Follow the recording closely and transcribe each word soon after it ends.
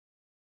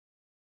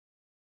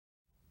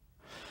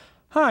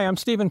Hi, I'm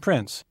Stephen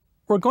Prince.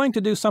 We're going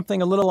to do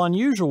something a little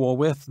unusual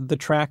with the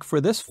track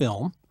for this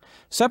film.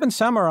 Seven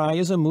Samurai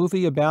is a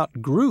movie about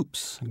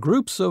groups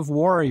of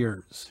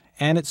warriors,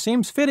 and it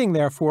seems fitting,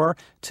 therefore,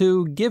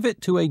 to give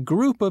it to a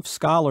group of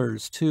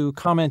scholars to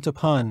comment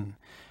upon.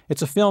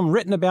 It's a film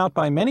written about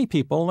by many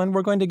people, and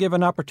we're going to give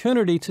an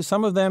opportunity to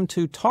some of them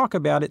to talk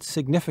about its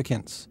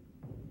significance.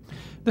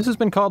 This has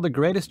been called the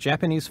greatest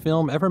Japanese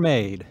film ever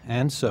made,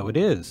 and so it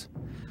is.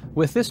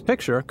 With this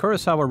picture,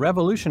 Kurosawa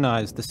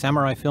revolutionized the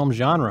samurai film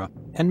genre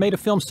and made a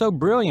film so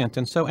brilliant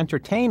and so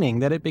entertaining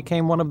that it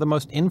became one of the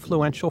most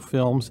influential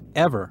films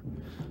ever,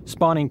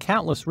 spawning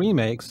countless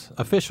remakes,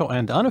 official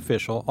and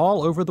unofficial,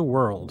 all over the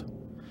world.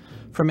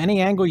 From any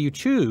angle you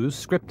choose,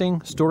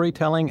 scripting,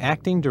 storytelling,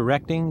 acting,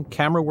 directing,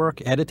 camera work,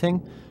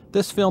 editing,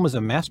 this film is a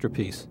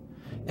masterpiece.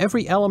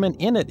 Every element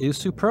in it is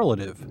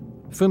superlative.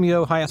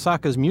 Fumio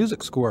Hayasaka's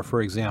music score,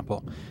 for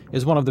example,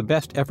 is one of the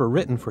best ever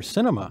written for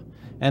cinema,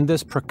 and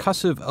this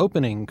percussive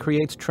opening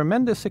creates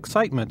tremendous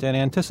excitement and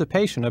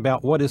anticipation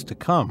about what is to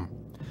come.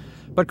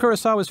 But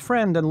Kurosawa's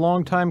friend and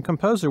longtime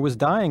composer was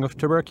dying of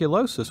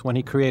tuberculosis when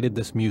he created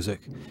this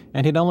music,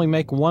 and he'd only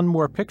make one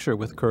more picture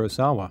with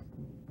Kurosawa.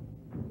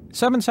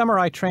 Seven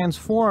Samurai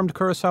transformed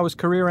Kurosawa's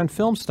career and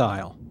film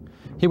style.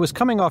 He was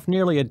coming off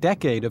nearly a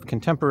decade of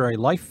contemporary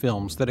life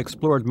films that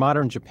explored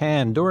modern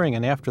Japan during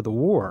and after the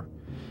war.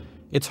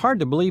 It's hard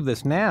to believe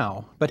this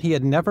now, but he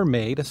had never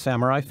made a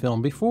samurai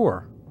film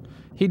before.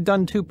 He'd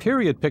done 2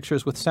 period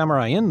pictures with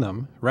samurai in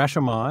them,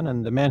 Rashomon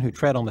and The Man Who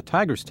Tread on the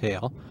Tiger's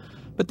Tail,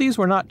 but these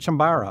were not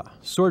chambara,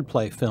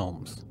 swordplay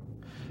films.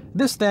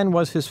 This then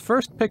was his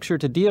first picture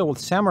to deal with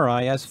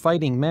samurai as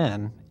fighting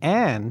men,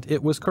 and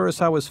it was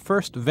Kurosawa's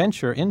first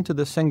venture into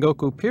the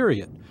Sengoku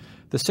period,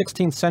 the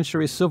 16th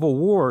century civil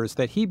wars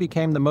that he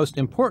became the most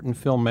important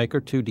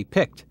filmmaker to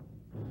depict.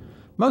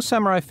 Most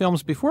samurai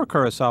films before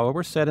Kurosawa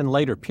were set in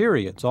later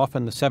periods,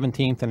 often the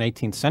 17th and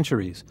 18th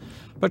centuries.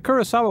 But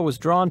Kurosawa was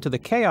drawn to the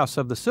chaos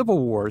of the civil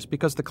wars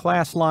because the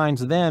class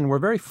lines then were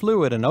very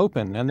fluid and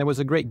open, and there was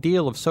a great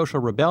deal of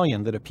social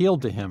rebellion that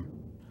appealed to him.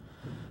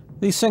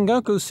 The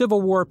Sengoku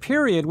Civil War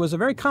period was a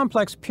very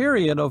complex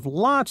period of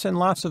lots and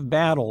lots of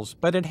battles,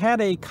 but it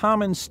had a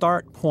common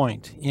start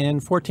point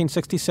in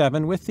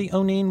 1467 with the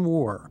Onin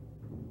War.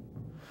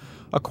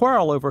 A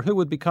quarrel over who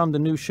would become the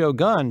new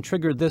shogun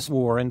triggered this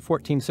war in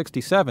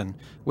 1467,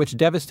 which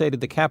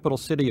devastated the capital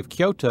city of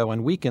Kyoto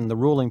and weakened the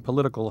ruling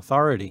political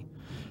authority.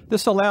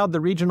 This allowed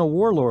the regional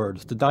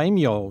warlords, the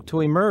daimyo,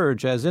 to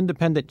emerge as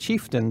independent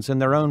chieftains in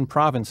their own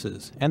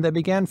provinces, and they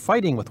began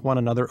fighting with one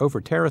another over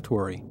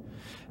territory.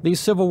 These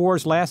civil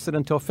wars lasted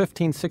until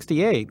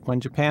 1568, when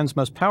Japan's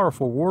most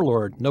powerful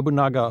warlord,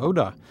 Nobunaga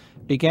Oda,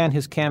 began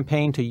his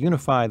campaign to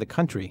unify the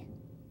country.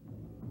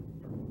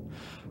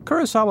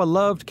 Kurosawa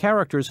loved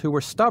characters who were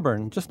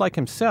stubborn, just like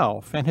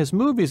himself, and his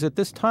movies at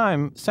this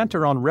time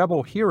center on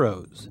rebel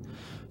heroes.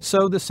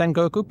 So the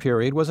Sengoku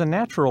period was a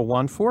natural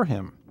one for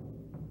him.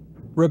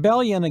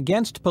 Rebellion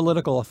against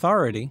political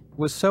authority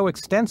was so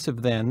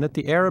extensive then that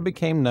the era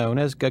became known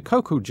as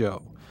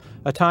Gakokujo,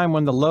 a time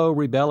when the low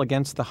rebel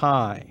against the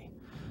high.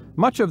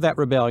 Much of that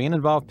rebellion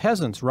involved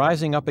peasants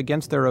rising up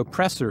against their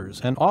oppressors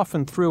and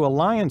often through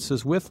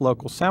alliances with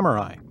local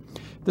samurai.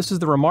 This is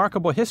the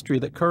remarkable history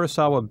that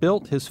Kurosawa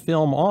built his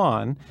film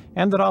on,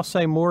 and that I'll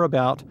say more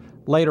about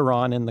later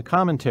on in the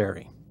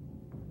commentary.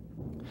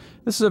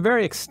 This is a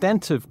very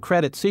extensive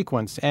credit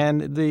sequence,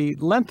 and the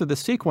length of the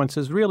sequence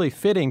is really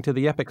fitting to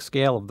the epic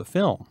scale of the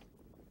film.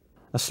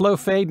 A slow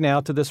fade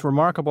now to this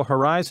remarkable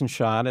horizon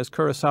shot as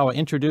Kurosawa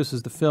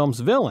introduces the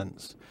film's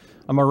villains,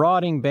 a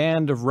marauding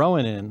band of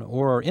ronin,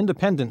 or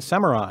independent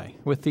samurai,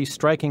 with these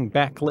striking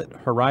backlit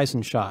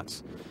horizon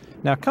shots.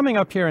 Now, coming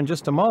up here in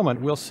just a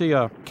moment, we'll see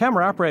a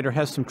camera operator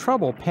has some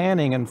trouble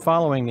panning and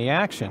following the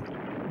action.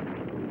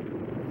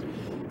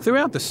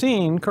 Throughout the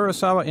scene,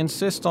 Kurosawa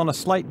insists on a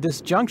slight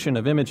disjunction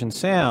of image and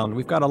sound.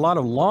 We've got a lot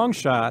of long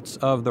shots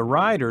of the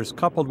riders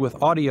coupled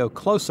with audio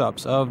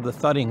close-ups of the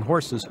thudding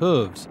horses'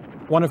 hooves,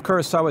 one of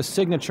Kurosawa's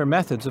signature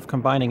methods of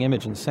combining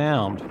image and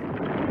sound.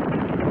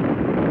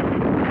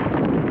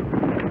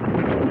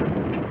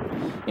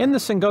 In the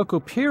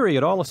Sengoku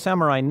period, all a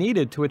samurai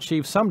needed to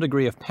achieve some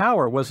degree of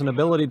power was an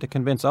ability to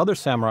convince other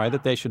samurai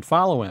that they should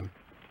follow him.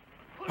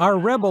 Our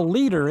rebel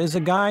leader is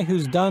a guy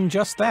who's done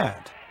just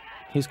that.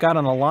 He's got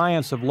an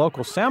alliance of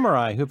local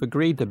samurai who've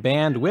agreed to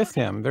band with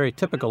him, very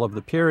typical of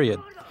the period.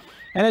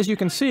 And as you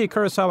can see,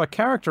 Kurosawa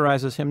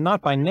characterizes him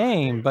not by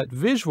name, but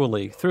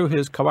visually through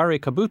his kawari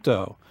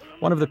kabuto,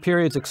 one of the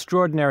period's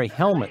extraordinary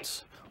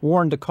helmets,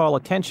 worn to call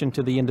attention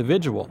to the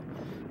individual.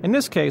 In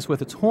this case,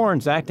 with its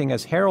horns acting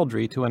as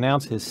heraldry to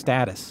announce his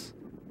status.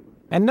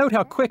 And note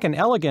how quick and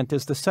elegant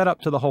is the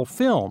setup to the whole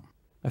film.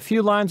 A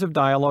few lines of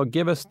dialogue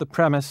give us the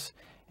premise,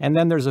 and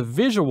then there's a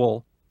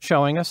visual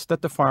showing us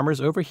that the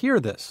farmers overhear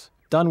this,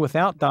 done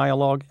without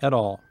dialogue at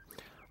all.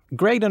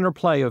 Great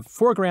interplay of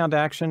foreground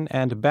action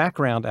and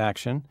background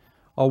action,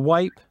 a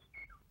wipe,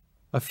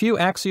 a few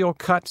axial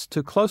cuts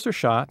to closer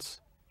shots,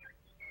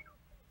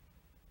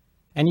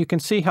 and you can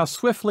see how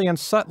swiftly and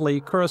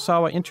subtly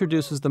Kurosawa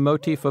introduces the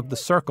motif of the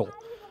circle,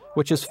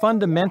 which is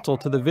fundamental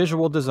to the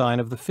visual design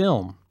of the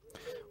film.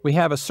 We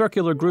have a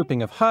circular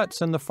grouping of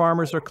huts, and the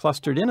farmers are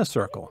clustered in a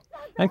circle.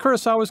 And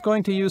Kurosawa is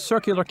going to use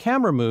circular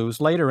camera moves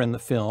later in the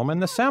film,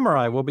 and the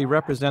samurai will be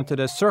represented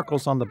as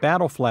circles on the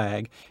battle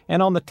flag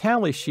and on the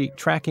tally sheet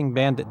tracking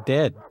bandit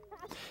dead.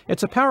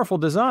 It's a powerful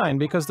design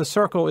because the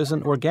circle is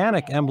an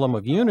organic emblem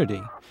of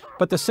unity,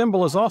 but the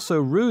symbol is also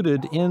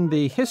rooted in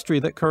the history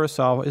that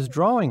Kurosawa is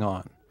drawing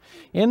on.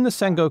 In the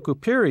Sengoku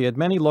period,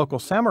 many local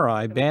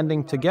samurai,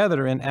 banding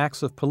together in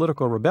acts of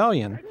political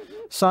rebellion,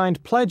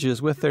 signed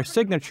pledges with their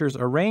signatures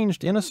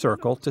arranged in a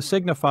circle to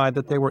signify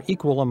that they were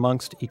equal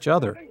amongst each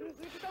other.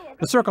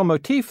 The circle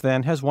motif,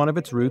 then, has one of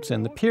its roots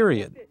in the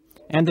period,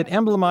 and it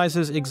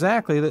emblemizes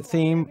exactly the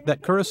theme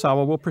that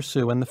Kurosawa will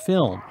pursue in the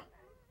film: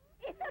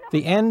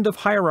 the end of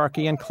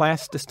hierarchy and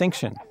class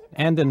distinction,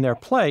 and in their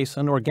place,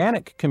 an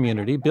organic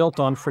community built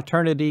on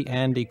fraternity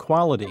and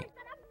equality.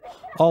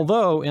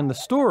 Although, in the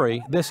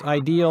story, this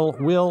ideal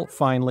will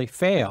finally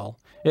fail,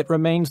 it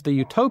remains the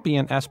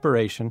utopian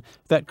aspiration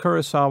that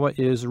Kurosawa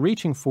is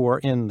reaching for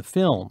in the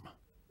film.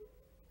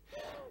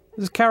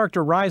 This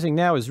character rising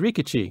now is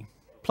Rikichi,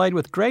 played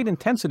with great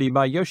intensity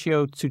by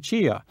Yoshio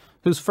Tsuchiya,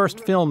 whose first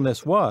film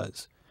this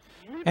was.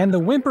 And the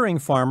whimpering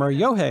farmer,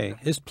 Yohei,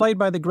 is played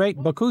by the great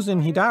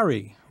Bokuzin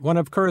Hidari, one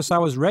of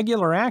Kurosawa's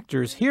regular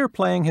actors, here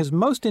playing his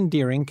most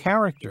endearing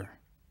character.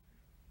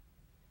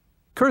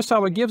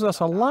 Kurosawa gives us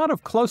a lot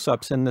of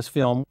close-ups in this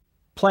film,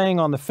 playing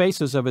on the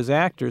faces of his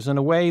actors in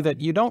a way that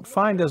you don't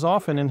find as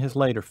often in his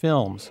later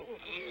films.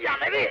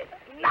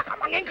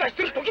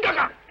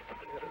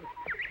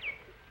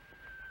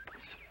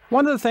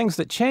 One of the things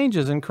that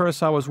changes in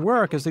Kurosawa's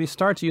work is that he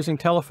starts using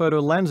telephoto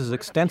lenses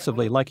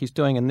extensively, like he's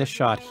doing in this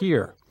shot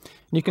here.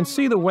 And you can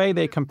see the way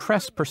they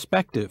compress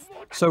perspective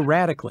so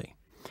radically.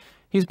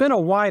 He's been a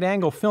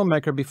wide-angle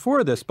filmmaker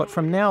before this, but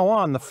from now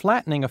on, the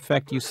flattening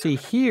effect you see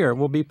here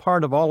will be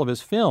part of all of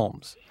his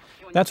films.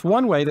 That's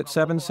one way that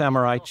Seven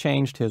Samurai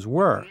changed his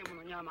work.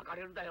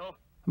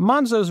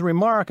 Manzo's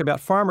remark about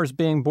farmers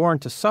being born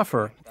to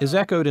suffer is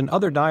echoed in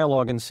other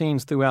dialogue and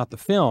scenes throughout the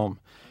film.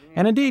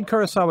 And indeed,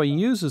 Kurosawa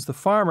uses the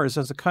farmers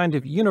as a kind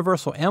of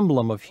universal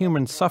emblem of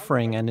human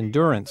suffering and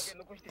endurance.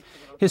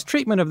 His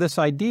treatment of this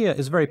idea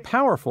is very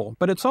powerful,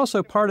 but it's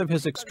also part of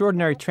his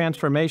extraordinary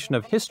transformation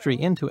of history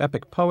into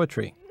epic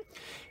poetry.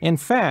 In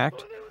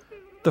fact,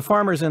 the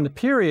farmers in the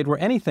period were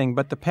anything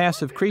but the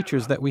passive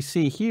creatures that we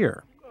see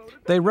here.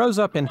 They rose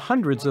up in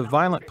hundreds of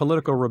violent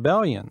political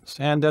rebellions,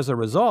 and as a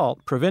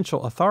result,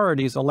 provincial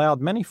authorities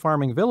allowed many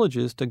farming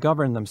villages to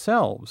govern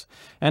themselves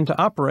and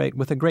to operate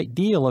with a great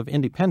deal of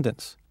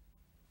independence.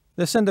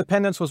 This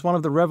independence was one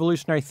of the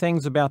revolutionary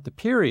things about the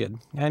period,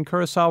 and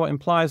Kurosawa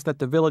implies that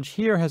the village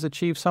here has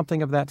achieved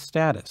something of that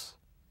status.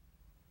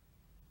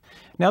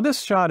 Now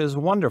this shot is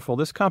wonderful.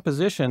 This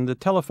composition, the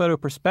telephoto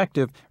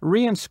perspective,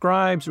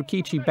 reinscribes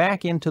Rikichi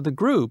back into the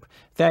group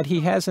that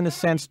he has in a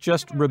sense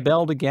just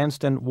rebelled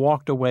against and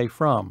walked away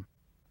from.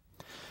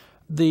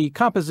 The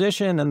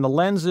composition and the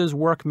lenses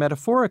work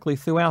metaphorically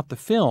throughout the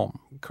film.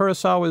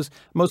 Kurosawa's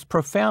most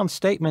profound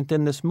statement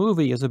in this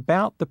movie is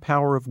about the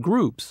power of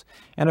groups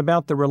and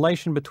about the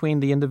relation between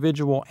the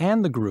individual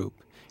and the group.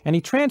 And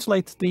he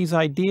translates these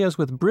ideas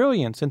with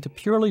brilliance into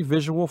purely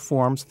visual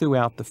forms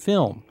throughout the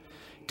film,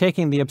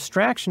 taking the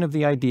abstraction of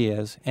the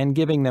ideas and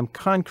giving them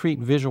concrete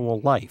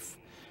visual life.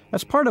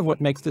 That's part of what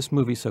makes this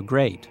movie so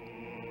great.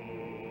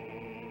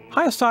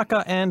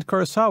 Hayasaka and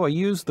Kurosawa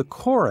used the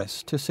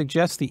chorus to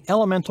suggest the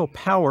elemental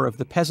power of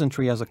the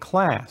peasantry as a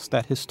class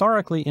that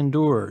historically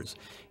endures,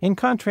 in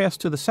contrast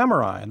to the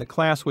samurai, the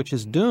class which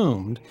is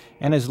doomed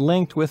and is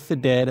linked with the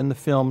dead in the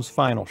film's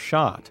final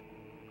shot.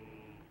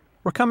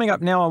 We're coming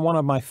up now on one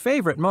of my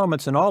favorite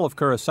moments in all of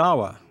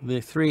Kurosawa, the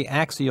three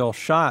axial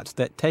shots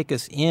that take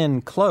us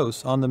in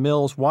close on the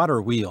mill's water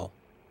wheel.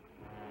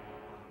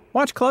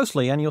 Watch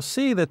closely and you'll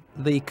see that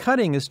the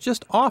cutting is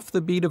just off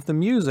the beat of the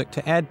music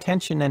to add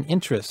tension and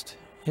interest.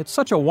 It's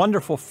such a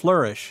wonderful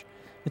flourish.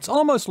 It's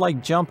almost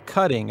like jump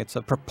cutting. It's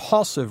a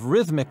propulsive,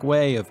 rhythmic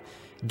way of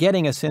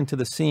getting us into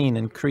the scene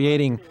and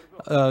creating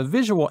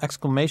visual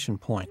exclamation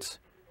points.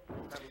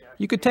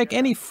 You could take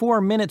any 4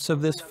 minutes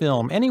of this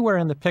film anywhere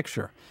in the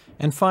picture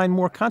and find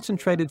more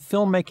concentrated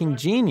filmmaking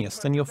genius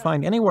than you'll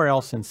find anywhere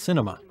else in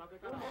cinema.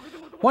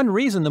 One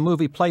reason the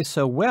movie plays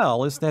so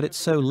well is that it's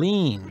so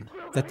lean,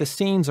 that the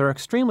scenes are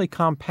extremely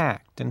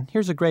compact, and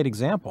here's a great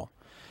example.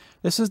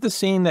 This is the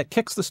scene that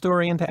kicks the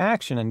story into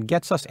action and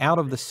gets us out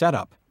of the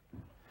setup.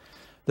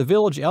 The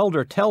village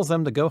elder tells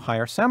them to go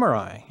hire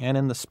samurai, and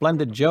in the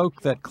splendid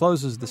joke that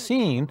closes the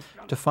scene,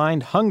 to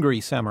find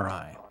hungry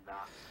samurai.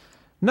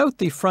 Note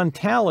the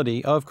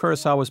frontality of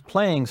Kurosawa's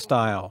playing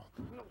style.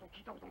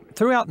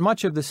 Throughout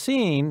much of the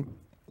scene,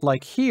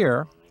 like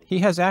here, he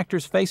has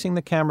actors facing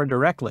the camera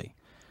directly.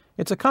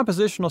 It's a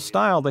compositional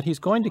style that he's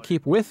going to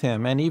keep with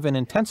him and even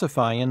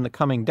intensify in the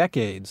coming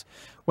decades,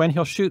 when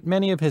he'll shoot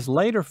many of his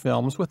later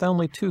films with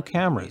only 2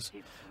 cameras,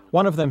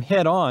 one of them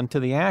head-on to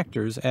the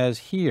actors, as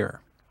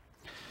here.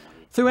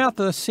 Throughout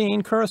the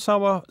scene,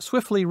 Kurosawa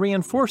swiftly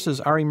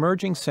reinforces our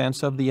emerging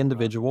sense of the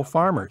individual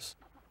farmers.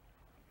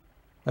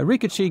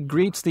 Rikichi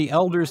greets the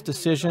elder's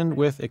decision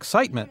with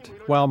excitement,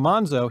 while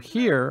Manzo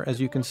here,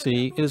 as you can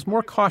see, is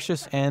more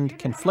cautious and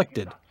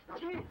conflicted.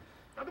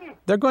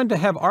 They're going to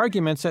have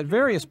arguments at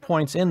various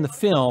points in the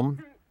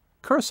film.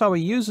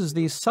 Kurosawa uses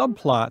these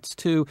subplots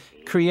to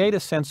create a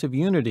sense of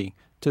unity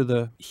to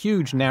the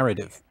huge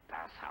narrative.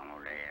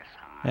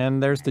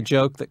 And there's the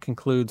joke that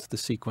concludes the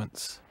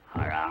sequence.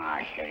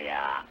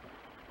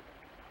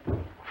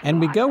 And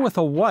we go with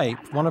a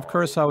wipe, one of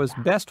Kurosawa's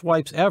best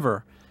wipes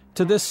ever,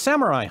 to this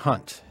samurai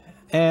hunt.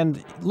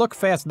 And look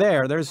fast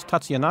there, there's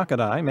Tatsuya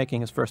Nakadai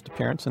making his first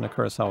appearance in a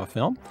Kurosawa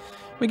film.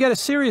 We get a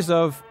series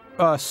of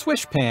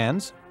swish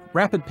pans,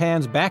 rapid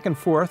pans back and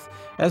forth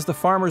as the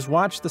farmers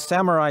watch the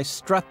samurai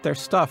strut their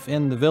stuff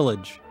in the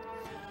village.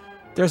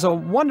 There's a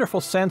wonderful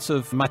sense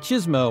of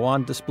machismo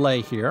on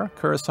display here.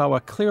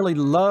 Kurosawa clearly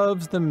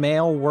loves the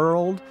male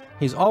world.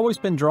 He's always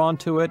been drawn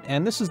to it,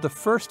 and this is the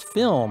first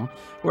film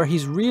where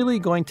he's really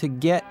going to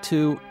get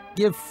to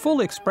give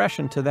full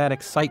expression to that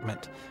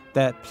excitement,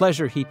 that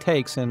pleasure he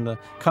takes in the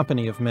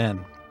company of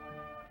men.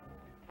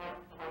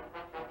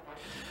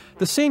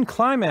 The scene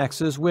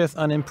climaxes with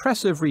an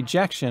impressive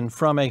rejection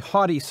from a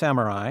haughty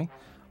samurai.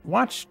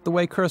 Watch the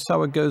way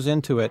Kurosawa goes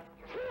into it.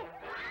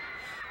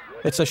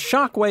 It's a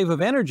shockwave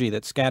of energy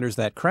that scatters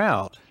that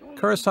crowd.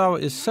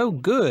 Kurosawa is so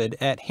good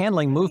at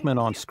handling movement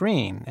on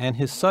screen, and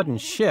his sudden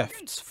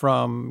shifts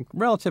from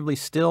relatively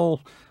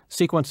still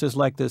sequences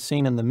like the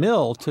scene in the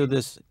mill to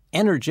this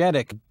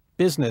energetic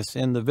business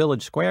in the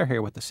village square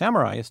here with the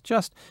samurai is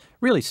just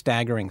really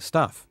staggering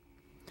stuff.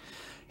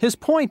 His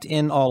point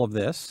in all of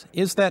this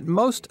is that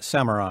most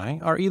samurai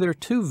are either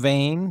too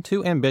vain,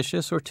 too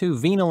ambitious, or too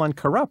venal and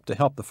corrupt to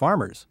help the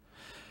farmers.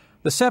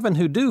 The 7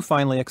 who do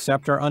finally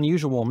accept are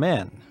unusual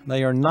men.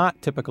 They are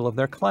not typical of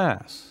their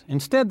class.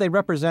 Instead, they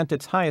represent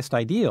its highest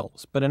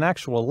ideals, but in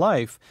actual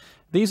life,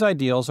 these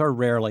ideals are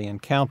rarely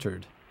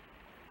encountered.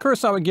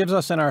 Kurosawa gives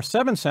us in our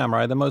 7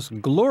 Samurai the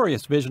most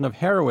glorious vision of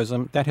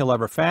heroism that he'll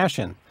ever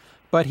fashion,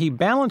 but he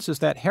balances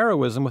that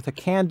heroism with a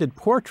candid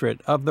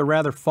portrait of the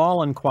rather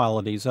fallen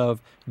qualities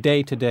of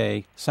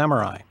day-to-day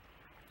samurai.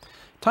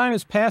 Time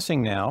is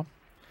passing now.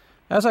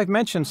 As I've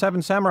mentioned,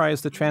 7 Samurai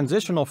is the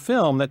transitional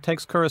film that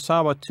takes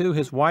Kurosawa to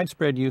his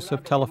widespread use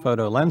of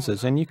telephoto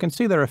lenses, and you can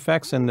see their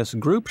effects in this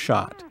group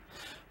shot.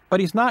 But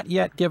he's not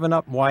yet given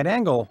up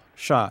wide-angle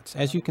shots,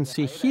 as you can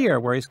see here,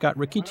 where he's got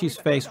Rikichi's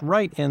face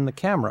right in the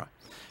camera.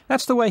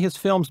 That's the way his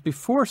films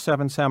before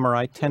 7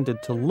 Samurai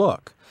tended to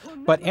look.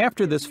 But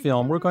after this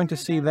film, we're going to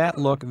see that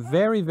look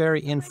very,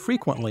 very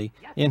infrequently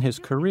in his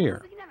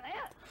career.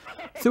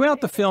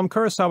 Throughout the film,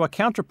 Kurosawa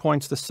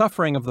counterpoints the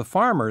suffering of the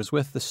farmers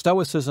with the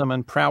stoicism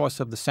and prowess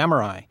of the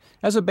samurai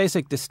as a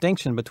basic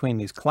distinction between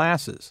these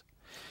classes.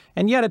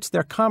 And yet it's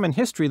their common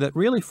history that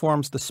really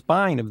forms the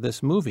spine of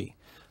this movie,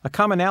 a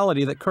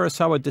commonality that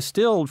Kurosawa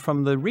distilled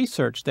from the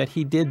research that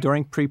he did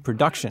during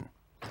pre-production.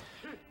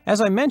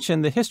 As I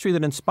mentioned, the history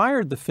that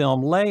inspired the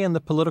film lay in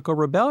the political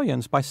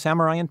rebellions by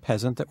samurai and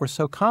peasant that were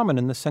so common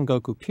in the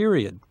Sengoku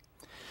period.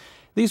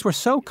 These were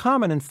so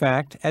common, in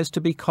fact, as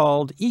to be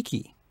called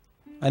iki,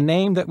 a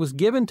name that was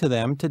given to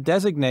them to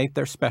designate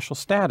their special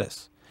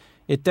status.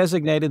 It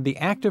designated the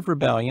active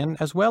rebellion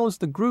as well as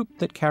the group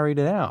that carried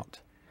it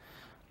out.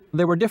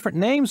 There were different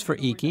names for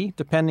iki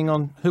depending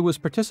on who was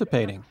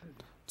participating.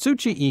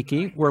 Tsuchi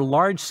iki were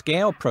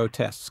large-scale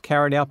protests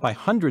carried out by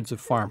hundreds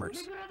of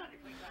farmers.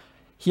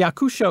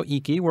 Hyakusho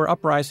iki were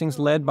uprisings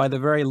led by the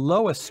very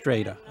lowest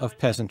strata of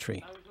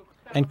peasantry.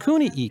 And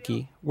kuni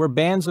iki were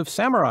bands of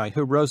samurai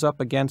who rose up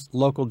against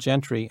local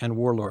gentry and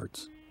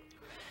warlords.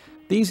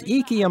 These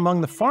iki among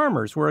the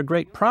farmers were a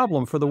great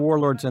problem for the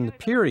warlords in the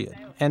period,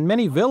 and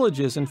many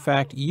villages, in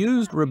fact,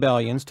 used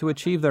rebellions to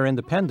achieve their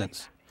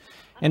independence.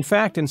 In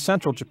fact, in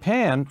central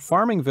Japan,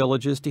 farming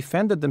villages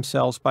defended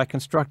themselves by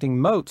constructing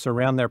moats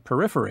around their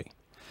periphery.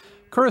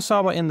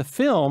 Kurosawa in the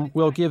film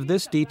will give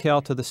this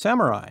detail to the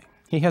samurai.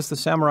 He has the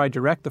samurai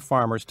direct the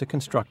farmers to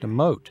construct a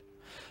moat.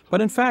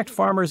 But in fact,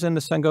 farmers in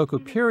the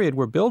Sengoku period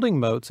were building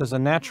moats as a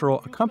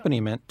natural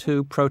accompaniment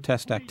to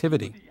protest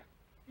activity.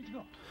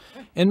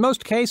 In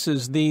most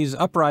cases, these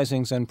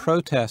uprisings and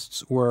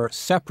protests were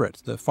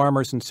separate. The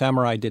farmers and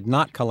samurai did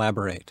not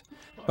collaborate,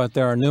 but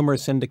there are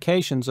numerous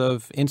indications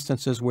of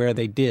instances where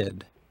they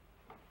did.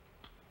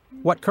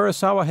 What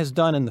Kurosawa has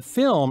done in the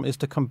film is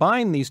to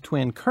combine these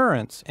twin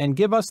currents and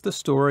give us the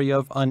story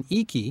of an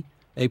iki,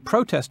 a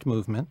protest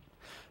movement,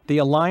 the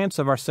alliance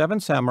of our 7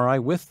 samurai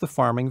with the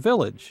farming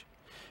village,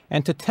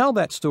 and to tell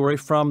that story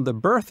from the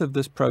birth of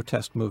this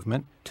protest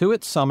movement to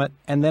its summit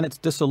and then its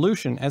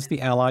dissolution as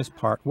the Allies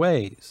part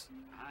ways.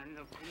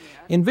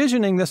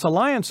 Envisioning this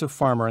alliance of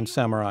farmer and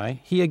samurai,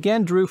 he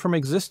again drew from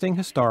existing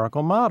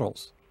historical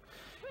models.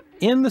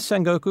 In the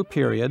Sengoku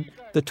period,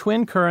 the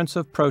twin currents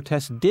of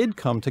protest did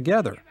come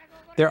together.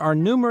 There are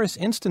numerous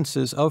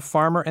instances of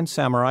farmer and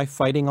samurai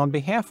fighting on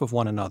behalf of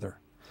one another.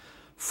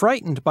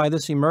 Frightened by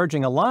this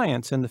emerging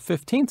alliance in the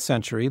 15th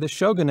century, the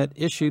shogunate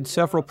issued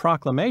several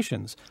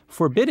proclamations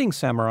forbidding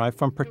samurai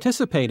from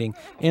participating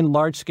in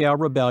large-scale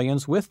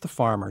rebellions with the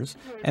farmers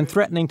and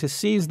threatening to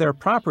seize their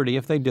property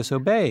if they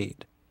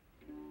disobeyed.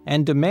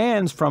 and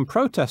demands from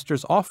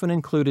protesters often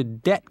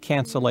included debt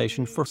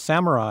cancellation for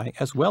samurai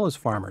as well as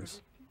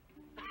farmers.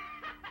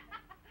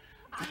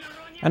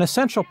 An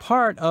essential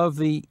part of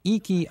the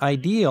Ikki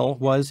ideal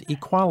was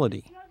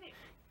equality.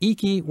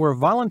 Ikki were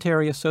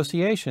voluntary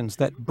associations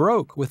that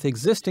broke with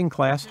existing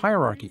class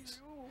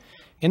hierarchies.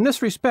 In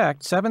this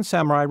respect, Seven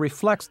Samurai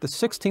reflects the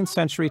 16th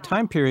century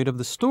time period of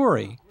the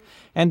story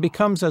and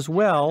becomes as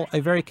well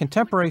a very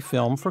contemporary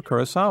film for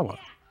Kurosawa,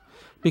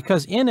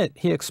 because in it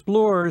he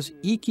explores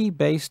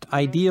Ikki-based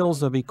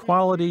ideals of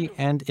equality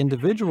and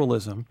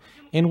individualism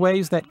in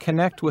ways that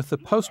connect with the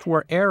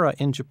post-war era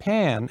in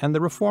Japan and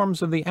the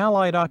reforms of the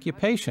Allied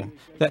occupation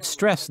that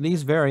stress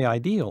these very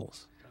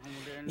ideals.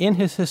 In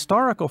his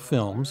historical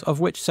films, of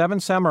which Seven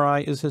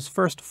Samurai is his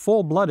first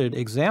full-blooded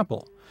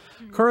example,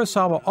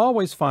 Kurosawa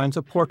always finds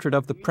a portrait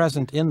of the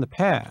present in the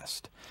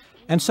past.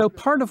 And so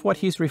part of what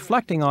he's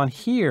reflecting on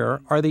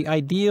here are the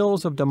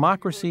ideals of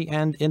democracy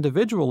and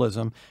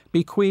individualism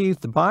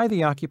bequeathed by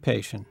the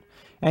occupation,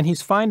 and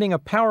he's finding a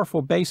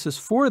powerful basis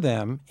for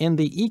them in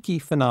the Ikki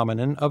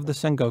phenomenon of the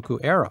Sengoku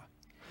era.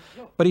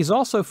 But he's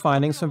also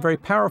finding some very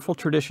powerful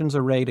traditions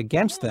arrayed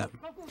against them.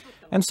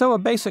 And so a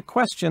basic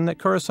question that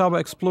Kurosawa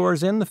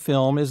explores in the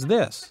film is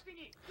this: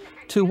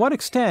 to what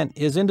extent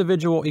is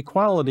individual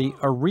equality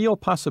a real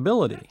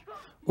possibility,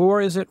 or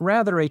is it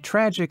rather a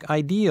tragic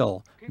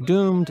ideal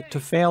doomed to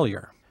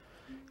failure?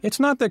 It's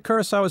not that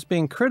Kurosawa is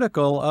being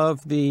critical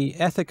of the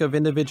ethic of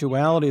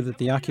individuality that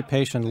the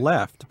occupation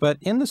left, but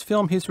in this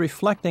film he's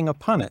reflecting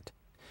upon it.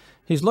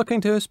 He's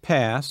looking to his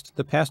past,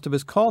 the past of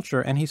his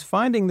culture, and he's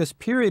finding this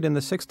period in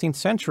the 16th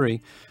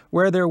century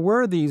where there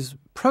were these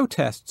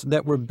protests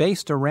that were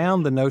based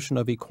around the notion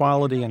of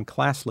equality and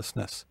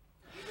classlessness.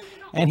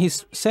 And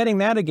he's setting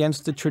that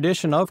against the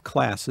tradition of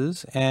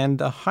classes and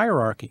a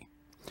hierarchy.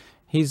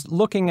 He's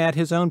looking at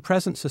his own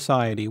present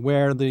society,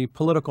 where the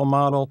political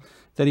model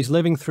that he's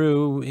living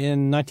through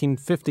in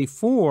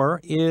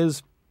 1954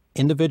 is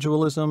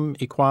individualism,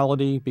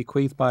 equality,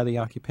 bequeathed by the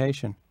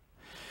occupation.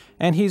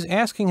 And he's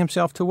asking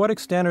himself, to what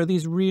extent are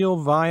these real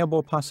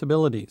viable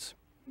possibilities?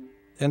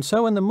 And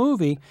so in the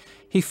movie,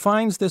 he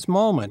finds this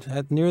moment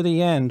near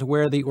the end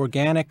where the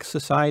organic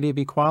society of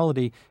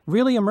equality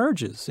really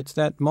emerges. It's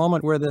that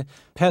moment where the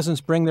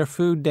peasants bring their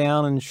food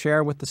down and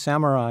share with the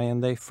samurai,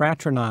 and they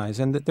fraternize,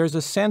 and that there's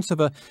a sense of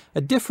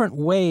a different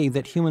way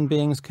that human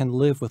beings can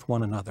live with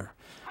one another.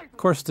 Of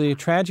course, the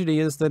tragedy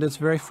is that it's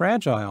very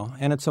fragile,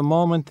 and it's a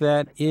moment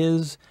that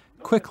is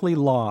quickly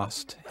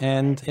lost.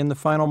 And in the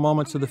final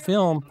moments of the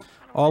film,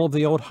 all of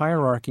the old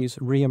hierarchies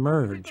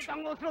reemerge.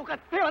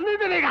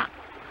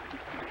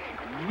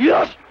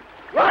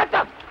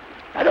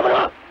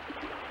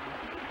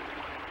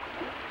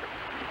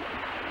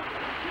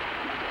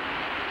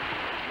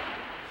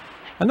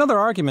 Another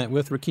argument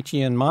with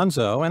Rikichi and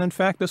Manzo, and in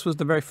fact this was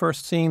the very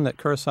first scene that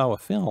Kurosawa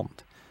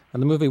filmed.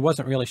 And the movie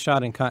wasn't really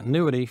shot in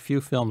continuity, few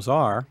films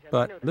are,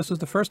 but this was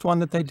the first one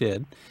that they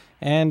did.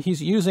 And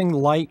he's using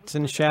light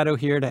and shadow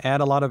here to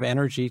add a lot of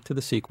energy to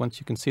the sequence.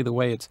 You can see the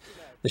way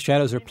the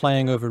shadows are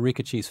playing over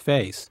Rikichi's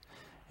face.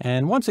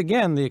 And once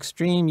again, the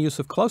extreme use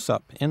of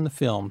close-up in the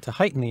film to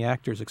heighten the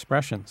actor's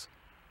expressions.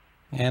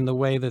 And the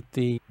way that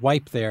the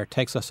wipe there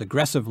takes us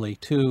aggressively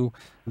to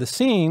the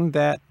scene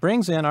that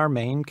brings in our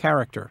main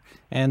character,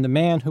 and the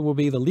man who will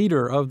be the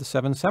leader of the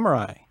Seven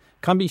Samurai,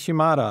 Kambi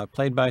Shimada,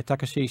 played by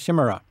Takashi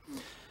Shimura.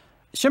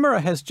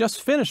 Shimura has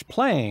just finished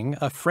playing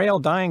a frail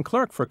dying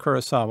clerk for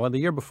Kurosawa the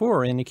year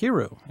before in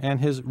Akira, and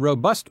his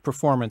robust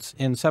performance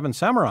in Seven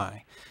Samurai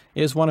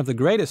is one of the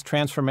greatest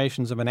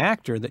transformations of an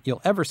actor that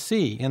you'll ever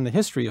see in the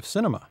history of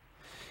cinema.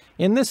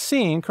 In this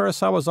scene,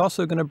 Kurosawa is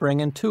also going to bring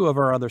in two of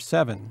our other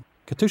seven,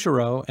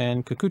 Katsushiro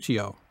and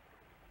Kikuchiyo.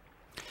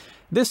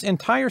 This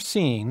entire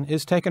scene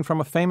is taken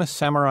from a famous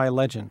samurai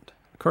legend.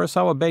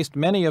 Kurosawa based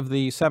many of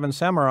the Seven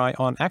Samurai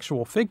on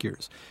actual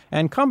figures,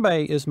 and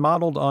Kanbei is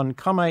modeled on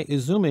Kame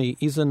Izumi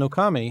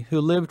Izanokami, who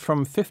lived from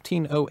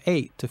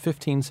 1508 to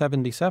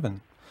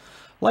 1577.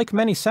 Like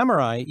many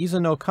samurai,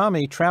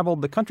 Izanokami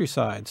traveled the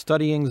countryside,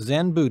 studying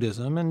Zen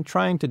Buddhism and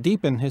trying to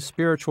deepen his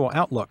spiritual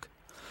outlook.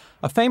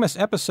 A famous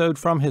episode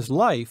from his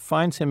life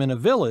finds him in a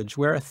village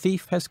where a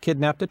thief has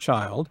kidnapped a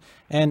child,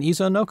 and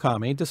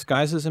Izanokami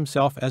disguises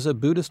himself as a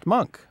Buddhist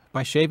monk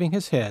by shaving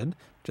his head,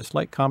 just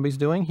like Kambi's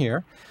doing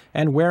here,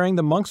 and wearing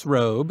the monk's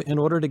robe in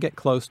order to get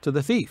close to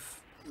the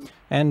thief.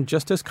 And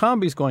just as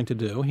Kambi's going to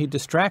do, he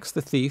distracts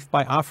the thief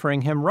by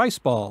offering him rice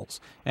balls,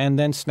 and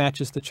then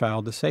snatches the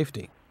child to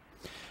safety.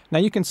 Now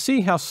you can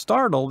see how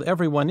startled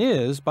everyone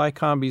is by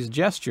Kambi's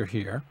gesture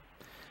here.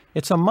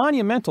 It's a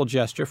monumental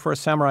gesture for a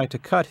samurai to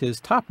cut his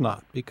top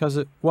knot, because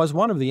it was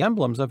one of the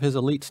emblems of his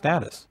elite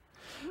status.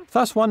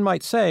 Thus one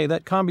might say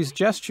that Kambi's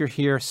gesture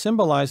here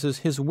symbolizes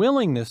his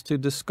willingness to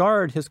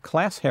discard his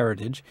class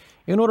heritage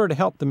in order to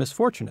help the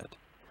misfortunate.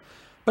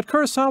 But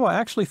Kurosawa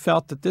actually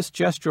felt that this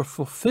gesture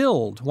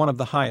fulfilled one of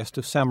the highest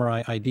of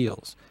samurai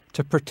ideals,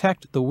 to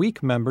protect the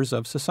weak members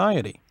of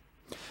society.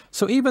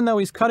 So even though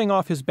he's cutting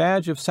off his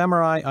badge of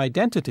samurai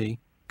identity,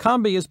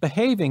 Kambi is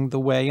behaving the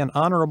way an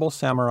honorable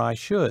samurai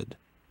should.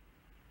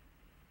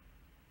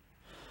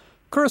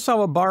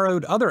 Kurosawa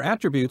borrowed other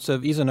attributes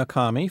of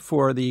Izanokami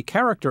for the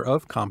character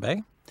of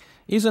Kanbei.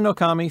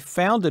 Izanokami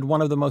founded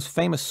one of the most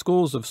famous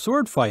schools of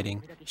sword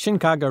fighting,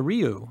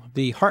 Shinkaga-ryu,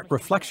 the heart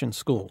reflection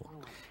school.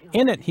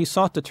 In it, he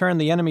sought to turn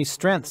the enemy's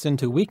strengths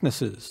into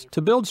weaknesses,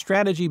 to build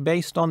strategy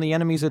based on the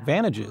enemy's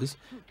advantages,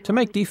 to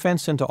make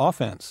defense into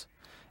offense.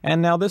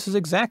 And now this is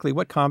exactly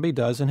what Kanbei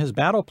does in his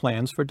battle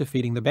plans for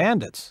defeating the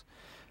bandits.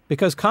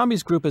 Because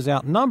Kanbei's group is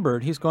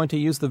outnumbered, he's going to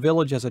use the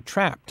village as a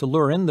trap to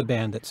lure in the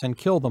bandits and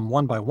kill them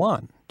one by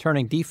one,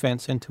 turning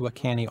defense into a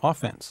canny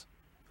offense.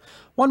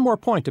 One more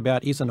point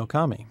about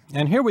Izanokami,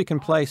 and here we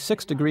can play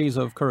 6 degrees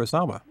of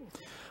Kurosawa.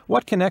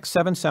 What connects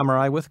Seven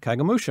Samurai with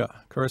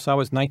Kagemusha,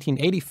 Kurosawa's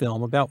 1980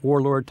 film about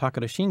warlord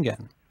Takeda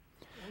Shingen?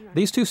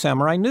 These two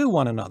samurai knew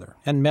one another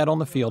and met on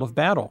the field of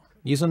battle.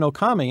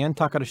 Izanokami and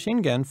Takeda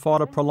Shingen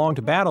fought a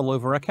prolonged battle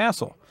over a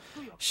castle.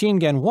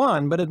 Shingen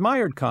won, but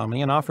admired Kami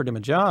and offered him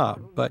a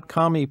job, but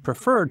Kami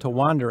preferred to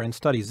wander and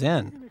study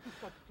Zen.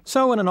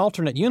 So in an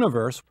alternate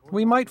universe,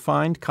 we might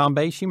find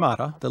Kanbei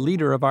Shimada, the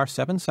leader of our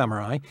 7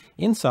 samurai,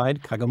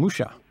 inside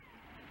Kagemusha.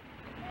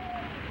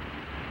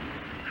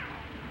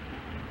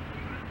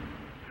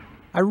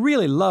 I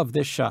really love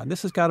this shot.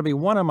 This has got to be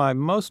one of my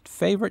most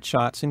favorite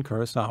shots in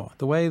Kurosawa.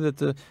 The way that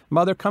the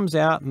mother comes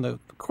out and the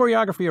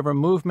choreography of her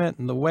movement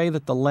and the way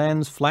that the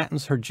lens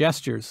flattens her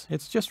gestures.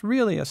 It's just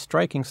really a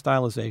striking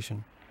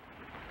stylization.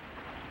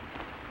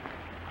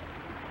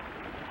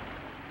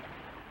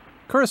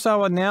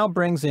 Kurosawa now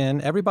brings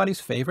in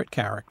everybody's favorite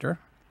character,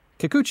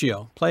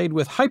 Kikuchiyo, played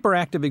with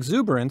hyperactive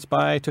exuberance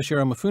by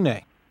Toshiro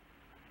Mifune.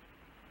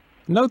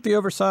 Note the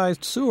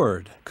oversized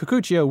sword.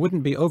 Kikuchiyo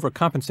wouldn't be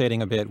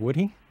overcompensating a bit, would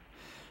he?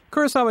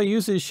 Kurosawa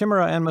uses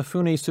Shimura and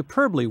Mifune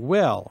superbly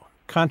well,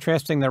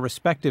 contrasting their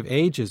respective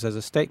ages as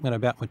a statement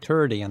about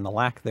maturity and the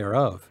lack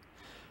thereof.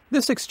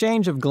 This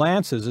exchange of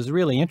glances is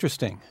really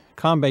interesting,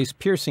 Kanbei's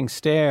piercing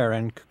stare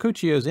and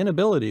Kikuchiyo's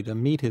inability to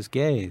meet his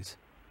gaze.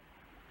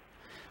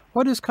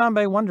 What is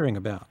Kanbei wondering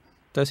about?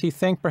 Does he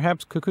think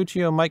perhaps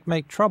Kikuchiyo might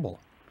make trouble?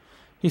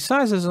 He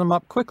sizes him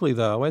up quickly,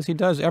 though, as he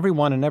does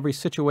everyone in every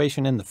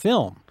situation in the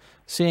film,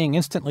 seeing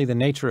instantly the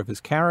nature of his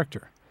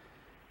character.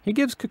 He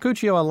gives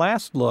Kikuchiyo a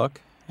last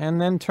look, and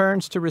then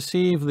turns to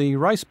receive the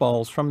rice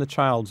balls from the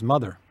child's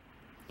mother.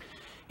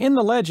 In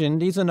the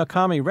legend,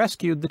 Izanokami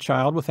rescued the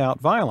child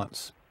without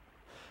violence.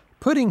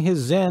 Putting his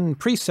Zen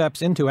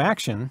precepts into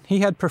action, he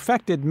had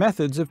perfected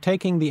methods of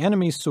taking the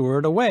enemy's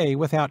sword away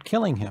without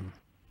killing him.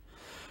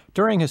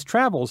 During his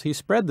travels, he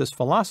spread this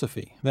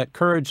philosophy, that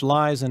courage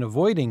lies in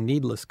avoiding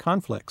needless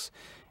conflicts,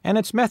 and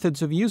its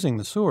methods of using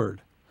the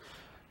sword.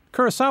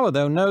 Kurosawa,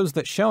 though, knows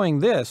that showing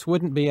this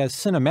wouldn't be as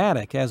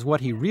cinematic as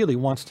what he really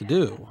wants to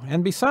do.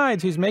 And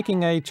besides, he's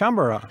making a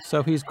chambara,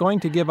 so he's going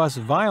to give us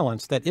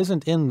violence that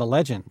isn't in the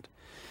legend.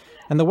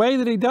 And the way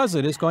that he does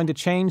it is going to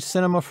change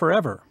cinema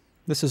forever.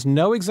 This is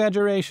no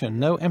exaggeration,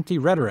 no empty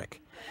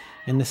rhetoric.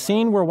 In the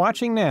scene we're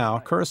watching now,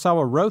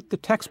 Kurosawa wrote the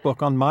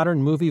textbook on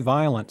modern movie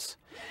violence,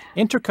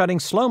 intercutting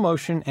slow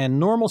motion and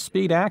normal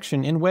speed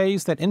action in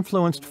ways that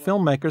influenced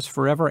filmmakers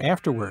forever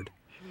afterward.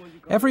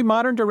 Every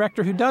modern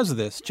director who does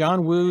this,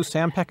 John Woo,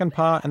 Sam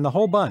Peckinpah, and the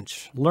whole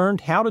bunch,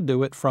 learned how to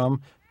do it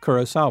from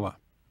Kurosawa.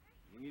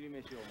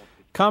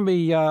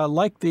 Kanbei,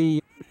 like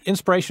the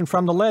inspiration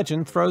from the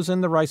legend, throws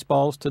in the rice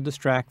balls to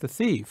distract the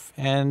thief.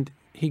 And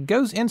he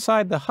goes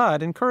inside the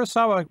hut, and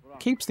Kurosawa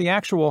keeps the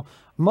actual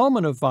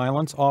moment of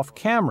violence off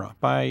camera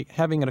by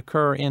having it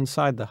occur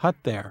inside the hut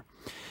there.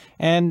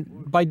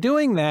 And by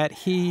doing that,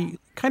 he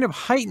kind of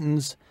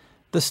heightens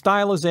the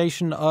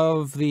stylization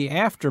of the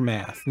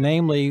aftermath,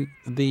 namely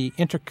the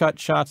intercut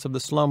shots of the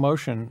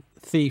slow-motion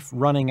thief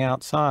running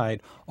outside,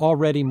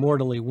 already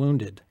mortally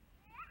wounded.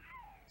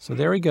 So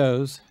there he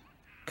goes,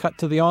 cut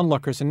to the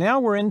onlookers, and now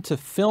we're into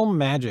film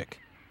magic.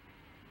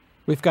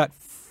 We've got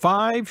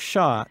 5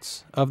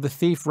 shots of the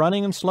thief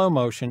running in slow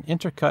motion,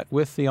 intercut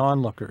with the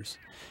onlookers.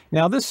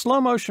 Now this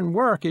slow-motion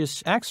work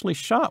is actually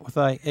shot with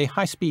a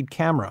high-speed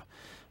camera.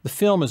 The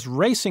film is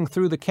racing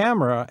through the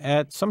camera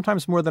at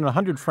sometimes more than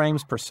 100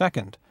 frames per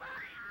second.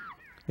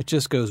 It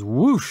just goes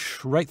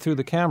whoosh right through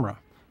the camera.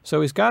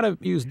 So he's got to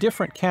use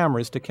different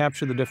cameras to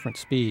capture the different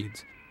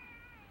speeds.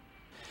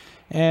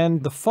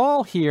 And the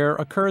fall here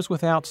occurs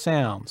without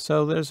sound,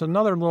 so there's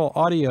another little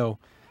audio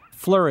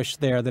flourish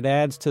there that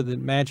adds to the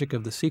magic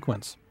of the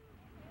sequence.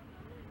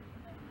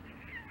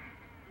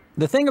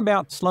 The thing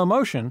about slow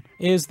motion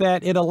is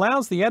that it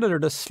allows the editor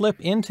to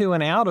slip into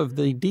and out of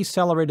the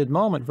decelerated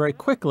moment very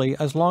quickly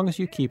as long as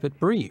you keep it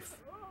brief.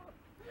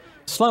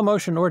 Slow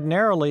motion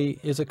ordinarily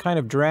is a kind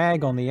of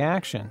drag on the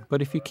action,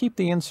 but if you keep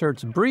the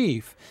inserts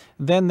brief,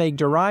 then they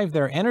derive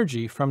their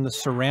energy from the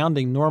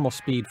surrounding normal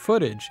speed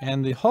footage,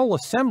 and the whole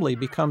assembly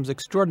becomes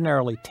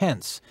extraordinarily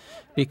tense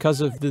because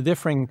of the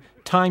differing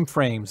time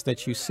frames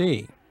that you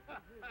see.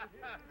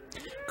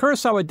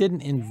 Kurosawa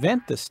didn't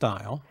invent this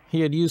style.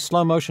 He had used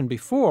slow motion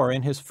before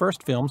in his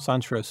first film,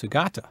 Sanshiro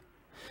Sugata.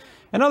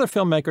 And other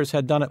filmmakers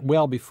had done it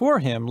well before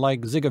him,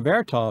 like Dziga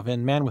Vertov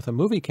in Man with a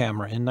Movie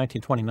Camera in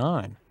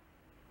 1929.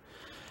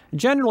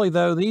 Generally,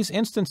 though, these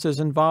instances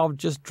involve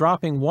just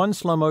dropping one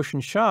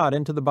slow-motion shot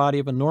into the body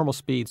of a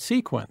normal-speed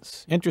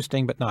sequence.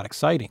 Interesting, but not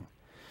exciting.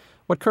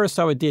 What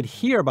Kurosawa did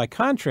here, by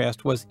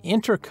contrast, was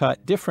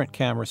intercut different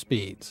camera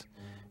speeds,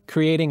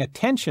 creating a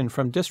tension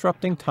from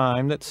disrupting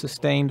time that's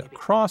sustained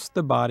across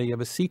the body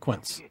of a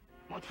sequence.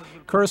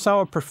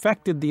 Kurosawa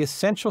perfected the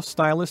essential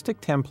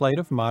stylistic template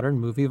of modern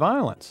movie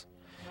violence.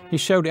 He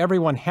showed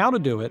everyone how to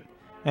do it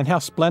and how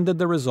splendid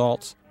the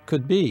results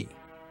could be.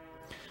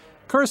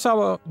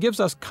 Kurosawa gives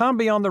us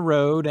Kambi on the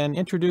road and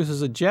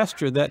introduces a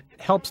gesture that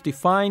helps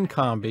define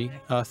Kambi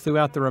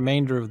throughout the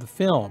remainder of the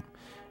film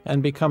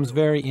and becomes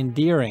very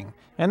endearing.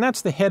 And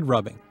that's the head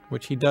rubbing,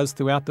 which he does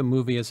throughout the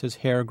movie as his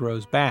hair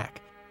grows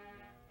back.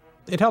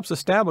 It helps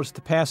establish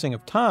the passing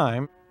of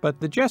time, but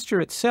the gesture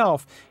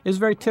itself is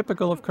very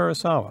typical of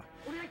Kurosawa.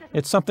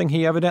 It's something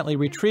he evidently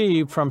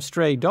retrieved from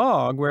Stray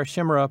Dog, where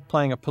Shimura,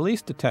 playing a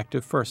police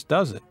detective, first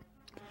does it.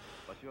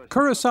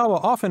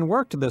 Kurosawa often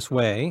worked this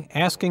way,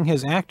 asking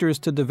his actors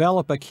to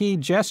develop a key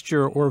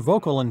gesture or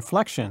vocal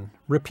inflection,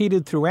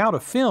 repeated throughout a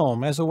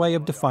film as a way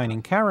of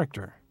defining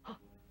character.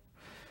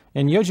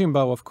 In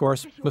Yojimbo, of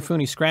course,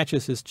 Mifune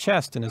scratches his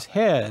chest and his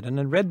head, and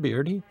in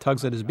Redbeard, he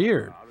tugs at his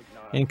beard.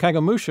 In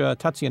Kagemusha,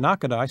 Tatsuya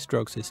Nakadai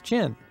strokes his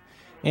chin.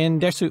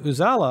 In Dersu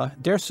Uzala,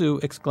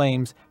 Dersu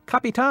exclaims,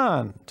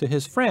 "Kapitan!" to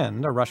his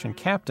friend, a Russian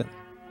captain.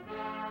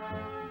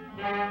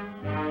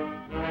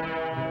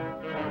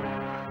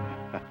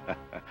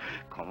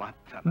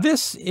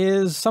 This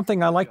is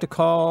something I like to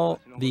call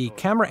the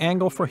camera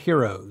angle for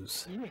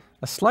heroes.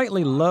 A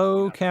slightly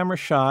low camera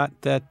shot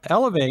that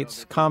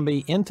elevates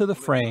Kambi into the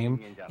frame,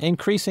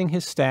 increasing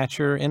his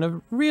stature in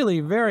a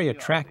really very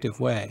attractive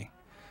way.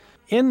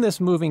 In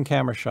this moving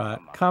camera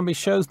shot, Kambi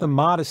shows the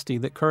modesty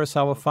that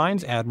Kurosawa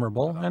finds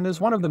admirable and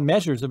is one of the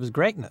measures of his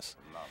greatness.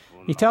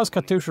 He tells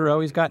Katushiro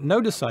he's got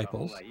no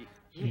disciples,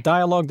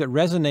 dialogue that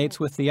resonates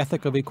with the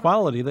ethic of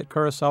equality that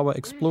Kurosawa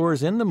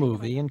explores in the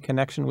movie in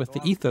connection with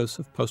the ethos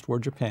of post-war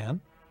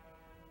Japan.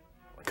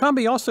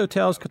 Kambi also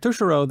tells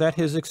Katushiro that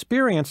his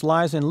experience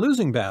lies in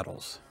losing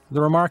battles.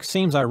 The remark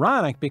seems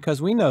ironic because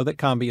we know that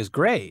Kambi is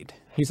great.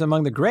 He's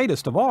among the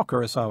greatest of all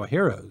Kurosawa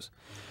heroes.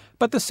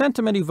 But the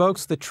sentiment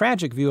evokes the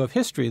tragic view of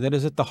history that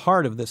is at the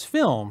heart of this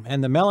film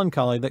and the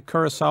melancholy that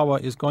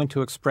Kurosawa is going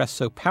to express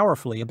so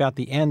powerfully about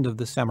the end of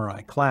the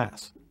samurai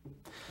class.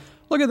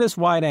 Look at this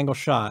wide-angle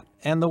shot,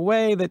 and the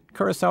way that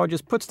Kurosawa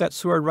just puts that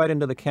sword right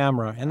into the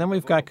camera, and then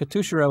we've got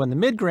Katushiro in the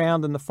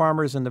midground and the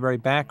farmers in the very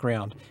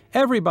background,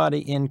 everybody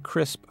in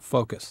crisp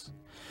focus.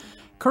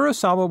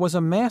 Kurosawa was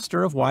a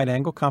master of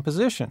wide-angle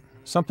composition,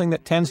 something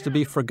that tends to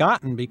be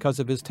forgotten because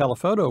of his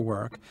telephoto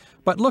work,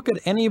 but look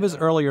at any of his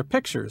earlier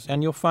pictures,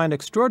 and you'll find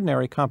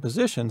extraordinary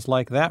compositions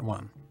like that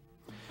one.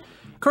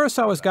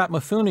 Kurosawa's got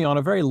Mifune on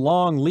a very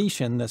long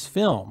leash in this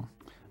film.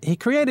 He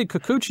created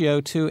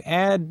Kikuchiyo to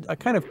add a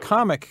kind of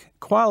comic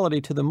quality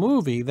to the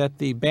movie that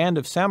the band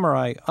of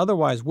samurai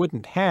otherwise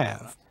wouldn't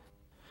have.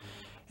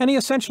 And he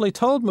essentially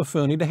told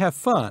Mifune to have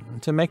fun,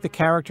 to make the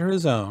character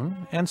his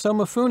own, and so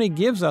Mifune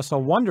gives us a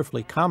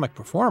wonderfully comic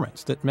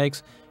performance that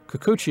makes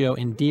Kikuchiyo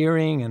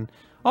endearing and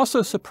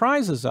also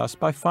surprises us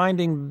by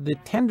finding the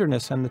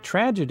tenderness and the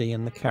tragedy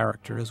in the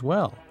character as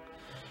well.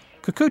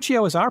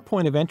 Kikuchiyo is our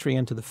point of entry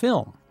into the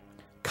film.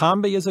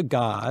 Kambi is a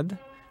god.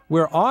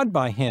 We're awed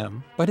by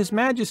him, but his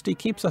majesty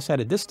keeps us at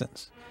a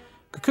distance.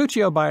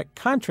 Kikuchiyo, by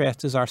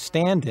contrast, is our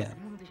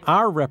stand-in,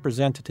 our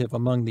representative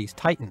among these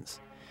titans.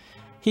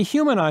 He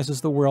humanizes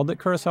the world that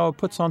Kurosawa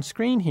puts on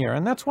screen here,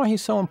 and that's why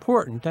he's so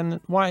important,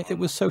 and why it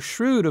was so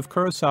shrewd of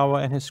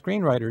Kurosawa and his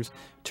screenwriters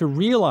to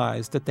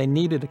realize that they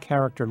needed a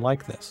character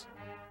like this.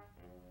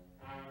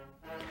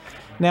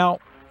 Now,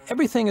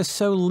 everything is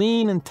so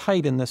lean and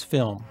tight in this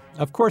film.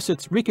 Of course,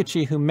 it's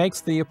Richie who makes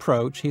the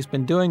approach. He's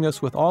been doing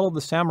this with all of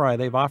the samurai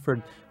they've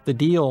offered the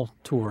deal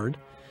toward.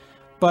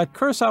 But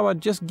Kurosawa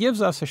just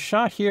gives us a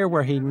shot here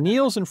where he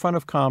kneels in front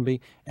of Kambi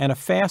and a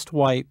fast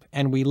wipe,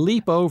 and we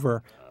leap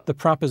over the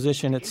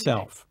proposition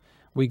itself.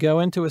 We go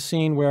into a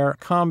scene where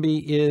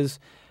Kambi is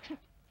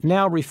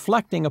now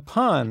reflecting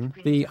upon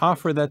the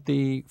offer that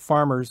the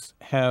farmers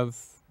have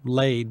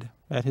laid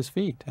at his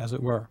feet, as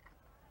it were.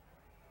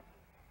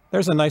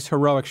 There's a nice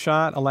heroic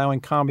shot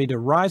allowing Kambi to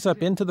rise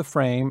up into the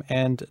frame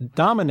and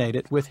dominate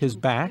it with his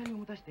back.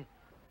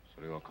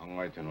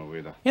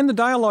 In the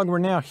dialogue we're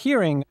now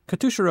hearing,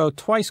 Katushiro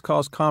twice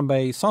calls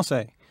Kambi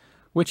sensei,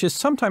 which is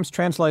sometimes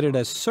translated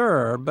as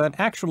sir, but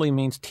actually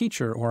means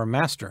teacher or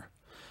master.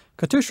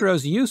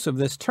 Katushiro's use of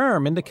this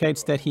term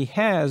indicates that he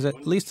has,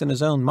 at least in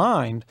his own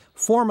mind,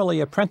 formally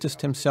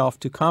apprenticed himself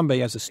to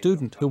Kambi as a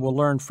student who will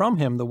learn from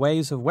him the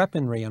ways of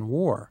weaponry and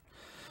war.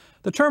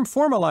 The term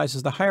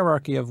formalizes the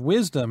hierarchy of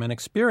wisdom and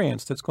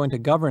experience that's going to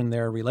govern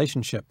their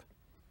relationship.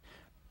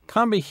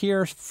 Kambi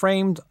here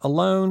framed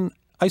alone,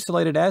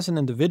 isolated as an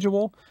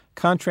individual,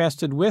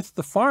 contrasted with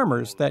the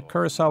farmers that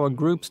Kurosawa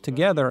groups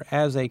together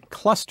as a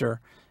cluster,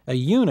 a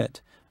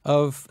unit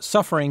of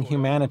suffering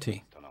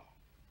humanity.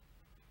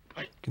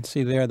 You can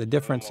see there the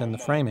difference in the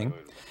framing.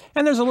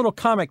 And there's a little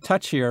comic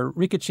touch here,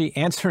 Rikichi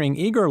answering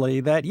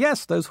eagerly that,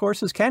 yes, those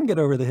horses can get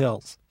over the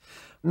hills.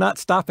 not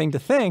stopping to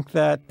think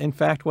that, in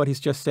fact, what he's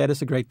just said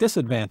is a great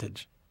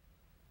disadvantage.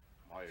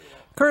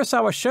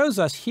 Kurosawa shows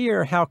us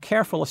here how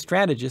careful a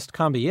strategist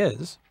Kambi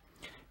is.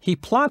 He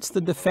plots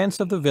the defense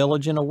of the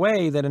village in a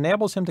way that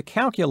enables him to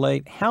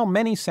calculate how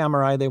many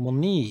samurai they will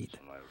need.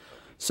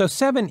 So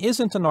 7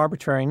 isn't an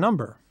arbitrary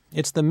number.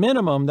 It's the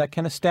minimum that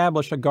can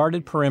establish a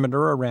guarded perimeter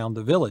around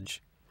the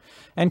village.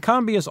 And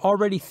Kambi is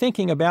already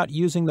thinking about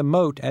using the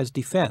moat as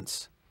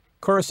defense.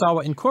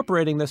 Kurosawa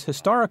incorporating this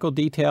historical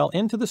detail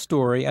into the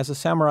story as a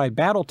samurai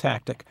battle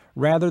tactic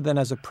rather than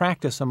as a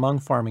practice among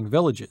farming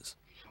villages.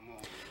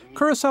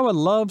 Kurosawa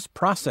loves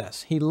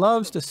process. He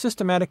loves to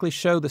systematically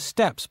show the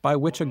steps by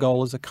which a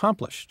goal is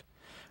accomplished.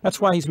 That's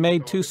why he's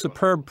made 2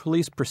 superb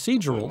police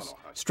procedurals,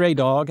 Stray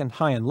Dog and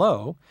High and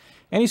Low,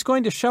 and he's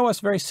going to show us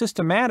very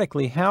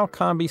systematically how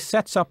Kambi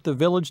sets up the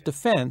village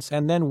defense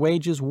and then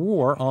wages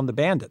war on the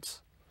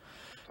bandits.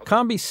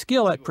 Kambi's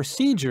skill at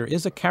procedure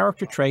is a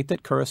character trait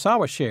that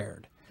Kurosawa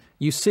shared.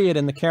 You see it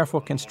in the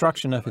careful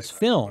construction of his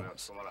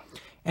films.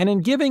 And in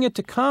giving it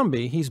to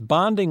Kambi, he's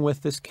bonding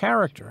with this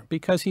character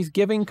because he's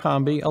giving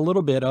Kambi a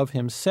little bit of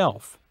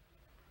himself.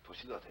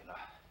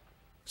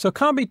 So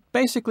Kambi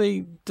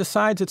basically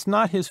decides it's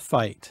not his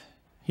fight.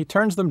 He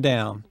turns them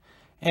down,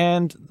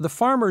 and the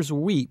farmers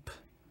weep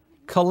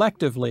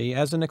collectively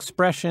as an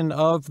expression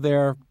of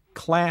their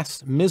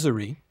class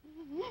misery.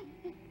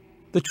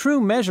 The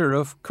true measure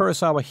of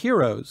Kurosawa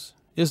heroes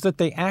is that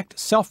they act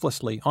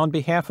selflessly on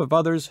behalf of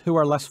others who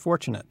are less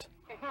fortunate.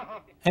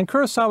 And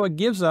Kurosawa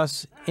gives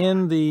us,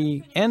 in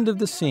the end of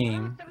the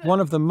scene, one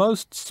of the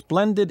most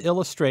splendid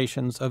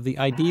illustrations of the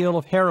ideal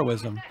of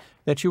heroism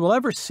that you will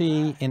ever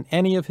see in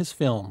any of his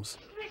films.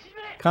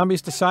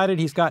 Kambi's decided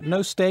he's got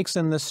no stakes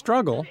in this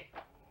struggle.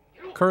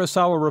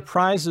 Kurosawa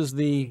reprises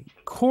the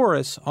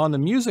chorus on the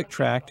music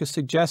track to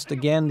suggest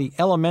again the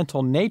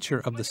elemental nature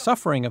of the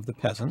suffering of the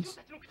peasants.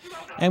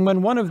 And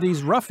when one of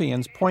these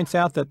ruffians points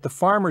out that the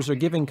farmers are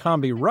giving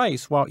Kambi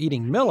rice while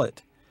eating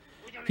millet,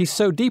 he's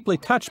so deeply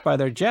touched by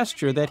their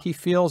gesture that he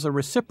feels a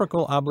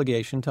reciprocal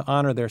obligation to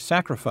honor their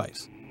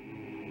sacrifice.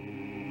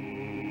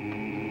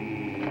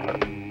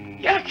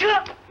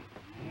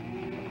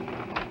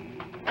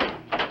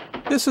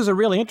 This is a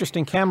really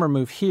interesting camera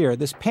move here.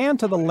 This pan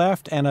to the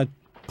left and a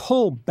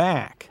pull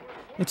back.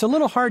 It's a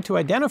little hard to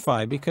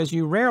identify because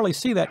you rarely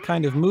see that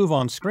kind of move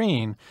on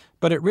screen,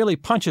 but it really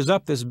punches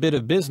up this bit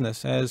of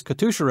business as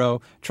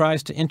Katsushiro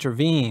tries to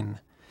intervene.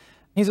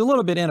 He's a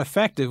little bit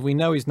ineffective. We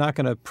know he's not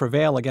going to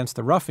prevail against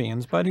the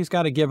ruffians, but he's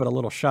got to give it a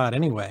little shot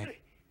anyway.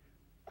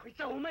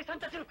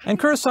 And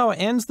Kurosawa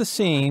ends the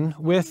scene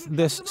with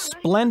this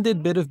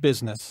splendid bit of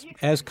business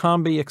as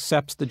Kambi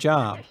accepts the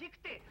job.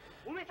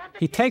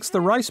 He takes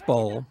the rice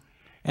bowl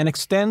and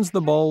extends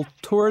the bowl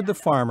toward the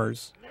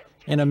farmers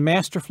in a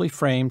masterfully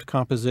framed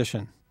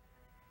composition.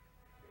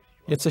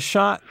 It's a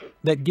shot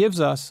that gives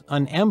us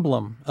an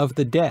emblem of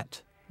the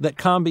debt that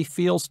Kambi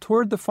feels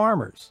toward the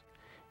farmers,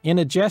 in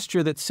a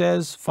gesture that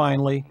says,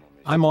 finally,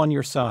 I'm on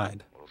your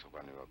side.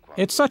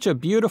 It's such a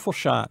beautiful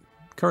shot.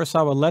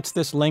 Kurosawa lets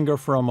this linger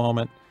for a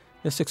moment,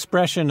 this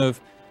expression of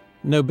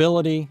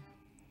nobility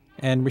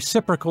and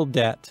reciprocal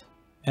debt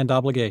and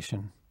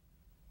obligation.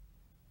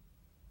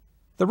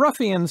 The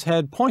ruffians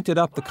had pointed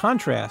up the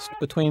contrast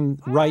between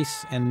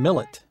rice and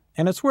millet,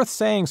 and it's worth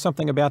saying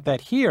something about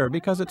that here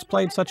because it's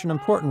played such an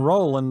important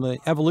role in the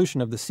evolution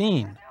of the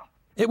scene.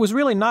 It was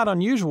really not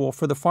unusual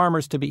for the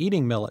farmers to be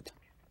eating millet.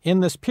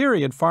 In this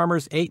period,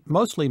 farmers ate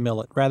mostly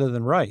millet rather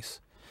than rice.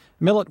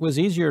 Millet was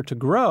easier to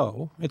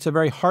grow. It's a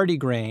very hardy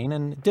grain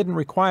and it didn't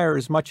require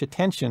as much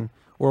attention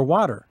or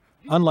water,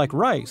 unlike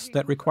rice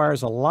that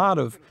requires a lot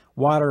of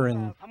water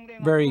and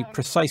very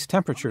precise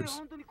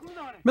temperatures.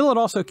 Millet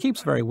also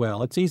keeps very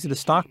well. It's easy to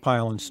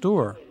stockpile and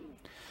store.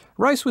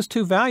 Rice was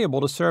too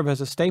valuable to serve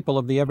as a staple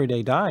of the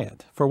everyday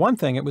diet. For one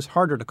thing, it was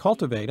harder to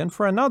cultivate, and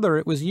for another,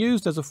 it was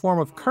used as a form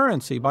of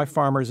currency by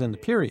farmers in the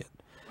period.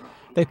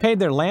 They paid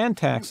their land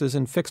taxes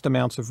in fixed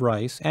amounts of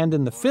rice, and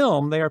in the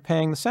film, they are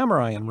paying the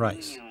samurai in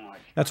rice.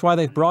 That's why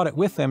they've brought it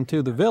with them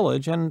to the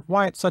village, and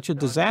why it's such a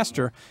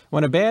disaster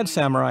when a bad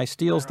samurai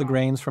steals the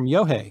grains from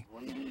Yohei.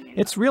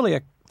 It's really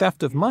a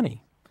theft of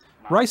money.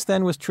 Rice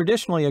then was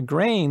traditionally a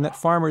grain that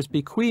farmers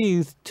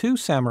bequeathed to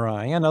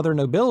samurai and other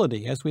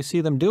nobility, as we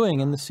see them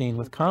doing in the scene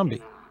with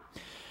Kambi.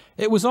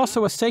 It was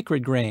also a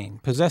sacred grain,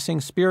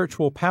 possessing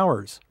spiritual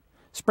powers.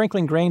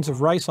 Sprinkling grains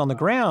of rice on the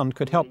ground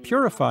could help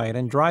purify it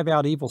and drive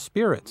out evil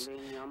spirits,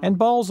 and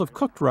balls of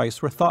cooked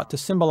rice were thought to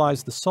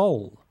symbolize the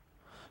soul.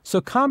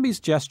 So Kambi's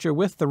gesture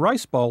with the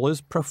rice bowl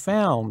is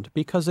profound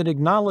because it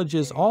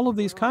acknowledges all of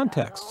these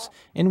contexts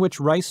in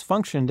which rice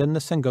functioned in the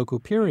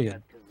Sengoku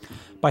period.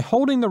 By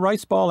holding the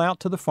rice ball out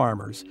to the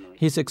farmers,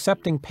 he's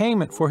accepting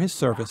payment for his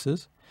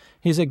services,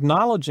 he's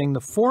acknowledging the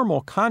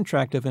formal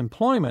contract of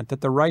employment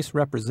that the rice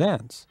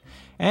represents,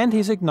 and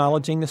he's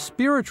acknowledging the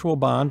spiritual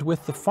bond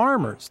with the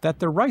farmers that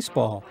the rice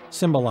ball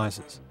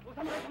symbolizes.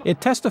 It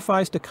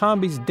testifies to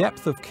Kambi's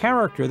depth of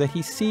character that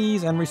he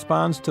sees and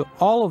responds to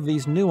all of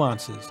these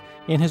nuances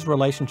in his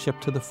relationship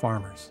to the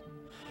farmers.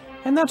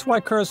 And that's why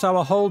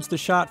Kurosawa holds the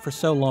shot for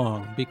so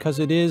long, because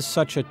it is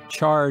such a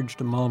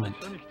charged moment.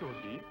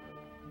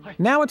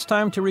 Now it's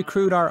time to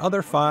recruit our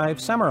other 5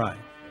 samurai.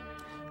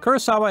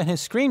 Kurosawa and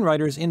his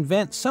screenwriters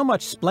invent so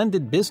much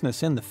splendid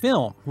business in the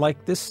film,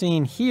 like this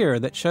scene here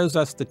that shows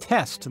us the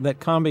test that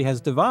Kanbi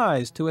has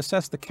devised to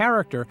assess the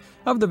character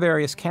of the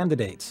various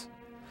candidates.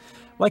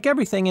 Like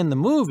everything in the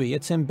movie,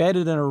 it's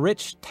embedded in a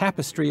rich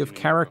tapestry of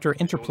character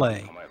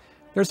interplay.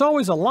 There's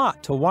always a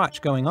lot to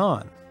watch going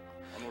on.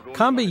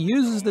 Kanbi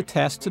uses the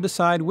test to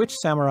decide which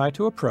samurai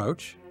to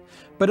approach,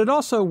 but it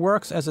also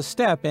works as a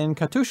step in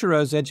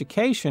Katushiro's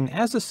education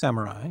as a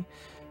samurai,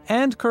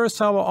 and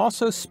Kurosawa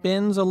also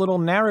spins a little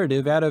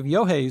narrative out of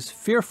Yohei's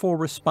fearful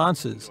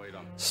responses,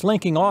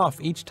 slinking off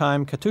each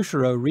time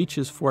Katushiro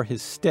reaches for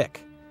his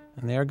stick.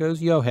 And there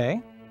goes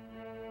Yohei,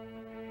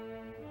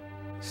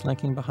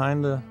 slinking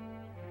behind the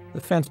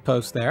fence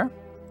post there.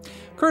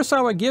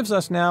 Kurosawa gives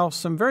us now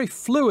some very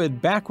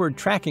fluid backward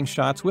tracking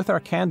shots with our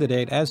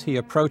candidate as he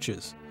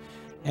approaches.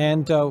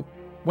 And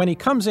when he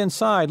comes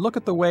inside, look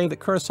at the way that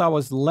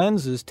Kurosawa's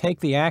lenses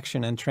take the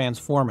action and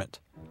transform it.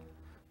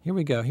 Here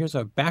we go. Here's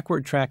a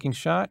backward tracking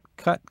shot.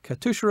 Cut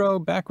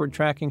Katushiro, backward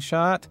tracking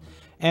shot.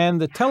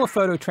 And the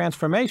telephoto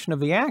transformation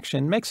of the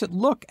action makes it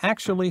look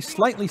actually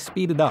slightly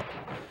speeded up.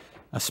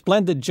 A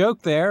splendid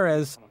joke there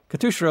as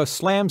Katushiro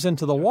slams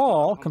into the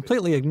wall,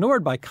 completely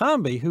ignored by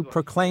Kanbi, who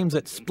proclaims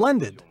it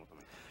splendid.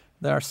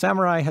 Our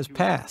samurai has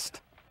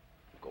passed.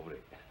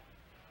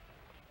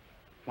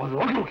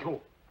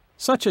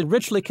 Such a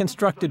richly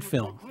constructed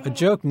film, a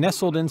joke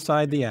nestled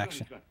inside the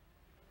action.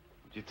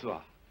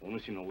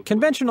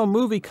 Conventional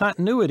movie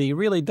continuity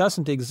really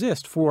doesn't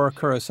exist for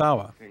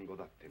Kurosawa.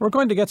 We're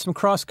going to get some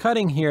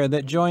cross-cutting here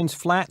that joins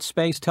flat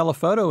space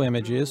telephoto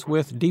images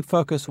with deep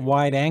focus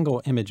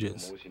wide-angle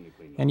images.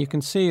 And you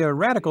can see a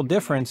radical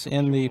difference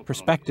in the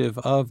perspective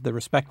of the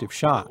respective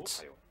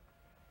shots.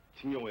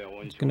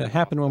 It's going to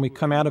happen when we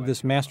come out of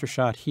this master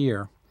shot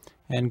here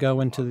and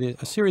go into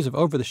a series of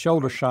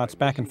over-the-shoulder shots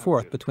back and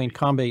forth between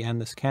Kanbi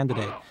and this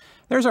candidate.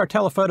 There's our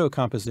telephoto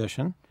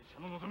composition.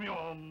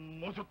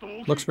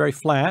 Looks very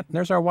flat.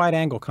 There's our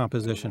wide-angle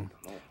composition.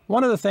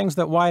 One of the things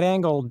that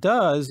wide-angle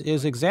does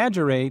is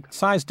exaggerate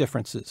size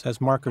differences as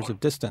markers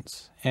of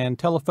distance, and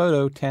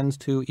telephoto tends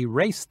to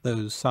erase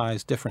those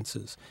size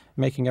differences,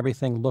 making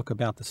everything look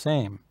about the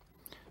same.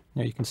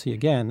 There you can see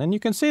again. And you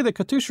can see that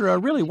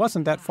Katushiro really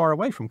wasn't that far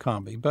away from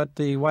Kanbi, but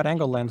the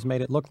wide-angle lens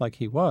made it look like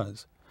he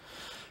was.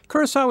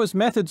 Kurosawa's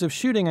methods of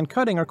shooting and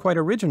cutting are quite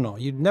original.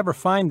 You'd never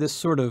find this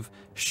sort of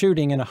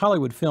shooting in a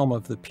Hollywood film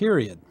of the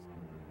period.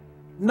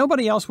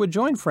 Nobody else would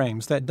join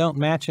frames that don't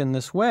match in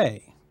this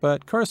way,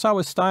 but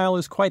Kurosawa's style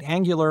is quite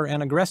angular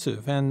and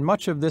aggressive, and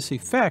much of this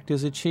effect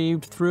is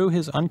achieved through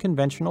his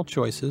unconventional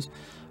choices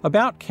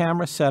about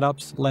camera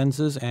setups,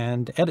 lenses,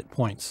 and edit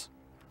points.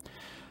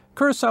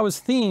 Kurosawa's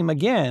theme,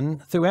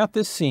 again, throughout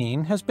this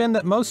scene, has been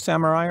that most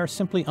samurai are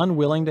simply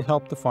unwilling to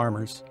help the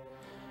farmers.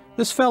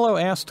 This fellow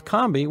asked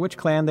Kanbi which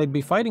clan they'd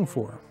be fighting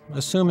for,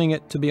 assuming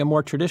it to be a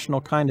more traditional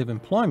kind of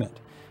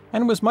employment,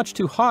 and was much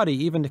too haughty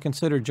even to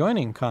consider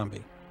joining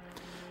Kanbi.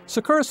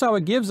 So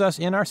Kurosawa gives us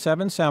in our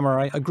 7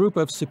 samurai a group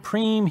of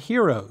supreme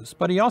heroes,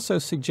 but he also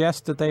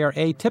suggests that they are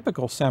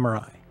atypical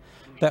samurai,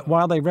 that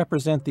while they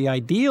represent the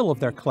ideal of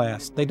their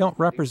class, they don't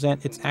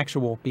represent its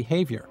actual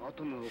behavior.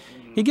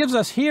 He gives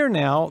us here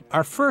now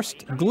our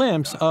first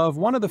glimpse of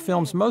one of the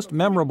film's most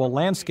memorable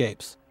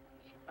landscapes.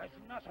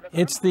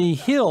 It's the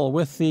hill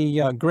with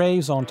the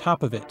graves on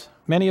top of it.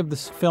 Many of the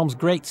film's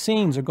great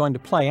scenes are going to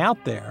play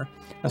out there,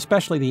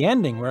 especially the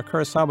ending where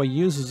Kurosawa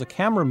uses a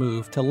camera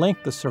move to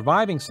link the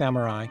surviving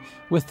samurai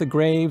with the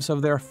graves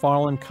of their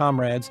fallen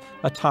comrades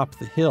atop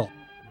the hill.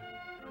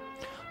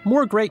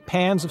 More great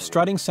pans of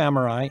strutting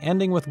samurai,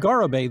 ending with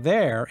Gorobe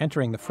there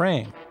entering the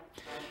frame.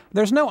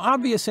 There's no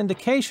obvious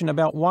indication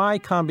about why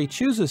Kanbi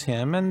chooses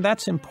him, and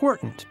that's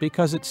important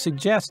because it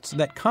suggests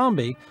that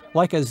Kanbi,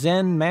 like a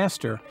Zen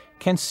master,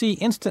 can see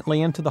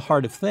instantly into the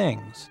heart of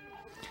things.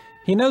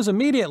 He knows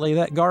immediately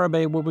that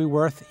Gorobe will be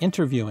worth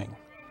interviewing.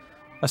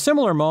 A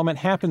similar moment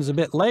happens a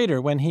bit later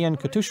when he and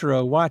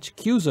Katushiro watch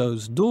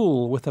Kyuzo's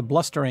duel with a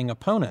blustering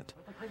opponent.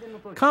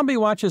 Kanbi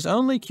watches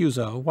only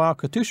Kyuzo while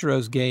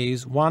Katushiro's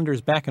gaze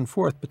wanders back and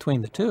forth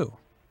between the two.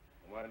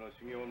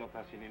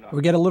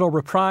 We get a little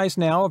reprise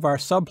now of our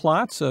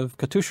subplots of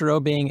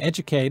Katushiro being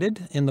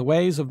educated in the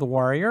ways of the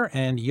warrior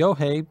and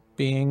Yohei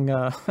being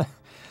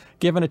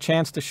given a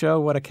chance to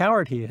show what a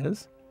coward he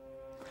is.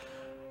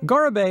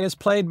 Gorobe is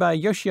played by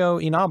Yoshio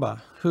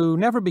Inaba, who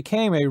never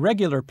became a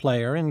regular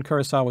player in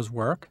Kurosawa's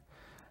work.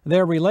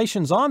 Their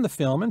relations on the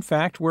film, in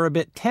fact, were a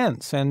bit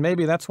tense, and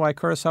maybe that's why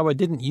Kurosawa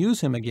didn't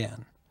use him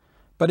again.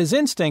 But his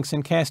instincts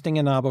in casting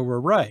Inaba were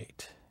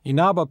right.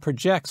 Inaba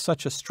projects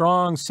such a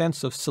strong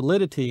sense of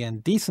solidity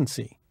and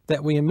decency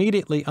that we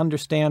immediately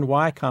understand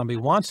why Kanbi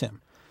wants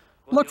him.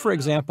 Look, for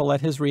example,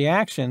 at his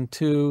reaction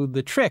to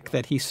the trick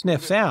that he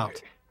sniffs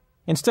out.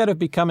 Instead of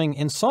becoming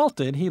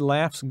insulted, he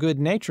laughs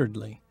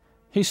good-naturedly.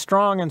 He's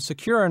strong and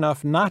secure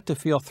enough not to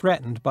feel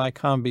threatened by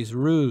Kanbi's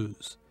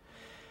ruse.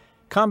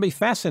 Kanbei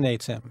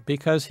fascinates him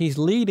because he's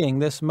leading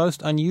this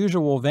most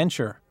unusual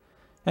venture,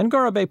 and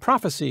Gorobe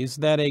prophesies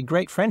that a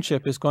great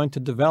friendship is going to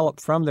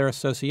develop from their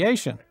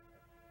association.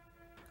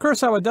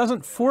 Kurosawa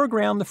doesn't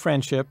foreground the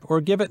friendship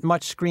or give it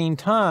much screen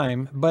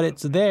time, but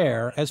it's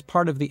there as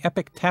part of the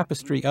epic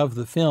tapestry of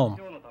the film.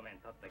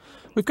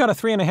 We've got a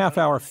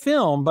 3.5-hour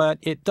film, but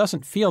it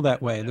doesn't feel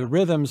that way. The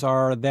rhythms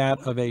are that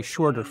of a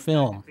shorter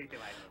film.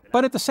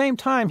 But at the same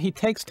time, he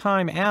takes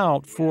time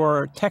out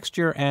for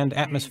texture and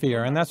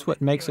atmosphere, and that's what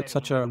makes it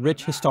such a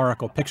rich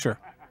historical picture.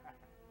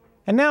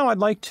 And now I'd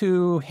like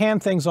to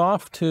hand things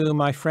off to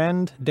my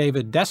friend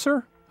David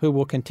Desser, who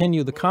will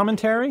continue the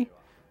commentary.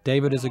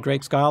 David is a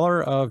great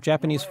scholar of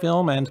Japanese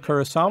film and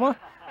Kurosawa,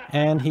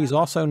 and he's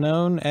also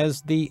known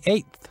as the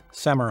Eighth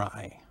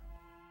Samurai.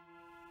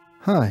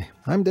 Hi,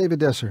 I'm David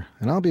Desser,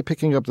 and I'll be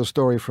picking up the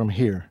story from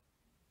here.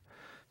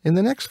 In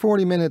the next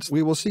 40 minutes,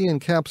 we will see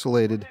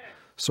encapsulated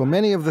so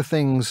many of the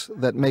things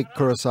that make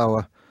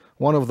Kurosawa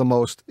one of the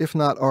most, if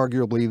not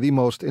arguably the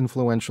most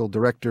influential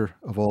director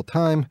of all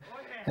time,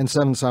 and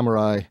Seven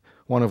Samurai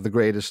one of the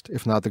greatest,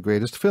 if not the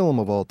greatest film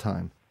of all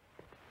time.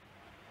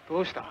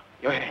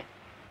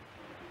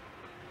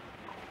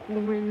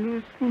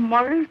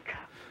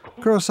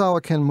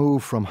 Kurosawa can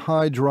move from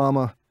high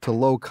drama to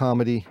low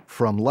comedy,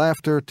 from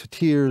laughter to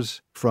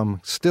tears, from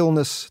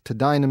stillness to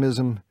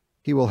dynamism.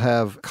 He will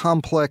have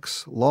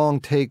complex, long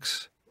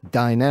takes,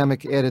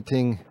 dynamic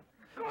editing.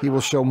 He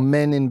will show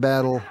men in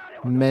battle,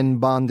 men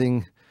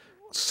bonding,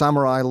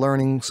 samurai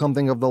learning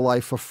something of the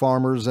life of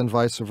farmers and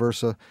vice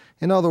versa.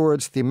 In other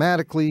words,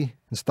 thematically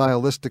and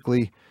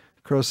stylistically,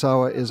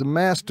 Kurosawa is a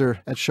master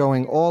at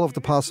showing all of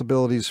the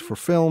possibilities for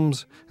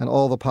films and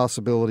all the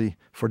possibility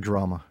for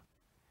drama.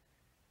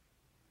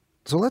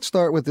 So let's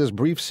start with this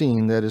brief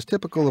scene that is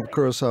typical of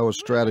Kurosawa's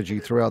strategy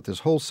throughout this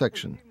whole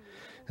section,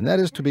 and that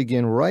is to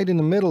begin right in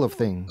the middle of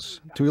things,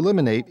 to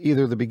eliminate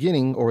either the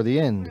beginning or the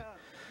end.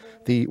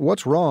 The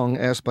 "what's wrong?"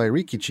 asked by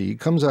Rikichi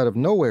comes out of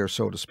nowhere,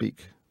 so to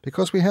speak,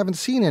 because we haven't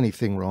seen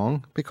anything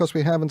wrong, because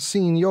we haven't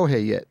seen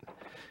Yohei yet.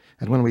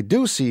 And when we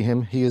do see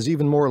him, he is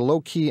even more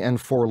low-key and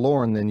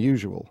forlorn than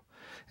usual.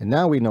 And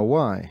now we know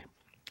why.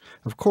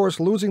 Of course,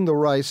 losing the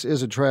rice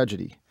is a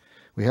tragedy.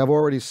 We have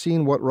already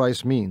seen what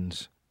rice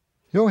means.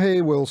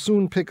 Yohei will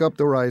soon pick up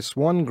the rice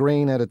one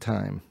grain at a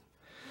time.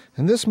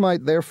 And this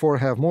might therefore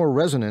have more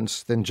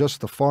resonance than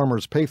just the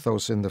farmer's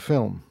pathos in the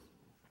film.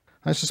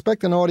 I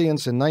suspect an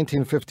audience in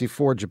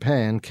 1954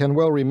 Japan can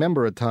well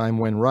remember a time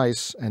when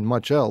rice, and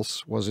much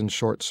else, was in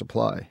short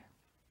supply.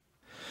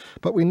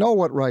 But we know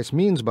what rice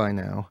means by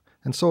now,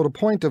 and so the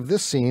point of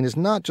this scene is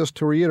not just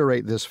to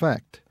reiterate this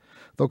fact,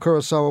 though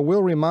Kurosawa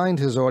will remind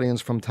his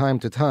audience from time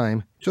to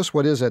time just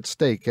what is at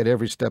stake at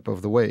every step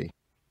of the way.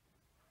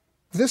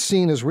 This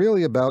scene is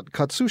really about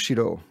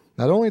Katsushiro,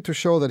 not only to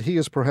show that he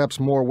is perhaps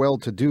more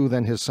well-to-do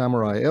than his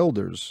samurai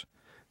elders,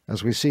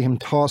 as we see him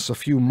toss a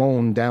few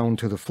mon down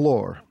to the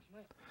floor,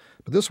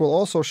 but this will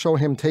also show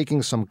him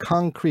taking some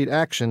concrete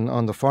action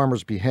on the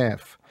farmer's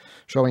behalf,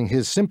 showing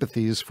his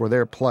sympathies for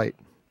their plight.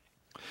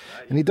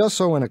 And he does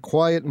so in a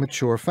quiet,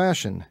 mature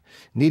fashion,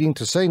 needing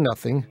to say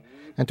nothing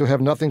and to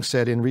have nothing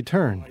said in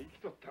return.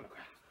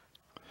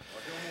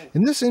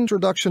 In this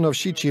introduction of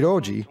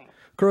Shichiroji,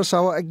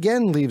 Kurosawa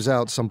again leaves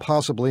out some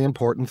possibly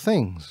important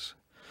things,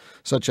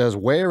 such as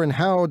where and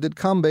how did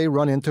Kanbei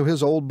run into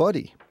his old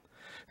buddy,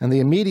 and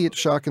the immediate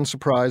shock and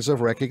surprise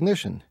of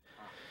recognition.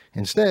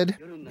 Instead,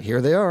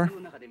 here they are.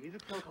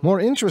 More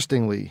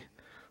interestingly,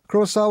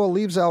 Kurosawa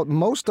leaves out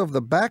most of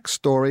the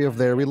backstory of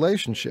their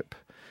relationship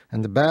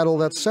and the battle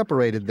that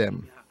separated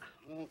them.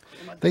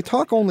 They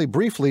talk only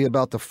briefly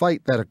about the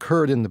fight that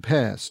occurred in the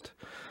past,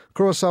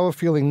 Kurosawa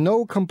feeling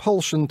no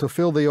compulsion to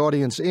fill the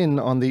audience in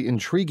on the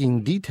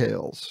intriguing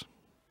details.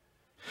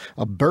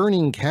 A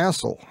burning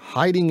castle,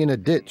 hiding in a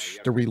ditch,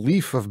 the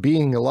relief of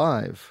being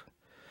alive.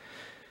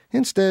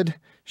 Instead,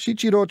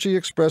 Shichiroji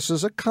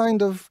expresses a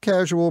kind of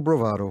casual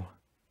bravado.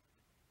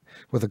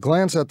 With a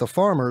glance at the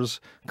farmers,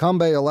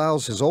 Kanbei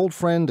allows his old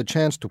friend a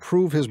chance to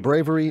prove his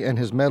bravery and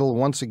his mettle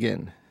once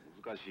again.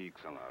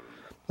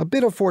 A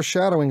bit of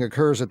foreshadowing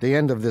occurs at the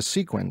end of this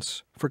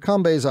sequence for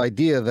Kanbei's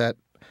idea that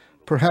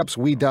perhaps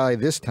we die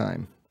this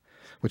time,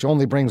 which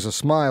only brings a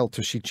smile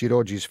to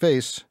Shichiroji's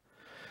face,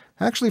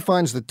 actually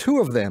finds the two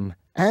of them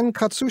and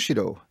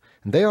Katsushiro,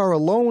 and they are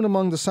alone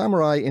among the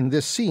samurai in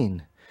this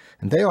scene,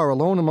 and they are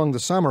alone among the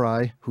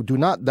samurai who do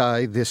not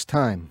die this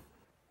time.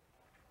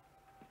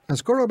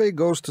 As Gorobe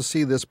goes to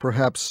see this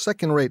perhaps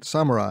second-rate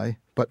samurai,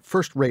 but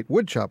first-rate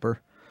woodchopper,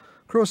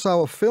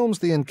 Kurosawa films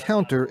the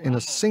encounter in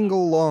a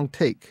single long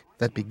take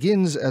that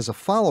begins as a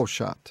follow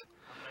shot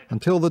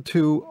until the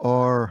two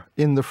are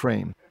in the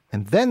frame,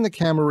 and then the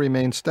camera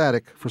remains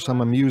static for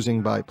some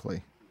amusing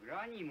byplay.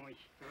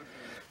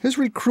 His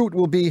recruit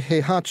will be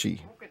Heihachi.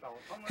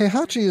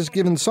 Heihachi is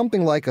given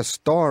something like a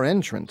star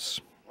entrance.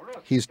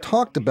 He's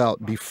talked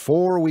about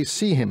before we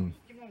see him,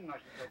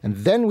 and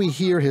then we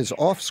hear his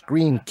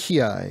off-screen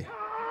kiai,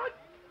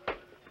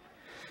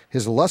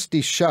 his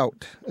lusty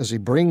shout as he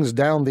brings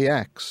down the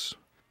axe.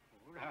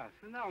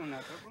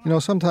 You know,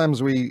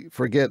 sometimes we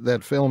forget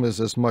that film is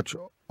as much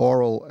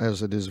oral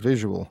as it is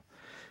visual.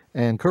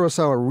 And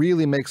Kurosawa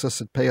really makes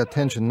us pay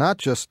attention not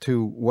just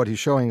to what he's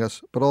showing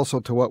us, but also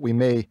to what we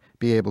may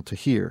be able to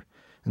hear.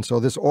 And so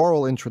this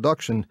oral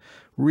introduction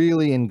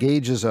really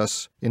engages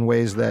us in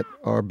ways that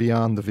are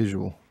beyond the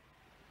visual.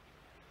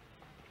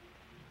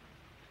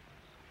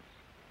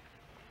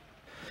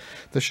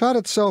 The shot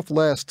itself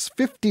lasts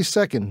 50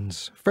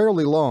 seconds,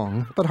 fairly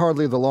long, but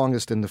hardly the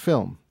longest in the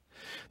film.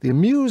 The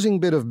amusing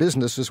bit of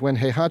business is when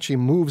Heihachi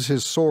moves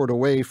his sword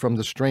away from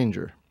the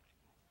stranger.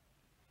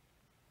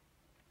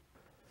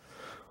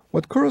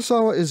 What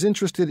Kurosawa is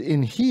interested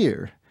in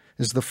here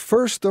is the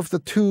first of the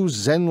two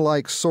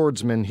Zen-like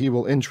swordsmen he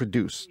will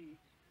introduce.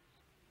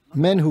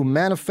 Men who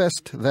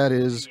manifest, that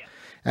is,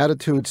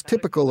 attitudes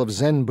typical of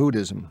Zen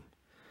Buddhism.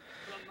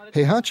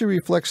 Heihachi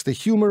reflects the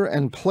humor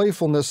and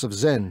playfulness of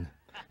Zen,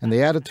 and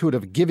the attitude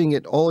of giving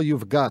it all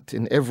you've got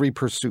in every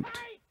pursuit.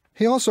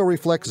 He also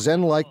reflects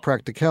Zen-like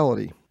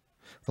practicality.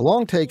 The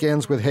long take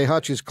ends with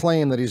Heihachi's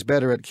claim that he's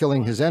better at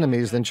killing his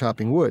enemies than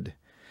chopping wood.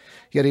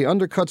 Yet he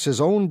undercuts his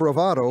own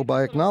bravado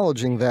by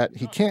acknowledging that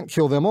he can't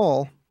kill them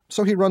all,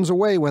 so he runs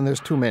away when there's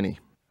too many.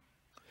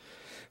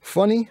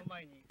 Funny,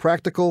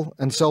 practical,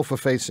 and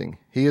self-effacing,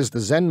 he is the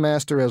Zen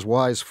master as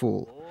wise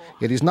fool.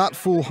 Yet he's not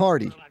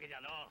foolhardy.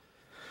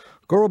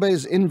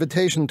 Gorobei's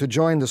invitation to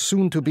join the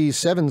soon-to-be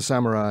 7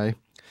 samurai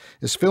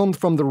is filmed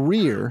from the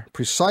rear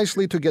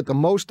precisely to get the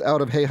most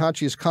out of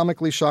Heihachi's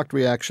comically shocked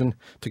reaction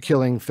to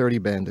killing 30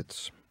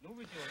 bandits.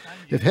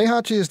 If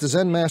Heihachi is the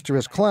Zen master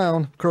as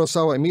clown,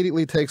 Kurosawa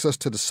immediately takes us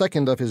to the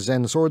second of his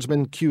Zen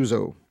swordsmen,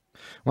 Kyuzo.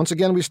 Once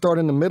again, we start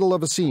in the middle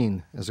of a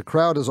scene, as a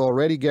crowd has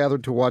already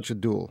gathered to watch a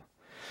duel.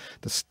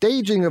 The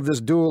staging of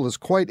this duel is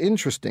quite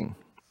interesting.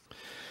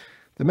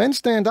 The men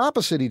stand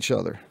opposite each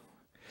other,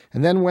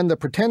 and then when the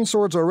pretend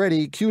swords are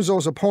ready,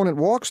 Kyuzo's opponent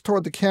walks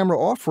toward the camera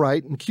off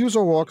right, and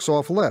Kyuzo walks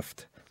off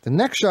left. The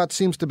next shot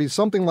seems to be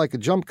something like a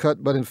jump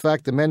cut, but in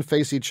fact the men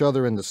face each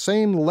other in the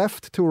same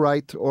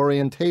left-to-right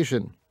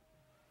orientation.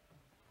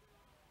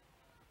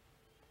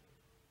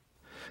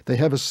 They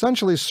have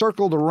essentially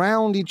circled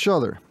around each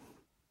other.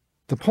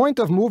 The point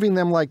of moving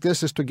them like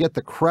this is to get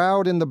the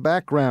crowd in the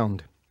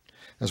background.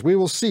 As we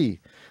will see,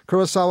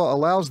 Kurosawa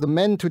allows the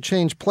men to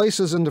change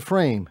places in the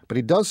frame, but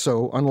he does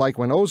so, unlike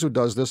when Ozu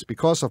does this,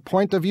 because of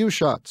point-of-view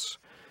shots.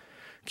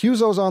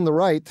 Kyuzo's on the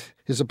right,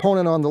 his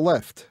opponent on the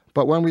left,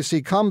 but when we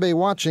see Kanbei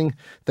watching,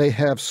 they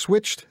have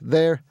switched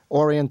their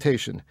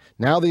orientation.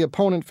 Now the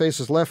opponent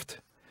faces left,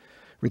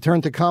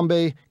 return to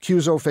Kanbei,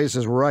 Kyuzo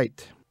faces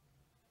right.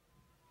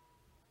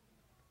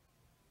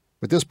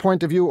 With this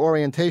point-of-view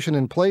orientation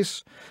in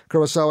place,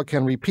 Kurosawa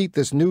can repeat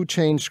this new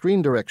change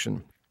screen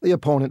direction. The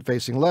opponent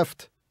facing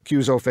left,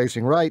 Kyuzo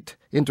facing right,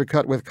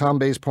 intercut with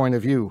Kanbei's point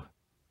of view.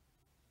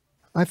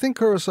 I think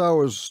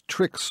Kurosawa's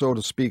trick, so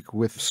to speak,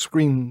 with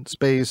screen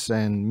space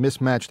and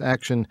mismatched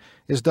action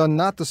is done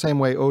not the same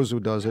way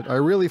Ozu does it. I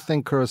really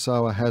think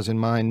Kurosawa has in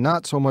mind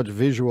not so much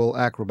visual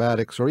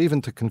acrobatics or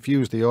even to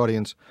confuse the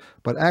audience,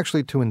 but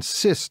actually to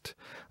insist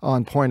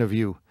on point of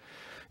view.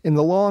 In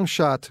the long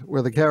shot,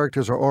 where the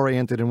characters are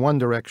oriented in one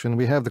direction,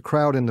 we have the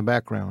crowd in the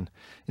background.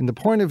 In the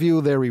point of view,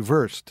 they're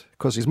reversed,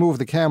 because he's moved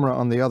the camera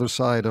on the other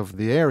side of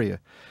the area.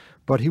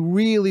 But he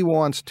really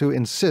wants to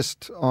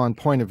insist on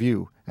point of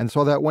view, and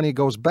so that when he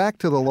goes back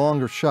to the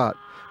longer shot,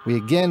 we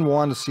again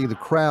want to see the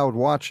crowd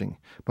watching.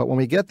 But when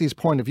we get these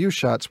point of view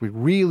shots, we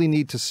really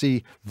need to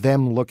see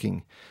them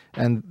looking.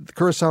 And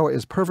Kurosawa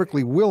is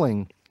perfectly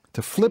willing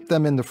to flip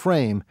them in the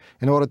frame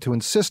in order to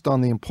insist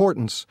on the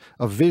importance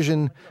of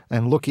vision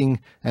and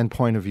looking and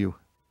point of view.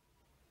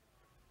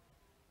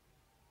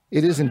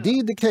 It is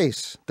indeed the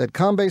case that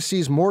Kanbei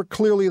sees more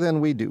clearly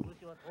than we do.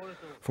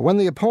 For when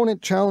the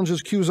opponent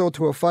challenges Kyuzo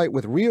to a fight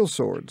with real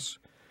swords,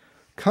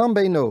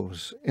 Kanbei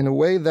knows, in a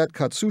way that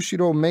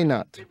Katsushiro may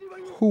not,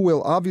 who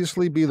will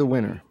obviously be the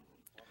winner.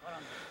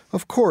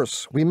 Of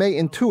course, we may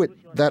intuit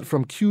that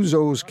from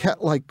Kyuzo's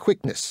cat-like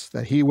quickness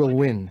that he will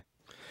win.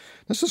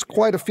 This is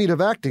quite a feat of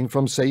acting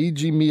from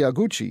Seiji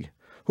Miyaguchi,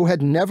 who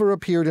had never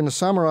appeared in a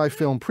samurai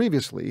film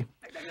previously,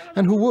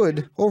 and who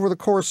would, over the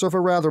course of a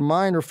rather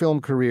minor film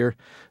career,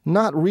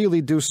 not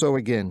really do so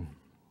again.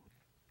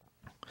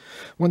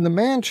 When the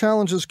man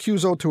challenges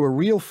Kyuzo to a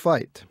real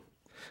fight,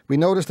 we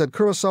notice that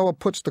Kurosawa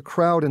puts the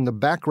crowd in the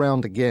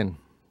background again.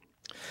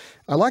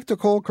 I like to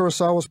call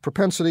Kurosawa's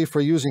propensity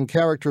for using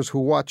characters who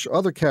watch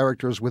other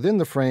characters within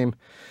the frame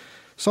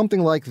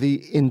something like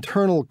the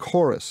internal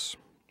chorus.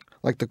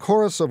 Like the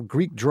chorus of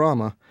Greek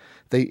drama,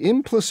 they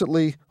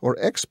implicitly or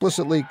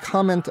explicitly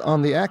comment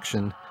on the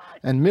action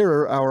and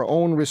mirror our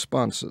own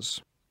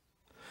responses.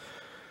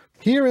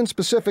 Here in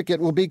specific, it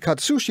will be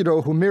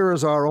Katsushiro who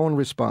mirrors our own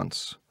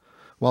response.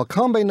 While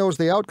Kanbei knows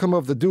the outcome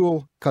of the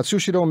duel,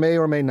 Katsushiro may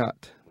or may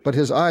not, but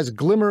his eyes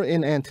glimmer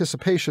in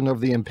anticipation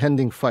of the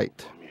impending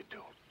fight.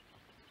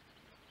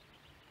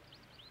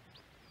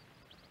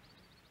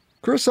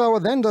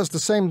 Kurosawa then does the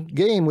same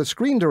game with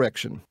screen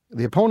direction.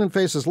 The opponent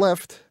faces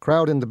left,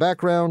 crowd in the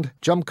background,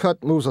 jump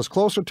cut moves us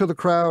closer to the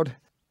crowd.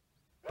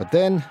 But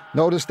then,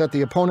 notice that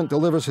the opponent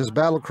delivers his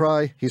battle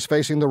cry, he's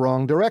facing the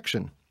wrong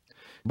direction.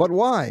 But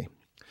why?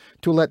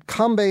 to let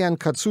Kanbei and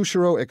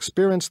Katsushiro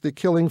experience the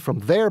killing from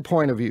their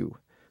point of view,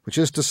 which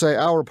is to say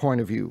our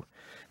point of view.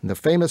 And the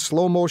famous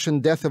slow-motion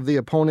death of the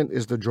opponent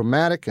is the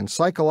dramatic and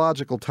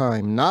psychological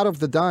time, not of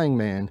the dying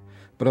man,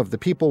 but of the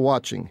people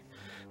watching.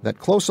 That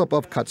close-up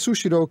of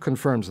Katsushiro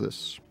confirms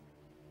this.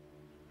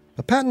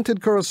 A patented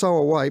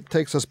Kurosawa wipe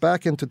takes us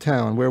back into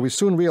town, where we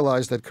soon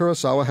realize that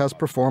Kurosawa has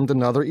performed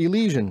another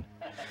elision.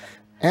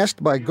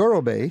 Asked by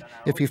Gorobe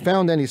if he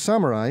found any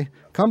samurai,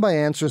 Kanbei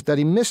answers that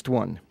he missed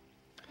one.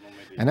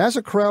 And as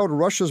a crowd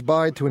rushes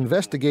by to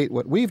investigate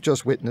what we've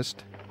just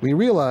witnessed, we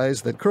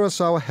realize that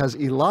Kurosawa has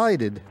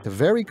elided the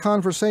very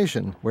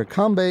conversation where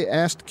Kanbei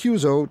asked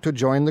Kyuzo to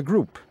join the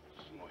group.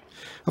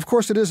 Of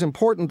course, it is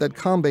important that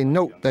Kanbei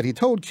note that he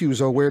told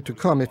Kyuzo where to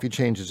come if he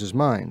changes his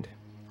mind.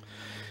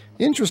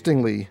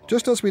 Interestingly,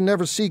 just as we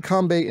never see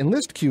Kanbei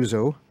enlist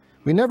Kyuzo,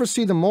 we never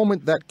see the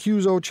moment that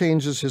Kyuzo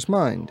changes his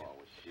mind.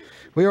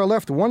 We are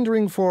left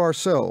wondering for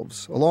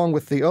ourselves, along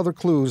with the other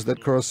clues that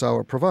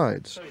Kurosawa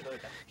provides.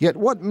 Yet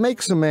what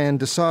makes a man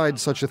decide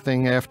such a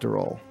thing after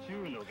all?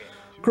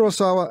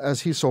 Kurosawa,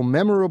 as he so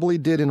memorably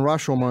did in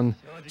Rashomon,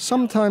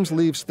 sometimes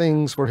leaves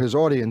things for his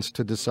audience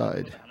to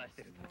decide.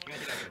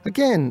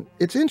 Again,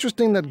 it's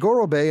interesting that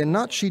Gorobe and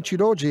not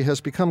Shichiroji has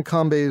become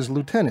Kanbei's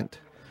lieutenant.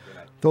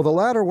 Though the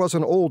latter was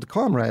an old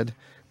comrade,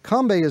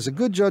 Kanbei is a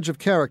good judge of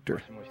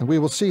character, and we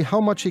will see how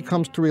much he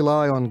comes to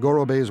rely on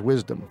Gorobe's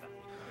wisdom.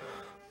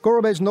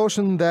 Gorobe's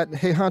notion that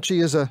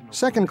Heihachi is a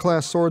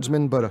second-class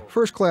swordsman but a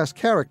first-class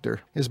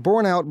character is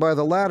borne out by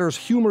the latter's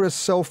humorous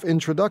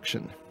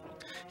self-introduction.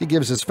 He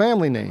gives his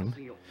family name,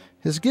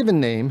 his given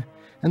name,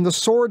 and the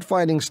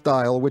sword-fighting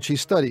style which he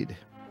studied.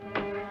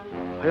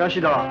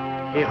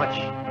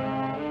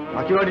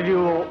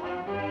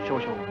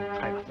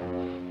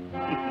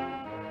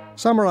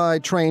 Samurai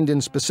trained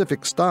in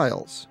specific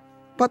styles,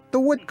 but the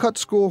woodcut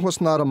school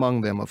was not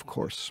among them, of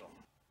course.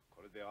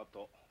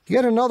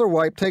 Yet another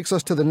wipe takes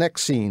us to the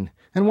next scene,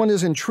 and one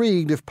is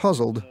intrigued, if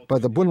puzzled, by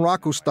the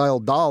Bunraku-style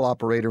doll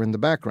operator in the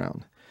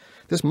background.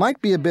 This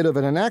might be a bit of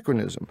an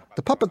anachronism.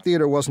 The puppet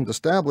theater wasn't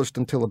established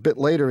until a bit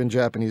later in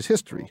Japanese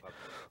history,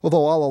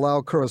 although I'll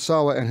allow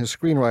Kurosawa and his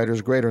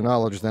screenwriters greater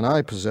knowledge than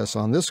I possess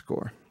on this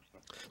score.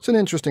 It's an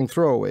interesting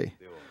throwaway.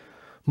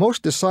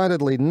 Most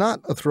decidedly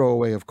not a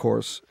throwaway, of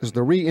course, is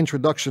the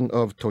reintroduction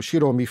of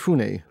Toshiro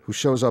Mifune, who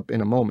shows up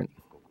in a moment.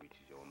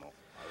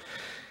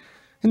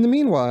 In the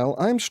meanwhile,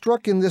 I'm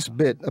struck in this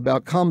bit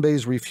about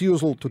Kanbei's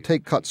refusal to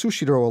take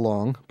Katsushiro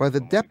along by the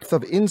depth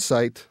of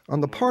insight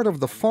on the part of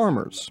the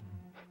farmers.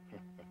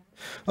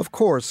 Of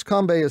course,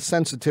 Kanbei is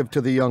sensitive to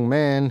the young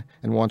man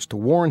and wants to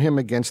warn him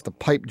against the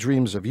pipe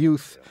dreams of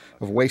youth,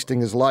 of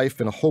wasting his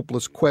life in a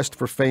hopeless quest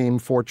for fame,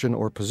 fortune,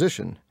 or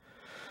position.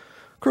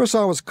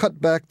 Kurosawa's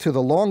cut back to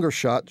the longer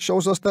shot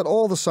shows us that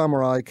all the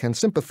samurai can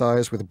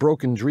sympathize with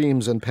broken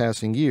dreams and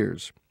passing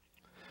years.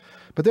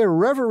 But their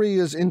reverie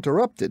is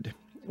interrupted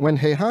when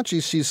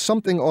Heihachi sees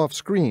something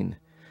off-screen,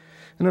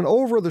 and an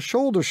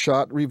over-the-shoulder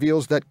shot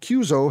reveals that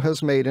Kyuzo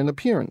has made an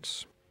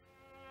appearance.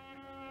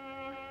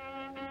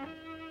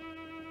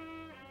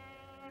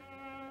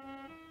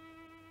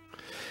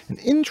 An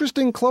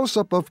interesting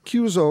close-up of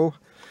Kyuzo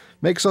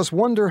makes us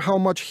wonder how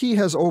much he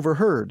has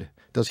overheard.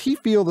 Does he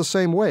feel the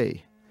same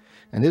way?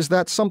 And is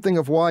that something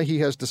of why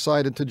he has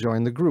decided to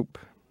join the group?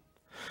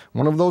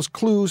 One of those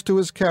clues to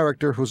his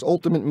character whose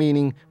ultimate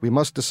meaning we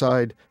must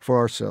decide for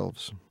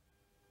ourselves.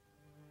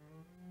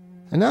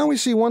 And now we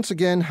see once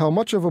again how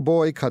much of a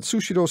boy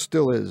Katsushiro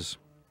still is.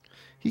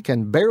 He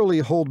can barely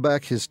hold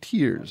back his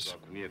tears.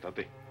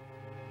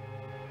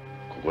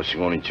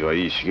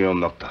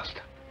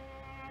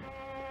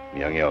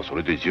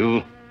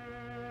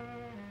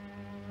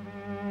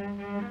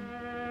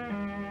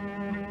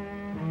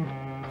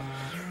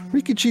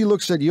 Rikichi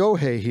looks at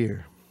Yohei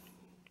here.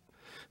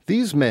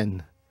 These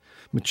men,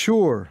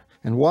 mature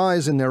and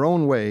wise in their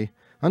own way,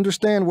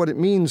 understand what it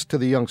means to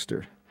the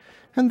youngster,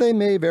 and they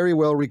may very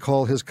well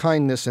recall his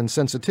kindness and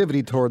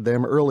sensitivity toward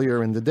them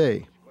earlier in the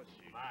day.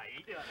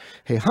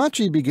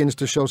 Heihachi begins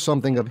to show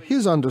something of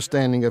his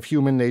understanding of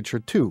human nature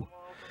too,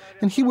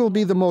 and he will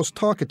be the most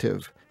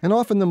talkative and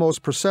often the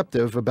most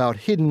perceptive about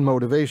hidden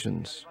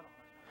motivations.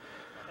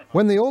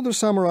 When the older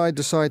samurai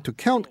decide to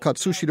count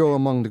Katsushiro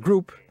among the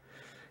group,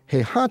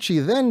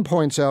 Heihachi then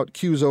points out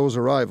Kyuzo's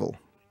arrival,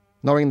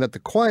 knowing that the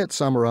quiet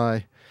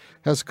samurai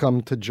has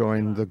come to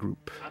join the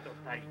group.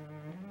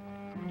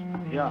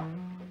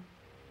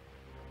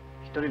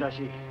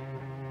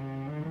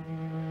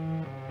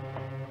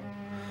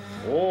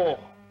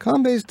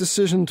 Kanbei's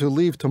decision to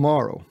leave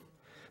tomorrow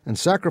and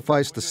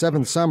sacrifice the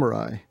seventh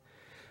samurai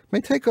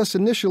may take us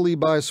initially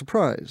by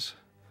surprise,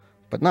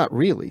 but not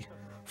really,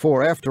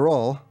 for after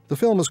all, the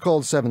film is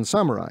called Seven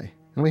Samurai,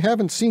 and we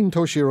haven't seen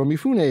Toshiro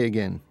Mifune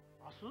again.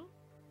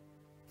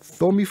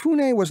 Though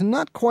Mifune was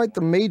not quite the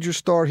major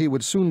star he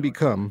would soon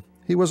become,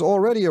 he was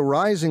already a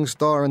rising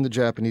star in the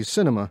Japanese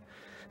cinema,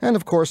 and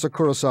of course a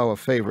Kurosawa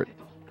favorite,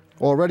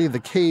 already the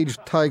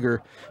caged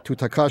tiger to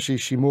Takashi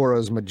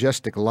Shimura's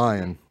majestic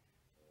lion.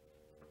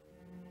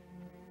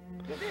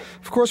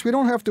 Of course, we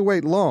don't have to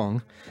wait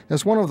long,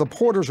 as one of the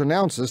porters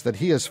announces that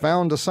he has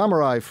found a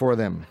samurai for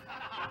them.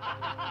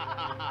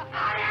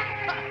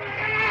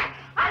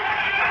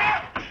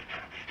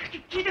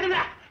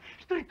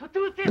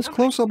 This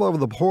close-up of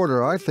the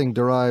porter, I think,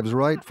 derives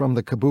right from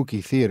the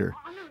kabuki theater.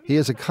 He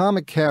is a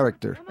comic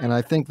character, and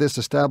I think this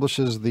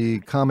establishes the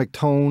comic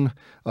tone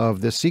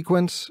of this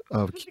sequence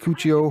of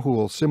Kikuchiyo, who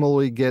will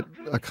similarly get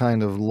a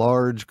kind of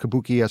large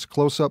kabuki-esque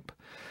close-up.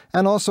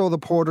 And also the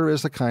porter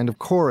is a kind of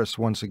chorus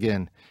once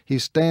again. He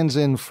stands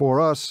in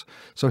for us,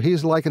 so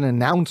he's like an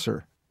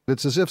announcer.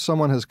 It's as if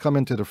someone has come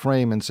into the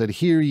frame and said,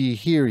 "Hear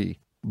ye,"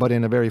 but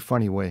in a very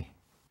funny way.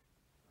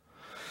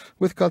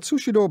 With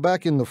Katsushiro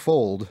back in the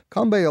fold,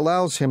 Kanbei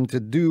allows him to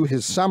do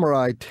his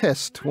samurai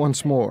test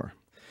once more.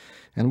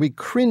 And we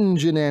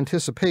cringe in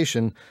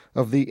anticipation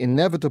of the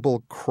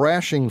inevitable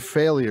crashing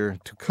failure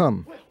to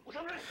come.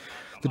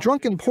 The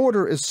drunken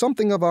porter is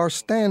something of our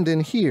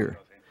stand-in here.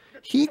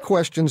 He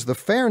questions the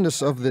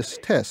fairness of this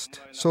test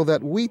so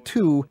that we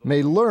too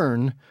may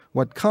learn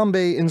what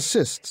Kanbei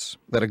insists,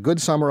 that a good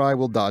samurai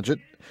will dodge it,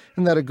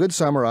 and that a good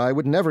samurai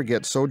would never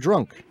get so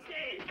drunk.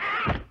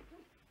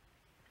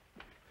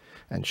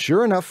 And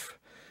sure enough,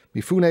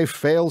 Mifune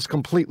fails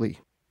completely.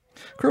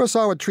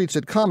 Kurosawa treats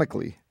it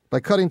comically by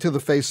cutting to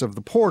the face of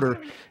the porter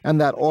and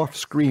that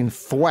off-screen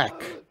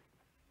thwack.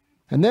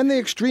 And then the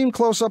extreme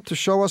close-up to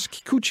show us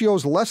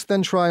Kikuchiyo's less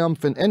than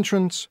triumphant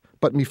entrance,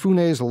 but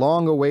Mifune's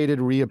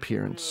long-awaited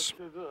reappearance.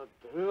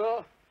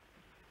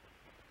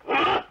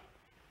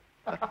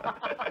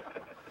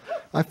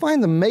 I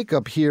find the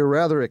makeup here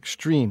rather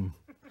extreme.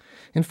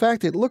 In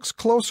fact, it looks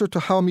closer to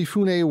how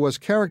Mifune was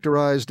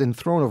characterized in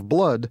Throne of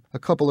Blood a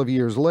couple of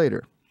years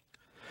later.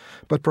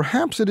 But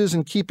perhaps it is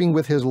in keeping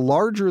with his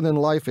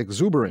larger-than-life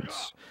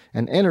exuberance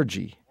and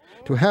energy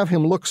to have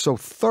him look so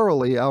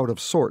thoroughly out of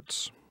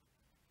sorts.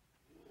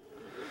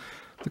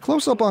 The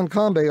close-up on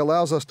Kanbei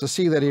allows us to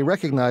see that he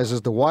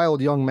recognizes the wild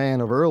young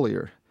man of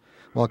earlier,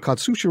 while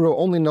Katsushiro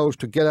only knows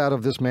to get out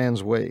of this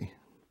man's way.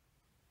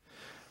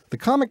 The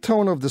comic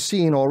tone of the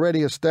scene,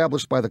 already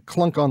established by the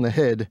clunk on the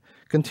head,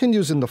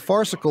 continues in the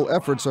farcical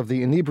efforts of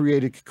the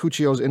inebriated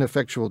Kikuchiyo's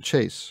ineffectual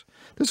chase.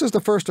 This is the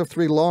first of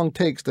 3 long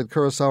takes that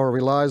Kurosawa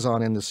relies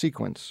on in the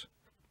sequence.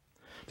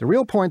 The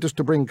real point is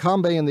to bring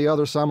Kanbei and the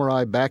other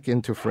samurai back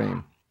into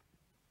frame.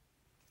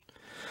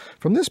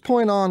 From this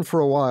point on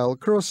for a while,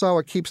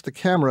 Kurosawa keeps the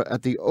camera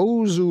at the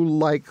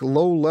Ozu-like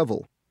low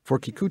level for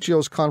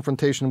Kikuchiyo's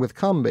confrontation with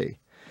Kanbei,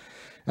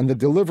 and the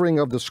delivering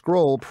of the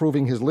scroll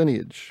proving his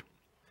lineage.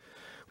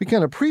 We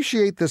can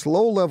appreciate this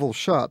low-level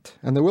shot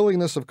and the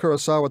willingness of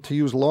Kurosawa to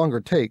use longer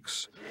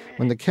takes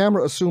when the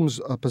camera assumes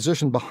a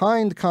position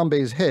behind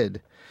Kanbei's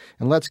head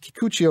and lets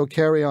Kikuchiyo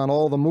carry on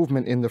all the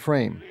movement in the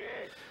frame.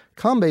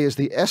 Kanbei is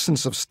the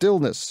essence of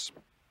stillness.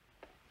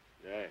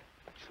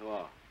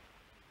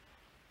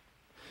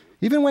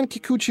 Even when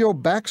Kikuchiyo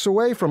backs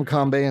away from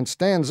Kanbei and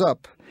stands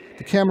up,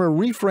 the camera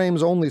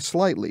reframes only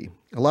slightly,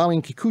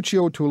 allowing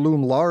Kikuchiyo to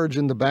loom large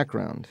in the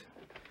background.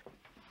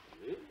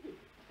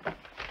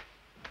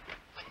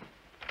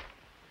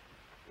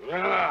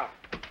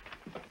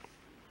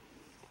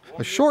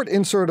 A short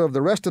insert of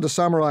the rest of the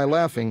samurai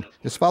laughing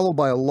is followed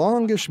by a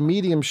longish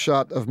medium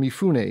shot of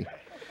Mifune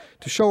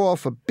to show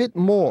off a bit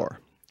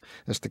more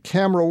as the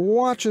camera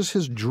watches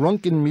his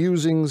drunken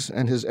musings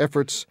and his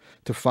efforts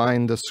to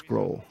find the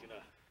scroll.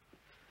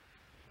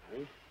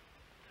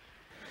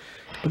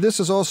 But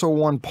this is also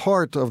one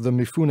part of the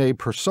Mifune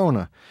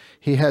persona.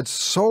 He had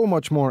so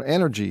much more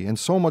energy and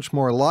so much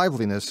more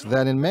liveliness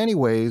that in many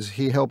ways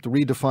he helped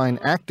redefine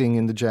acting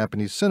in the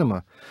Japanese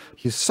cinema.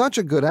 He's such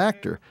a good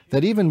actor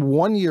that even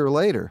 1 year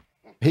later,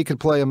 he could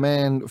play a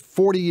man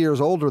 40 years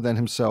older than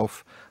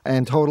himself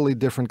and totally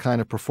different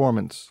kind of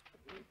performance.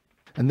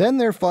 And then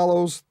there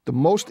follows the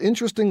most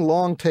interesting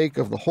long take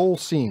of the whole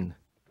scene.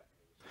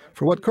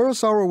 For what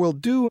Kurosawa will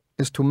do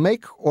is to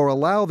make or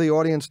allow the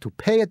audience to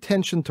pay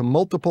attention to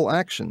multiple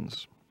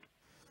actions.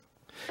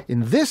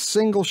 In this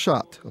single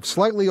shot of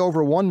slightly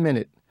over 1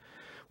 minute,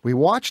 we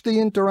watch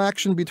the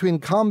interaction between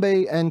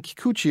Kanbei and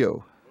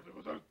Kikuchiyo.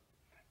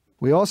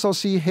 We also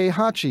see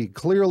Heihachi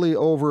clearly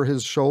over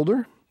his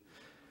shoulder,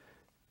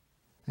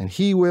 and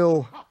he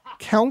will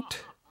count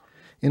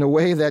in a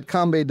way that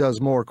Kanbei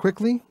does more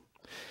quickly,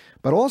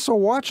 but also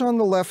watch on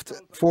the left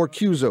for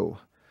Kyuzo,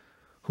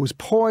 who's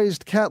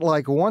poised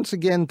cat-like once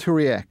again to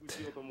react.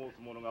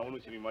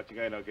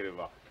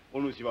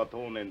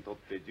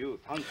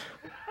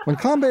 When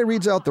Kanbei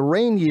reads out the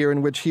reign year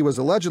in which he was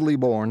allegedly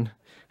born,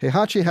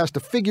 Heihachi has to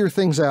figure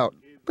things out,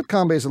 but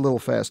Kanbei's a little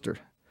faster.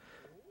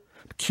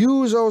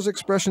 Kyuzo's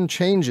expression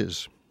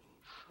changes,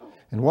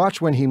 and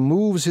watch when he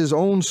moves his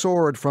own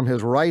sword from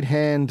his right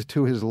hand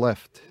to his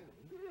left.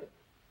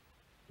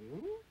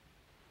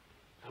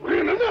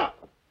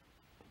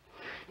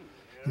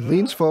 He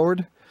leans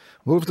forward,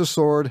 moves the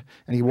sword,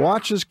 and he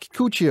watches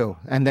Kikuchiyo,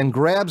 and then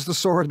grabs the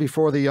sword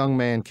before the young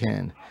man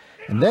can.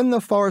 And then the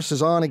farce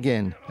is on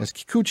again, as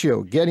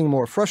Kikuchiyo, getting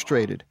more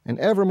frustrated and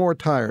ever more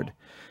tired,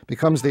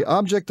 becomes the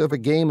object of a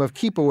game of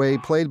keep-away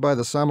played by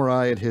the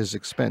samurai at his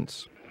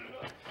expense.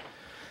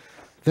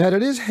 That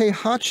it is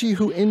Heihachi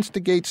who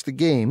instigates the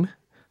game,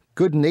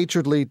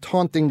 good-naturedly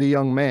taunting the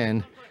young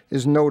man,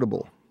 is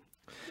notable.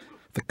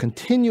 The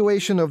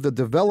continuation of the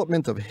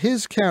development of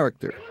his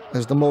character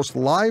as the most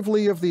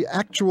lively of the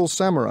actual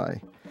samurai,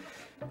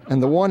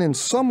 and the one in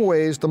some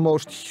ways the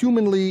most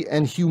humanly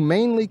and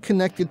humanely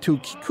connected to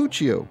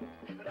Kikuchiyo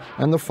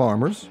and the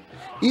farmers,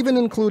 even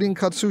including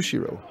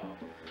Katsushiro.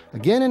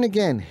 Again and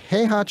again,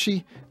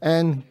 Heihachi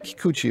and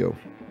Kikuchiyo.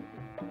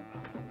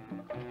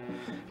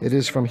 It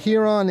is from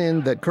here on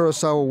in that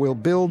Kurosawa will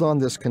build on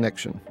this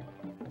connection.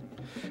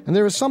 And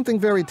there is something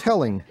very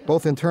telling,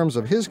 both in terms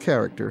of his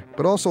character,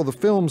 but also the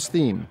film's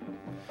theme.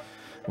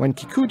 When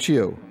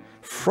Kikuchiyo,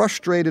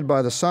 frustrated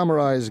by the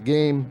samurai's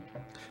game,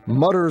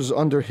 mutters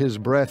under his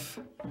breath,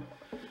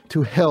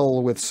 "To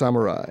hell with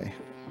samurai."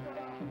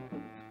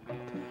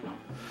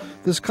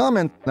 This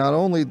comment not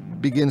only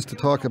begins to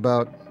talk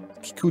about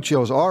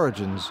Kikuchiyo's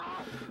origins,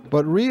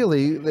 but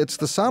really it's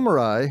the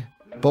samurai,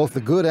 both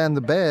the good and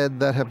the bad,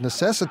 that have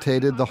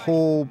necessitated the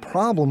whole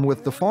problem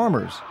with the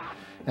farmers.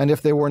 And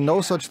if there were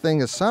no such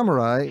thing as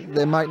samurai,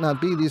 there might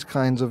not be these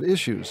kinds of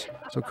issues.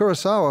 So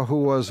Kurosawa,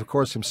 who was, of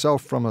course,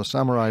 himself from a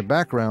samurai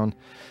background,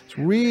 is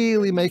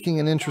really making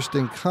an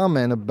interesting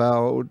comment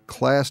about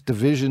class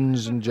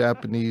divisions in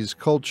Japanese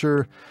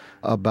culture,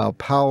 about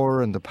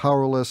power and the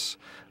powerless,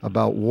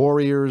 about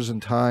warriors in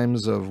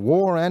times of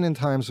war and in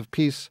times of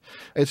peace.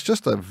 It's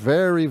just a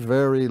very,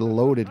 very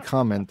loaded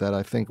comment that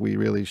I think we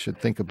really should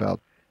think about.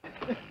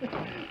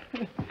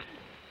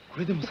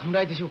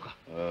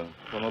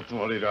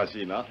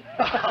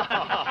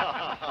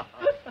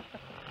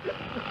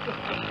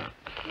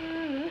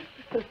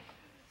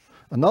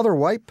 Another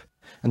wipe,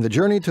 and the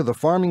journey to the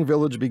farming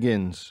village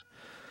begins.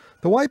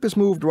 The wipe is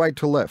moved right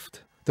to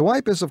left. The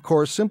wipe is, of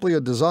course, simply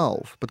a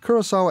dissolve, but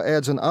Kurosawa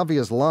adds an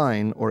obvious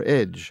line or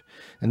edge,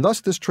 and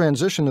thus this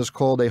transition is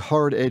called a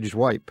hard-edged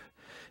wipe.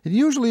 It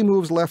usually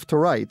moves left to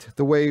right,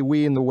 the way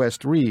we in the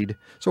West read,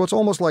 so it's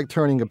almost like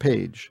turning a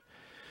page.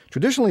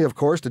 Traditionally, of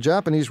course, the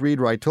Japanese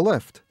read right to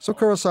left, so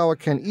Kurosawa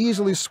can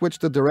easily switch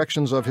the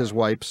directions of his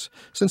wipes,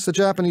 since the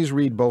Japanese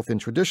read both in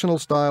traditional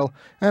style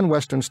and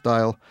Western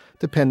style,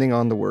 depending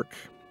on the work.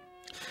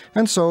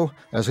 And so,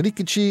 as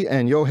Rikichi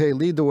and Yohei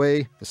lead the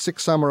way, the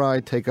 6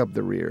 samurai take up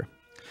the rear.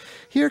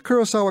 Here,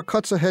 Kurosawa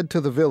cuts ahead to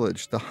the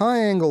village. The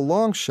high-angle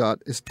long shot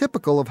is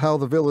typical of how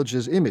the village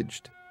is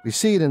imaged. We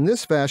see it in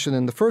this fashion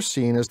in the first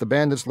scene as the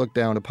bandits look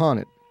down upon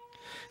it.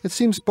 It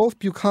seems both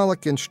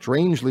bucolic and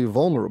strangely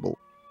vulnerable.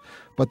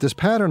 But this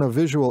pattern of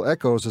visual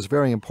echoes is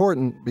very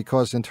important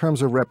because in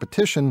terms of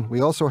repetition,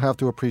 we also have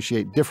to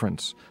appreciate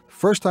difference. The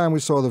first time we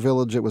saw the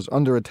village, it was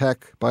under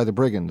attack by the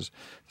brigands.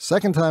 The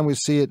second time we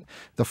see it,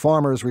 the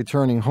farmer is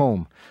returning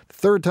home. The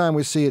third time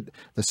we see it,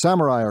 the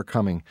samurai are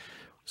coming.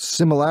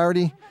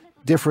 Similarity,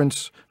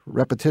 difference,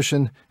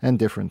 repetition, and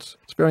difference.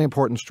 It's a very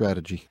important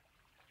strategy.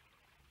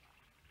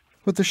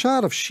 With the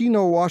shot of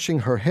Shino washing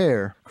her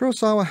hair,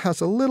 Kurosawa has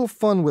a little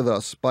fun with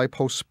us by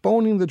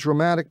postponing the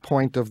dramatic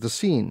point of the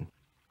scene.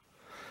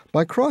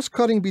 By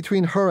cross-cutting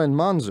between her and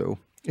Manzo,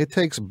 it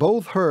takes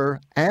both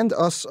her and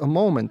us a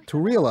moment to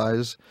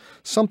realize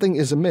something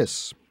is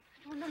amiss.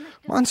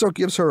 Manzo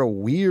gives her a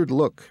weird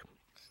look,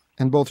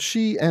 and both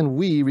she and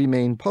we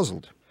remain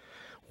puzzled.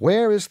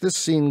 Where is this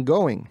scene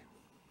going?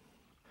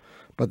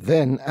 But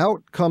then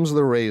out comes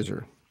the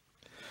razor.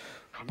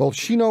 Both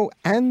Shino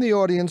and the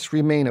audience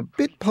remain a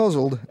bit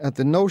puzzled at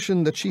the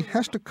notion that she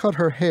has to cut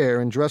her hair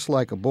and dress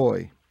like a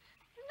boy.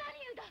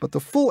 But the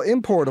full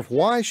import of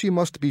why she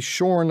must be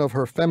shorn of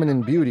her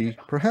feminine beauty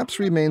perhaps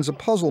remains a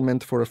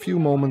puzzlement for a few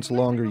moments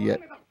longer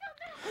yet.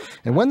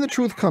 And when the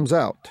truth comes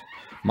out,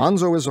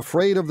 Manzo is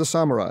afraid of the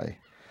samurai,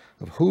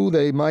 of who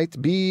they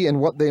might be and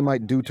what they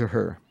might do to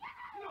her.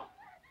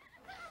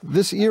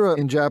 This era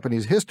in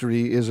Japanese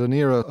history is an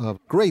era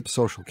of great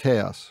social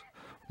chaos.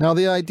 Now,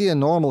 the idea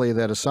normally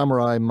that a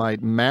samurai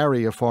might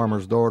marry a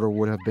farmer's daughter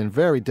would have been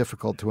very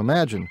difficult to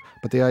imagine,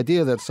 but the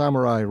idea that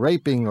samurai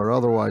raping or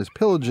otherwise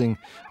pillaging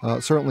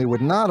certainly would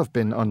not have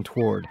been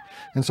untoward.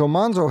 And so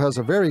Manzo has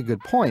a very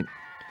good point.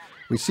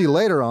 We see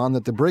later on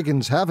that the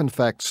brigands have in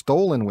fact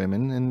stolen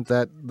women, and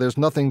that there's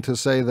nothing to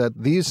say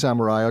that these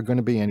samurai are going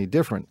to be any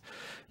different.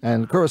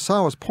 And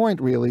Kurosawa's point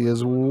really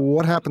is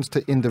what happens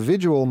to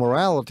individual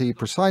morality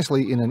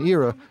precisely in an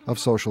era of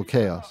social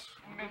chaos.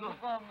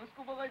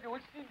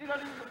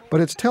 But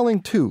it's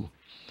telling too,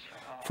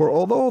 for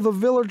although the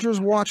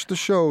villagers watch the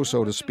show,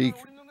 so to speak,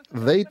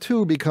 they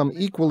too become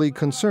equally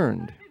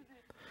concerned.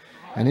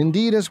 And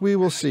indeed, as we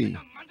will see,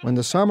 when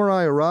the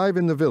samurai arrive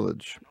in the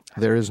village,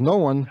 there is no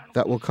one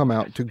that will come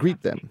out to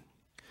greet them.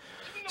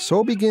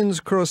 So begins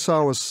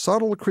Kurosawa's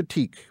subtle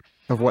critique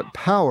of what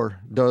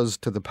power does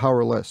to the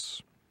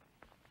powerless.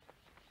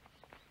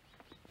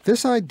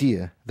 This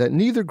idea that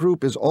neither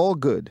group is all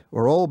good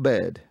or all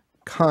bad,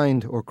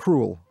 kind or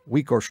cruel,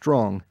 weak or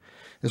strong,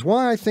 is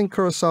why I think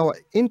Kurosawa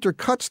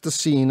intercuts the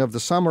scene of the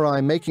samurai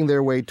making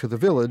their way to the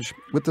village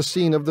with the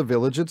scene of the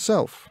village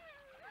itself.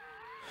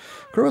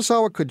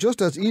 Kurosawa could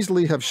just as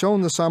easily have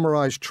shown the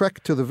samurai's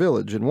trek to the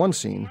village in one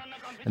scene,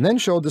 and then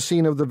showed the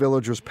scene of the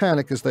villagers'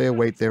 panic as they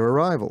await their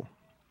arrival.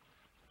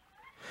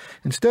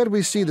 Instead,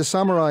 we see the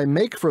samurai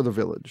make for the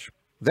village.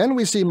 Then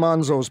we see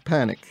Manzo's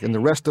panic and the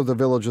rest of the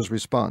village's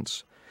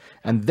response.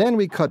 And then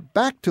we cut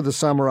back to the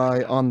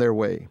samurai on their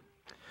way.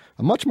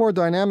 A much more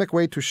dynamic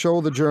way to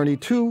show the journey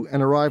to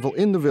and arrival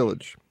in the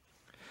village.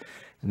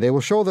 And they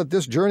will show that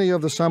this journey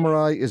of the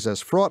samurai is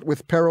as fraught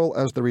with peril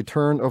as the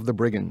return of the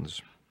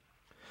brigands.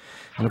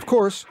 And of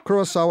course,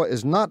 Kurosawa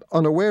is not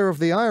unaware of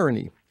the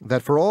irony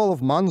that for all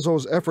of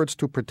Manzo's efforts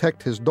to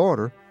protect his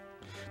daughter,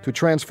 to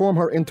transform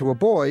her into a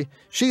boy,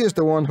 she is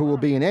the one who will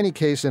be in any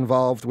case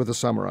involved with the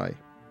samurai.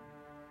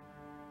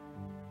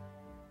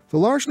 The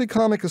largely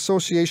comic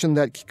association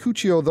that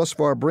Kikuchiyo thus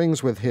far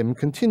brings with him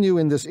continue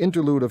in this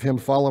interlude of him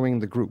following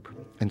the group,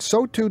 and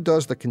so too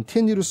does the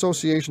continued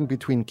association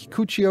between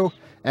Kikuchiyo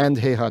and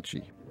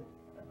Heihachi.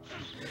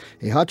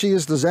 Heihachi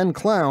is the Zen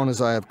clown,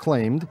 as I have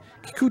claimed,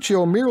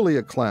 Kikuchiyo merely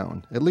a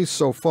clown, at least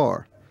so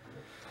far.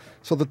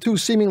 So the two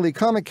seemingly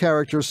comic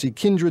characters see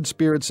kindred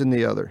spirits in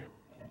the other.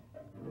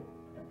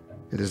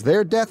 It is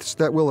their deaths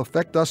that will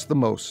affect us the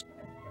most.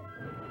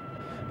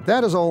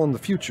 That is all in the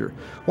future.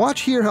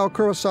 Watch here how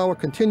Kurosawa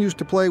continues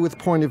to play with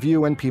point of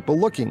view and people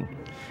looking.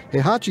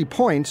 Heihachi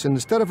points, and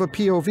instead of a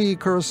POV,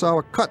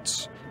 Kurosawa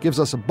cuts, gives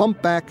us a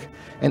bump back,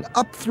 and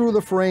up through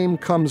the frame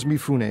comes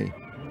Mifune.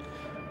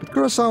 But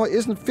Kurosawa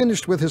isn't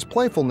finished with his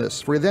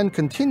playfulness, for he then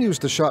continues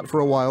the shot for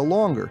a while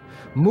longer,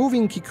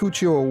 moving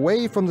Kikuchiyo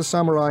away from the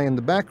samurai in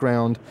the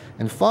background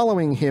and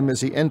following him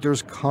as he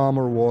enters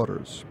calmer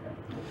waters.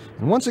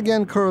 And once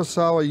again,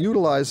 Kurosawa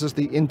utilizes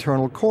the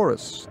internal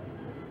chorus,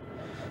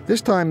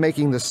 this time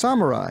making the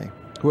samurai,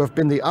 who have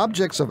been the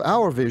objects of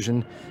our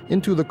vision,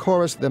 into the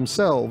chorus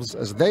themselves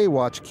as they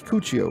watch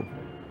Kikuchiyo.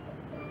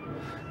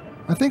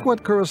 I think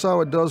what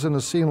Kurosawa does in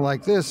a scene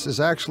like this is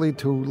actually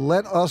to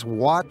let us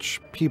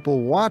watch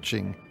people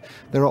watching.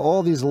 There are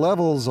all these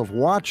levels of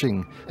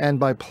watching, and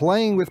by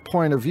playing with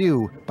point of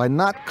view, by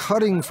not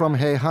cutting from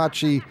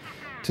Heihachi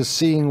to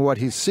seeing what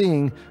he's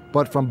seeing,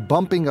 but from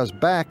bumping us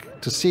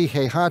back to see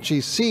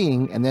Heihachi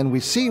seeing, and then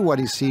we see what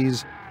he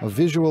sees, a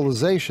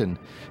visualization.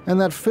 And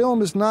that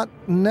film is not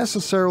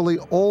necessarily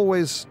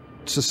always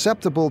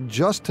susceptible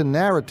just to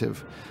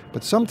narrative,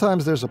 but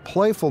sometimes there's a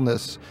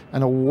playfulness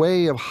and a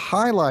way of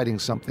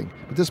highlighting something.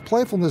 But this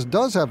playfulness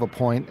does have a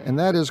point, and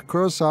that is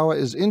Kurosawa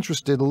is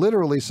interested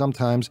literally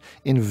sometimes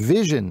in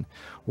vision.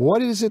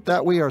 What is it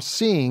that we are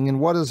seeing, and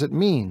what does it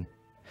mean?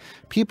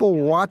 People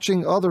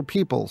watching other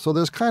people. So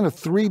there's kind of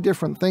three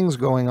different things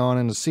going on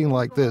in a scene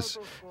like this,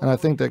 and I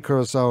think that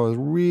Kurosawa is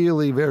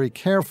really very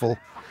careful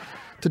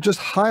to just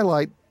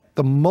highlight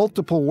the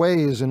multiple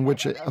ways in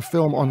which a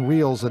film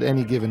unreels at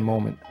any given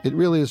moment. It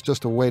really is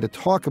just a way to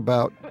talk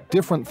about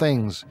different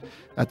things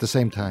at the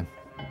same time.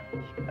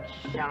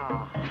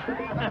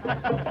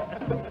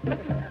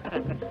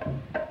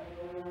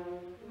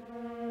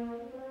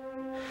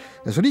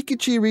 As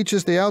Rikichi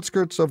reaches the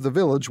outskirts of the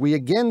village, we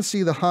again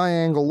see the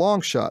high-angle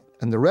long shot,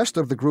 and the rest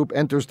of the group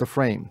enters the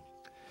frame.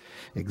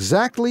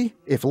 Exactly,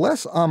 if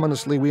less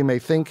ominously we may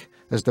think,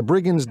 as the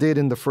brigands did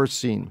in the first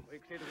scene.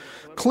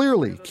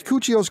 Clearly,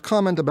 Kikuchiyo's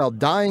comment about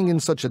dying in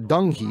such a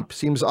dung heap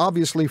seems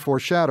obviously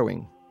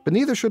foreshadowing, but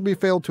neither should we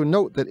fail to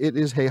note that it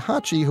is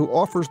Heihachi who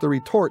offers the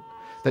retort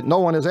that no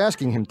one is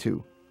asking him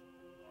to.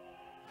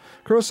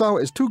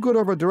 Kurosawa is too good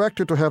of a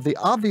director to have the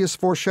obvious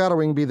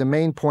foreshadowing be the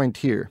main point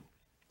here.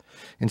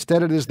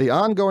 Instead, it is the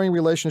ongoing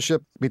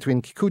relationship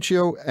between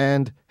Kikuchiyo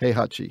and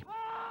Heihachi.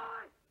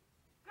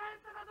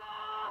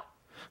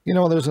 You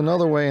know, there's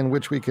another way in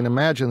which we can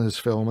imagine this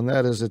film, and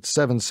that is it's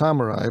 7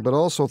 samurai, but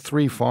also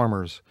 3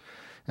 farmers.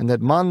 And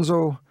that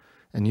Manzo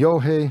and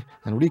Yohei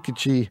and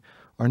Rikichi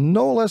are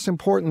no less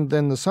important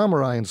than the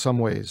samurai in some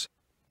ways.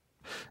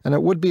 And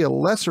it would be a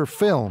lesser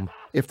film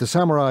if the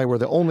samurai were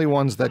the only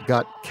ones that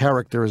got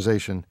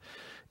characterization.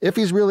 If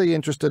he's really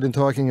interested in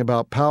talking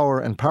about power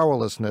and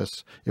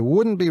powerlessness, it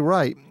wouldn't be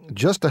right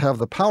just to have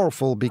the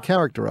powerful be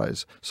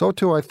characterized. So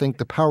too, I think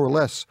the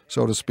powerless,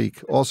 so to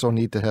speak, also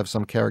need to have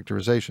some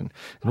characterization.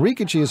 And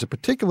Rikichi is a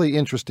particularly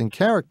interesting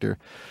character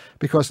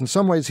because in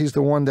some ways he's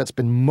the one that's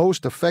been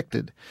most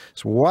affected.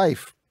 His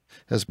wife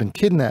has been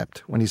kidnapped.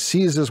 When he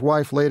sees his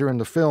wife later in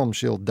the film,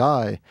 she'll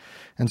die.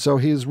 And so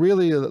he's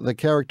really the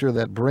character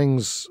that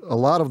brings a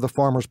lot of the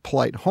farmer's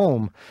plight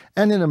home,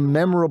 and in a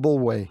memorable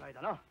way.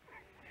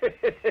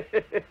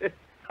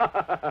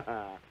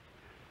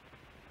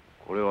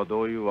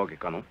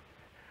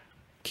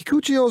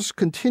 Kikuchiyo's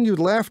continued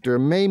laughter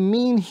may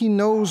mean he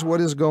knows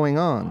what is going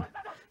on,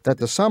 that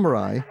the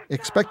samurai,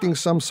 expecting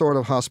some sort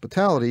of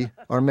hospitality,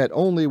 are met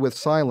only with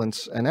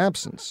silence and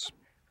absence.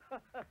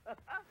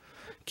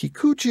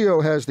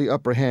 Kikuchiyo has the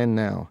upper hand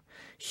now.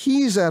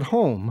 He's at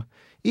home,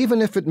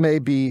 even if it may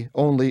be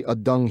only a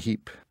dung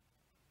heap.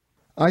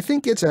 I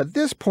think it's at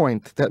this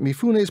point that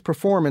Mifune's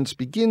performance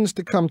begins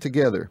to come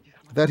together,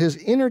 that his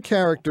inner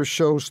character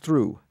shows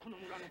through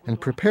and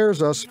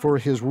prepares us for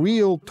his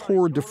real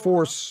tour de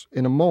force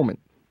in a moment.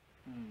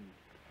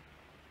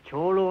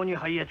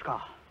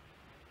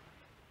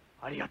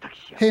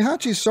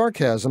 Heihachi's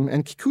sarcasm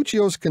and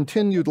Kikuchiyo's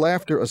continued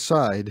laughter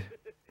aside,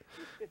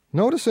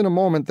 notice in a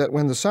moment that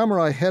when the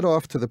samurai head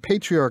off to the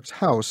patriarch's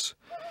house,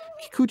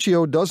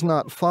 Kikuchiyo does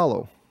not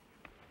follow.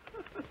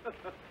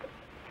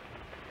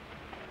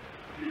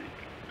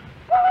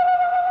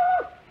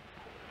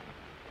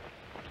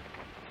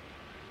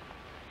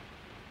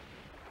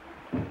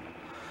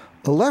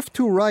 The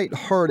left-to-right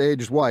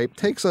hard-edged wipe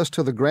takes us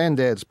to the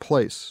granddad's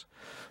place.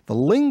 The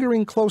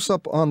lingering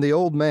close-up on the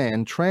old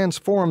man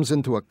transforms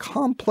into a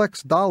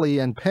complex dolly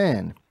and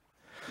pan.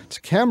 It's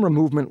a camera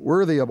movement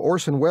worthy of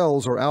Orson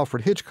Welles or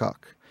Alfred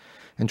Hitchcock,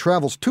 and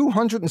travels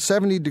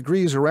 270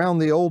 degrees around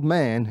the old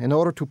man in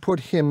order to put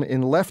him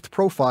in left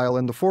profile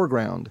in the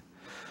foreground.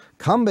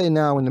 Kanbei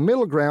now in the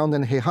middle ground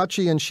and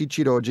Heihachi and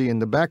Shichiroji in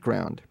the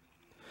background.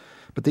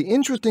 But the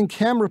interesting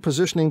camera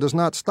positioning does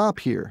not stop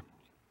here.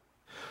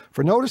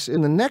 For notice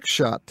in the next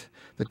shot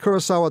that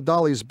Kurosawa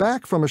dollies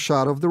back from a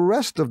shot of the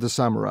rest of the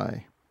samurai.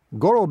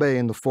 Gorobe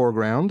in the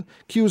foreground,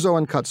 Kyuzo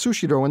and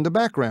Katsushiro in the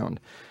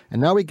background,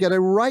 and now we get a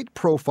right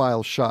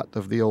profile shot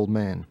of the old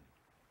man.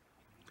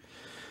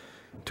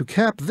 To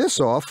cap this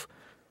off,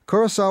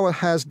 Kurosawa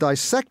has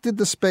dissected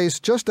the space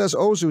just as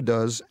Ozu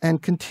does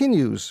and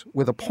continues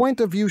with a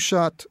point-of-view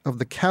shot of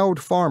the cowed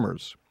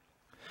farmers.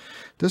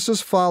 This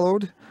is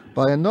followed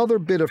by another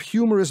bit of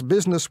humorous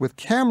business with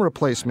camera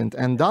placement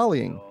and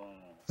dollying,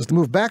 as the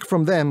move back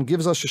from them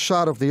gives us a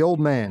shot of the old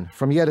man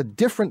from yet a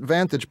different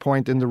vantage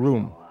point in the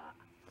room.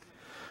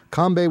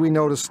 Kanbei, we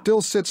notice,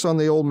 still sits on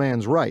the old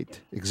man's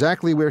right,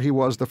 exactly where he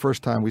was the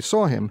first time we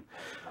saw him,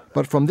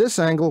 but from this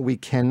angle we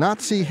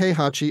cannot see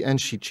Heihachi and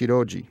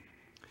Shichiroji.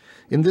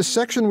 In this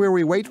section where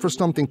we wait for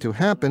something to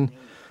happen,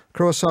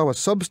 Kurosawa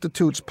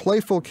substitutes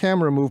playful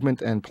camera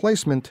movement and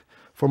placement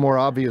for more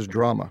obvious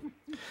drama.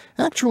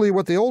 Actually,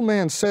 what the old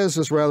man says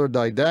is rather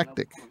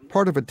didactic,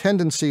 part of a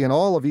tendency in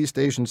all of East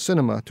Asian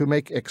cinema to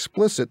make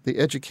explicit the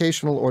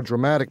educational or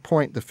dramatic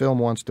point the film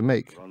wants to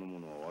make.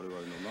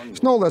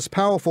 It's no less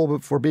powerful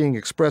for being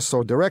expressed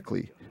so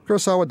directly.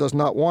 Kurosawa does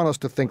not want us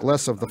to think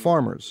less of the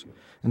farmers,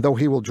 and though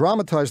he will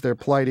dramatize their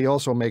plight, he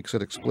also makes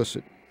it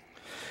explicit.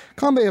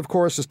 Kanbei, of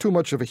course, is too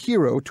much of a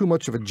hero, too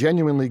much of a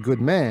genuinely good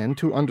man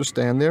to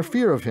understand their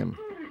fear of him.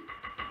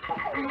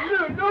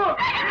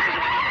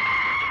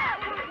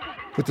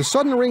 With the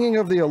sudden ringing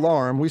of the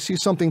alarm, we see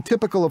something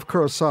typical of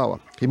Kurosawa.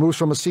 He moves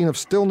from a scene of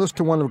stillness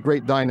to one of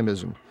great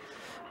dynamism.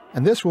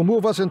 And this will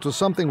move us into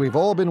something we've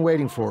all been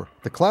waiting for,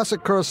 the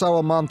classic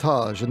Kurosawa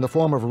montage in the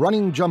form of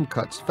running jump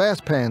cuts,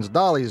 fast pans,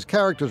 dollies,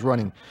 characters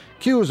running,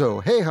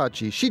 Kyuzo,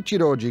 Heihachi,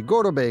 Shichiroji,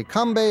 Gorobe,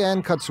 Kanbei,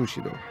 and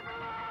Katsushiro.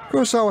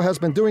 Kurosawa has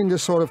been doing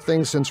this sort of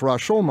thing since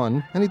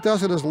Rashomon, and he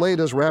does it as late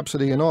as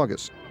Rhapsody in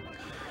August.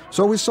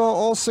 So we saw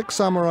all 6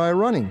 samurai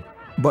running.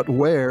 But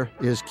where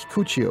is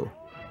Kikuchiyo?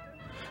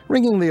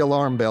 Ringing the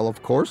alarm bell,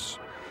 of course.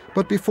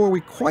 But before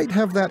we quite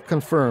have that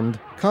confirmed,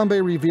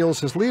 Kanbei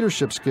reveals his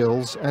leadership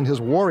skills and his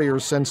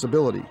warrior's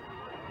sensibility.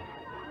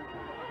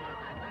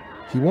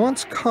 He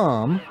wants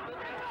calm,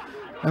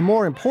 and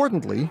more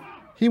importantly,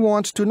 he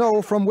wants to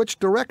know from which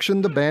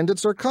direction the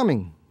bandits are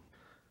coming.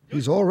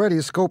 He's already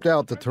scoped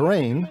out the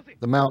terrain,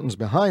 the mountains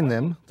behind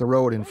them, the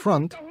road in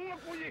front.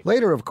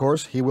 Later, of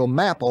course, he will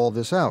map all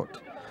this out.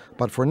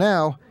 But for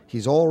now,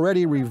 he's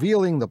already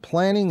revealing the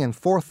planning and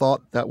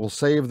forethought that will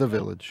save the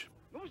village.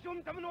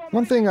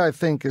 One thing I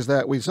think is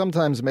that we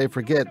sometimes may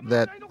forget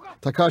that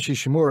Takashi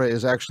Shimura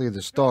is actually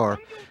the star,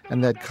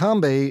 and that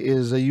Kanbei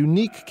is a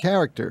unique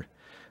character.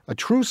 A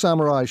true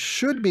samurai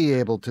should be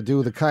able to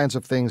do the kinds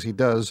of things he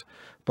does,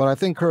 but I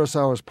think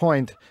Kurosawa's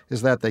point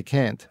is that they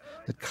can't.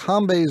 That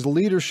Kanbei's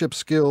leadership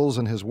skills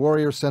and his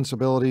warrior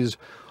sensibilities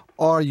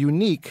are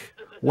unique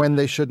when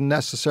they should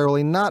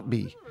necessarily not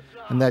be,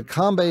 and that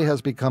Kanbei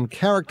has become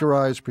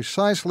characterized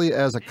precisely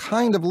as a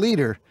kind of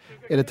leader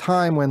at a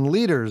time when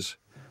leaders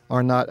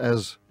are not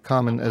as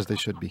common as they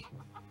should be.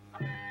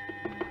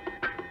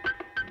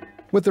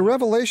 With the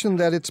revelation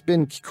that it's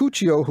been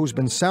Kikuchiyo who's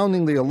been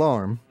sounding the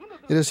alarm,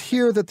 it is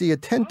here that the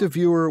attentive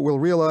viewer will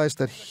realize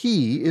that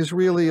he is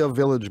really a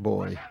village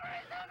boy,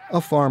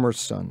 a farmer's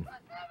son.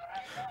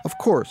 Of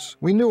course,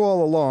 we knew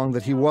all along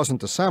that he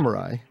wasn't a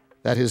samurai,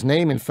 that his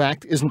name, in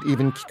fact, isn't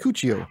even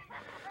Kikuchiyo.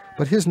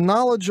 But his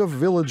knowledge of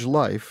village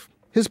life,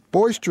 his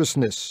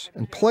boisterousness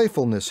and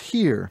playfulness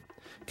here,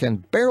 can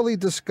barely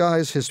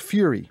disguise his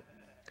fury.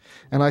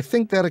 And I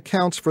think that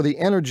accounts for the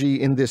energy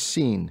in this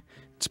scene.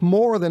 It's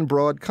more than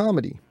broad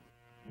comedy.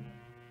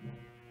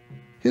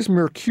 His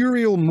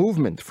mercurial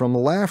movement from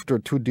laughter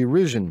to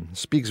derision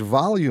speaks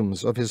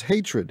volumes of his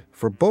hatred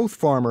for both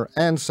farmer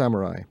and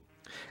samurai,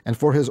 and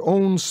for his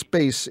own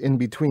space in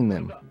between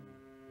them.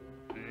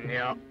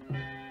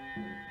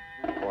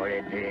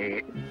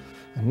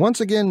 And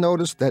once again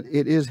notice that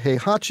it is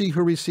Heihachi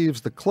who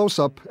receives the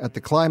close-up at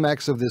the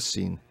climax of this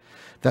scene,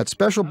 that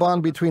special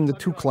bond between the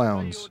two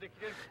clowns.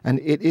 And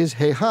it is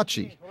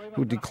Heihachi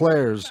who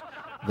declares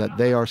that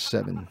they are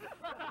 7.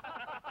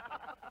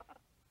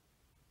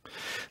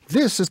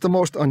 This is the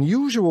most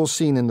unusual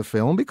scene in the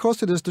film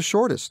because it is the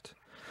shortest.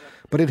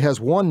 But it has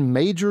one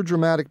major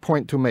dramatic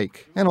point to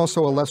make, and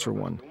also a lesser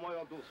one.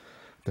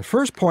 The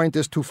first point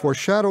is to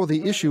foreshadow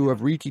the issue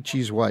of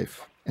Rikichi's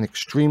wife, an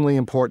extremely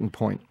important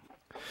point.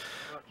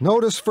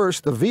 Notice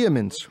first the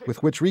vehemence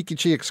with which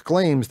Rikichi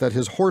exclaims that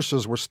his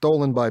horses were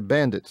stolen by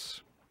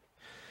bandits.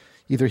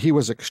 Either he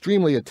was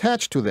extremely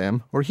attached to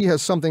them, or he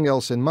has something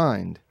else in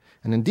mind.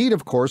 And indeed,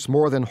 of course,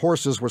 more than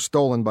horses were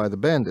stolen by the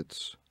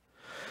bandits.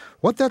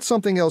 What that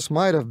something else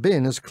might have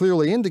been is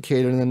clearly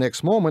indicated in the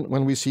next moment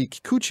when we see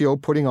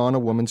Kikuchiyo putting on a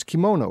woman's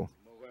kimono.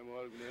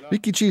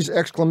 Rikichi's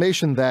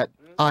exclamation that,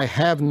 "I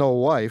have no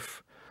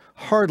wife,"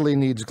 hardly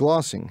needs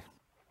glossing.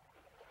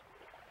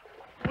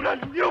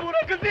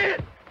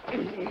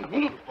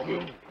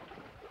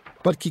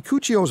 But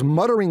Kikuchiyo's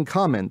muttering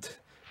comment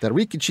that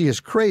Rikichi is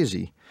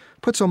crazy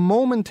puts a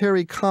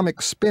momentary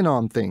comic spin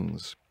on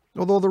things,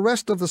 although the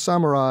rest of the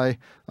samurai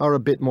are a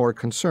bit more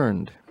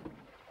concerned.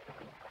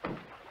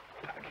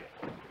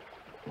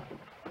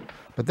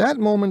 But that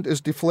moment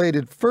is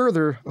deflated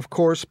further, of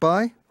course,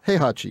 by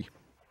Heihachi,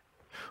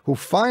 who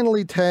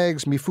finally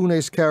tags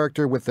Mifune's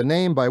character with the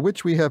name by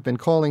which we have been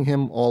calling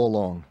him all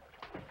along.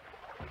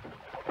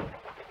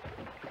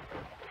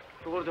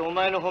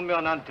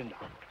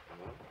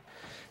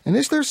 And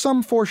is there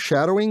some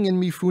foreshadowing in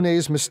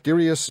Mifune's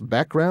mysterious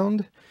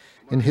background,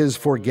 in his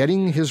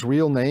forgetting his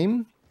real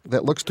name,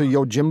 that looks to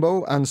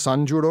Yojimbo and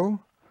Sanjuro,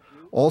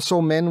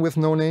 also men with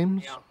no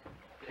names?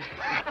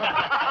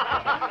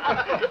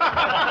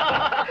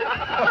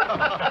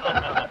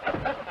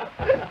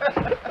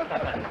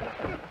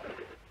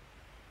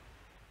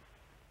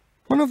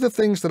 One of the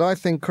things that I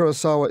think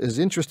Kurosawa is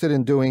interested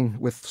in doing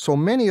with so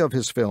many of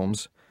his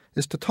films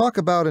is to talk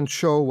about and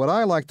show what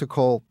I like to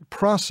call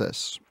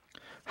process,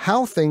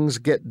 how things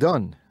get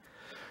done.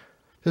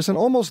 There's an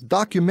almost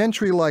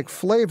documentary-like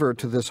flavor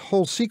to this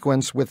whole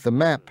sequence with the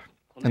map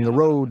and the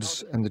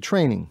roads and the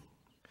training.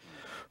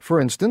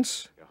 For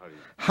instance,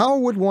 how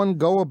would one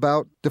go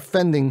about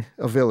defending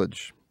a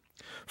village?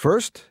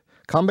 First,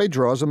 Kanbei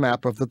draws a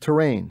map of the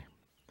terrain,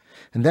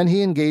 and then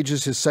he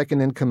engages his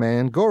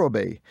second-in-command,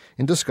 Gorobe,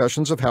 in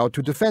discussions of how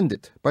to defend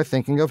it by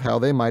thinking of how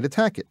they might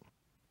attack it.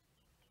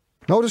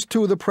 Notice,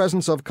 too, the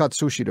presence of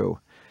Katsushiro.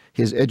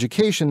 His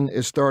education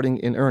is starting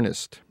in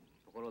earnest.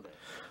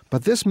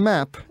 But this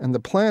map and the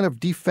plan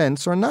of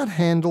defense are not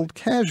handled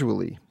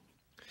casually.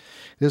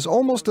 It is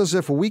almost as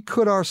if we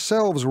could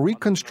ourselves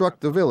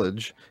reconstruct the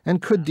village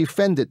and could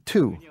defend it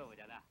too.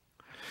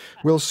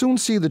 We'll soon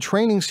see the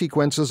training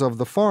sequences of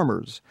the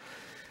farmers,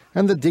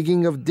 and the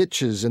digging of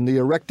ditches and the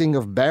erecting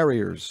of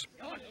barriers.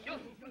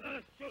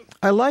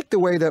 I like the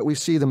way that we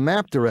see the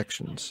map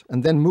directions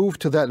and then move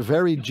to that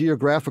very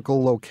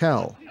geographical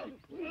locale.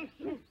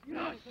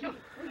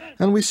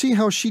 And we see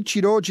how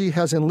Shichiroji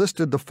has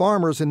enlisted the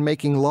farmers in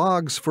making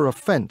logs for a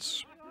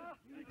fence,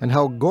 and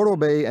how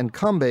Gorobe and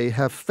Kanbei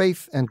have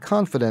faith and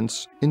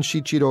confidence in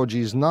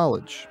Shichiroji's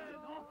knowledge.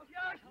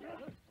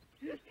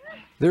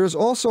 There is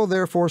also,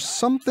 therefore,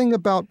 something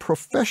about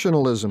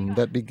professionalism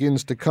that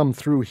begins to come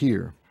through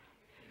here.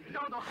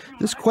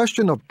 This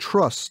question of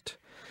trust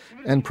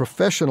and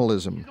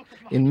professionalism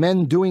in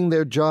men doing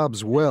their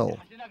jobs well,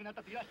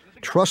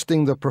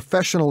 trusting the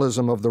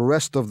professionalism of the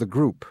rest of the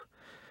group,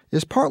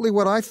 is partly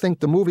what I think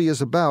the movie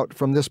is about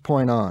from this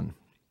point on.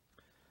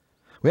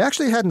 We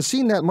actually hadn't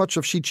seen that much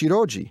of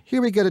Shichiroji.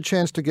 Here we get a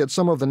chance to get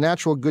some of the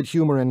natural good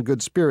humor and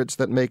good spirits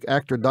that make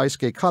actor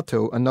Daisuke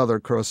Kato another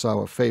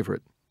Kurosawa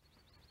favorite.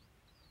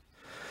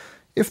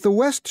 If the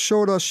West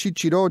showed us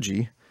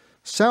Shichiroji,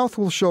 South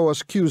will show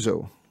us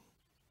Kyuzo.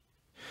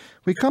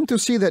 We come to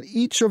see that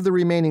each of the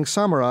remaining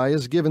samurai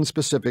is given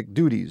specific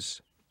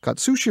duties.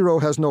 Katsushiro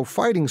has no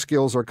fighting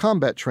skills or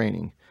combat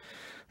training,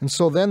 and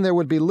so then there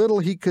would be little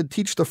he could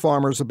teach the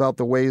farmers about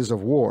the ways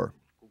of war.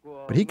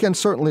 But he can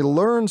certainly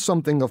learn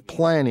something of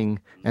planning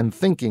and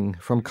thinking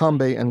from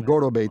Kanbei and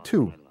Gorobe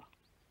too.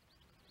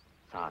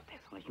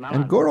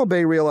 And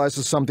Gorobe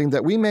realizes something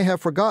that we may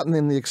have forgotten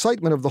in the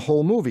excitement of the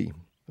whole movie,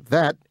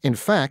 that, in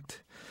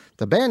fact,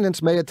 the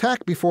bandits may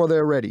attack before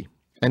they're ready,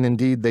 and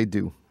indeed they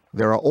do.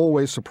 There are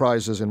always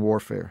surprises in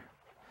warfare.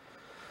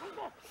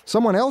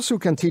 Someone else who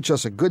can teach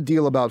us a good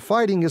deal about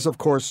fighting is, of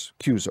course,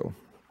 Kyuzo.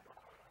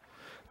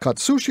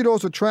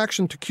 Katsushiro's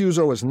attraction to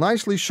Kyuzo is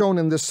nicely shown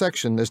in this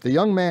section, as the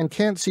young man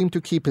can't seem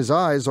to keep his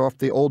eyes off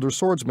the older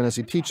swordsman as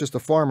he teaches the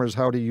farmers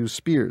how to use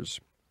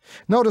spears.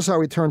 Notice how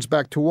he turns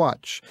back to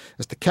watch,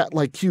 as the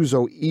cat-like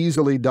Kyuzo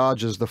easily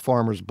dodges the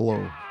farmer's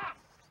blow.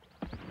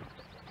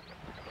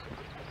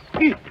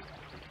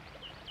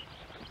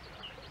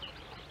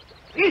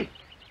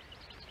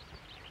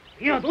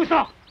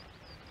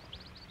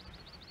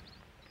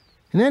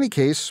 In any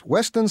case,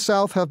 West and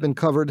South have been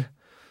covered,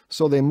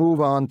 so they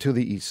move on to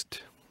the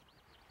East.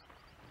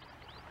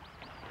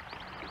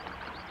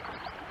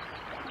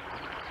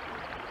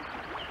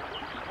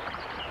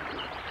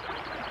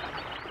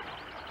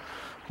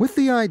 With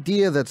the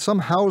idea that some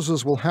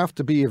houses will have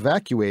to be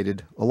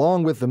evacuated,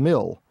 along with the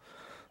mill,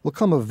 will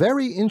come a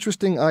very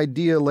interesting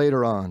idea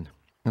later on,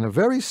 and a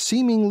very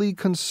seemingly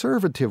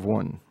conservative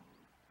one.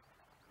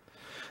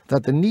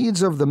 That the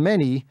needs of the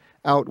many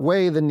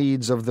outweigh the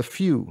needs of the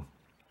few.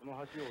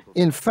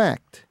 In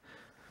fact,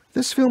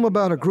 this film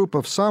about a group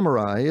of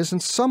samurai is in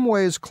some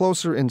ways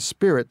closer in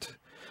spirit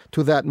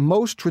to that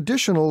most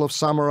traditional of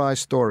samurai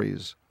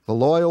stories, the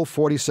loyal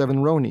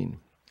 47 Ronin,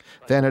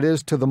 than it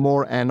is to the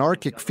more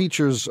anarchic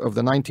features of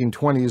the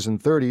 1920s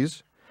and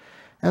 30s,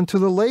 and to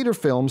the later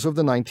films of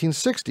the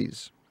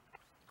 1960s.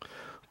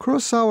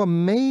 Kurosawa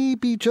may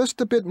be just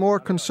a bit more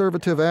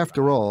conservative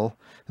after all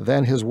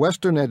than his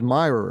Western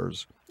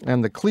admirers,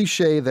 and the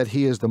cliché that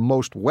he is the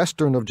most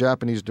Western of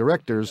Japanese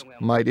directors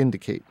might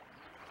indicate.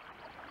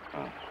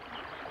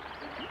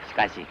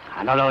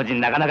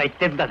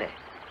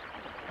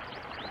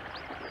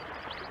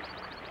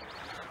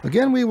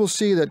 Again, we will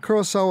see that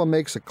Kurosawa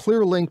makes a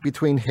clear link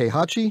between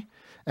Heihachi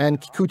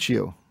and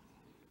Kikuchiyo.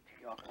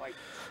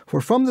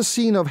 For from the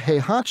scene of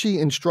Heihachi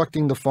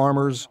instructing the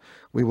farmers,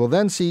 we will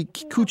then see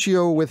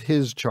Kikuchiyo with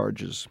his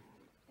charges.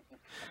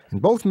 In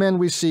both men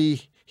we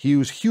see he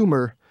used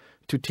humor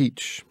to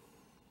teach.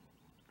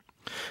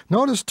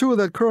 Notice, too,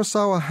 that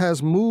Kurosawa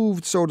has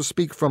moved, so to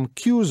speak, from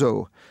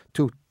Kyuzo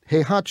to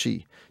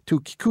Heihachi to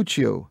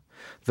Kikuchiyo,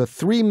 the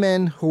three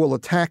men who will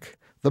attack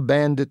the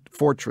bandit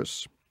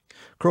fortress.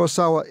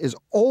 Kurosawa is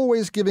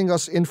always giving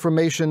us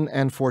information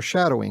and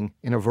foreshadowing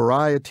in a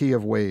variety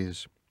of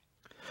ways.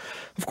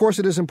 Of course,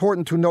 it is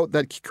important to note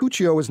that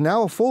Kikuchiyo is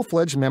now a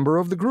full-fledged member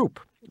of the group,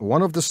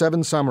 one of the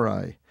 7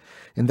 samurai,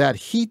 in that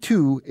he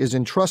too is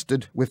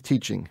entrusted with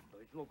teaching.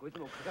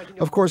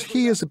 Of course,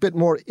 he is a bit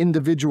more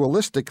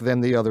individualistic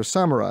than the other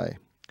samurai,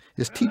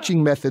 his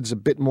teaching methods a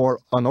bit more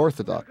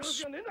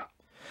unorthodox.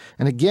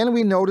 And again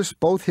we notice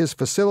both his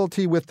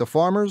facility with the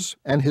farmers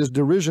and his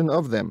derision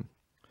of them.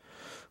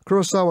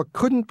 Kurosawa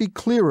couldn't be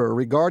clearer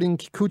regarding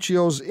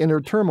Kikuchiyo's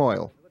inner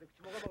turmoil.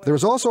 There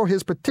is also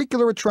his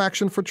particular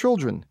attraction for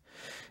children.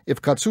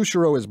 If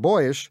Katsushiro is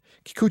boyish,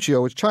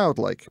 Kikuchiyo is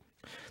childlike.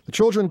 The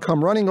children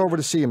come running over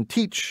to see him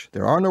teach.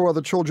 There are no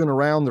other children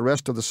around the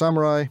rest of the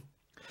samurai.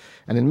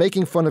 And in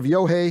making fun of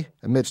Yohei,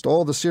 amidst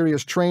all the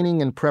serious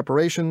training and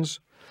preparations,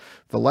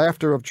 the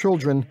laughter of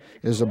children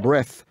is a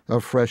breath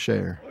of fresh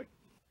air.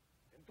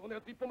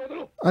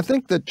 I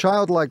think the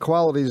childlike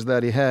qualities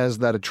that he has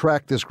that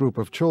attract this group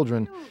of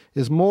children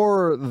is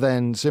more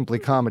than simply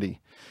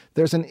comedy.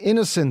 There's an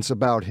innocence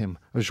about him,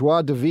 a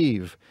joie de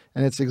vivre,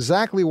 and it's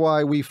exactly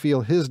why we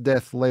feel his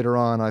death later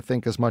on, I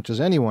think, as much as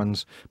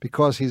anyone's,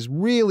 because he's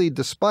really,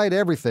 despite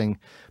everything,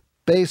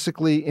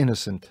 basically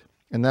innocent.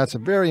 And that's a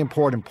very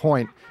important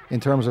point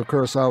in terms of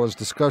Kurosawa's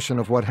discussion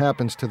of what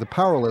happens to the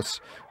powerless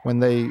when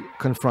they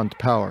confront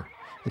power.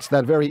 It's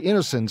that very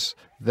innocence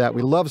that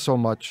we love so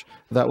much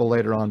that will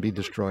later on be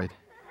destroyed.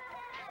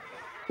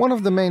 One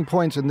of the main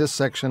points in this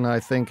section, I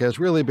think, has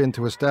really been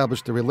to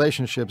establish the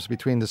relationships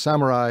between the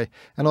samurai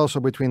and also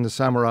between the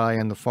samurai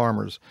and the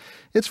farmers.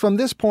 It's from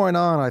this point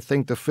on, I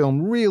think, the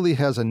film really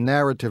has a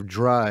narrative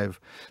drive.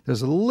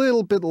 There's a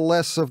little bit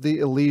less of the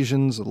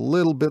Elysians, a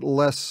little bit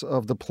less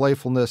of the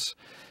playfulness.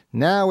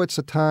 Now it's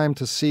a time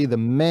to see the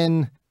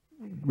men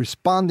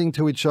responding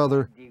to each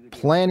other,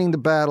 planning the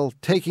battle,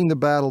 taking the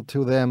battle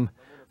to them.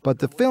 But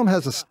the film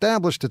has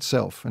established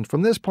itself, and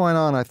from this point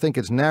on, I think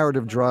its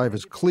narrative drive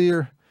is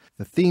clear.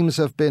 The themes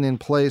have been in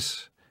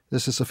place.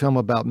 This is a film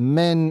about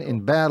men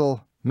in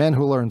battle, men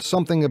who learn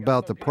something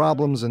about the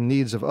problems and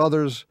needs of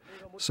others.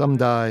 Some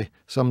die,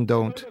 some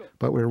don't,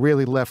 but we're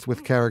really left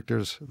with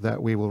characters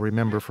that we will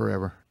remember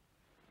forever.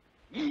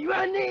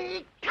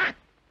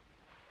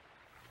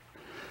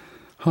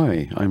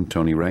 Hi, I'm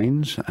Tony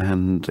Rayns,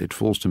 and it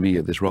falls to me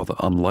at this rather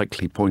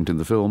unlikely point in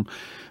the film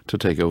to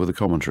take over the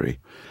commentary.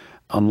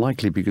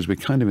 Unlikely because we're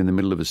kind of in the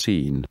middle of a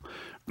scene.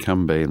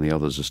 Kanbei and the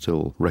others are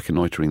still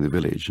reconnoitering the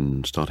village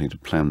and starting to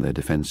plan their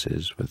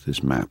defences with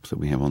this map that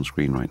we have on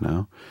screen right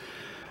now.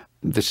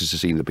 This is a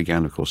scene that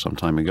began, of course, some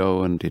time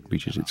ago, and it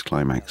reaches its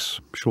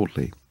climax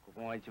shortly.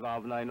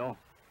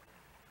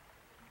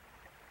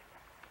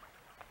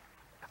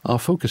 Our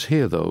focus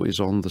here, though, is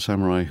on the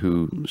samurai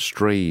who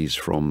strays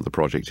from the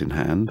project in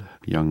hand,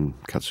 young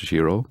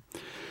Katsushiro,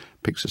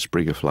 picks a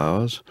sprig of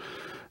flowers,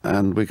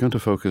 and we're going to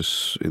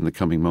focus in the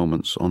coming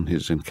moments on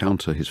his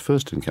encounter, his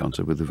first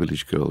encounter with the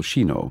village girl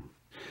Shino,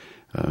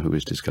 who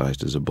is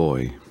disguised as a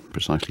boy,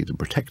 precisely to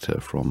protect her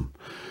from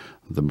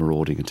the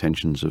marauding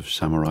attentions of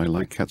samurai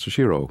like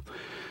Katsushiro.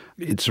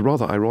 It's a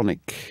rather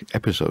ironic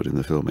episode in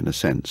the film, in a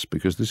sense,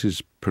 because this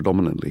is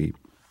predominantly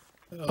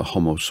a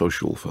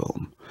homosocial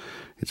film.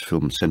 It's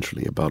filmed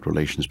centrally about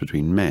relations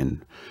between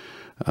men.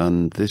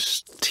 And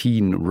this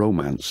teen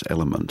romance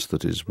element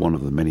that is one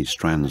of the many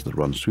strands that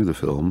runs through the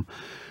film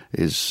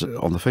is,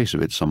 on the face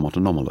of it, somewhat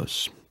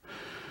anomalous.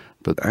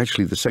 But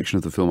actually the section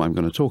of the film I'm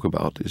going to talk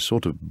about is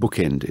sort of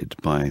bookended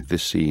by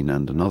this scene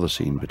and another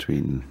scene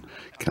between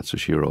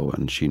Katsushiro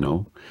and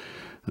Shino.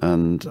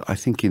 And I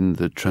think in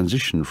the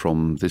transition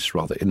from this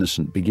rather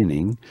innocent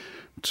beginning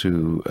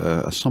to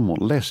a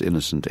somewhat less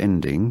innocent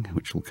ending,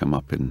 which will come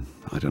up in,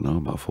 I don't know,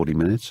 about 40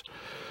 minutes,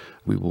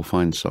 we will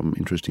find some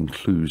interesting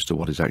clues to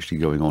what is actually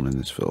going on in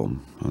this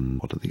film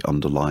and what are the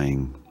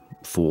underlying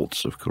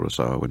thoughts of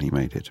Kurosawa when he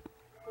made it.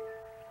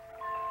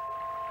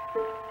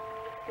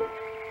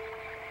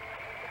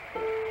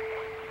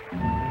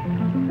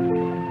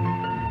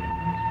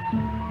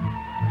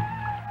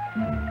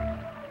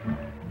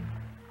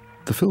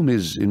 The The film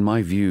is, in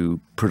my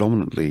view,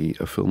 predominantly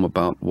a film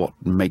about what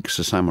makes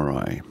a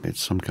samurai.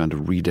 It's some kind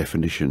of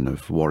redefinition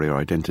of warrior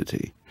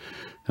identity.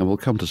 And we'll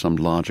come to some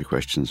larger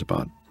questions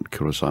about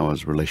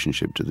Kurosawa's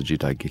relationship to the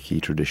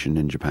Jidaigeki tradition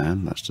in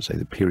Japan, that's to say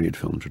the period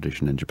film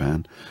tradition in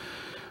Japan,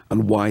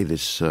 and why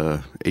this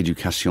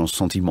éducation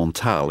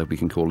sentimentale, if we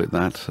can call it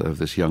that, of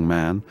this young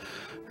man,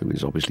 who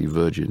is obviously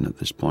virgin at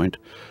this point,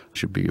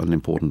 should be an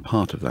important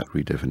part of that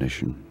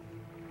redefinition.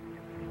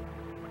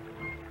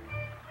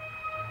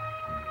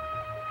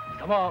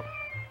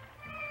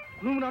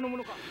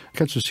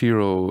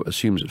 Katsuhiro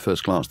assumes at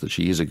first glance that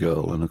she is a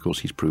girl, and of course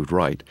he's proved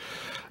right.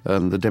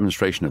 And the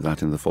demonstration of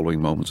that in the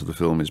following moments of the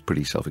film is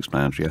pretty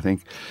self-explanatory, I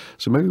think.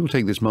 So maybe we'll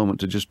take this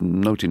moment to just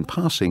note in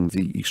passing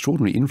the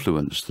extraordinary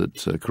influence that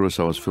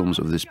Kurosawa's films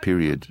of this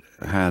period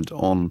had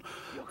on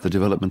the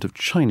development of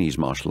Chinese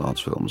martial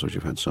arts films, which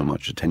have had so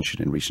much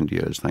attention in recent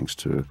years, thanks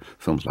to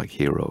films like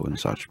Hero and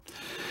such.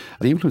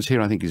 The influence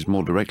here, I think, is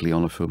more directly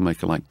on a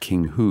filmmaker like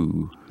King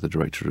Hu, the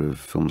director of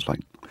films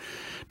like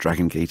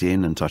Dragon Gate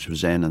Inn and Touch of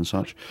Zen and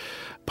such.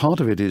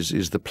 Part of it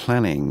is the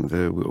planning.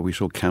 We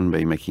saw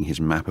Kanbei making his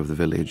map of the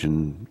village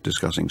and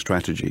discussing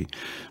strategy.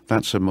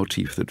 That's a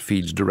motif that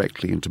feeds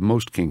directly into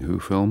most King Hu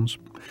films.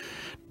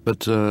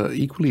 But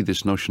equally,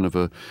 this notion of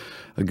a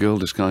girl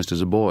disguised as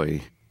a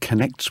boy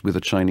connects with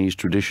a Chinese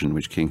tradition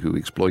which King Hu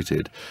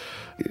exploited.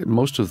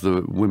 Most of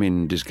the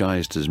women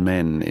disguised as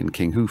men in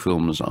King Hu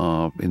films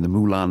are in the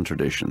Mulan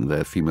tradition.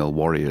 They're female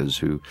warriors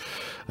who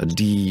are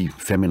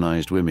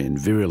de-feminized women,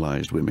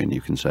 virilized women,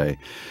 you can say.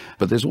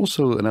 But there's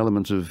also an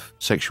element of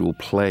sexual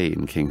play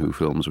in King Hu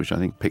films, which I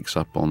think picks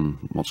up on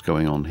what's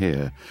going on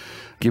here.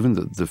 Given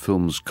that the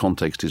film's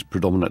context is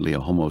predominantly a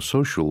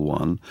homosocial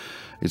one,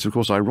 it's of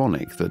course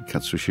ironic that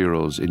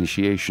Katsuhiro's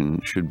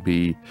initiation should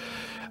be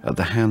at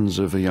the hands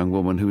of a young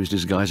woman who is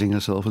disguising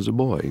herself as a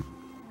boy.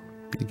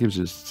 It gives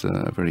us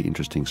a very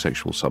interesting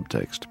sexual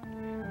subtext.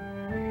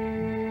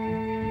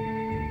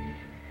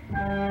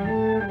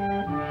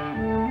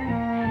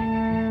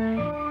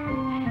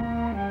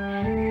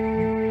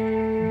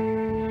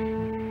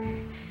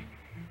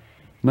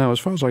 Now, as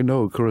far as I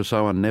know,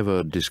 Kurosawa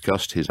never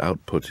discussed his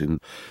output in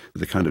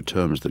the kind of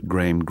terms that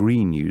Graham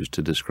Greene used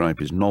to describe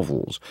his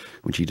novels,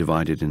 which he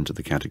divided into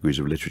the categories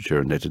of literature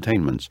and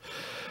entertainments.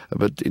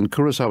 But in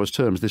Kurosawa's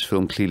terms, this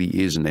film clearly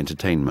is an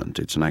entertainment.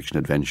 It's an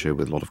action-adventure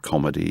with a lot of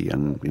comedy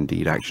and,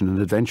 indeed, action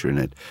and adventure in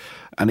it.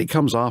 And it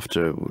comes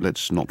after,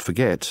 let's not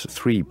forget,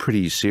 3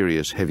 pretty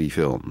serious, heavy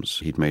films.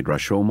 He'd made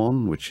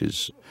Rashomon, which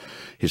is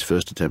his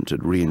first attempt at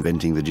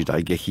reinventing the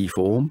Jidaigeki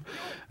form.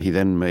 He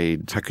then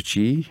made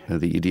Takuchi,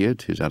 The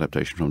Idiot, his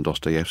adaptation from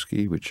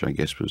Dostoevsky, which I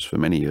guess was for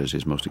many years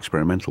his most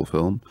experimental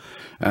film.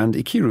 And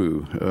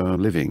Ikiru,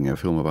 Living, a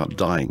film about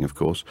dying, of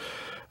course,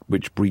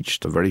 which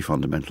breached a very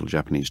fundamental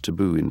Japanese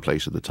taboo in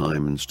place at the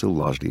time and still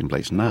largely in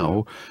place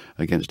now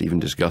against even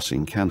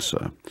discussing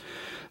cancer.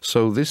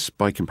 So this,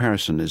 by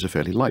comparison, is a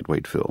fairly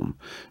lightweight film.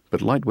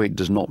 But lightweight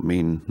does not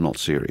mean not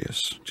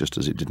serious, just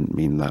as it didn't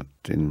mean that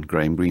in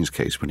Graham Greene's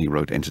case when he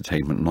wrote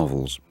entertainment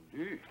novels.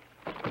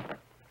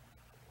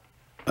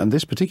 And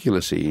this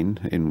particular scene,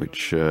 in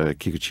which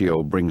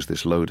Kikuchiyo brings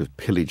this load of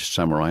pillaged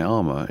samurai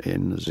armor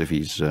in as if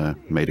he's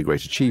made a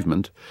great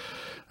achievement,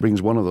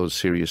 brings one of those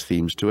serious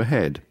themes to a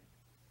head.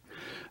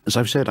 As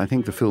I've said, I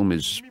think the film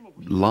is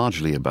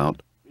largely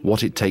about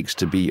what it takes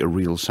to be a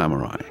real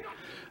samurai.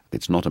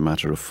 It's not a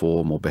matter of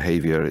form or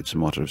behavior, it's a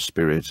matter of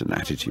spirit and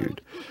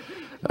attitude.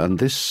 And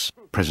this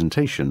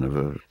presentation of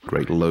a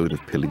great load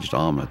of pillaged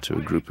armor to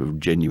a group of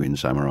genuine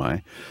samurai,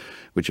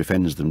 which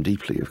offends them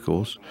deeply, of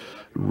course,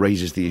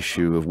 raises the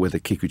issue of whether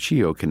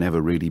Kikuchiyo can ever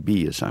really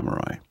be a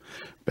samurai,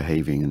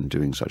 behaving and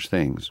doing such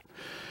things.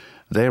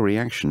 Their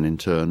reaction, in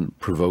turn,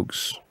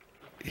 provokes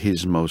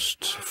his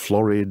most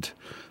florid,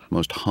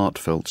 most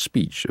heartfelt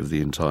speech of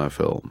the entire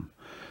film.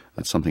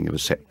 That's something of a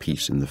set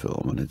piece in the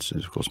film, and it's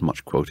of course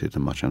much quoted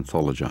and much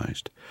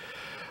anthologized.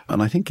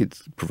 And I think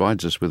it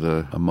provides us with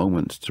a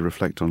moment to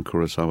reflect on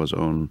Kurosawa's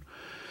own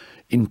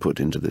input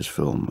into this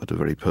film at a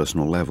very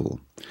personal level.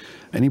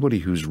 Anybody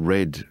who's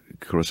read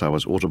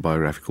Kurosawa's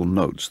autobiographical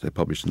notes, they're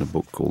published in a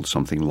book called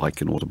Something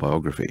Like an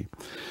Autobiography,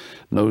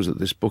 knows that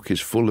this book is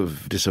full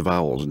of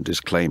disavowals and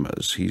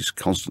disclaimers. He's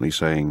constantly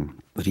saying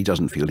that he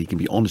doesn't feel he can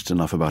be honest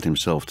enough about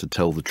himself to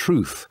tell the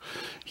truth.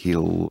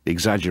 He'll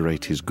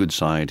exaggerate his good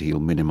side, he'll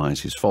minimize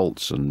his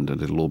faults, and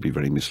it'll all be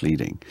very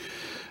misleading.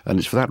 And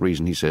it's for that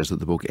reason, he says, that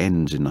the book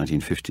ends in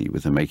 1950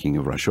 with the making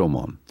of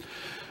Rashomon.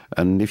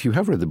 And if you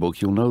have read the book,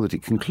 you'll know that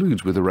it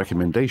concludes with a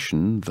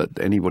recommendation that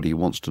anybody who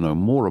wants to know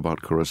more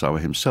about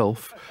Kurosawa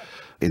himself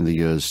in the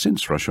years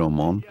since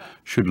Rashomon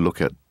should look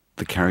at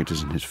the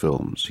characters in his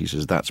films. He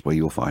says, that's where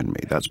you'll find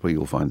me. That's where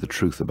you'll find the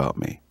truth about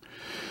me.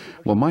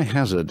 Well, my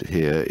hazard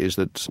here is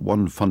that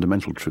one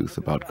fundamental truth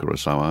about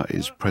Kurosawa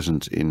is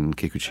present in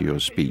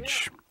Kikuchiyo's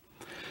speech.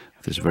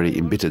 This very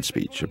embittered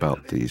speech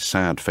about the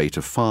sad fate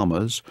of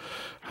farmers,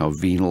 how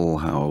venal,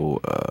 how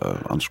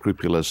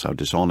unscrupulous, how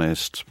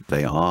dishonest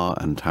they are,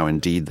 and how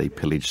indeed they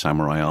pillage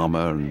samurai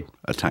armor and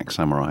attack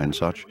samurai and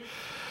such.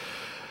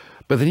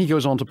 But then he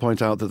goes on to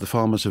point out that the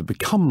farmers have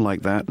become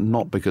like that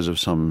not because of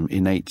some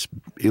innate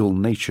ill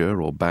nature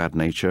or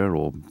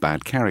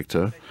bad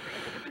character,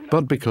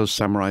 but because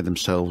samurai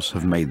themselves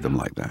have made them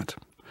like that.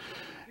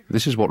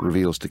 This is what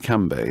reveals to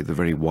Kanbei, the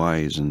very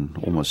wise and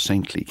almost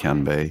saintly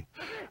Kanbei,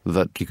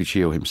 that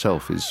Kikuchiyo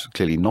himself is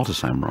clearly not a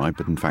samurai,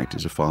 but in fact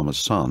is a farmer's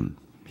son.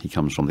 He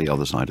comes from the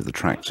other side of the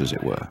tracks, as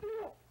it were.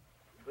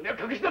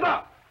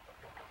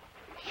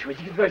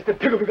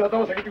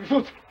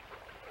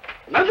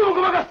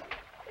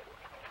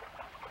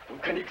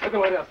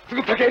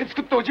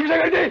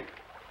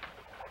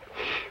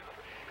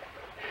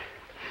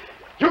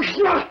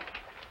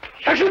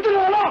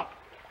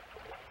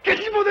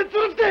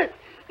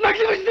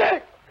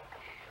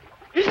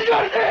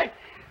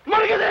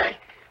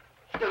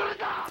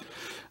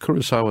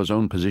 Kurosawa's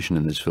own position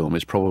in this film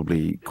is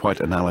probably quite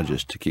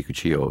analogous to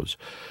Kikuchiyo's.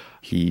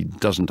 He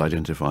doesn't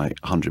identify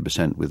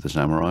 100% with the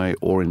samurai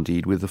or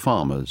indeed with the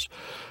farmers,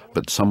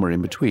 but somewhere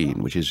in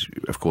between, which is,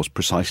 of course,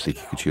 precisely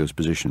Kikuchiyo's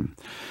position.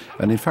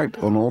 And in fact,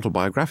 on an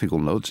autobiographical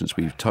note, since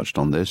we've touched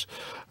on this,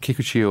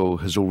 Kikuchiyo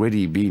has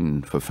already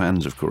been, for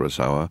fans of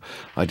Kurosawa,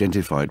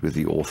 identified with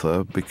the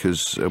author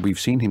because we've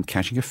seen him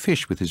catching a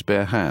fish with his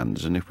bare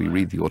hands. And if we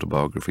read the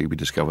autobiography, we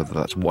discover that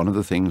that's one of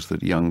the things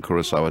that young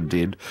Kurosawa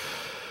did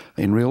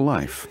in real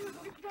life.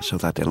 So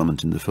that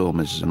element in the film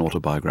is an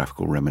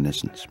autobiographical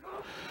reminiscence.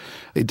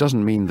 It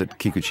doesn't mean that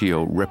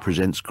Kikuchiyo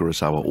represents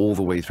Kurosawa all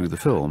the way through the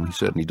film. He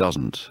certainly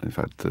doesn't. In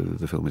fact,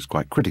 the film is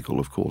quite critical,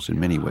 of course, in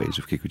many ways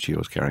of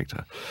Kikuchiyo's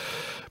character.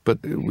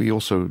 But we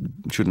also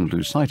shouldn't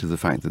lose sight of the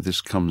fact that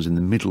this comes in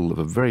the middle of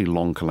a very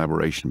long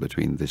collaboration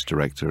between this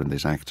director and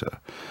this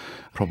actor.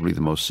 Probably the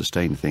most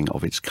sustained thing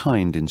of its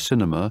kind in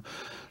cinema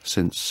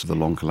since the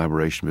long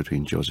collaboration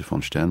between Joseph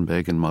von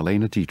Sternberg and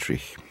Marlene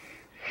Dietrich.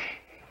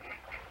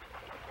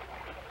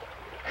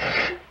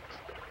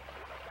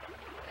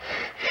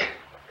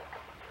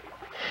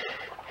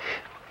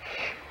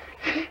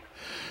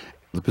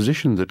 The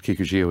position that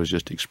Kikuchiyo has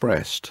just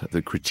expressed,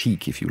 the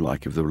critique, if you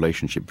like, of the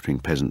relationship between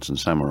peasants and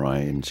samurai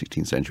in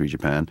 16th century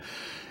Japan,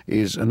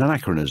 is an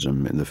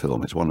anachronism in the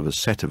film. It's one of a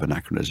set of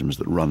anachronisms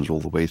that runs all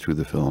the way through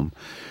the film,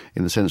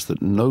 in the sense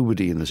that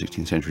nobody in the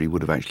 16th century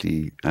would have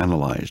actually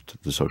analysed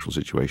the social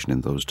situation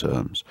in those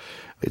terms.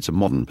 It's a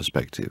modern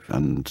perspective,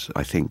 and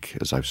I think,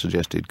 as I've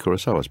suggested,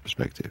 Kurosawa's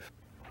perspective.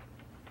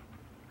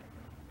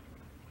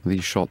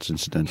 These shots,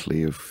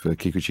 incidentally, of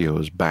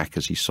Kikuchiyo's back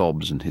as he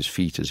sobs and his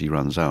feet as he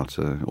runs out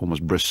are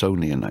almost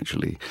Bressonian,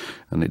 actually,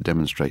 and it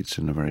demonstrates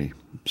in a very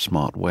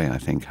smart way, I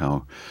think,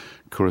 how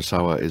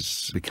Kurosawa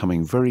is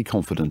becoming very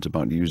confident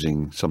about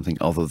using something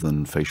other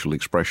than facial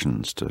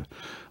expressions to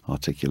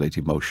articulate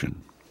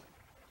emotion.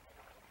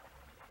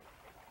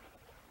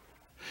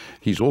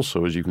 He's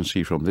also, as you can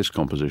see from this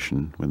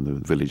composition, when the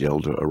village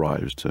elder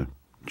arrives to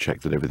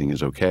check that everything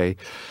is okay,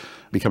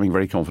 becoming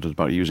very confident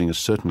about using a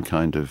certain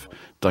kind of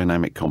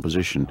dynamic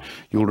composition.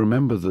 You'll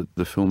remember that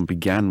the film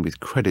began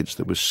with credits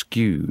that were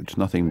skewed.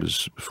 Nothing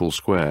was full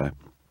square.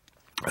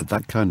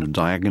 That kind of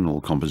diagonal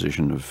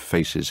composition of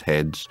faces,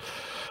 heads,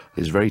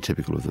 is very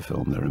typical of the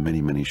film. There are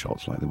many, many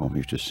shots like the one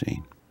we've just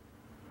seen.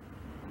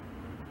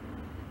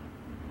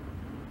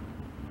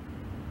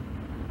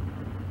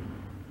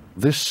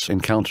 This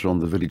encounter on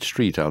the village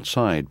street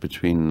outside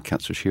between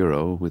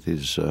Katsushiro, with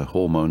his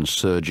hormones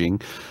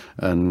surging,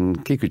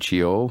 and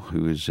Kikuchiyo,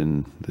 who is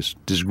in this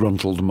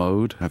disgruntled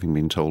mode, having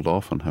been told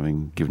off and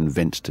having given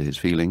vent to his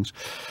feelings,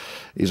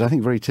 is, I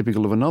think, very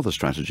typical of another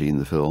strategy in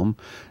the film,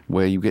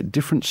 where you get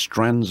different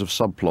strands of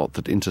subplot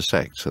that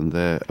intersect, and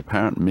they're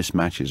apparent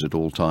mismatches at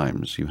all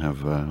times. You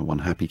have one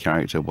happy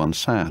character, one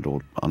sad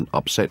or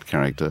upset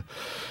character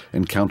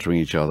encountering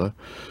each other.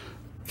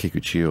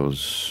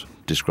 Kikuchiyo's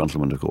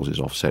disgruntlement, of course, is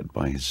offset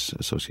by his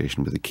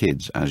association with the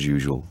kids, as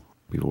usual.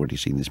 We've already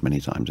seen this many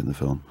times in the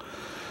film.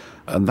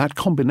 And that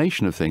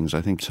combination of things,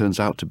 I think, turns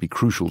out to be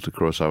crucial to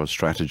Kurosawa's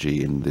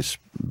strategy in this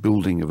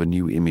building of a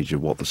new image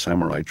of what the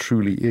samurai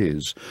truly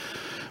is.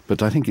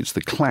 But I think it's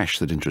the clash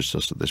that interests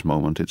us at this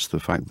moment. It's the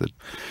fact that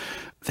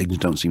things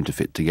don't seem to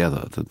fit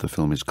together, that the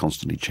film is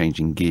constantly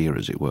changing gear,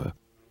 as it were.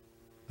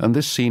 And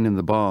this scene in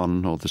the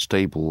barn or the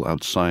stable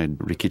outside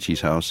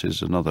Rikichi's house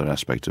is another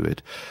aspect of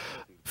it.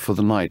 For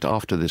the night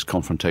after this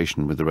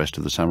confrontation with the rest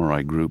of the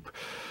samurai group,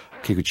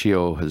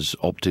 Kikuchiyo has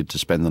opted to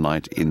spend the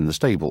night in the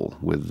stable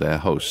with their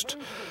host.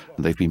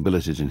 They've been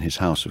billeted in his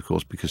house, of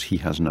course, because he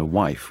has no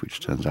wife, which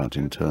turns out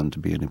in turn to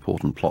be an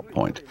important plot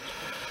point.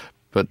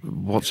 But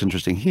what's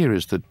interesting here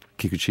is that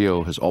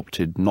Kikuchiyo has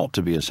opted not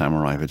to be a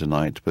samurai for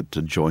tonight, but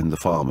to join the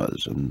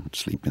farmers and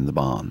sleep in the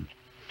barn.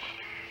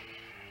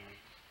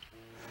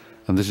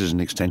 And this is an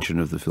extension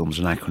of the film's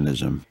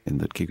anachronism, in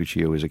that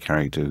Kikuchiyo is a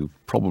character who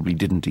probably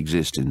didn't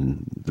exist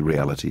in the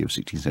reality of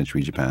 16th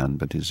century Japan,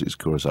 but is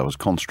Kurosawa's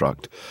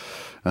construct.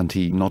 And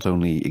he not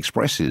only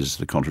expresses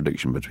the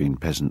contradiction between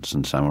peasants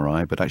and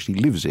samurai, but actually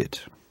lives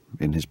it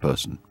in his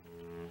person.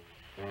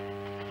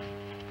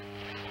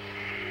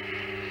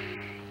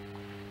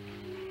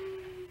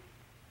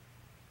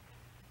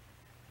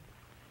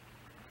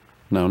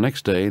 Now,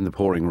 next day, in the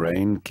pouring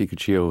rain,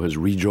 Kikuchiyo has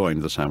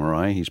rejoined the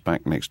samurai. He's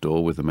back next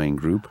door with the main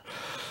group.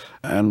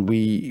 And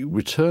we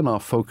return our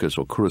focus,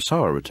 or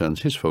Kurosawa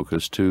returns his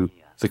focus, to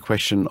the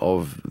question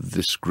of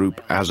this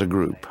group,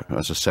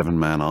 as a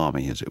seven-man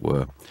army, as it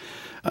were.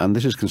 And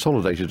this is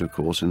consolidated, of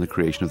course, in the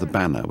creation of the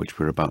banner, which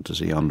we're about to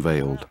see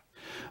unveiled.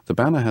 The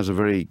banner has a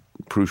very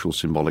crucial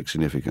symbolic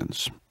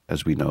significance.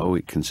 As we know,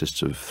 it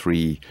consists of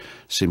three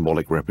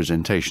symbolic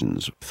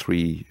representations,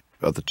 three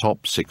at the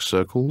top, 6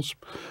 circles,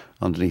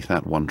 underneath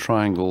that 1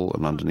 triangle,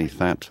 and underneath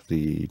that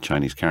the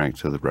Chinese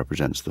character that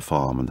represents the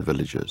farm and the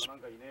villagers.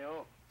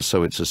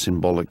 So it's a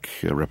symbolic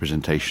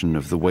representation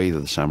of the way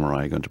that the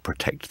samurai are going to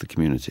protect the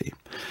community.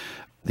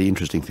 The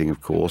interesting thing,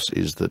 of course,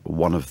 is that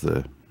one of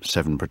the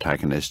 7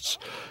 protagonists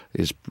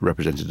is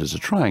represented as a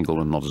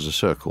triangle and not as a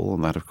circle,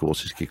 and that, of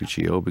course, is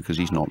Kikuchiyo, because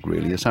he's not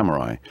really a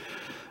samurai.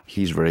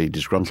 He's very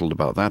disgruntled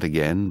about that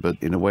again,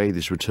 but in a way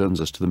this returns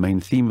us to the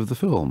main theme of the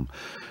film.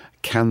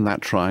 Can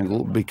that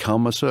triangle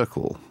become a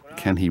circle?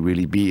 Can he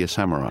really be a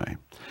samurai?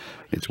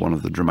 It's one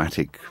of the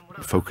dramatic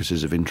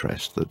focuses of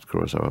interest that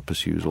Kurosawa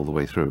pursues all the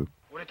way through.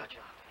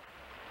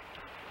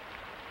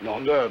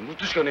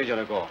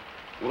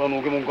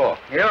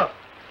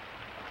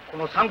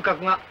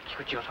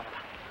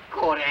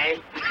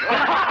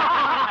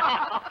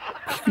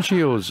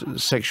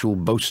 Kikuchiyo's sexual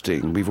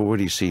boasting, we've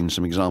already seen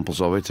some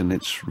examples of it, and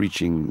it's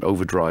reaching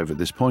overdrive at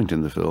this point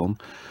in the film,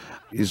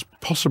 is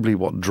possibly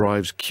what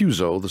drives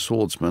Kyuzo, the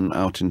swordsman,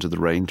 out into the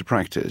rain to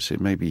practice.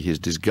 It may be his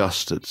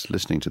disgust at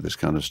listening to this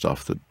kind of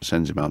stuff that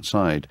sends him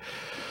outside.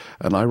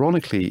 And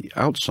ironically,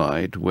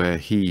 outside, where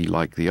he,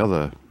 like the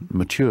other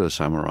mature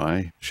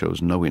samurai,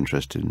 shows no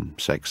interest in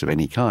sex of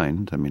any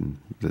kind, I mean,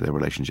 their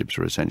relationships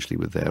are essentially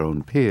with their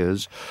own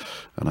peers,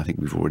 and I think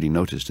we've already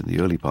noticed in the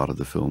early part of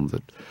the film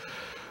that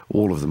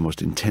all of the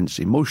most intense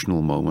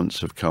emotional moments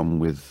have come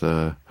with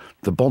the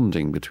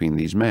bonding between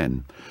these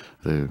men,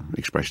 the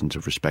expressions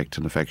of respect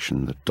and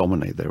affection that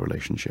dominate their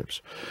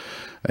relationships.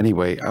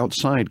 Anyway,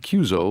 outside,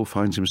 Kyuzo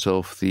finds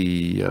himself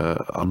the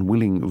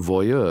unwilling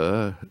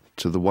voyeur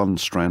to the one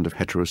strand of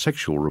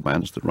heterosexual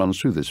romance that runs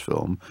through this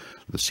film,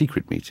 the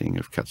secret meeting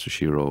of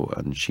Katsushiro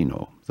and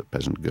Shino, the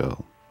peasant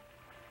girl.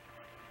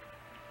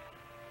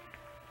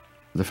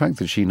 The fact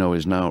that Shino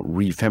is now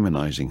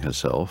re-feminizing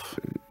herself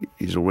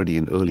is already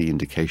an early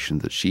indication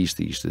that she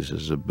sees this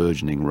as a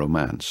burgeoning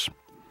romance.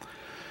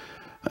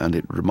 And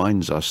it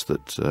reminds us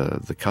that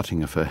the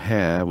cutting of her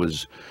hair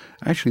was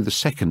actually the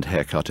second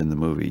haircut in the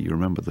movie. You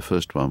remember the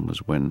first one was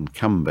when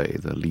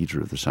Kambei, the leader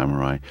of the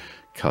samurai,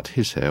 cut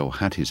his hair, or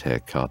had his hair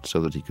cut,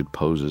 so that he could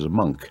pose as a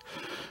monk.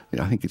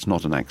 I think it's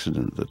not an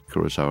accident that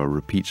Kurosawa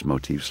repeats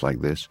motifs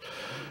like this.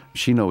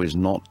 Shino is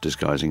not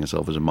disguising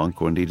herself as a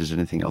monk, or indeed as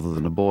anything other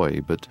than a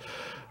boy, but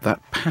that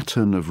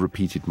pattern of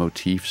repeated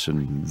motifs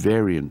and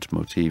variant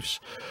motifs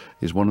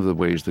is one of the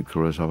ways that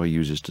Kurosawa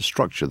uses to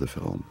structure the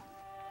film.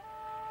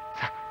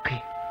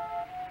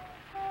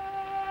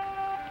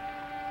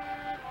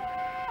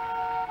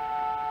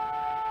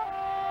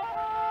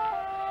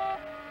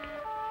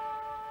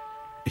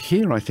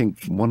 Here, I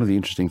think one of the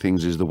interesting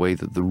things is the way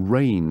that the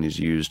rain is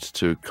used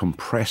to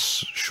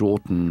compress,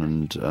 shorten,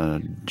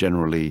 and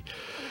generally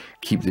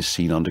keep this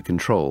scene under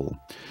control.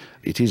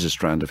 It is a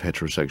strand of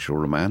heterosexual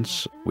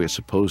romance. We're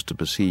supposed to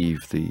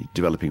perceive the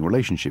developing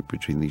relationship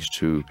between these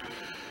two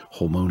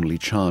hormonally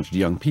charged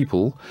young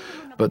people,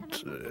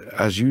 but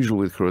as usual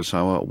with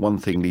Kurosawa, one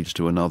thing leads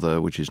to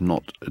another, which is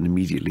not an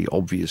immediately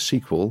obvious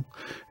sequel.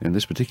 In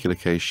this particular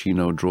case,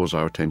 Shino draws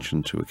our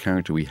attention to a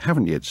character we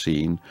haven't yet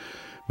seen,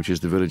 which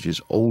is the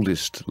village's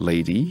oldest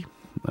lady,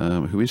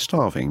 who is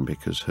starving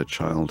because her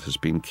child has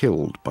been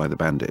killed by the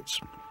bandits.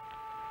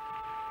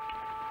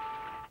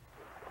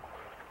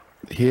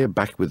 Here,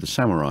 back with the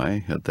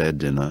samurai at their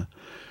dinner,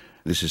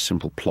 this is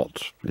simple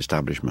plot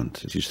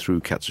establishment. It is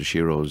through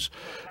Katsushiro's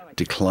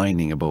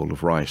declining a bowl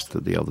of rice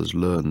that the others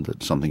learn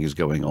that something is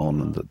going on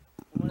and that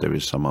there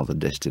is some other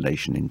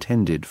destination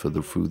intended for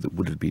the food that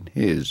would have been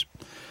his.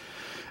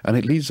 And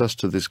it leads us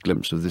to this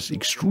glimpse of this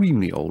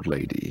extremely old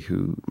lady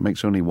who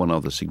makes only one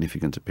other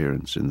significant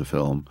appearance in the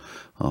film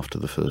after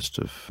the first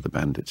of the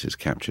bandits is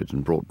captured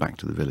and brought back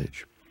to the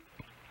village.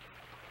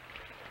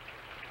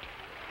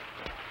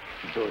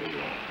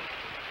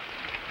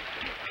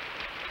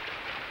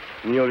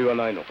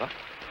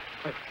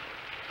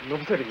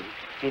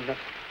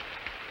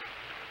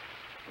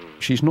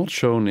 She's not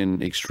shown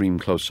in extreme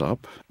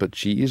close-up, but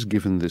she is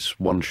given this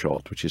one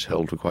shot, which is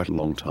held for quite a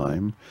long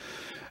time.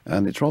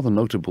 And it's rather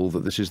notable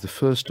that this is the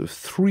first of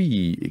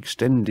 3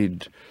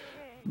 extended,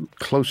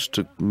 close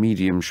to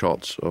medium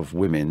shots of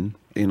women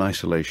in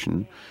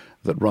isolation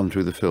that run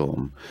through the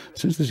film.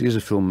 Since this is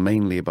a film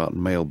mainly about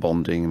male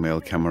bonding,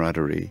 male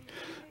camaraderie,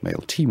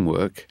 male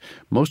teamwork,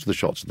 most of the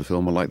shots of the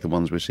film are like the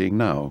ones we're seeing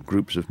now,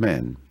 groups of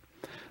men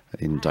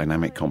in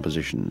dynamic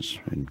compositions,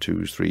 in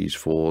 2s, 3s,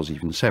 4s,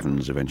 even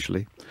 7s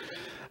eventually.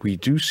 We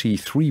do see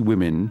 3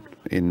 women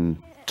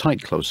in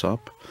tight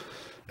close-up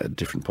at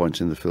different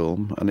points in the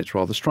film, and it's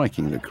rather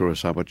striking that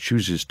Kurosawa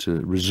chooses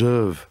to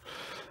reserve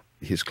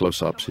his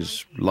close-ups,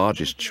 his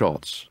largest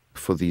shots,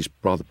 for these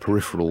rather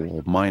peripheral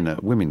or minor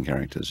women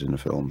characters in a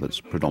film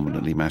that's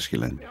predominantly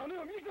masculine.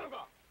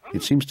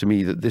 It seems to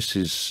me that this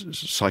is,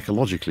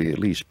 psychologically at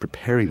least,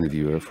 preparing the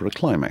viewer for a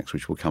climax,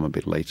 which will come a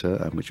bit later,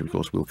 and which, of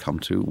course, we'll come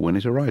to when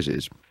it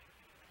arises.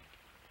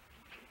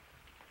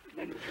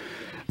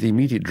 The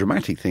immediate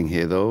dramatic thing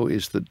here, though,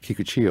 is that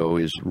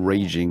Kikuchiyo is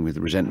raging with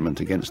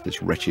resentment against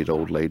this wretched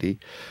old lady,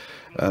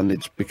 and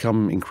it's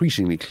become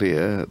increasingly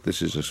clear,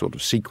 this is a sort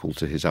of sequel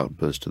to his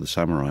outburst to the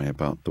samurai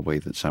about the way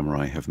that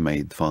samurai have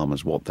made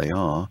farmers what they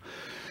are,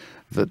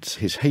 that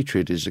his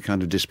hatred is a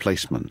kind of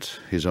displacement.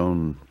 His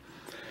own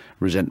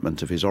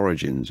resentment of his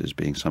origins is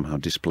being somehow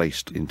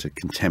displaced into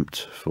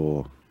contempt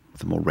for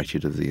the more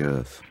wretched of the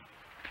earth.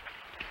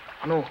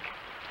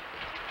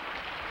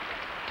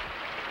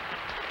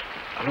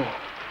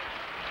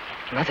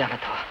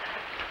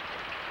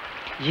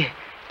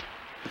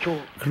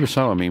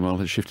 Kurosawa, meanwhile,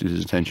 has shifted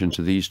his attention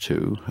to these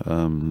two,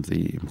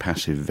 the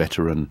impassive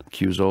veteran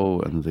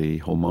Kyuzo and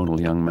the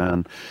hormonal young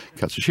man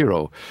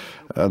Katsushiro.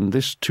 And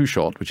this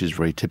two-shot, which is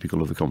very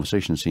typical of the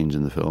conversation scenes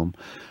in the film,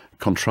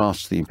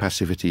 contrasts the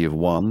impassivity of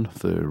one,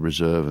 the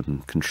reserve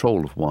and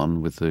control of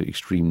one, with the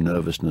extreme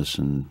nervousness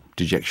and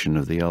dejection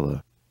of the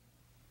other.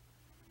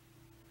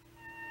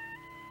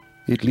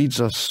 It leads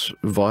us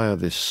via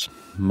this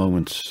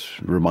moment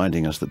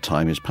reminding us that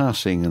time is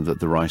passing and that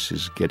the rice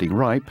is getting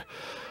ripe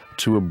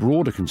to a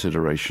broader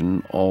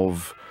consideration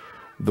of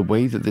the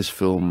way that this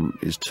film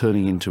is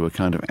turning into a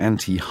kind of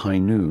anti-High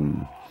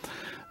Noon.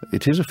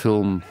 It is a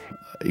film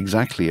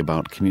exactly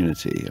about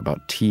community,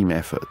 about team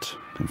effort.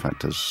 In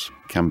fact, as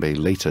Kanbei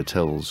later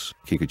tells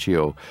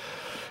Kikuchiyo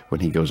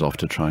when he goes off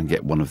to try and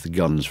get one of the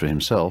guns for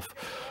himself,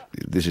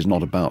 this is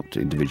not about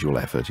individual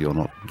effort. You're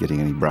not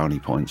getting any brownie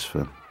points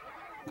for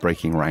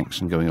breaking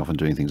ranks and going off and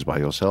doing things by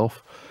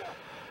yourself.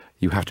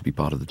 You have to be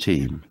part of the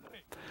team.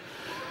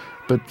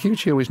 But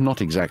Kikuchiyo is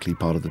not exactly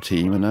part of the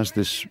team, and as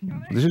this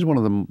is one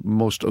of the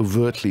most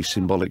overtly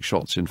symbolic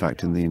shots, in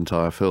fact, in the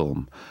entire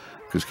film,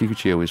 because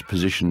Kikuchiyo is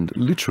positioned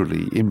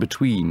literally in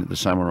between the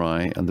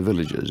samurai and the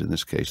villagers, in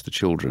this case the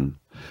children.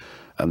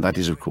 And that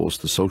is, of course,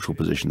 the social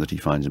position that he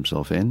finds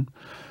himself in,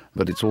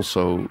 but it's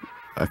also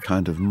a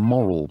kind of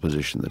moral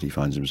position that he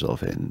finds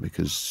himself in,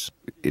 because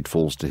it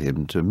falls to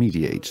him to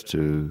mediate,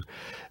 to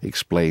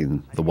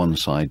explain the one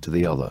side to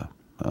the other.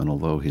 And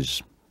although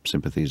his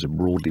sympathies are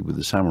broadly with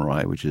the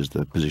samurai, which is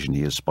the position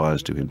he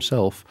aspires to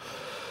himself,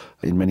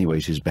 in many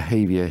ways his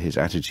behavior, his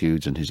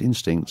attitudes and his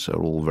instincts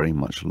are all very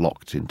much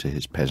locked into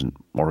his peasant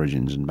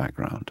origins and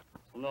background.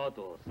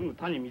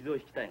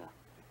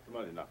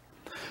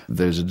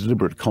 There's a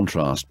deliberate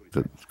contrast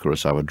that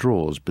Kurosawa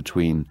draws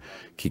between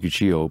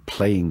Kikuchiyo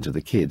playing to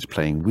the kids,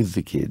 playing with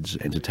the kids,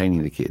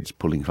 entertaining the kids,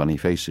 pulling funny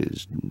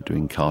faces,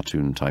 doing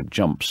cartoon-type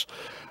jumps,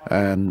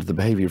 and the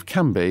behavior of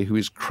Kanbei, who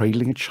is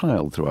cradling a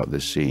child throughout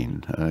this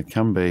scene.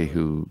 Kanbei,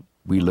 who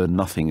we learn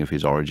nothing of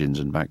his origins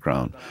and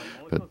background,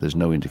 but there's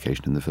no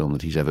indication in the film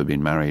that he's ever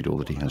been married or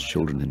that he has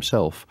children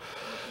himself.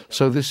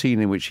 So this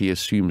scene in which he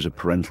assumes a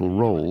parental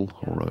role,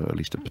 or at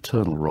least a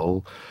paternal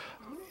role,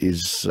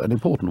 is an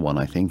important one,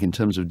 I think, in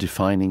terms of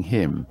defining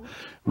him.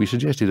 We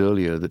suggested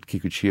earlier that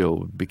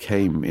Kikuchiyo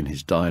became, in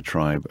his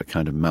diatribe, a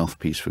kind of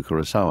mouthpiece for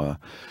Kurosawa,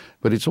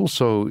 but it's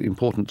also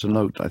important to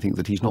note, I think,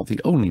 that he's not the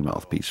only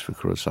mouthpiece for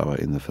Kurosawa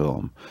in the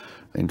film.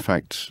 In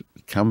fact,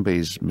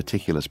 Kanbei's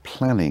meticulous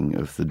planning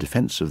of the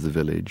defense of the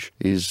village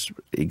is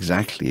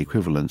exactly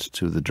equivalent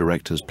to the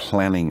director's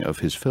planning of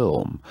his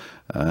film,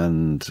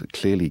 and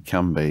clearly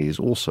Kanbei is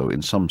also,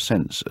 in some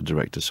sense, a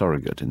director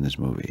surrogate in this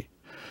movie.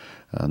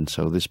 And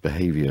so this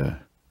behavior,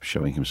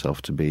 showing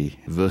himself to be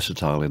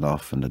versatile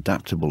enough and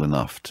adaptable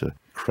enough to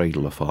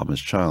cradle a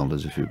farmer's child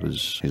as if it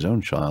was his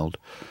own child,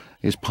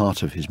 is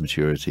part of his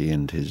maturity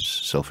and his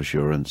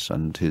self-assurance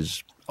and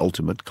his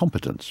ultimate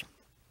competence.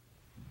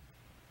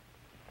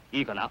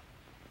 いいかな。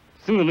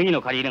すぐ麦の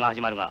借り入れが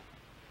始まるが、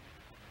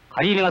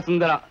借り入れが済ん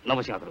だら野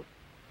星が来る。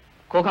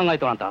こう考え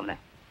とらんと危ない。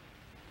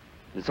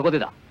そこで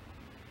だ。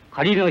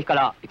借り入れの日か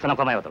ら戦の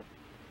構えを取る。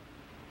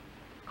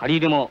借り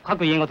入れも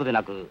各家ごとで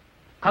なく、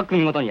各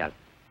組ごとにある。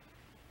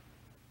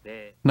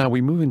Now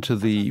we move into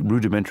the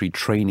rudimentary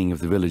training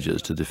of the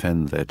villagers to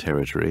defend their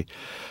territory.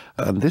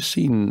 And this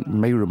scene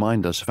may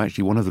remind us of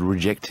actually one of the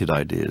rejected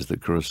ideas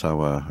that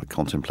Kurosawa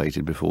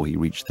contemplated before he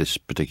reached this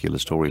particular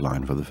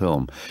storyline for the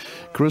film.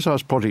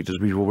 Kurosawa's project, as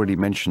we've already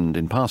mentioned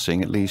in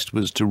passing at least,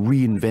 was to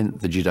reinvent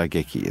the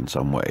jidaigeki in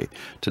some way,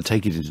 to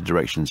take it into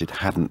directions it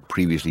hadn't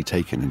previously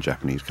taken in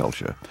Japanese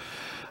culture.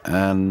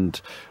 And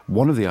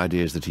one of the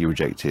ideas that he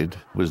rejected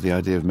was the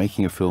idea of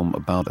making a film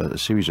about a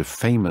series of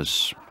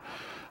famous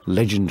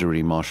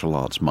legendary martial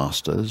arts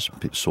masters,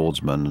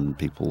 swordsmen and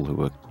people who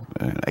were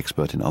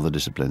expert in other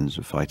disciplines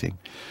of fighting,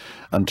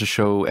 and to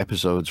show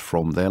episodes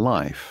from their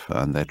life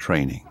and their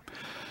training.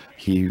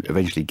 He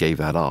eventually gave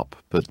that up,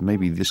 but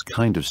maybe this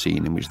kind of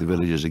scene in which the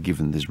villagers are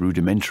given this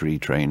rudimentary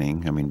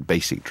training, I mean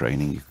basic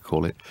training you could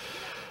call it,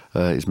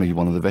 is maybe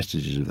one of the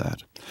vestiges of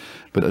that.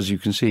 But as you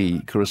can see,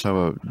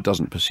 Kurosawa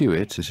doesn't pursue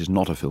it. This is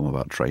not a film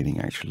about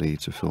training, actually.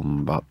 It's a film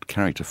about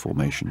character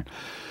formation.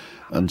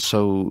 And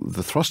so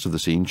the thrust of the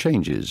scene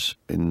changes,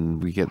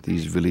 and we get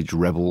these village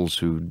rebels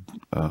who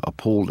are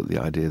appalled at the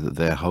idea that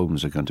their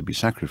homes are going to be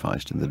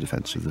sacrificed in the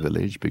defense of the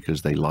village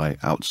because they lie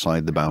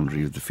outside the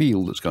boundary of the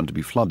field that's going to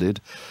be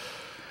flooded.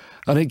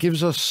 And it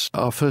gives us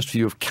our first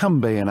view of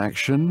Kanbei in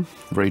action,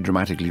 very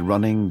dramatically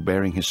running,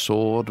 bearing his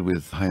sword,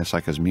 with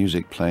Hayasaka's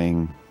music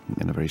playing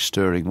in a very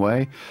stirring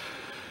way.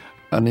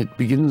 And it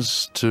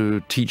begins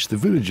to teach the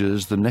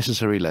villagers the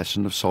necessary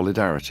lesson of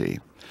solidarity.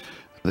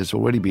 There's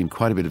already been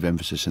quite a bit of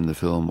emphasis in the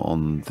film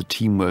on the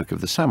teamwork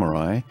of the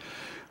samurai.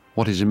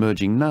 What is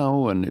emerging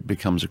now, and it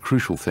becomes a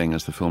crucial thing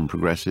as the film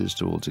progresses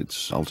towards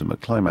its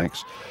ultimate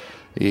climax,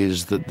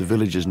 is that the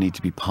villagers need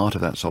to be part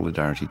of that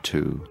solidarity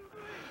too.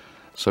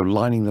 So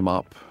lining them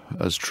up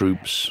as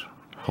troops,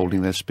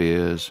 holding their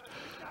spears,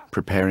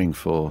 preparing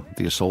for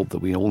the assault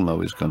that we all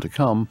know is going to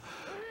come,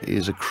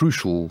 is a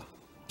crucial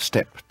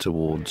step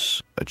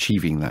towards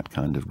achieving that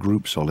kind of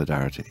group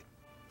solidarity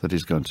that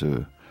is going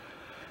to,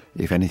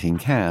 if anything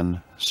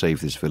can,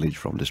 save this village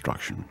from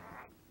destruction.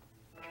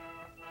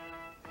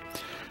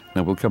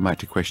 Now, we'll come back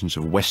to questions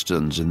of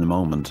Westerns in the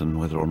moment and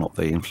whether or not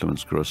they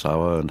influenced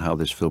Kurosawa and how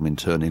this film in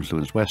turn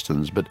influenced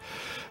Westerns, but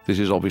this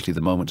is obviously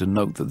the moment to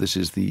note that this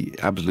is the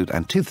absolute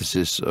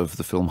antithesis of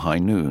the film High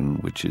Noon,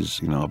 which is,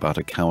 about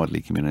a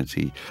cowardly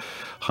community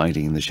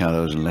hiding in the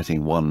shadows and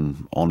letting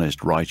one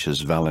honest,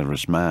 righteous,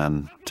 valorous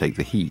man take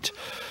the heat.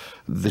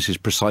 This is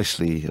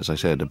precisely, as I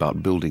said,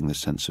 about building this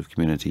sense of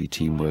community,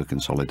 teamwork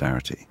and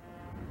solidarity.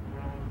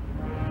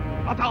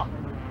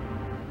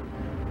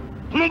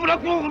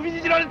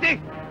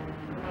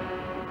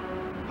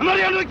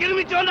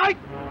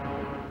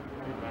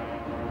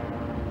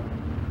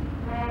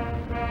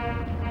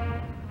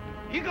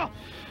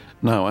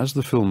 Now, as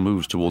the film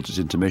moves towards its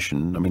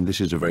intermission, this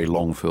is a very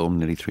long film,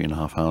 nearly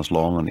 3.5 hours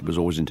long, and it was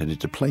always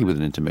intended to play with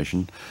an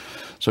intermission.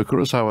 So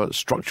Kurosawa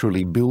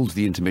structurally builds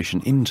the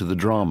intermission into the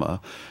drama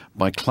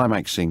by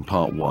climaxing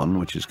part one,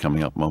 which is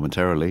coming up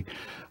momentarily,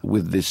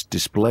 with this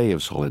display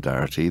of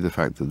solidarity, the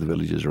fact that the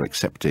villagers are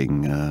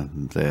accepting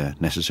their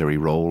necessary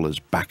role as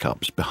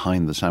backups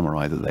behind the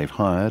samurai that they've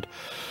hired,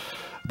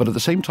 but at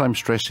the same time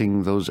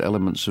stressing those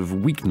elements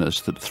of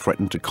weakness that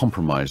threaten to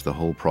compromise the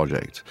whole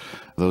project.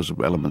 Those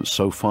elements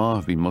so far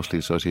have been mostly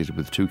associated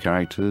with two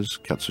characters,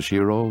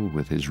 Katsushiro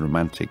with his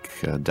romantic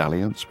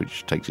dalliance,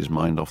 which takes his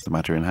mind off the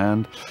matter in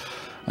hand,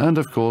 and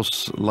of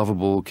course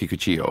lovable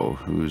Kikuchiyo,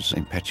 whose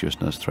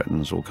impetuousness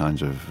threatens all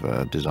kinds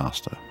of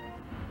disaster.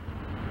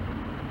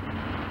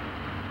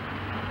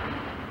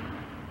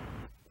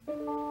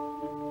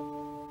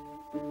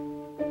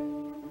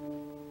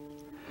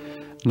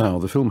 Now,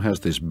 the film has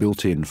this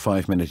built-in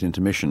 5-minute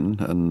intermission,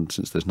 and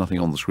since there's nothing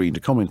on the screen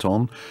to comment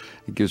on,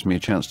 it gives me a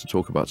chance to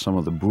talk about some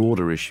of the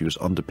broader issues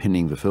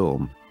underpinning the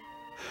film.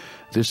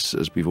 This,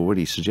 as we've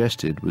already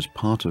suggested, was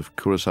part of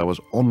Kurosawa's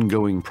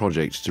ongoing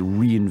project to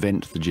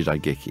reinvent the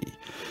jidaigeki.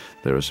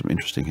 There are some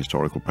interesting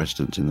historical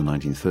precedents in the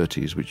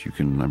 1930s, which you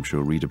can, I'm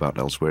sure, read about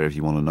elsewhere if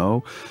you want to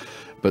know.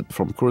 But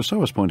from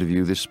Kurosawa's point of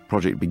view, this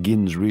project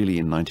begins really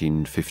in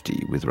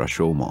 1950 with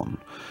Rashomon,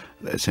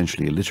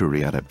 essentially a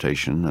literary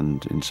adaptation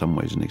and in some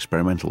ways an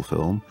experimental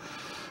film.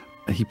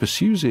 He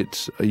pursues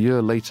it a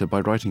year later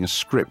by writing a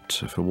script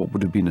for what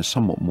would have been a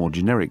somewhat more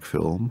generic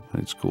film.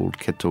 It's called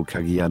Keto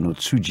Kaguya no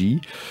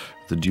Tsuji,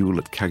 The Duel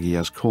at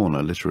Kaguya's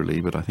Corner,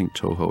 literally, but I think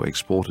Toho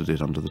exported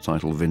it under the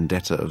title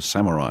Vendetta of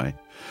Samurai.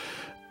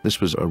 This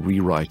was a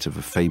rewrite of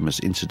a famous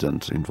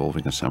incident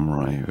involving a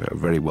samurai, a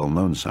very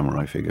well-known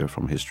samurai figure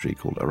from history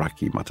called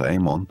Araki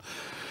Mataemon.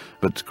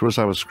 But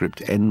Kurosawa's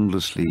script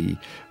endlessly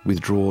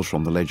withdraws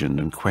from the legend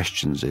and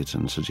questions it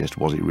and suggests,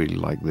 was it really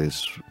like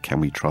this? Can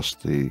we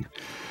trust the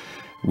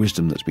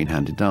wisdom that's been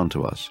handed down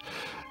to us?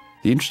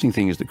 The interesting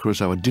thing is that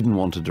Kurosawa didn't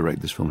want to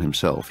direct this film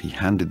himself. He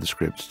handed the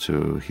script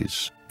to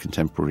his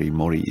contemporary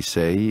Mori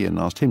Issei and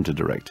asked him to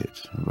direct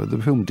it. But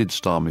the film did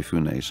star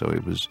Mifune, so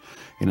it was,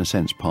 in a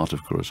sense, part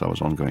of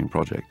Kurosawa's ongoing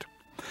project.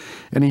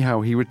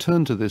 Anyhow, he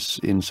returned to this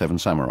in Seven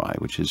Samurai,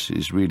 which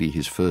is really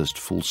his first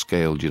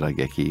full-scale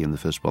jidaigeki and the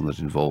first one that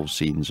involves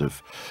scenes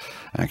of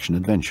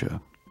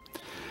action-adventure.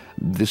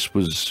 This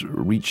was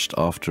reached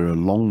after a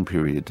long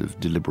period of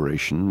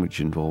deliberation, which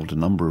involved a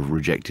number of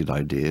rejected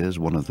ideas.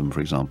 One of them, for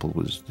example,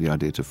 was the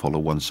idea to follow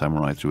one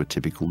samurai through a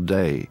typical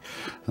day,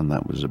 and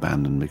that was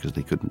abandoned because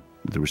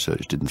the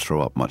research didn't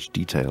throw up much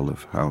detail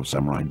of how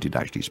samurai did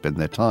actually spend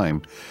their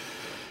time.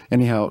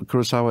 Anyhow,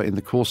 Kurosawa, in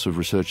the course of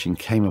researching,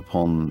 came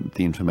upon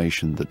the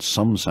information that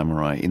some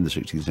samurai in the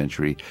 16th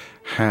century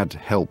had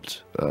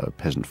helped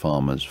peasant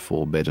farmers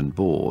for bed and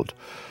board.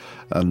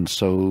 And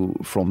so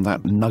from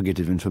that nugget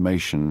of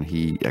information,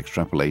 he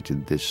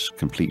extrapolated this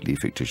completely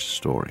fictitious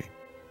story.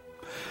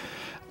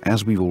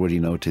 As we've already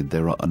noted,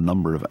 there are a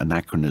number of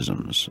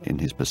anachronisms in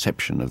his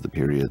perception of the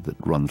period that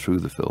run through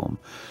the film.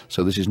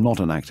 So this is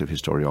not an act of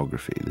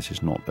historiography. This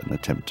is not an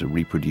attempt to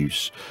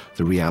reproduce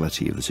the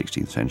reality of the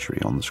 16th century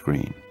on the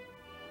screen.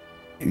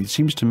 It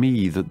seems to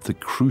me that the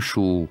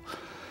crucial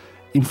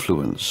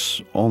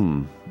influence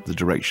on the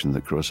direction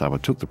that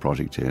Kurosawa took the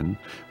project in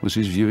was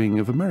his viewing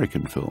of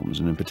American films,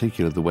 and in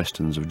particular the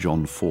westerns of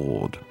John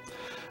Ford.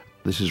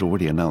 This is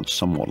already announced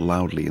somewhat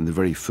loudly in the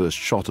very first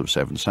shot of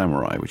Seven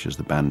Samurai, which is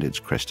the bandits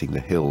cresting the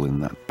hill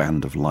in that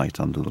band of light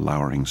under the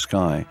lowering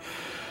sky.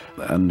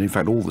 And in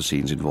fact, all the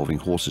scenes involving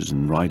horses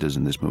and riders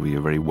in this movie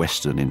are very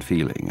Western in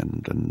feeling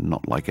and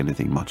not like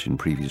anything much in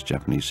previous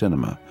Japanese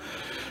cinema.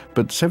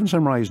 But Seven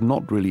Samurai is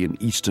not really an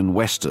Eastern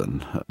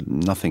Western.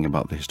 Nothing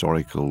about the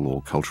historical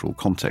or cultural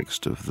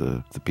context of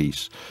the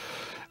piece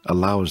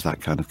allows that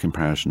kind of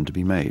comparison to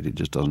be made. It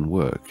just doesn't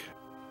work.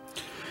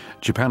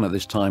 Japan at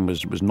this time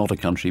was not a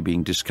country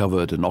being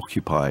discovered and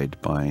occupied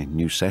by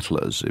new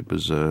settlers. It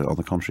was, on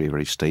the contrary, a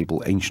very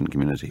stable ancient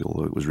community,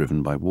 although it was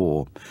riven by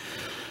war.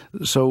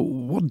 So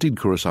what did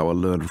Kurosawa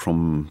learn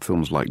from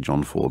films like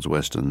John Ford's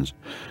Westerns?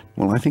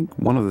 Well, I think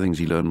one of the things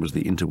he learned was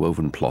the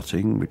interwoven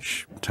plotting,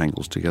 which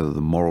tangles together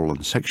the moral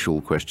and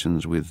sexual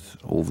questions with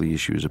all the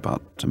issues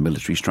about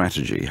military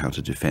strategy, how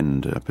to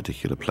defend a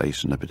particular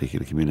place and a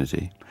particular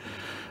community,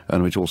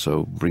 and which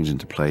also brings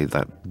into play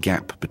that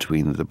gap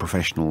between the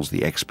professionals,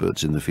 the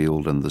experts in the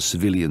field, and the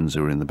civilians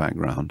who are in the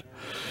background.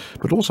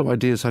 But also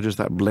ideas such as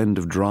that blend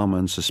of drama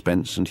and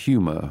suspense and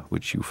humour,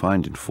 which you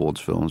find in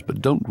Ford's films,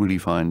 but don't really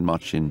find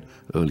much in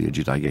earlier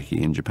jidaigeki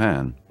in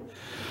Japan.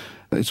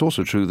 It's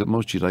also true that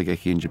most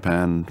jidaigeki in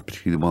Japan,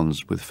 particularly the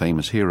ones with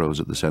famous heroes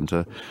at the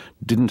centre,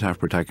 didn't have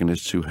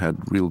protagonists who had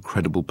real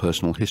credible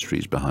personal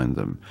histories behind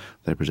them.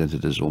 They're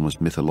presented as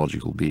almost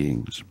mythological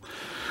beings.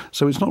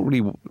 So it's not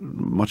really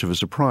much of a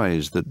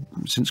surprise that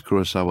since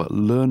Kurosawa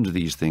learned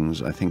these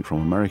things, I think, from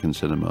American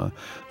cinema,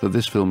 that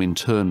this film in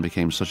turn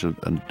became such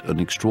an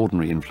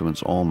extraordinary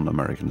influence on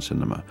American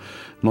cinema,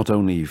 not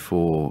only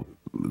for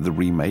the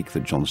remake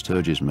that John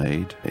Sturges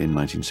made in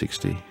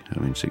 1960,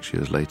 6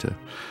 years later,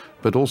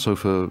 but also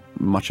for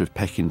much of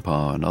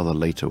Peckinpah and other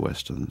later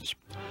Westerns.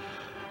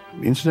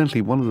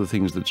 Incidentally, one of the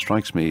things that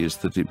strikes me is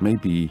that it may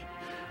be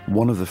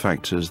one of the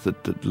factors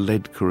that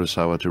led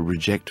Kurosawa to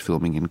reject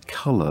filming in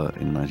colour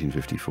in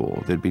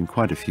 1954. There'd been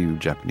quite a few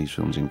Japanese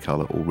films in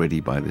colour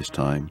already by this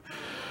time,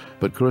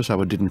 but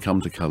Kurosawa didn't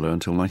come to colour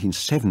until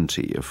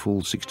 1970, a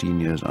full 16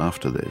 years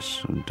after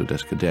this, and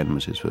Tedesca Den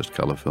was his first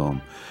colour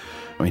film.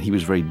 He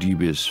was very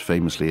dubious,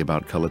 famously,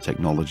 about colour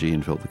technology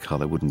and felt the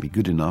colour wouldn't be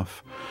good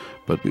enough.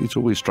 But it's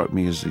always struck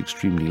me as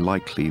extremely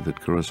likely that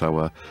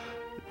Kurosawa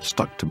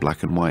stuck to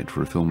black and white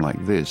for a film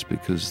like this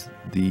because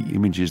the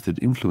images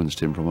that influenced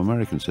him from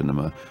American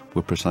cinema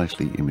were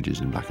precisely images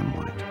in black and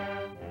white.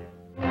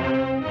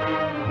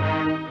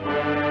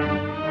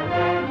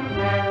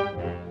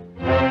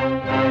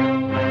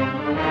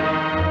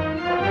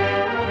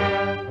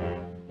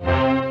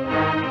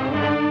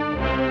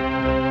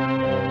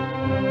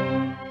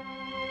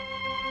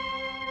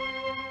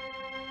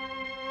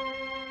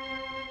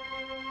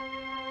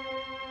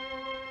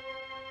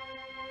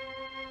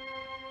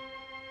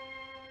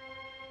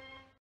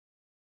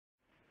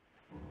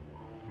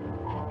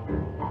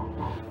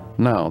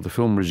 Now, the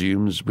film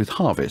resumes with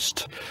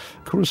harvest.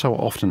 Kurosawa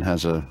often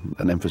has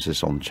an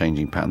emphasis on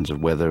changing patterns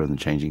of weather and the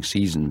changing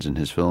seasons in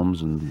his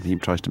films, and he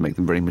tries to make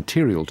them very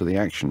material to the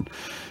action.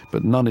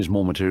 But none is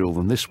more material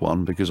than this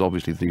one, because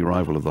obviously the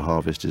arrival of the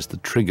harvest is the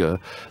trigger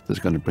that's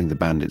going to bring the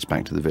bandits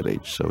back to the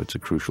village, so it's a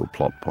crucial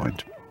plot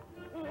point.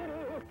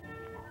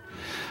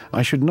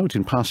 I should note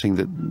in passing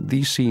that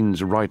these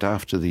scenes right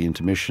after the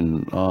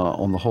intermission are,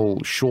 on the whole,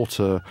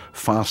 shorter,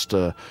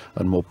 faster,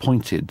 and more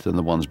pointed than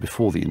the ones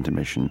before the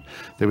intermission.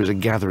 There is a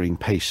gathering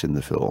pace in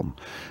the film.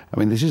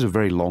 This is a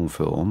very long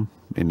film,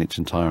 in its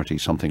entirety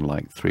something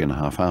like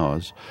 3.5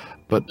 hours,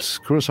 but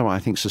Kurosawa, I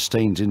think,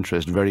 sustains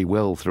interest very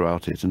well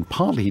throughout it, and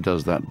partly he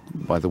does that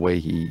by the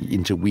way he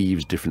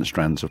interweaves different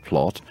strands of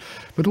plot,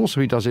 but also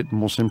he does it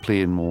more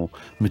simply and more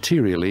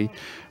materially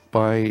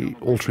by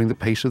altering the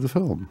pace of the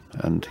film.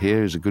 And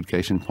here is a good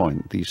case in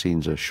point. These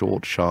scenes are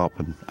short, sharp,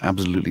 and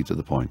absolutely to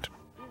the point.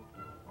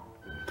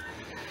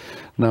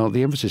 Now,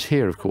 the emphasis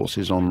here, of course,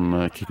 is on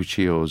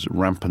Kikuchiyo's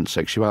rampant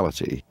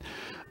sexuality.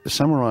 The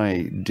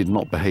samurai did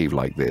not behave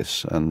like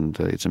this, and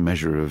it's a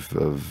measure of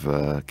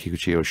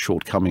Kikuchiyo's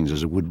shortcomings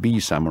as a would-be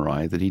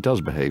samurai that he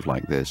does behave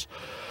like this.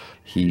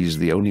 He's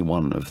the only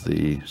one of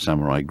the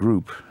samurai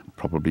group,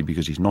 probably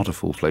because he's not a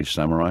full-fledged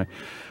samurai,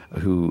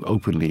 who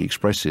openly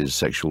expresses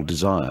sexual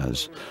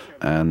desires,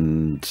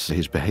 and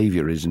his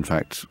behavior is in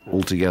fact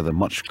altogether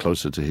much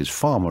closer to his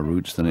farmer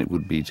roots than it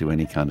would be to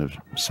any kind of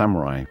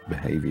samurai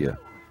behavior.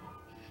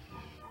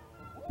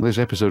 This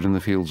episode in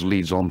the fields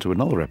leads on to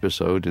another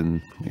episode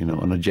in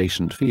an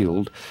adjacent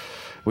field,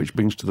 which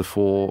brings to the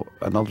fore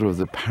another of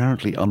the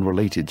apparently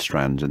unrelated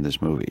strands in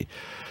this movie.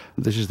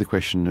 This is the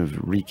question of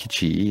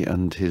Rikichi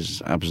and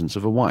his absence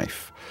of a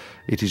wife.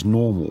 It is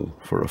normal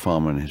for a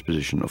farmer in his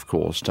position, of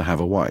course, to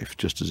have a wife,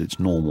 just as it's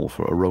normal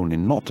for a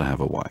ronin not to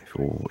have a wife,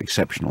 or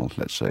exceptional,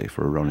 let's say,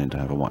 for a ronin to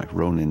have a wife.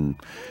 Ronin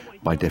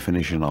by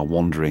definition, are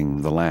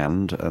wandering the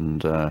land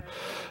and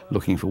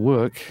looking for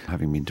work,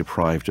 having been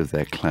deprived of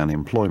their clan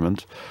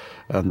employment,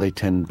 and they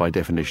tend, by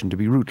definition, to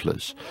be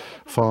rootless.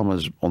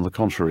 Farmers, on the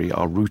contrary,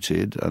 are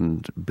rooted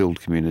and build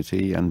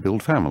community and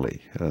build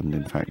family. And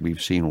in fact,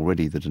 we've seen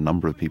already that a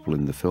number of people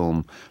in the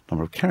film, a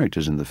number of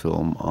characters in the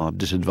film, are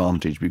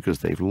disadvantaged because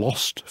they've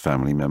lost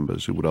family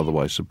members who would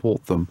otherwise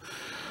support them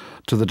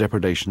to the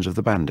depredations of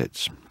the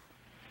bandits.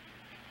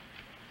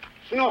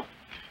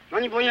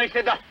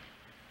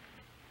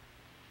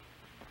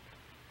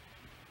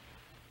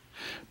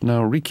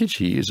 Now,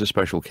 Rikichi is a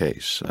special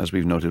case. As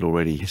we've noted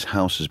already, his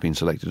house has been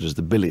selected as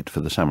the billet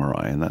for the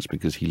samurai, and that's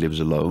because he lives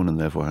alone and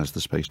therefore has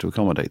the space to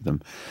accommodate them.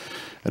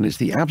 And it's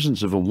the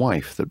absence of a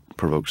wife that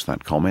provokes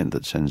that comment,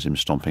 that sends him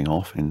stomping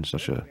off in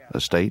such a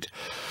state,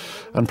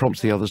 and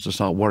prompts the others to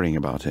start worrying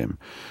about him.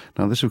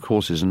 Now, this, of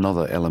course, is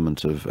another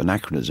element of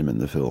anachronism in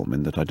the film,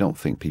 in that I don't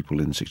think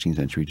people in 16th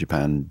century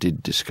Japan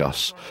did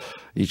discuss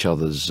each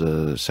other's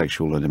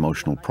sexual and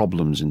emotional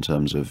problems in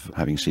terms of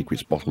having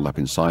secrets bottled up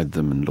inside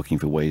them and looking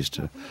for ways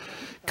to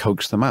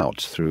coax them out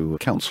through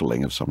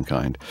counselling of some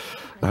kind.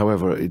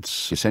 However,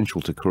 it's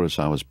essential to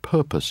Kurosawa's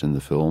purpose in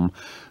the film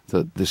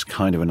that this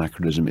kind of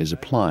anachronism is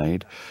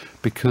applied,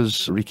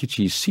 because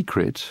Rikichi's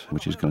secret,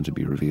 which is going to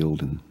be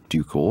revealed in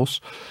due course,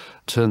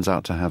 turns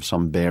out to have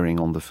some bearing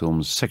on the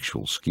film's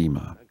sexual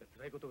schema.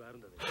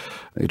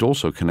 It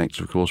also connects,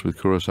 of course, with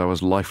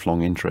Kurosawa's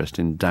lifelong interest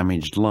in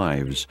damaged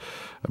lives.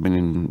 I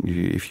mean,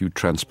 if you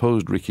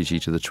transposed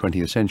Rikichi to the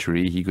 20th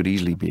century, he could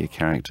easily be a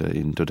character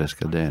in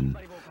Dodeska Den,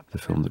 the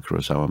film that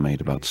Kurosawa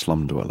made about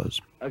slum dwellers.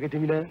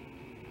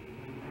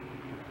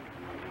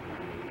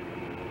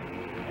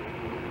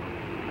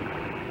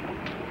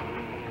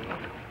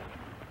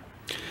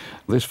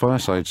 This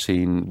fireside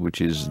scene, which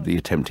is the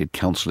attempted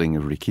counselling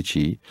of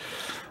Rikichi,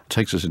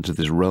 takes us into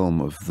this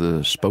realm of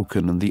the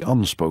spoken and the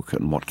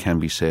unspoken, what can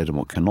be said and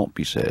what cannot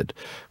be said,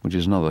 which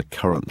is another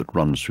current that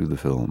runs through the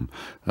film,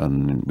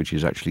 and which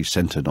is actually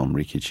centred on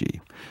Rikichi,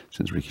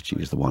 since Rikichi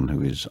is the one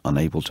who is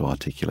unable to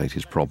articulate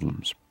his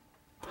problems.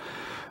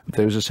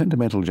 There is a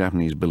sentimental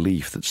Japanese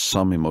belief that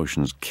some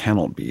emotions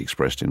cannot be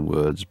expressed in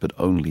words, but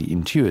only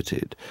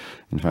intuited.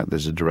 In fact,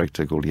 there's a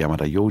director called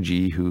Yamada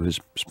Yoji who has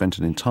spent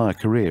an entire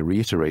career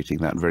reiterating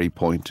that very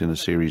point in a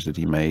series that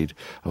he made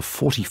of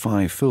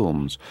 45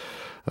 films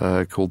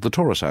called the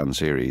Torosan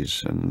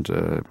series. And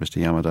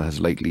Mr. Yamada has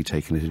lately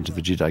taken it into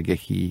the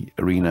Jidaigeki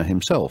arena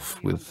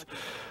himself with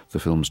the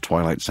films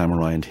Twilight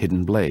Samurai and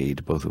Hidden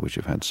Blade, both of which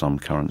have had some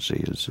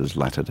currency as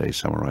latter-day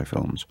samurai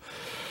films.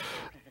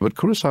 But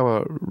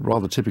Kurosawa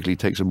rather typically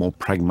takes a more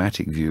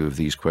pragmatic view of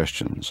these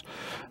questions.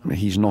 I mean,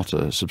 he's not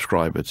a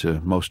subscriber to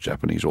most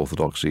Japanese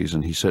orthodoxies,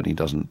 and he certainly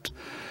doesn't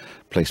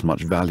place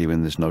much value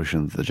in this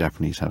notion that the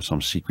Japanese have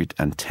some secret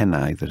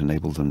antennae that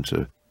enable them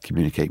to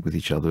communicate with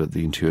each other at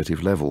the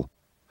intuitive level.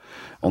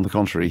 On the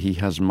contrary, he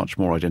has much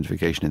more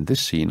identification in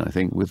this scene, I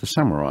think, with the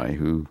samurai,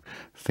 who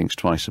thinks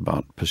twice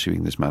about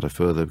pursuing this matter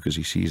further because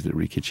he sees that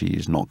Rikichi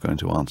is not going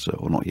to answer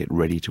or not yet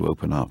ready to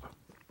open up.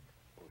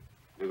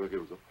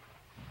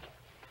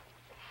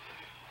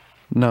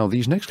 Now,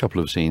 these next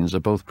couple of scenes are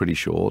both pretty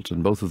short,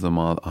 and both of them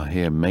are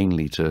here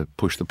mainly to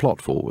push the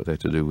plot forward. They're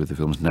to do with the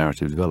film's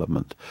narrative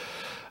development.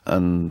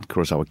 And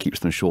Kurosawa keeps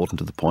them short and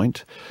to the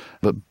point,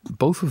 but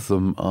both of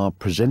them are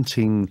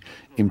presenting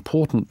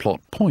important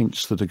plot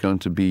points that are going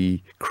to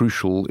be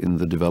crucial in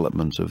the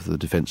development of the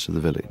defense of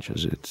the village,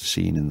 as it's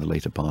seen in the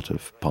later part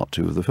of Part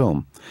 2 of the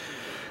film.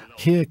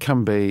 Here,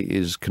 Kanbei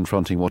is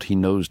confronting what he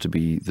knows to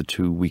be the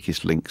two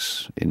weakest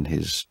links in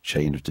his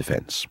chain of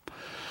defense.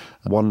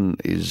 One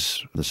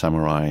is the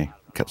samurai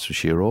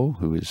Katsushiro,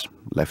 who is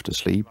left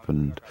asleep,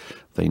 and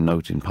they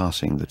note in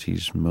passing that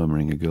he's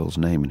murmuring a girl's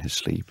name in his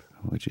sleep,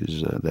 which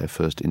is their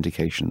first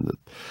indication that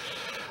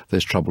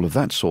there's trouble of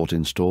that sort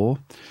in store.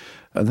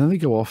 And then they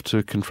go off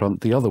to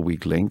confront the other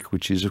weak link,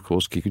 which is, of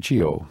course,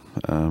 Kikuchiyo.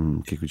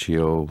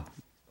 Kikuchiyo,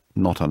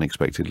 not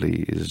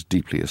unexpectedly, is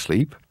deeply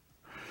asleep.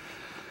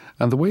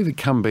 And the way that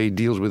Kanbei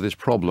deals with this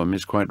problem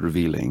is quite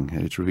revealing.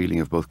 It's revealing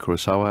of both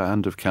Kurosawa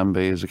and of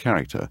Kanbei as a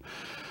character.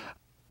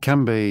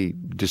 Kanbei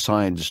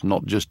decides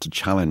not just to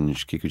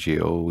challenge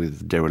Kikuchiyo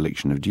with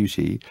dereliction of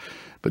duty,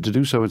 but to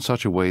do so in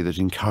such a way that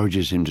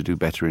encourages him to do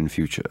better in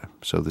future.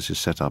 So this is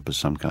set up as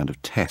some kind of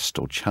test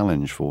or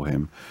challenge for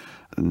him,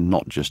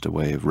 not just a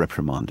way of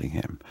reprimanding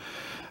him.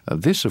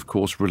 This, of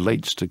course,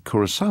 relates to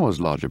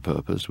Kurosawa's larger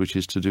purpose, which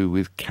is to do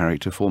with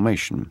character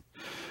formation.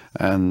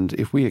 And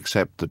if we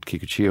accept that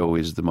Kikuchiyo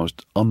is the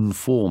most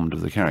unformed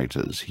of the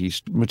characters,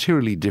 he's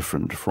materially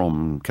different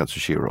from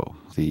Katsushiro,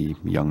 the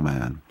young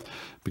man.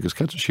 Because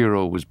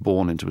Katsushiro was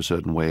born into a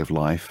certain way of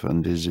life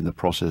and is in the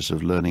process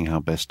of learning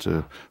how best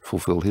to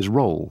fulfill his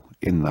role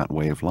in that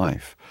way of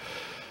life.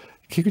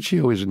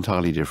 Kikuchiyo is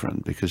entirely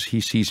different because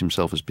he sees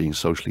himself as being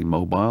socially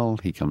mobile.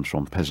 He comes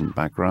from peasant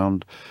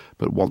background,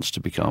 but wants to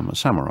become a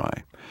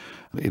samurai.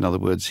 In other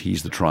words,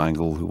 he's the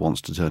triangle who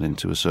wants to turn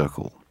into a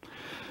circle.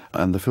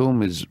 And the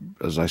film is,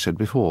 as I said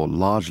before,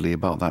 largely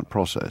about that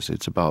process.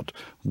 It's about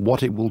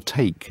what it will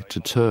take to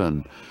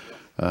turn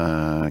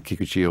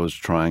Kikuchiyo's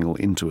triangle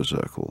into a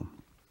circle.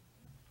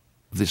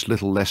 This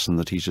little lesson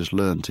that he's just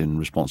learnt in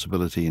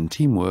responsibility and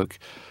teamwork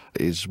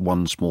is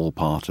one small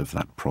part of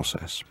that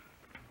process.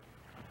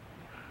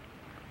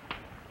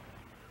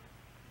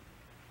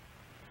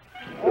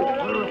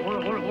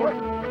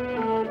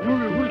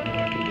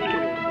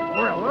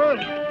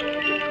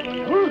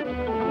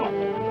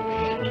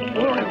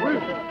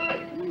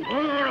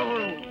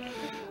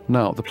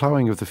 Now, the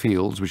ploughing of the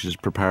fields, which is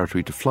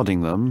preparatory to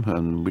flooding them,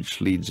 and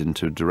which leads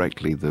into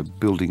directly the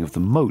building of the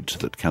moat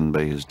that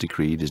Kanbei has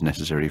decreed is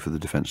necessary for the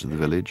defence of the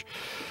village,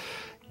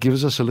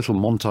 gives us a little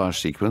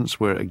montage sequence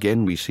where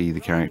again we see the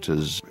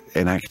characters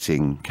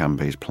enacting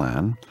Kanbei's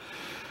plan.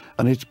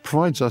 And it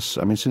provides us,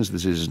 I mean, since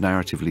this is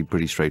narratively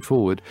pretty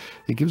straightforward,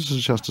 it gives us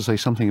a chance to say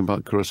something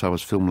about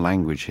Kurosawa's film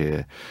language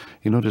here.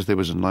 You notice there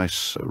was a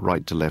nice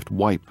right-to-left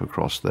wipe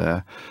across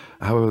there.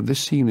 However,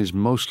 this scene is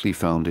mostly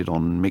founded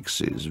on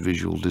mixes,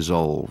 visual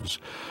dissolves.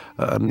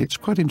 And it's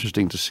quite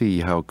interesting to see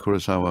how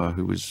Kurosawa,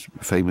 who was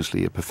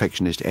famously a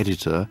perfectionist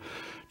editor,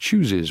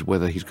 chooses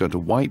whether he's going to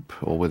wipe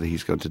or whether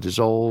he's going to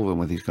dissolve and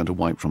whether he's going to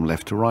wipe from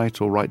left to right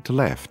or right to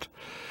left.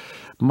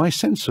 My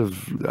sense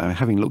of,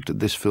 having looked at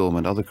this film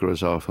and other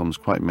Kurosawa films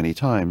quite many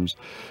times,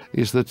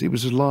 is that it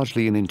was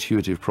largely an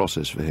intuitive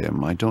process for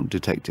him. I don't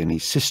detect any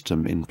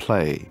system in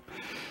play.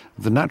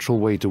 The natural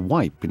way to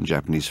wipe in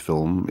Japanese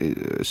film,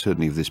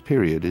 certainly of this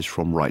period, is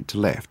from right to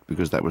left,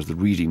 because that was the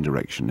reading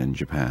direction in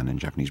Japan, in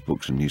Japanese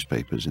books and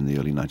newspapers in the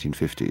early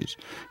 1950s.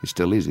 It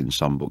still is in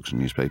some books and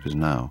newspapers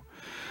now.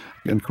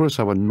 And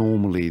Kurosawa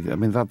normally, I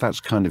mean, that's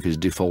kind of his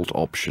default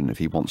option if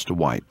he wants to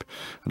wipe.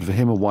 And for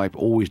him, a wipe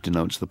always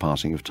denotes the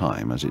passing of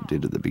time, as it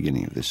did at the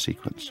beginning of this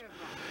sequence.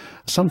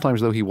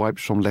 Sometimes, though, he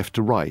wipes from left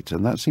to right,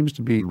 and that seems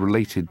to be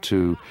related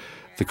to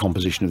the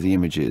composition of the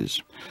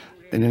images.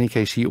 In any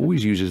case, he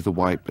always uses the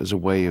wipe as a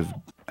way of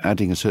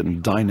adding a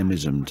certain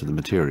dynamism to the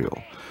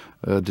material.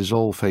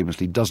 Dissolve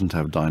famously doesn't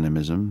have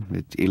dynamism.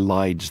 It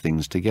elides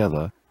things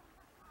together.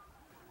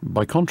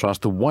 By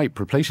contrast, the wipe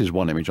replaces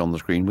one image on the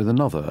screen with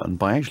another, and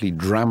by actually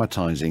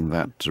dramatizing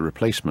that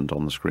replacement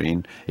on the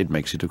screen, it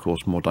makes it, of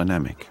course, more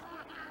dynamic.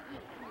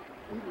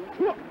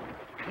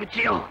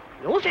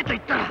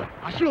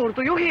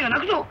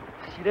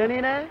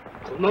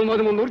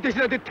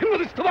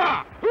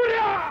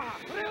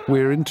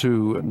 We're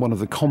into one of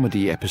the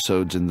comedy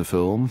episodes in the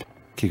film,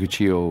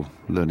 Kikuchiyo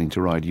learning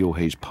to ride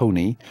Yohei's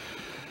pony,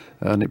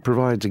 and it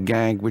provides a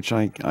gag which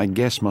I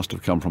guess must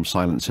have come from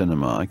silent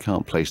cinema. I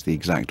can't place the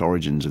exact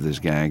origins of this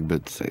gag,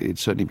 but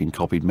it's certainly been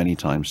copied many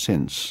times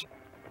since.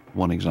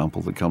 One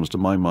example that comes to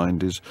my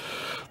mind is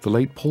the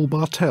late Paul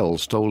Bartel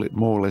stole it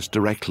more or less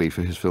directly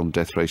for his film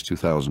Death Race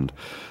 2000,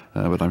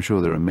 but I'm sure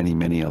there are many,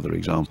 many other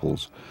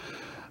examples.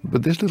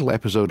 But this little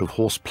episode of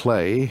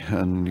horseplay,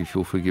 and if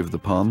you'll forgive the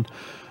pun,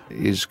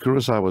 is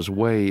Kurosawa's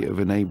way of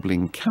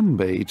enabling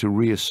Kanbei to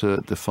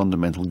reassert the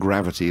fundamental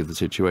gravity of the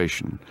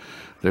situation.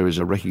 There is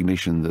a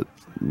recognition that,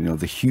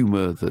 the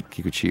humour that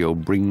Kikuchiyo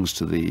brings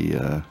to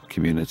the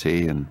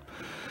community and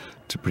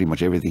to pretty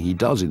much everything he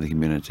does in the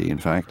community, in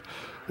fact,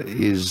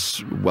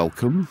 is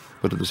welcome,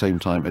 but at the same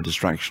time a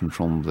distraction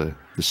from the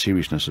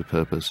seriousness of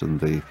purpose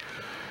and the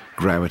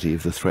gravity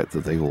of the threat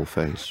that they all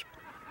face.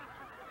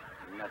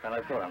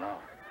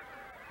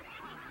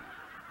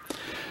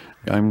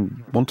 I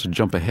want to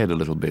jump ahead a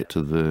little bit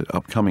to the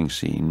upcoming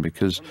scene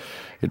because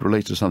it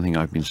relates to something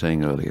I've been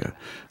saying earlier.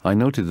 I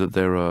noted that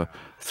there are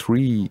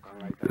 3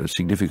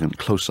 significant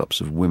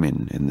close-ups of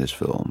women in this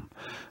film.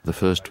 The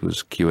first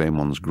was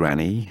Kyuemon's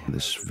granny,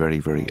 this very,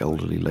 very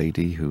elderly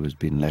lady who has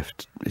been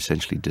left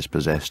essentially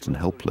dispossessed and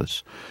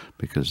helpless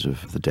because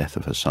of the death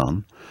of her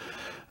son.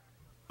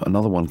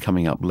 Another one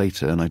coming up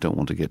later, and I don't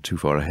want to get too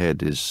far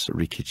ahead, is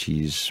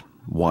Rikichi's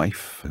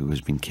wife, who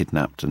has been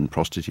kidnapped and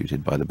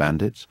prostituted by the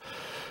bandits.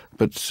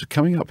 But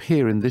coming up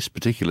here in this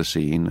particular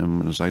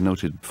scene, as I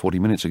noted 40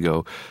 minutes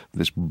ago,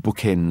 this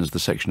bookends the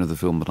section of the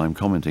film that I'm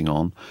commenting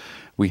on,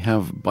 we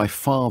have by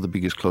far the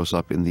biggest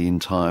close-up in the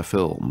entire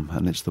film,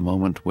 and it's the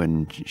moment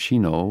when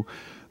Shino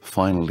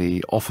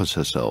finally offers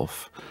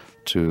herself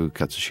to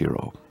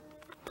Katsushiro.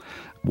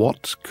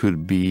 What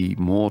could be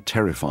more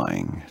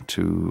terrifying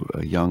to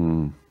a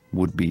young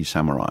would-be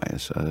samurai,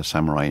 a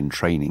samurai in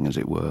training, as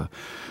it were,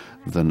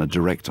 than a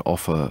direct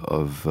offer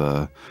of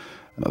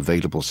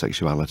available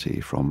sexuality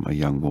from a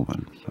young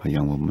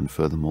woman,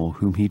 furthermore,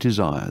 whom he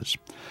desires.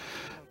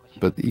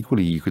 But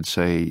equally, you could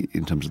say,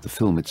 in terms of the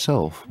film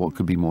itself, what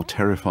could be more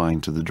terrifying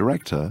to the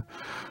director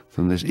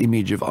than this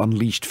image of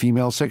unleashed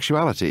female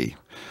sexuality?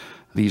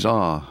 These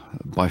are,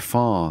 by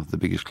far, the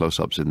biggest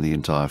close-ups in the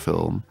entire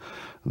film.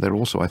 They're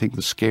also, I think,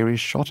 the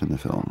scariest shot in the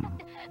film.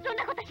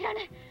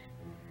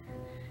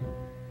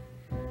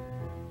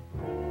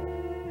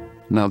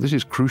 Now, this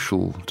is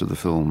crucial to the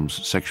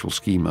film's sexual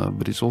schema,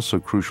 but it's also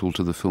crucial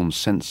to the film's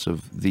sense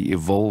of the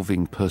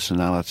evolving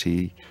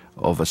personality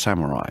of a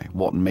samurai,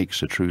 what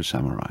makes a true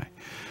samurai.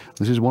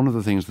 This is one of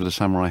the things that a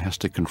samurai has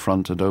to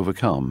confront and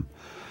overcome.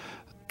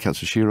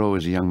 Katsushiro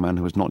is a young man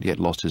who has not yet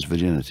lost his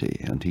virginity,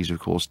 and he's, of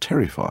course,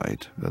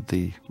 terrified at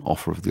the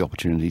offer of the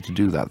opportunity to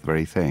do that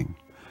very thing.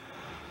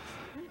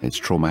 It's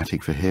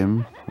traumatic for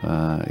him.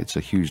 It's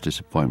a huge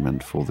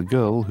disappointment for the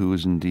girl who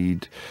has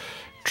indeed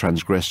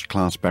transgressed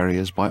class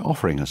barriers by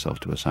offering herself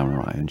to a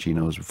samurai, and she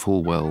knows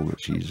full well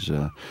that she's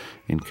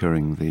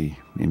incurring the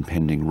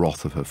impending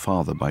wrath of her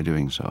father by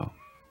doing so.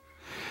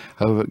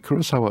 However,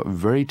 Kurosawa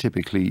very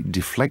typically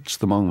deflects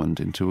the moment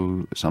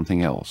into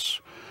something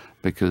else,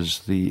 because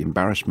the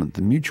embarrassment,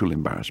 the mutual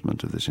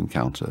embarrassment of this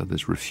encounter,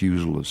 this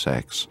refusal of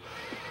sex,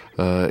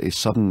 is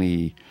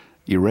suddenly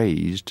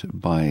erased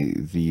by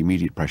the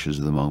immediate pressures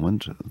of the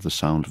moment, the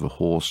sound of a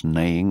horse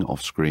neighing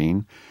off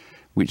screen,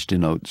 which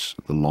denotes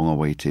the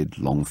long-awaited,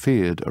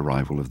 long-feared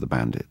arrival of the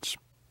bandits.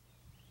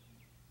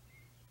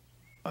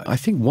 I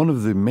think one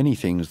of the many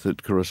things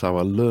that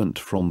Kurosawa learnt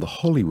from the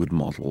Hollywood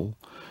model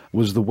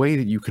was the way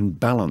that you can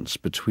balance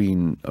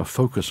between a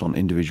focus on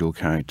individual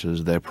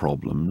characters, their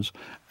problems,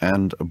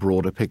 and a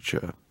broader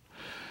picture.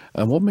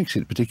 And what makes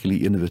it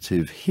particularly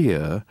innovative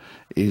here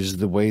is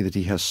the way that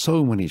he has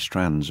so many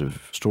strands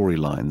of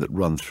storyline that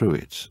run through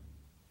it.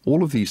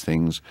 All of these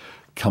things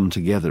come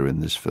together in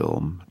this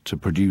film to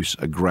produce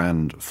a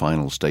grand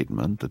final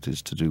statement that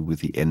is to do with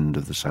the end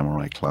of the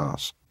samurai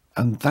class.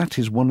 And that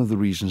is one of the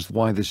reasons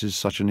why this is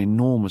such an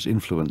enormous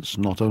influence,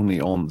 not only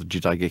on the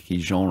jidaigeki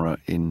genre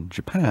in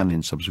Japan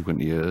in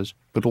subsequent years,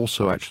 but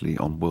also actually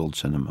on world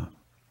cinema.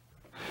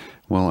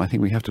 Well, I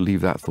think we have to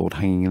leave that thought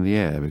hanging in the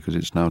air, because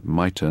it's now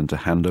my turn to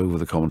hand over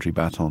the commentary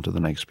baton to the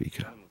next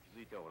speaker.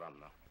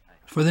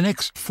 For the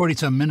next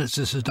 40-some minutes,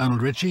 this is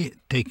Donald Richie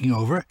taking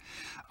over.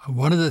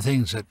 One of the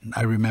things that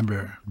I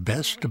remember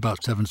best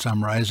about Seven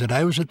Samurai is that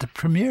I was at the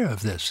premiere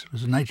of this. It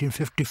was in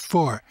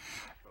 1954.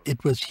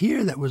 It was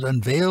here that was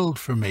unveiled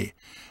for me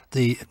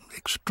the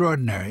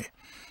extraordinary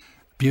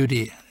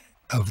beauty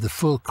of the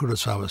full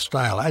Kurosawa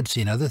style. I'd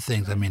seen other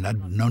things. I mean,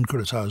 I'd known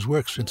Kurosawa's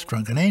work since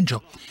Drunken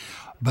Angel,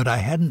 but I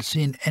hadn't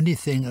seen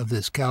anything of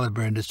this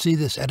caliber. And to see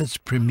this at its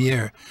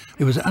premiere,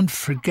 it was an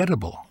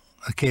unforgettable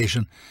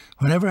occasion.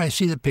 Whenever I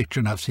see the picture,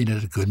 and I've seen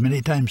it a good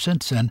many times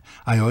since then,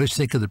 I always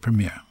think of the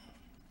premiere.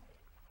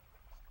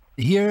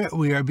 Here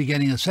we are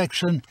beginning a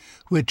section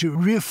which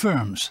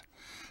reaffirms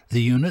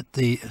the unit,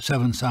 the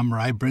Seven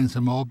Samurai, brings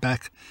them all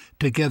back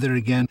together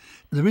again.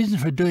 The reason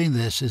for doing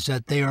this is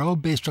that they are all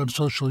based on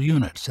social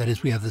units. That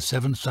is, we have the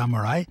Seven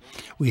Samurai,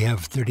 we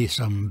have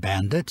 30-some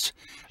bandits,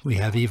 we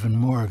have even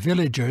more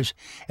villagers,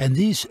 and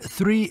these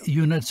three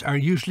units are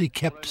usually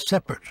kept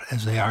separate,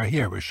 as they are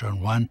here. We're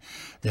shown one,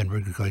 then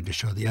we're going to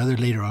show the other.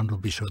 Later on, we'll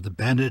be shown the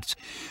bandits.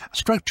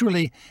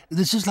 Structurally,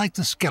 this is like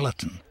the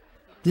skeleton.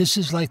 This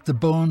is like the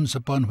bones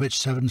upon which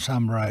Seven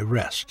Samurai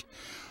rest.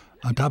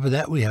 On top of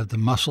that, we have the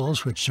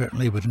muscles, which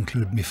certainly would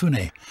include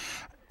Mifune.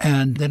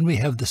 And then we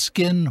have the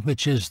skin,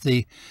 which is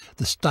the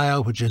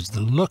style, which is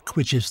the look,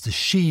 which is the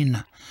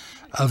sheen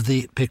of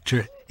the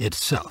picture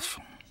itself.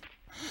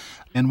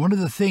 And one of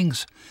the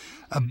things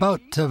about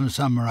Seven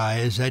Samurai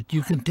is that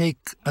you can take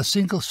a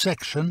single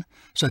section,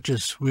 such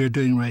as we're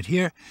doing right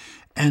here,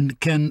 and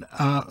can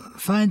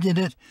find in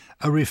it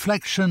a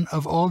reflection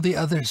of all the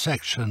other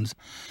sections.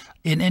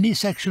 In any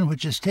section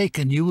which is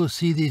taken, you will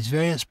see these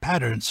various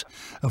patterns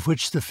of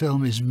which the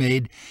film is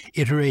made,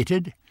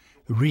 iterated,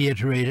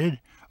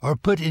 reiterated, or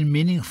put in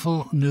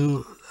meaningful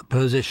new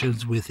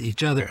positions with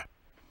each other.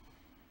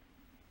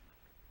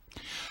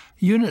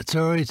 Units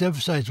are always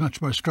emphasized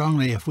much more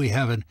strongly if we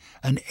have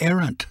an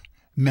errant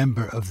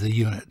member of the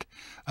unit.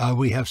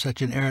 We have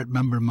such an errant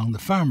member among the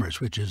farmers,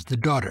 which is the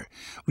daughter.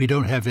 We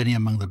don't have any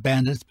among the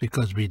bandits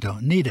because we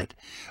don't need it.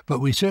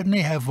 But we certainly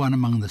have one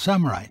among the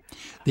samurai.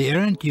 The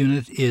errant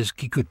unit is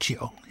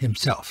Kikuchiyo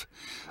himself.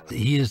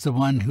 He is the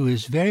one who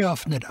is very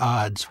often at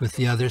odds with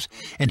the others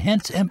and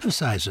hence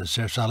emphasizes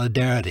their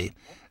solidarity.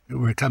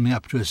 We're coming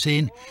up to a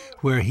scene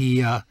where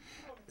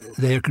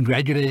they are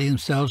congratulating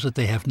themselves that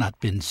they have not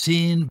been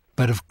seen,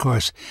 but of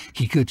course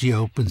Kikuchi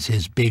opens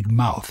his big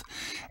mouth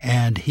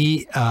and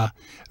he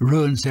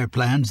ruins their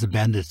plans. The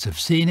bandits have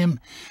seen him.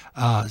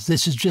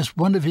 This is just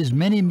one of his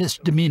many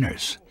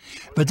misdemeanors,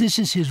 but this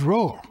is his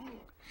role.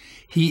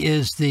 He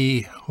is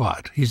the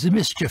He's the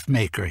mischief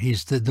maker.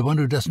 He's the one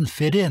who doesn't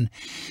fit in.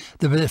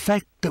 The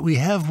fact that we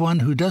have one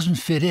who doesn't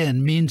fit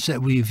in means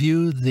that we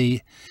view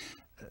the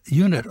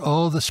unit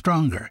all the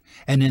stronger.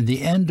 And in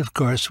the end, of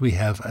course, we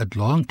have a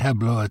long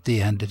tableau at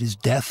the end at his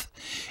death,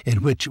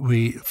 in which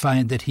we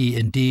find that he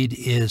indeed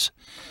is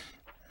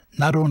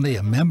not only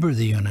a member of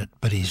the unit,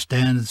 but he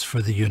stands for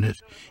the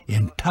unit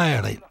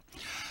entirely.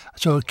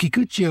 So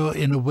Kikuchiyo,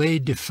 in a way,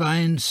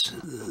 defines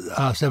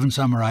Seven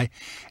Samurai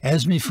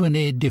as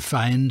Mifune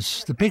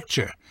defines the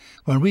picture.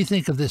 When we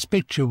think of this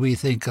picture, we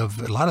think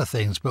of a lot of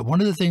things, but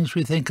one of the things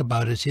we think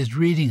about is his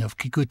reading of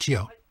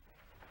Kikuchiyo.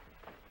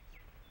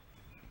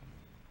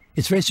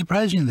 It's very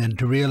surprising, then,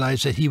 to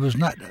realize that he was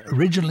not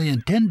originally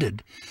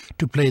intended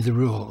to play the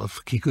role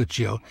of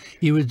Kikuchiyo.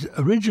 He was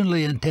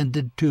originally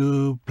intended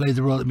to play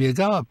the role that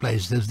Miyagawa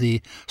plays as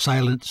the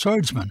silent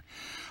swordsman.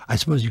 I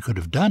suppose you could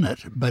have done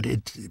it, but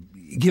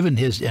given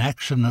his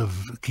action of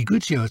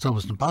Kikuchiyo, it's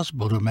almost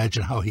impossible to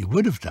imagine how he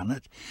would have done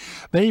it.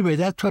 But anyway,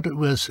 that's what it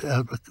was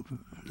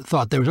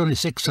thought. There was only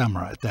 6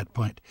 samurai at that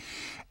point.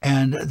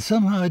 And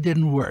somehow it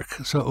didn't work.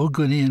 So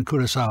Oguni and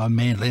Kurosawa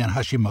mainly, and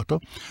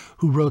Hashimoto,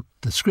 who wrote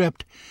the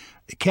script,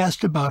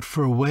 cast about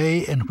for a way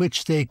in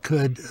which they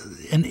could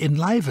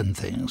enliven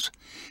things.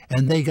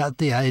 And they got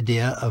the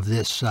idea of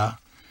this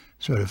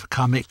sort of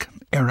comic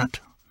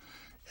errant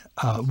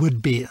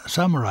would-be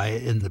samurai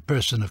in the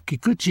person of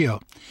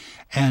Kikuchiyo.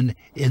 And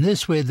in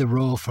this way, the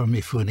role for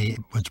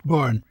Mifune was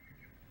born.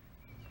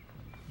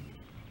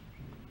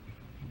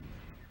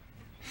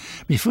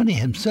 Mifune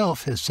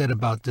himself has said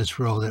about this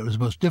role that it was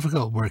the most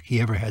difficult work he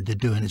ever had to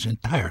do in his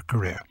entire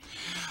career.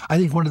 I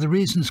think one of the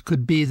reasons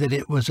could be that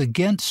it was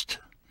against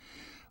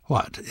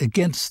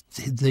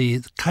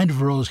the kind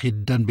of roles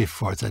he'd done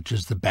before, such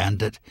as the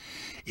bandit.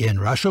 In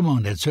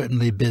Rashomon had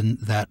certainly been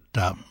that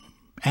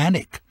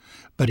Anik,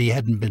 but he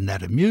hadn't been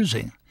that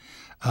amusing.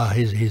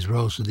 His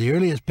roles in the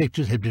earliest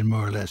pictures had been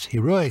more or less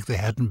heroic. They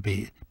hadn't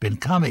been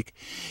comic.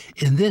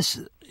 In this,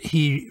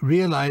 he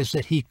realized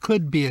that he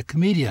could be a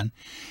comedian,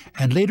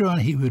 and later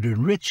on he would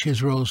enrich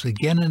his roles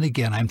again and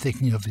again. I'm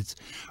thinking of his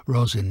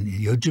roles in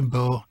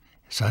Yojimbo,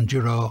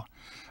 Sanjuro,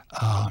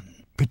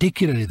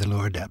 particularly the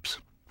lower depths,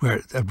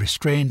 where a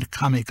restrained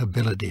comic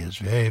ability is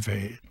very,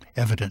 very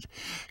evident.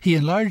 He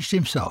enlarged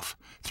himself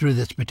through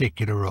this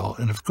particular role,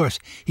 and of course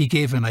he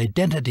gave an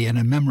identity and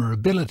a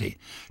memorability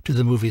to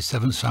the movie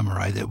Seven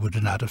Samurai that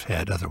would not have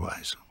had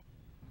otherwise.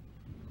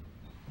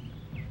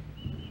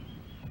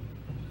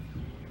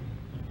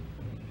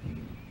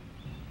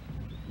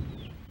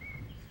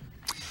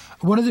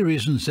 One of the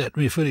reasons that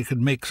Mifune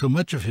could make so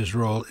much of his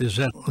role is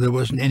that there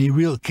wasn't any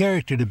real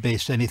character to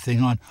base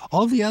anything on.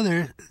 All the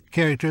other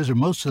characters, or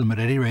most of them at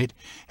any rate,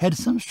 had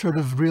some sort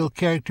of real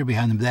character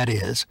behind them. That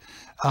is,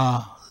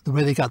 the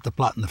way they got the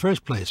plot in the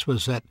first place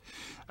was that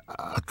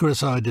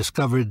Kurosawa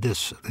discovered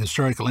this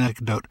historical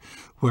anecdote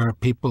where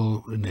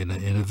people in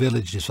a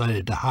village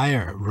decided to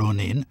hire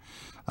ronin,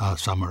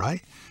 samurai,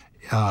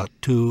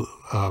 to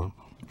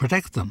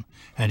protect them.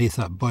 And he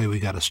thought, boy, we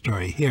got a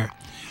story here.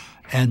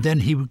 And then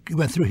he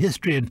went through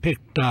history and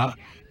picked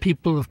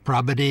people of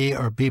probity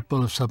or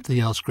people of something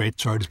else, great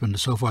swordsmen and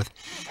so forth,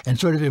 and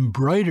sort of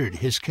embroidered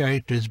his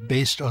characters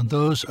based on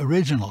those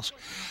originals.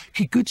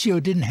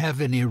 Kikuchiyo didn't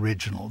have any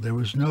original. There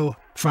was no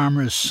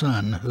farmer's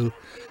son who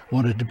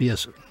wanted to be a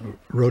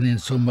ronin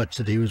so much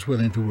that he was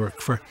willing to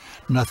work for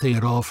nothing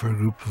at all for a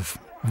group of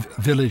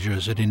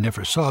villagers that he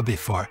never saw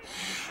before.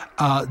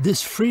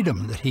 This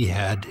freedom that he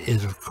had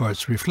is, of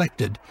course,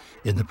 reflected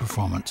in the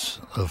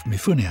performance of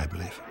Mifune, I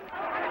believe.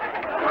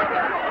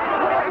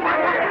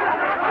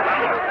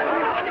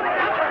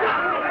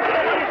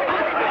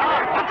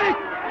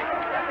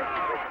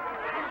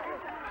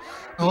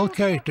 All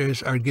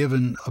characters are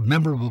given a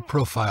memorable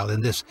profile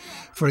in this.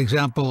 For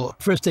example,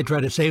 first they try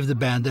to save the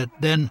bandit,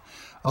 then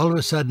all of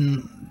a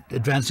sudden,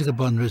 advancing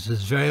upon them is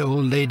this very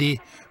old lady,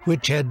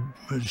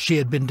 she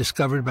had been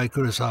discovered by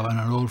Kurosawa in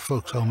an old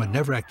folks' home, had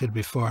never acted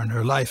before in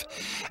her life.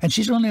 And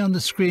she's only on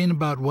the screen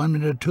about 1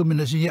 minute or 2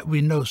 minutes, and yet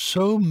we know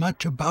so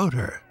much about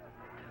her.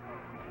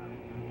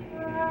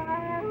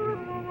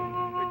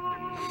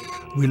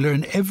 We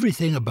learn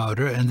everything about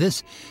her, and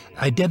this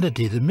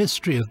identity, the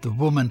mystery of the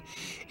woman,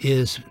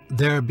 is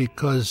there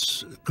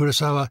because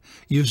Kurosawa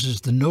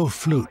uses the no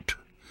flute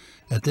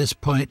at this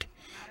point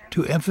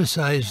to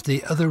emphasize the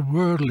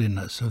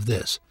otherworldliness of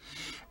this.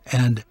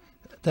 And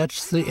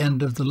that's the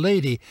end of the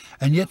lady,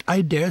 and yet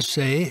I dare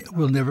say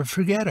we'll never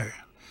forget her.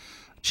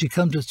 She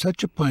comes at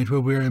such a point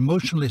where we're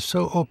emotionally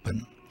so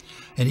open.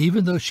 And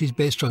even though she's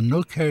based on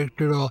no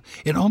character at all,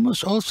 in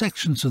almost all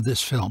sections of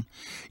this film,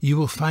 you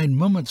will find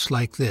moments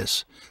like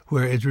this,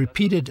 where it's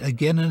repeated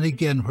again and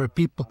again, where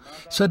people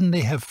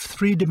suddenly have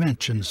 3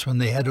 dimensions when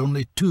they had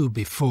only 2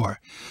 before.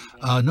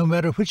 No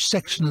matter which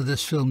section of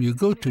this film you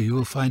go to, you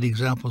will find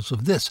examples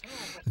of this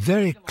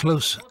very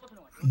close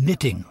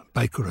knitting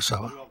by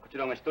Kurosawa.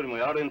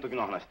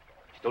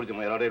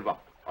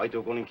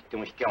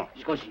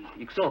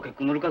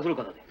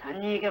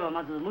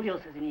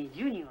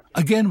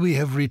 Again, we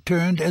have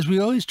returned, as we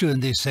always do in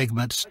these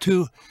segments,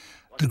 to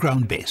the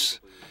ground base,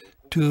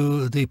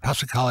 to the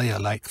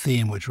Passacaglia-like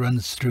theme which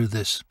runs through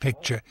this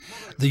picture.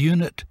 The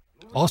unit,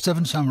 all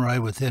 7 samurai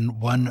within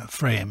 1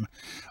 frame.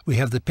 We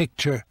have the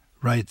picture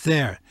right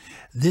there.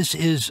 This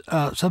is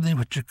something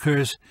which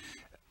occurs,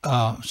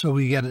 so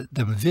we get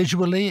them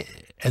visually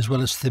as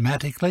well as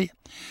thematically.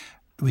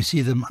 We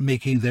see them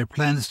making their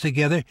plans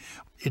together.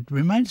 It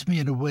reminds me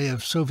in a way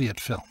of Soviet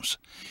films.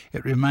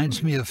 It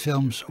reminds me of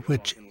films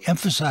which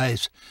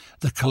emphasize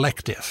the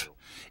collective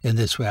in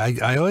this way.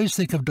 I always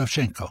think of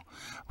Dovzhenko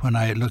when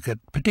I look at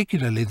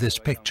particularly this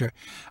picture.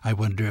 I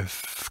wonder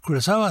if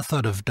Kurosawa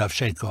thought of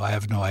Dovzhenko. I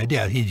have no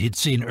idea. He'd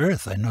seen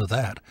Earth, I know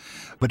that.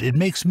 But it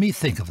makes me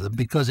think of them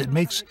because it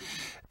makes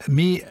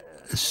me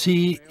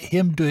see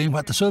him doing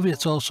what the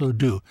Soviets also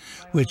do,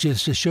 which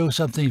is to show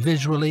something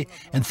visually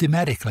and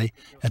thematically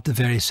at the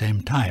very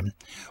same time.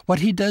 What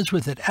he does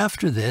with it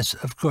after this,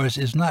 of course,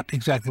 is not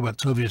exactly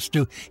what Soviets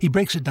do. He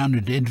breaks it down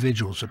into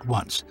individuals at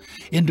once.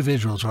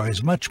 Individuals are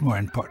as much more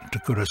important to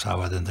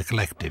Kurosawa than the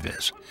collective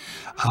is.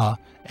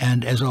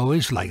 And as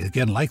always, like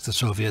the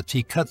Soviets,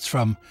 he cuts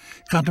from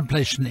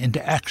contemplation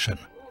into action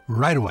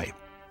right away.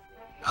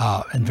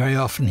 And very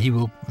often he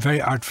will very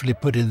artfully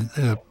put in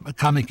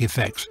comic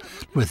effects.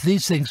 With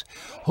these things,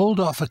 hold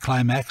off a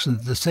climax and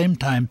at the same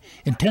time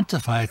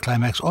intensify a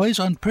climax, always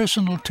on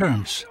personal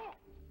terms.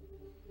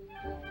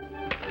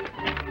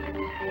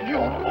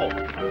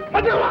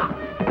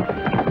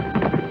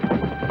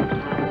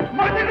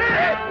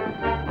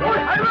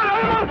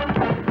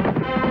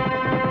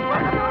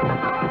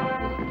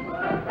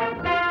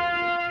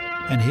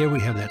 And here we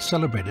have that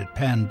celebrated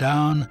pan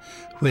down,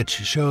 which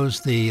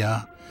shows the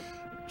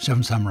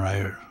Seven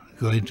Samurai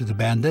going to the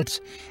bandits,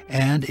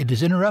 and it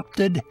is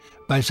interrupted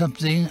by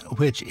something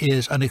which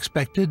is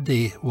unexpected,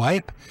 the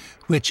wipe,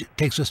 which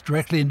takes us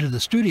directly into the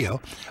studio,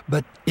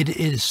 but it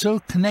is so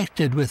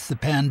connected with the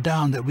pan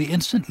down that we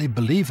instantly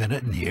believe in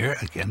it, and here,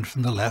 again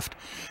from the left,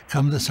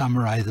 come the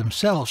samurai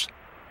themselves.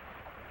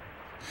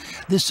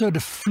 This sort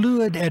of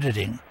fluid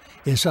editing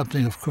is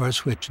something, of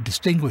course, which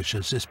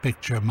distinguishes this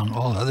picture among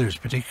all others,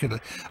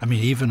 particularly,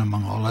 even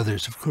among all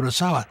others of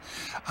Kurosawa.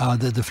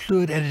 The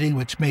fluid editing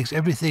which makes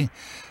everything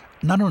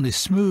not only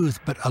smooth,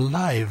 but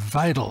alive,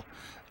 vital.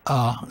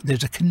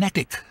 There's a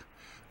kinetic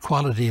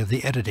quality of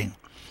the editing,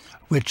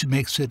 which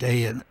makes it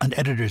an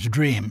editor's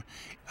dream.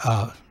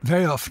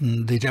 Very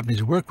often the Japanese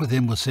who work with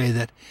him will say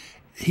that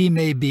he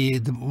may be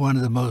one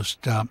of the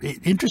most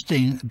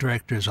interesting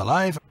directors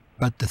alive,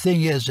 but the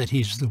thing is that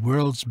he's the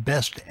world's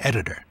best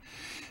editor.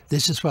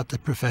 This is what the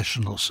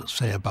professionals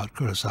say about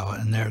Kurosawa,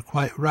 and they're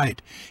quite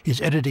right. His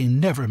editing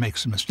never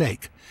makes a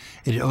mistake.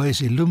 It always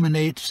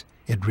illuminates,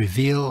 it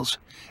reveals,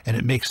 and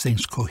it makes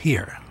things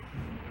cohere.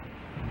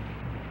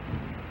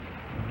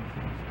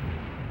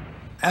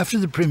 After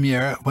the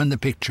premiere, when the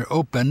picture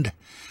opened,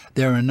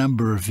 there are a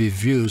number of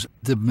reviews.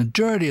 The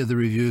majority of the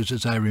reviews,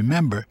 as I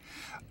remember,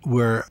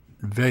 were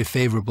very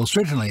favorable.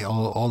 Certainly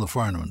all the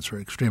foreign ones were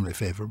extremely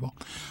favorable.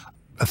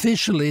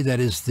 Officially, that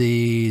is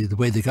the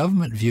way the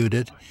government viewed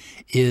it,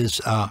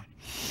 is,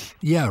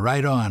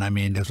 right on.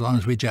 As long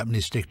as we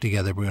Japanese stick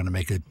together, we're going to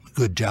make a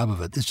good job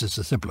of it. This is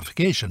a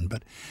simplification,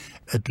 but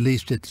at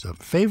least it's a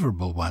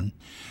favorable one.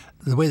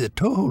 The way that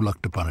Toho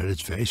looked upon it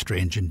is very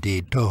strange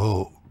indeed.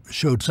 Toho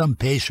showed some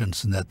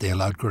patience in that they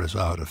allowed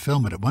Kurosawa to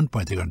film it. At one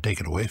point, they're going to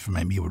take it away from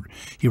him.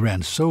 He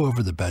ran so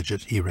over the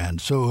budget. He ran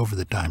so over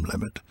the time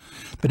limit.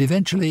 But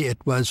eventually,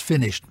 it was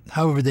finished.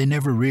 However, they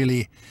never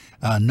really...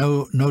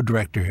 no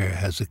director here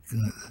has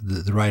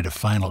the right of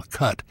final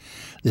cut.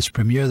 This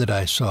premiere that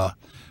I saw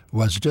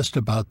was just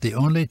about the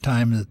only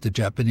time that the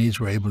Japanese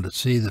were able to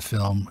see the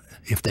film,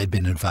 if they'd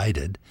been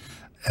invited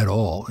at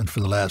all, and for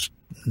the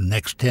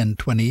next 10,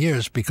 20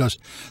 years, because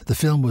the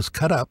film was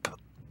cut up,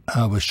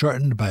 was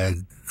shortened by a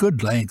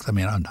good length.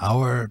 An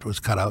hour it was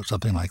cut out,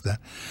 something like that.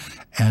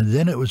 And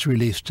then it was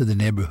released to the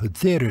neighborhood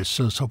theaters.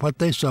 So what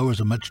they saw was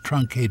a much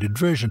truncated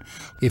version.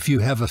 If you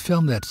have a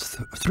film that's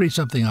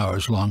 3-something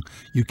hours long,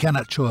 you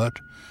cannot show it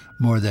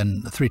more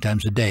than 3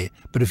 times a day.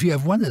 But if you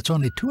have one that's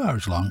only 2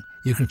 hours long,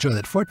 you can show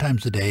that 4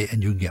 times a day,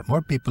 and you can get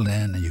more people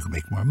in, and you can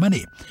make more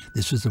money.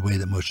 This is the way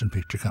that motion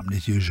picture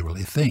companies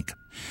usually think.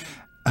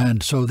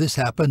 And so this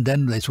happened.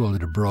 Then they sold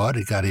it abroad.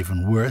 It got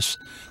even worse.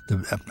 The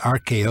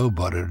RKO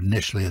bought it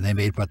initially, and they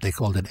made what they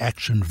called an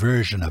action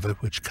version of it,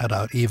 which cut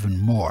out even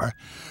more.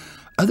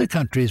 Other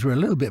countries were a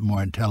little bit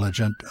more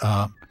intelligent.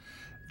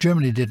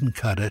 Germany didn't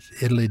cut it.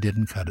 Italy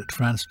didn't cut it.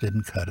 France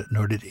didn't cut it,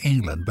 nor did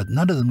England. But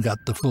none of them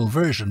got the full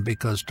version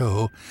because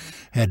Toho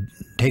had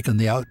taken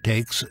the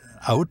outtakes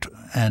out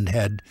and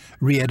had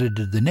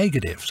re-edited the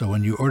negative. So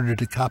when you ordered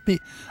a copy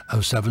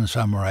of Seven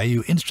Samurai,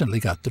 you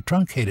instantly got the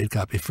truncated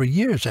copy. For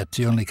years, that's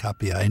the only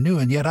copy I knew,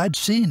 and yet I'd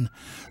seen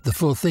the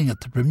full thing at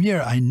the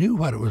premiere. I knew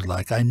what it was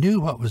like. I knew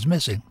what was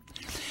missing.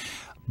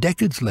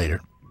 Decades later,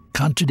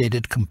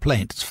 contradicted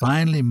complaints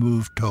finally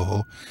moved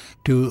Toho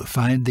to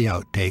find the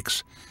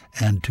outtakes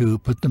and to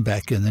put them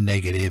back in the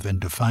negative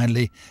and to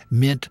finally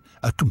mint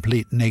a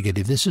complete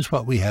negative. This is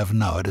what we have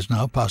now. It is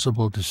now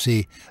possible to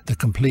see the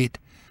complete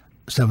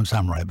Seven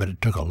Samurai, but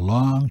it took a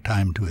long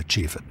time to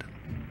achieve it.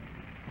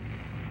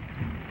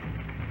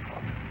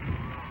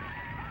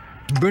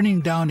 Burning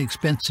down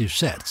expensive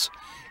sets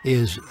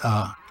is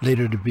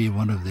later to be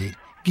one of the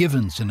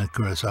givens in a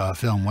Kurosawa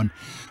film. One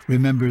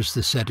remembers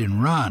the set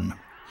in Ran,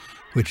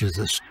 which is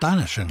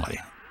astonishingly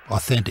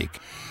authentic.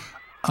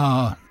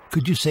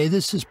 Could you say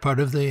this is part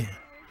of the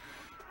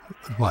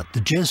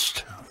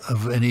gist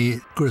of any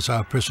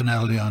Kurosawa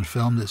personality on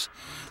film,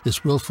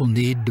 this willful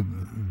need to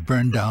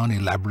burn down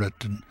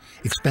elaborate and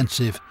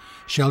expensive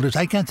shelters?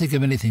 I can't think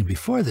of anything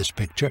before this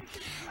picture,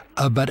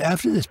 but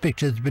after this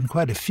picture, there's been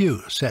quite a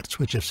few sets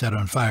which have set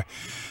on fire.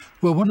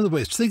 Well, one of the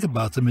ways to think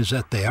about them is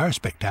that they are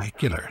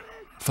spectacular.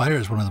 Fire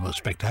is one of the most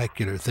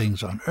spectacular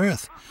things on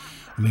earth.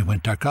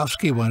 When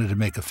Tarkovsky wanted to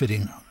make a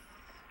fitting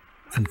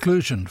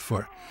conclusion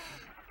for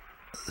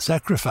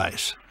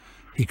sacrifice.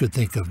 He could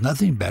think of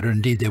nothing better.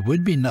 Indeed, there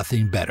would be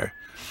nothing better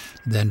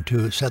than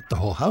to set the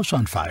whole house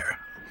on fire.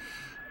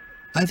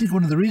 I think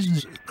one of the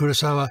reasons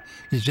Kurosawa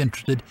is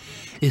interested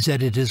is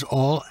that it is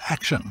all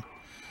action.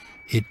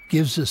 It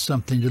gives us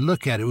something to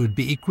look at. It would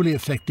be equally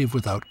effective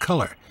without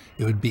color.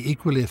 It would be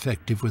equally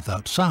effective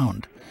without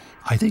sound.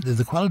 I think that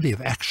the quality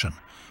of action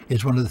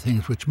is one of the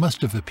things which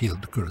must have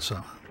appealed to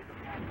Kurosawa.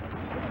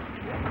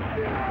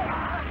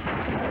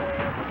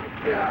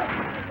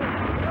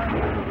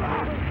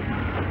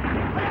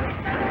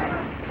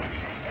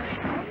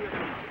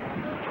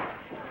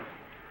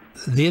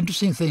 The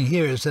interesting thing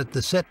here is that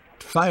the set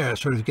fire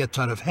sort of gets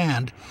out of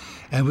hand,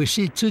 and we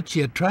see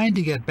Tsuchiya trying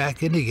to get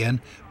back in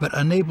again, but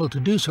unable to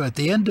do so. At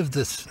the end of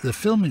the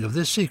filming of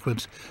this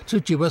sequence,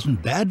 Tsuchiya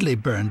wasn't badly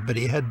burned, but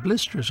he had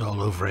blisters all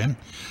over him,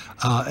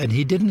 and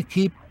he didn't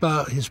keep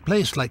his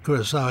place like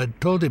Kurosawa had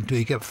told him to.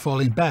 He kept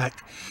falling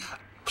back.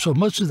 So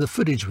most of the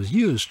footage was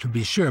used, to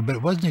be sure, but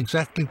it wasn't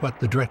exactly what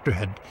the director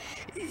had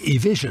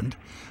envisioned.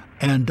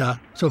 And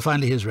so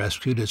finally he's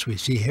rescued, as we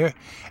see here.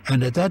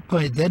 And at that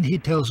point, then he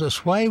tells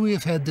us why we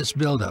have had this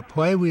build-up,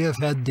 why we have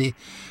had the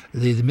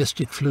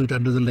mystic flute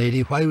under the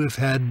lady, why we've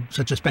had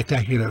such a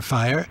spectacular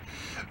fire.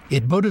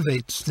 It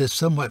motivates this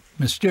somewhat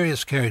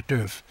mysterious character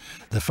of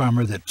the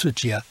farmer that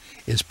Tsuchiya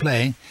is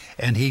playing,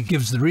 and he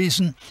gives the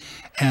reason,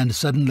 and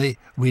suddenly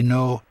we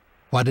know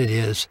what it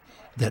is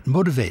that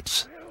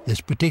motivates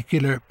this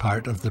particular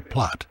part of the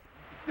plot.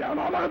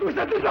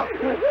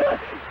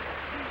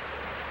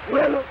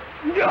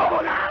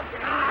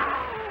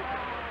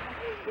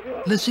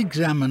 Let's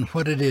examine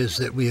what it is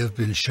that we have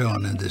been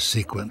shown in this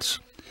sequence.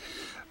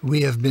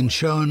 We have been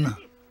shown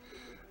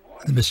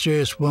the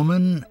mysterious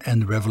woman,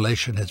 and the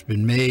revelation has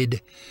been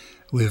made.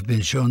 We have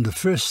been shown the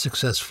first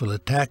successful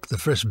attack, the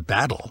first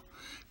battle,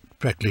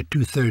 practically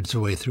two-thirds of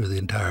the way through the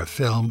entire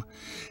film.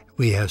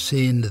 We have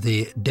seen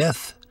the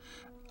death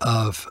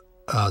of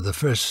the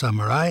first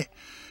samurai.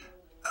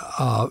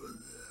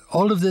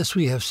 All of this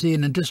we have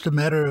seen in just a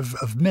matter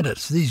of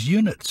minutes. These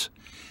units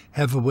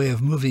have a way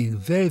of moving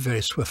very,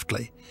 very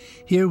swiftly.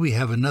 Here we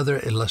have another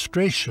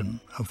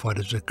illustration of what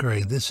is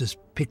occurring. This is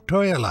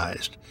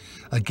pictorialized,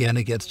 again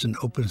against an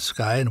open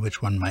sky, in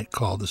which one might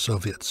call the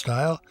Soviet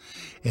style,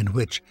 in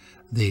which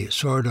the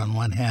sword on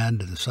one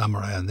hand and the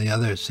samurai on the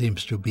other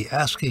seems to be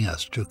asking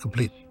us to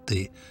complete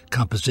the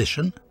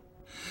composition.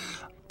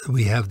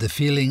 We have the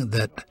feeling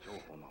that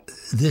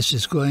this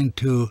is going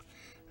to,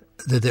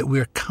 that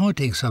we're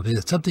counting something,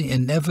 that something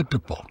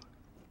inevitable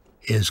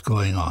is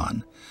going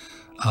on.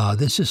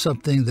 This is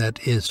something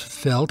that is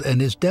felt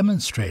and is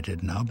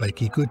demonstrated now by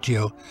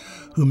Kikuchiyo,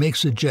 who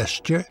makes a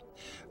gesture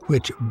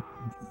which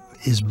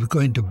is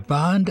going to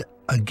bond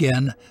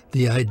again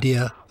the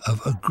idea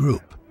of a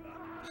group.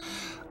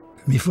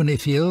 Mifune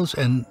feels,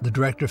 and the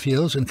director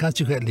feels, and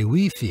consequently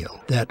we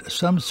feel, that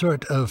some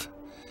sort of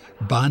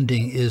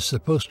bonding is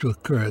supposed to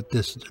occur at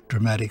this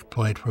dramatic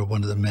point where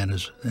one of the men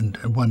is, and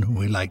one whom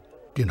we like,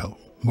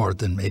 more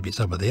than maybe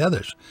some of the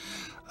others,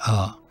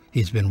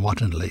 he's been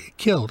wantonly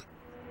killed.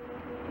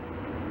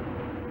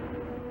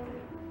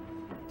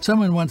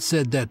 Someone once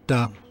said that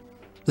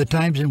the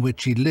times in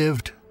which he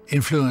lived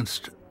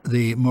influenced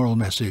the moral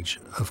message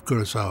of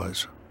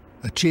Kurosawa's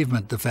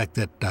achievement. The fact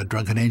that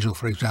Drunken Angel,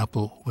 for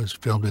example, was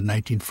filmed in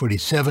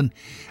 1947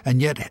 and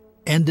yet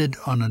ended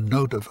on a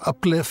note of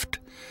uplift.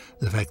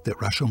 The fact that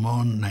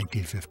Rashomon,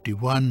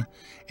 1951,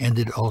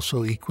 ended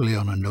also equally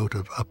on a note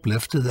of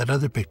uplift, and that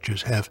other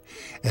pictures have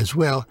as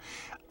well,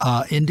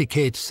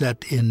 indicates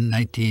that in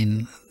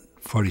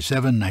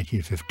 1947,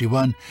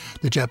 1951,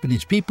 the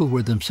Japanese people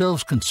were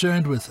themselves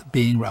concerned with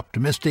being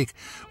optimistic,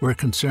 were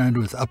concerned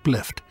with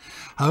uplift.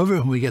 However,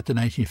 when we get to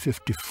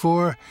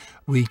 1954,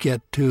 we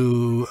get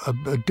to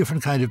a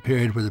different kind of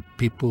period where the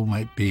people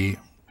might be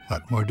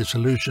more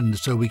disillusioned,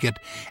 so we get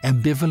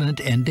ambivalent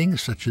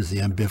endings, such as the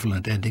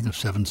ambivalent ending of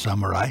Seven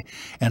Samurai,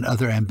 and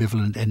other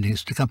ambivalent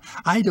endings to come.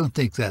 I don't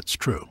think that's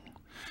true.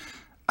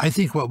 I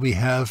think what we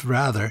have,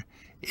 rather,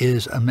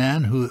 is a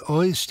man who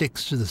always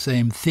sticks to the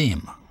same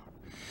theme,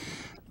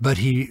 but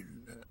he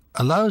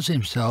allows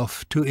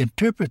himself to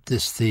interpret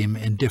this theme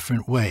in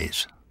different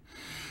ways.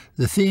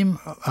 The theme,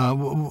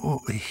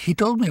 he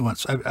told me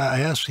once,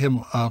 I asked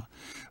him,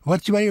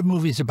 what are your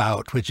movies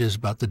about, which is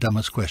about the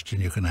dumbest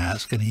question you can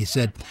ask, and he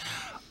said,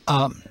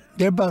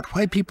 they're about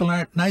why people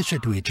aren't nicer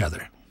to each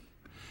other.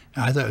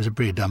 I thought it was a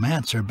pretty dumb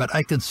answer, but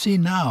I can see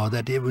now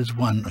that it was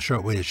a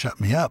short way to shut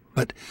me up.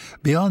 But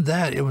beyond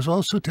that, it was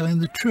also telling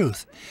the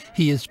truth.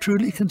 He is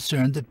truly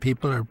concerned that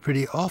people are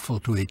pretty awful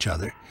to each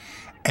other.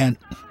 And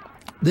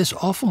this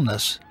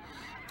awfulness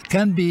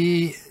can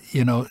be,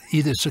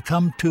 either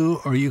succumb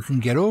to or you can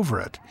get over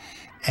it.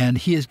 And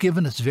he has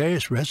given us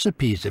various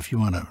recipes, if you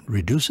want to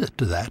reduce it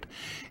to that,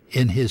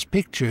 in his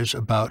pictures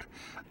about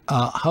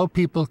how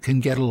people can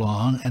get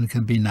along and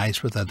can be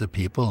nice with other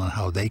people and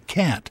how they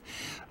can't.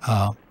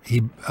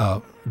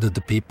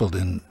 The people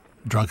in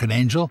drunken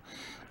angel,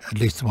 at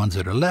least the ones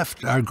that are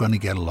left, are going to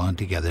get along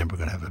together and we're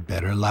going to have a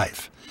better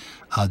life.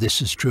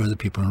 This is true of the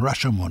people in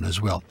Rashomon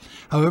as well.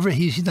 However,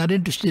 he's not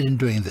interested in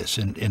doing this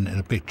in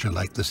a picture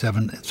like The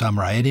Seven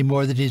Samurai any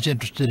more than he's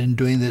interested in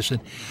doing this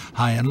in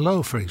High and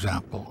Low, for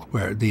example,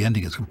 where the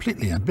ending is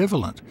completely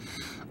ambivalent.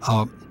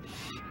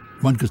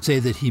 One could say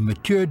that he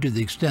matured to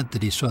the extent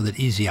that he saw that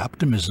easy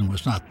optimism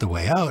was not the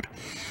way out.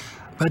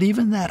 But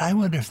even that, I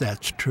wonder if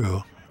that's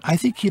true. I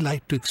think he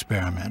liked to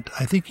experiment.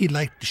 I think he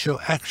liked to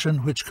show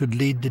action which could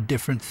lead to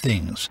different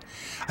things.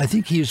 I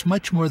think he was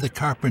much more the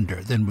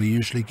carpenter than we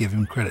usually give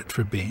him credit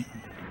for being.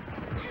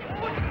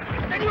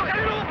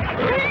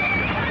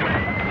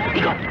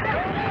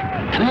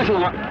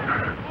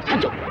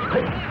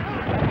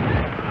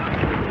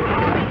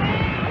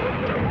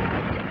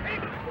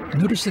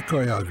 Notice the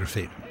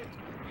choreography.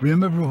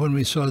 Remember when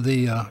we saw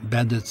the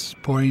bandits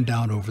pouring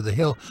down over the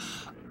hill?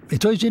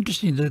 It's always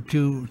interesting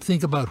to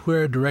think about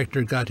where a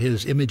director got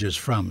his images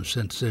from,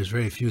 since there's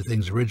very few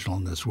things original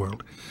in this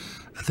world.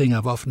 A thing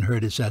I've often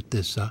heard is that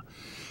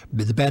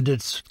the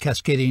bandits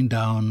cascading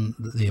down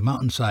the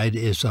mountainside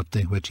is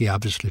something which he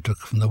obviously took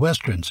from the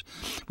Westerns.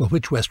 Well,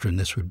 which Western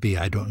this would be,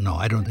 I don't know.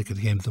 I don't think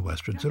it came from the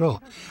Westerns at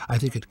all. I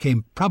think it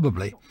came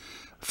probably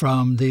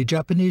from the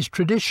Japanese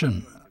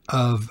tradition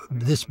of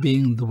this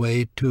being the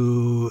way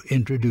to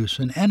introduce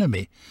an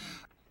enemy.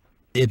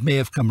 It may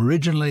have come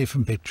originally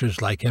from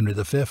pictures like Henry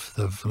V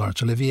of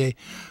Laurence Olivier,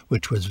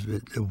 which was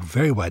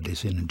very widely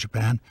seen in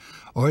Japan,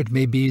 or it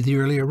may be the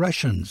earlier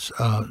Russians,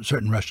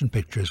 certain Russian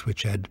pictures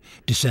which had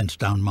descents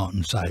down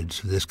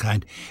mountainsides of this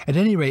kind. At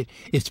any rate,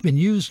 it's been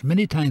used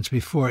many times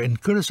before. In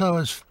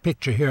Kurosawa's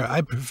picture here,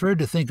 I prefer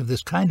to think of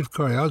this kind of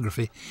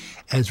choreography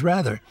as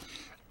rather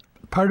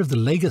part of the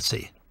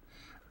legacy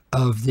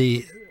of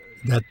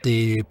that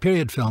the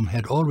period film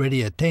had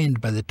already attained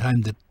by the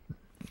time that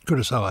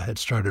Kurosawa had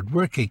started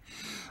working.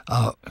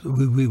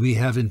 We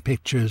have in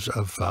pictures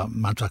of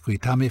Mansaku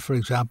Itami, for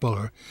example,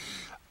 or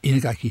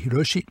Inagaki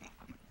Hiroshi,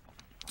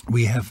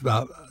 we have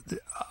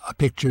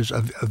pictures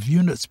of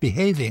units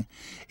behaving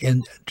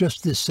in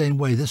just this same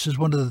way. This is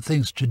one of the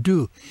things to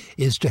do,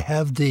 is to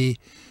have the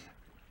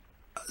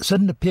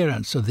sudden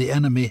appearance of the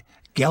enemy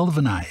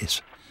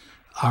galvanize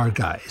our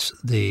guys,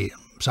 the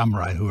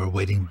samurai who are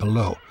waiting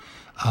below.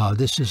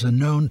 This is a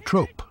known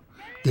trope.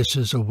 This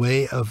is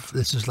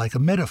like a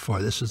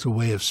metaphor. This is a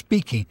way of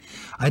speaking.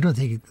 I don't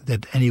think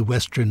that any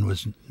Western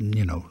was,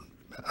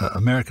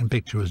 American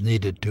picture was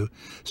needed to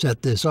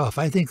set this off.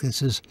 I think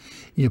this is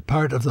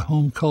part of the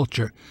home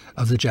culture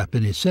of the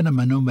Japanese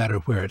cinema, no matter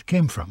where it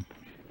came from.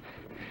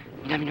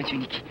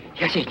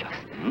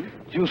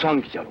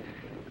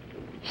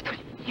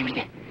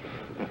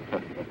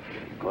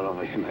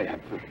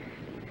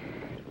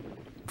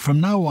 From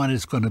now on,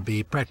 it's going to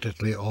be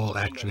practically all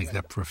action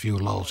except for a few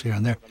lulls here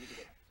and there.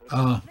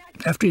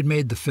 After he'd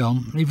made the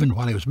film, even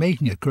while he was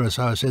making it,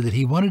 Kurosawa said that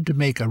he wanted to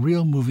make a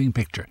real moving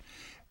picture.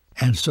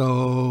 And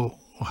so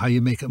how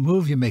you make it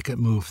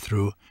move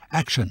through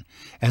action.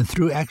 And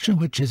through action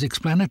which is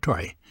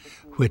explanatory,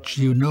 which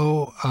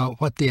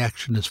what the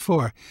action is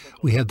for.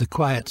 We have the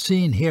quiet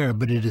scene here,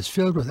 but it is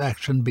filled with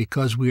action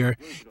because we are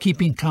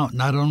keeping count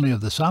not only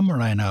of the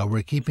samurai now,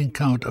 we're keeping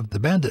count of the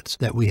bandits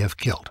that we have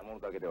killed.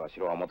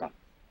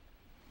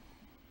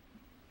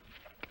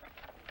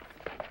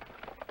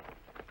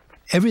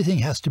 Everything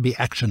has to be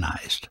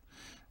actionized.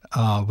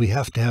 We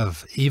have to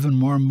have even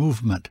more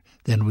movement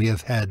than we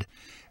have had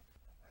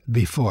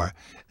before.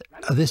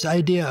 This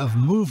idea of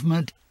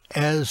movement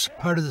as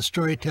part of the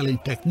storytelling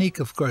technique,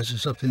 of course,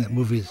 is something that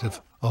movies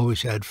have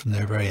always had from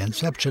their very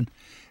inception.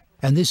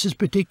 And this is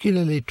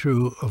particularly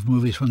true of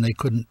movies when they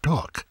couldn't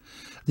talk.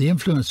 The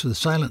influence of the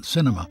silent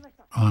cinema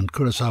on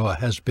Kurosawa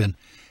has been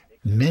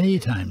many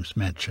times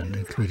mentioned,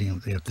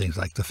 including things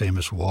like the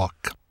famous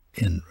walk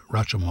in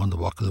Rashomon, the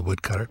Walk of the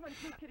Woodcutter,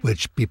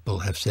 which people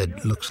have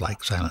said looks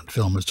like silent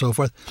film and so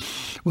forth.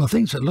 Well,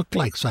 things that look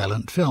like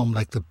silent film,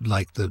 like the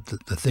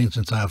things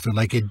in silent film,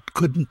 like it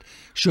couldn't,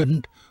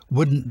 shouldn't,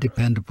 wouldn't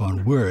depend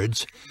upon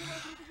words,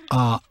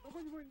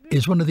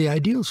 is one of the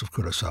ideals of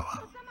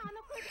Kurosawa.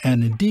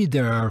 And indeed,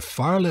 there are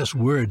far less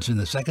words in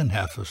the second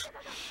half of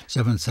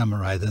Seven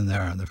Samurai than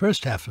there are in the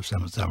first half of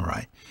Seven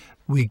Samurai.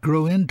 We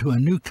grow into a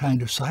new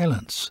kind of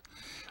silence.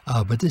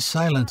 But this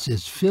silence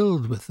is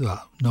filled with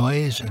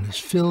noise and is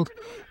filled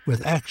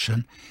with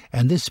action,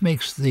 and this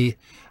makes the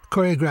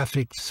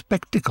choreographic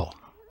spectacle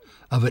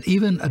of it.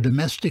 Even a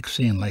domestic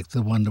scene like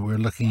the one that we're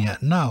looking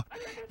at now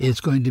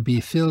is going to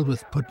be filled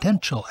with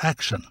potential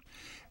action.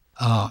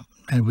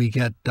 And we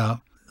get,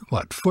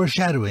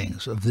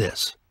 foreshadowings of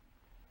this.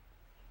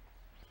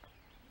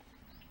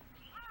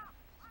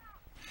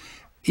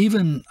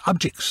 Even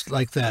objects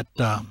like that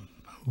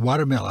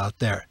watermill out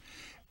there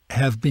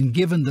have been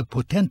given the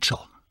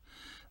potential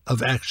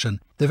of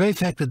action. The very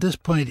fact at this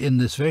point in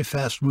this very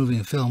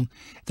fast-moving film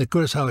that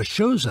Kurosawa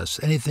shows us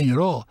anything at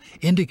all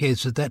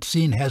indicates that that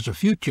scene has a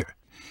future.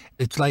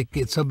 It's like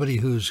it's somebody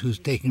who's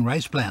taking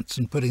rice plants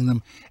and putting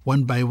them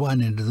one by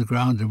one into the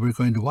ground, and we're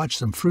going to watch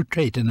them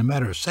fructiate in a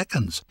matter of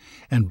seconds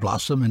and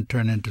blossom and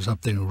turn into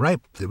something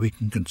ripe that we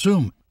can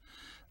consume.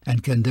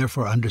 and can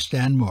therefore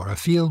understand more or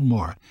feel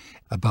more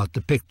about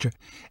the picture.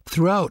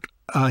 Throughout,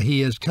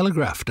 he has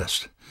telegraphed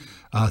us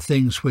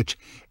things which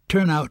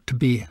turn out to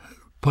be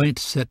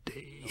points that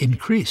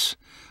increase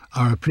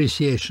our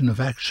appreciation of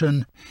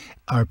action,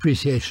 our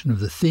appreciation of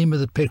the theme of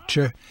the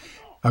picture,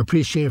 our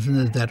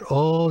appreciation of that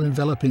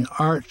all-enveloping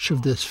arch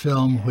of this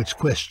film, which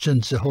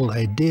questions the whole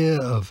idea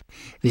of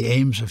the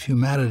aims of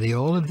humanity.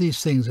 All of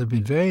these things have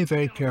been very,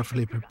 very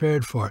carefully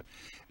prepared for.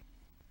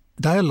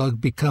 Dialogue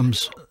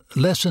becomes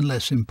less and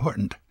less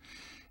important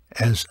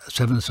as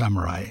Seven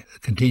Samurai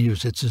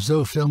continues. It's as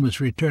though film is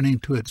returning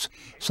to its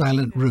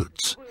silent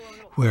roots,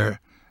 where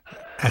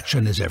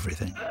action is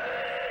everything.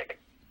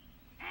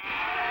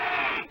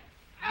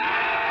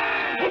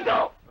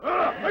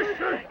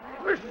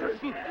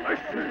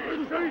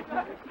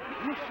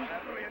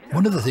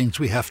 One of the things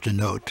we have to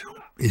note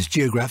is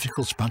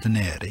geographical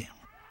spontaneity,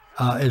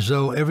 as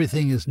though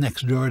everything is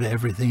next door to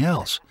everything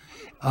else.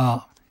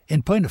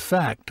 In point of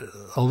fact,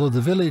 although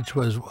the village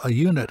was a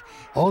unit,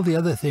 all the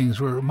other things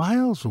were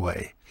miles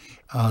away.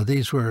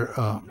 These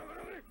were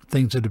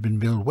things that had been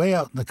built way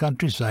out in the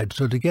countryside,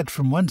 so to get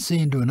from one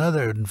scene to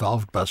another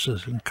involved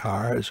buses and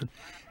cars and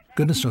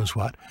goodness knows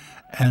what.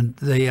 And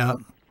the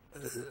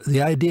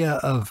idea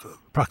of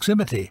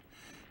proximity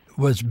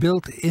was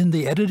built in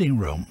the editing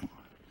room,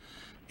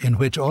 in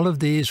which all of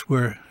these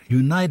were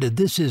united.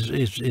 This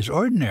is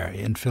ordinary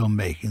in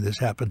filmmaking. This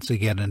happens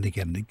again and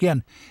again and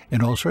again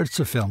in all sorts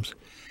of films.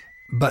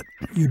 But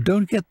you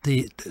don't get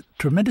the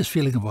tremendous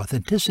feeling of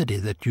authenticity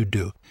that you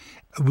do.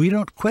 We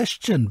don't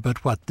question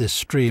but what this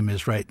stream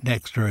is right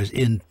next or is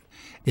in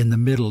the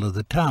middle of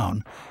the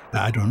town.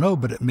 I don't know,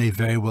 but it may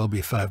very well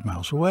be 5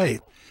 miles away.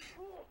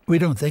 We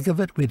don't think of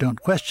it. We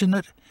don't question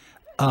it.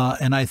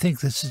 And I think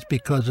this is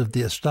because of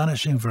the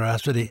astonishing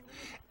veracity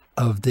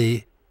of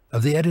the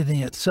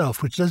editing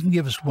itself, which doesn't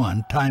give us,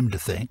 one, time to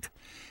think.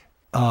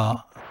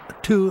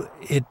 Two,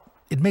 it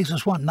makes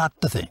us want not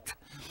to think.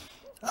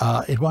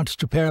 It wants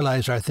to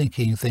paralyze our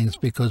thinking things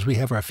because we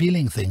have our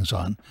feeling things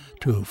on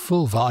to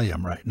full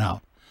volume right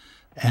now.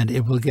 And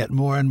it will get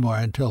more and more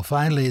until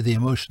finally the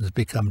emotions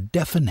become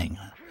deafening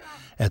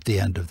at the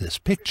end of this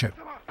picture.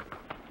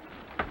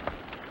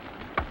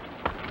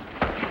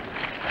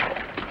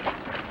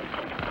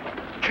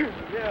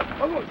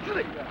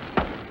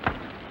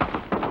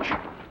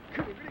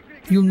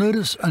 You'll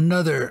notice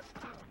another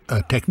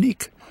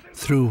technique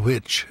through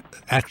which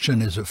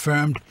action is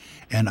affirmed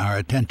and our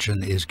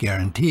attention is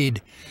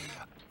guaranteed.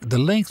 The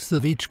length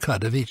of each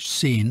cut, of each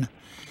scene,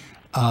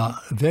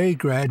 very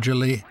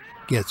gradually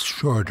gets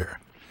shorter.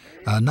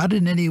 Not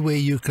in any way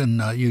you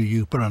can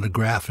you put on a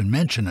graph and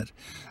mention it,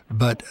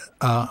 but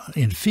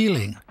in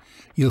feeling,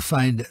 you'll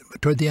find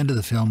toward the end of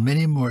the film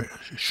many more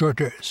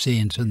shorter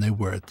scenes than they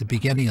were at the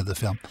beginning of the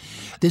film.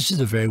 This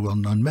is a very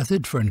well-known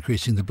method for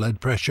increasing the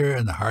blood pressure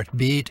and the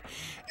heartbeat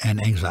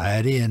and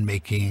anxiety and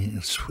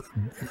making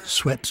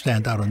sweat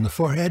stand out on the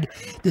forehead.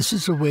 This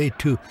is a way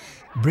to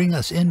bring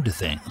us into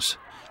things.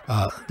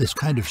 This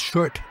kind of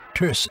short,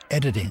 terse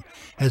editing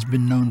has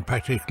been known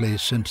practically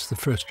since the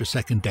first or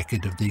second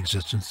decade of the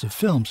existence of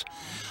films.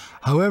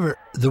 However,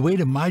 the way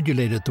to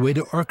modulate it, the way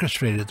to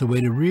orchestrate it, the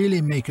way to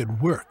really make it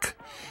work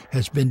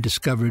has been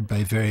discovered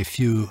by very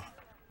few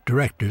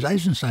directors.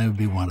 Eisenstein would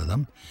be one of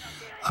them.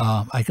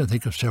 I can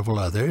think of several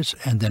others.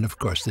 And then, of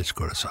course, there's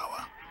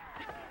Kurosawa.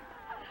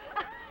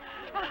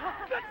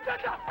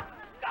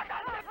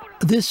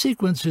 This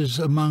sequence is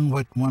among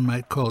what one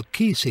might call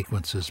key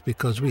sequences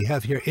because we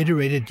have here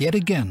iterated yet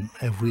again,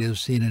 as we have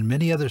seen in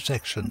many other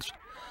sections.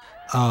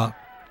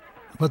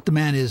 What the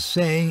man is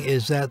saying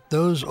is that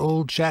those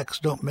old shacks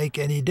don't make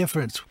any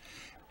difference.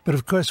 But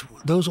of course,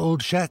 those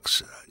old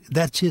shacks,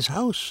 that's his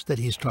house that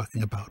he's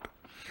talking about.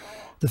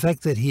 The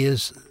fact that he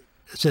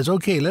says,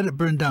 okay, let it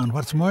burn down.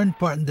 What's more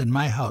important than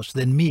my house,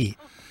 than me,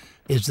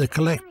 is the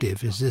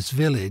collective, is this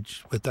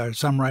village with our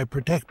samurai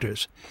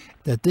protectors,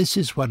 that this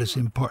is what is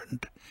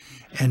important.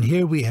 And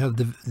here we have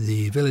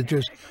the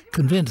villagers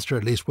convinced, or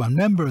at least one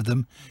member of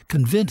them,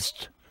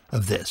 convinced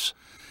of this.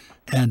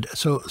 And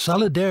so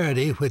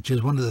solidarity, which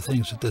is one of the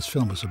things that this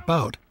film is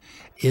about,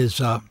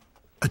 is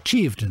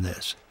achieved in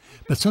this.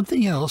 But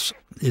something else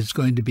is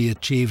going to be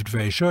achieved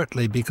very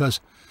shortly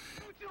because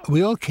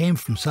we all came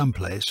from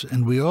someplace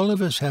and we all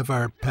of us have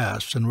our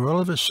pasts and we're all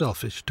of us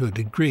selfish to a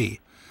degree.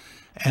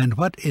 And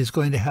what is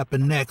going to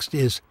happen next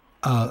is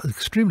an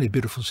extremely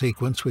beautiful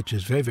sequence, which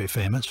is very, very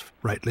famous,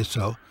 rightly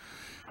so,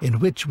 in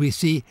which we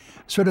see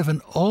sort of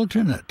an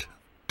alternate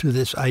to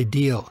this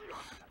ideal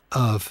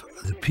of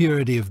the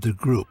purity of the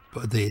group,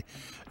 the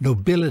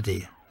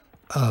nobility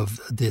of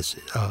this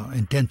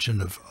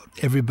intention of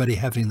everybody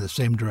having the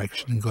same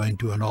direction and going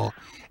to and all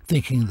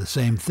thinking the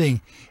same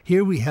thing.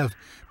 Here we have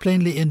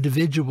plainly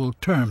individual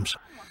terms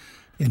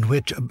in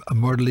which a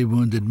mortally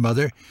wounded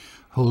mother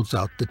holds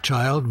out the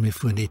child,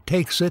 Mifune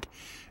takes it,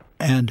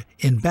 and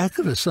in back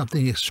of us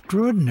something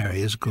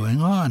extraordinary is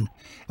going on.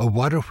 A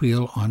water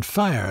wheel on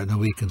fire. Now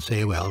we can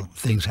say, well,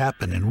 things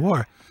happen in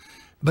war.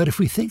 But if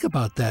we think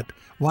about that,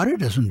 water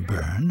doesn't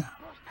burn.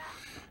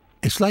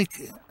 It's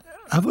like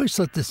I've always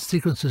thought this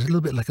sequence is a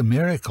little bit like a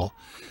miracle.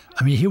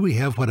 I mean, here we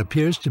have what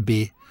appears to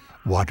be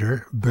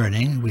water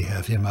burning. We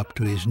have him up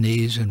to his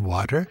knees in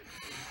water.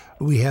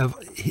 We have,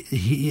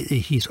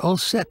 he's all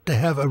set to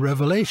have a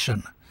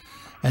revelation.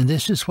 And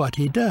this is what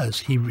he does.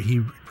 He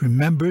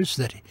remembers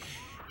that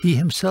he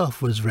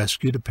himself was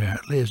rescued,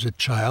 apparently, as a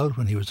child,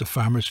 when he was a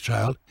farmer's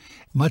child.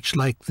 Much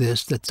like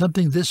this, that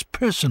something this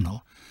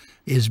personal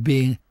is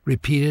being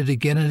repeated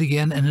again and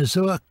again, and as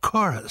though a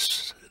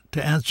chorus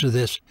to answer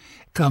this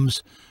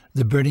comes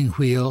the burning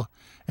wheel,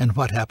 and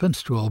what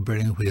happens to all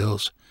burning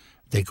wheels?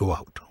 They go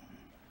out.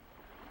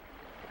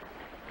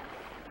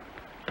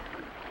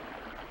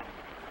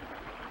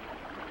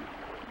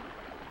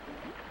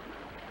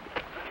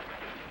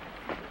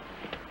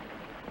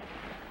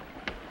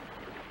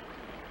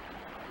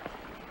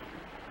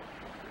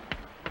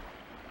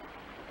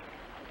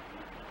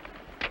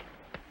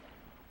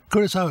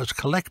 Kurosawa's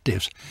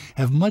collectives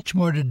have much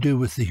more to do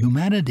with the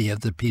humanity of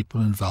the people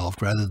involved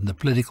rather than the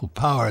political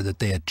power that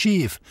they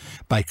achieve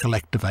by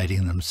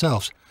collectivizing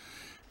themselves.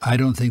 I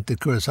don't think that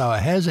Kurosawa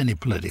has any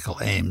political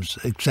aims,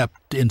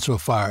 except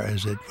insofar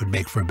as it would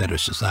make for a better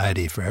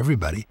society for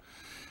everybody.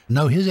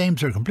 No, his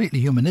aims are completely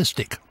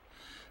humanistic.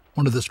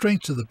 One of the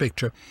strengths of the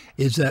picture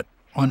is that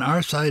on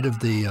our side of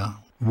the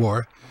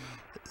war,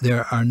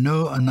 there are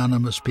no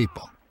anonymous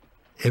people.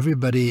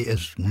 Everybody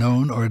is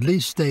known, or at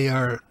least they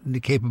are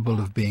capable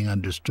of being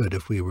understood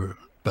if we were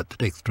but to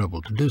take the trouble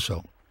to do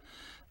so.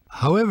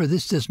 However,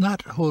 this does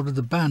not hold of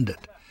the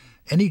bandit.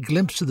 Any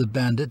glimpse of the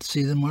bandit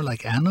see them more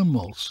like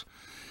animals.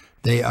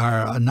 They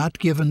are not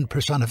given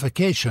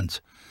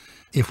personifications.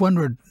 If one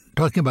were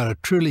talking about a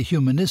truly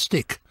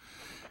humanistic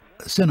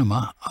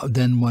cinema,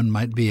 then one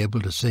might be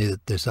able to say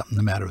that there's something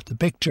the matter with the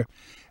picture.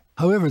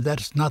 However,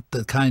 that's not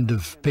the kind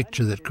of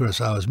picture that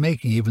Kurosawa is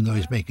making, even though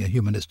he's making a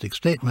humanistic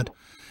statement.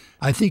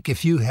 I think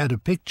if you had a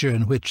picture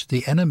in which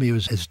the enemy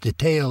was as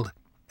detailed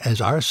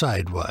as our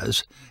side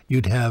was,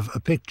 you'd have a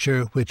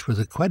picture which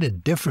was quite a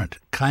different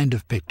kind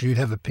of picture. You'd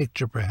have a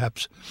picture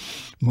perhaps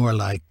more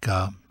like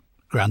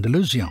Grande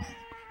Illusion,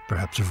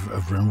 perhaps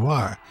of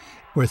Renoir,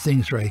 where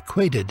things are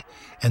equated,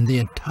 and the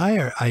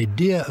entire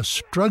idea of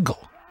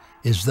struggle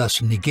is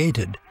thus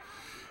negated.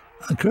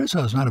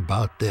 Kurosawa is not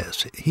about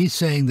this. He's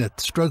saying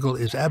that struggle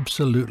is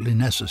absolutely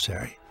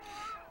necessary.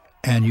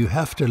 And you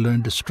have to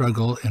learn to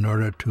struggle in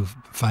order to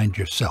find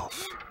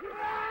yourself.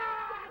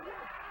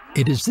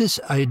 It is this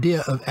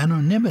idea of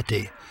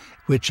anonymity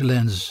which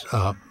lends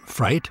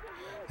fright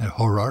and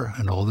horror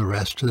and all the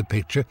rest to the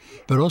picture,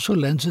 but also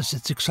lends us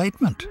its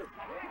excitement.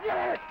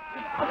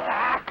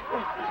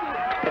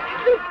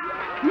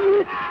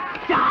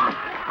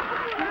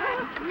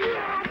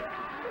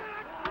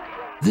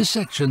 This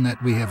section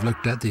that we have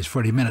looked at, these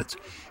 40 minutes,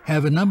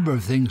 have a number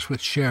of things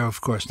which share,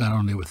 of course, not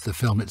only with the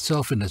film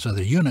itself and its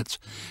other units,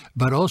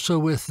 but also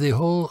with the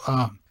whole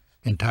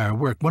entire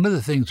work. One of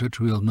the things which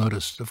we'll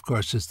notice, of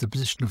course, is the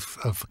position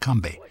of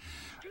Kanbei.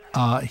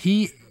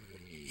 He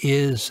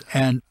is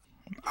an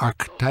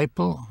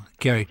archetypal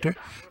character,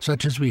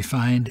 such as we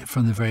find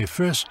from the very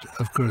first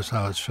of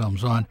Kurosawa's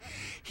films on.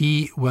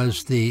 He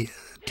was the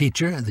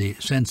teacher, the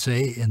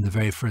sensei in the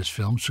very first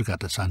film,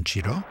 Sugata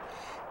Sanshiro.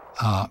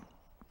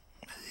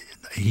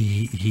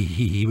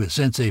 He was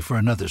sensei for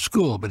another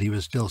school, but he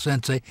was still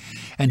sensei.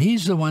 And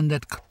he's the one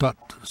that taught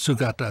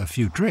Sugata a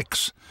few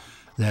tricks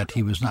that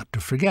he was not to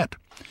forget.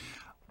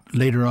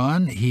 Later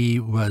on, he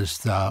was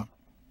the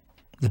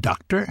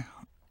doctor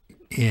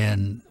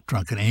in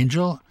Drunken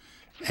Angel,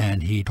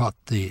 and he taught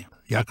the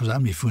Yakuza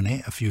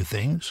Mifune a few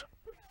things.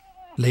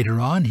 Later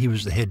on, he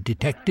was the head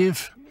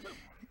detective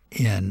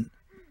in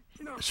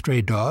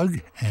Stray Dog,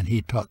 and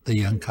he taught the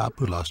young cop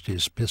who lost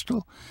his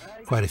pistol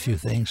quite a few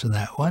things in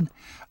that one.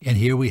 And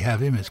here we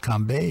have him as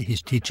Kanbei.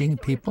 He's teaching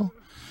people.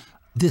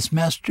 This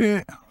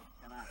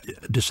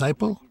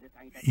master-disciple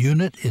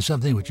unit is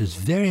something which is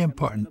very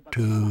important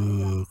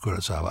to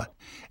Kurosawa.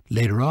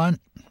 Later on,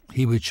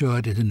 he would show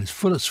it in its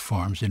fullest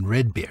forms in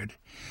Redbeard,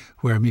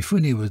 where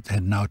Mifune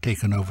had now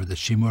taken over the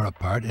Shimura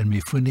part, and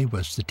Mifune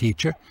was the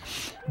teacher.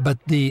 But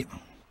the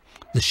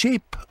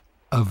shape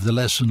of the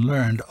lesson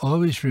learned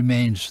always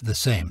remains the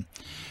same.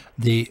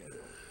 The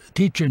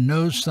teacher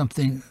knows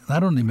something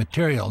not only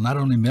material, not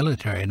only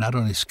military, not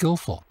only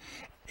skillful.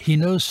 He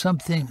knows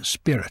something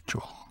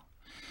spiritual.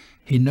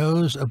 He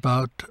knows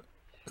about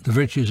the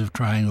virtues of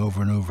trying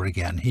over and over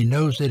again. He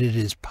knows that it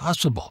is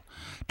possible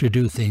to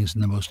do things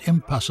in the most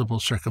impossible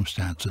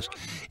circumstances.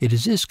 It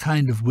is this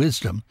kind of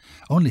wisdom,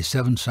 only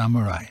 7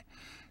 samurai,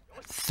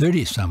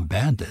 30-some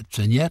bandits,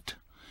 and yet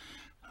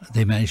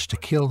they managed to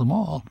kill them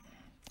all,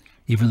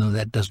 even though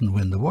that doesn't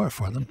win the war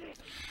for them.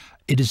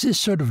 It is this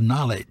sort of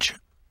knowledge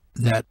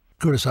that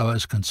Kurosawa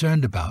is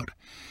concerned about,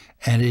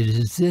 and it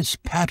is this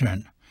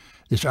pattern,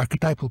 this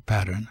archetypal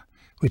pattern,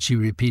 which he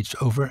repeats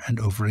over and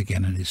over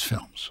again in his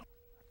films.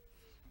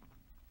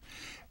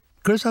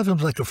 Kurosawa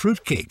films like a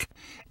fruitcake.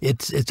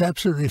 It's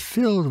absolutely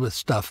filled with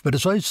stuff, but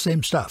it's always the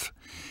same stuff.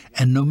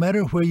 And no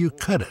matter where you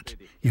cut it,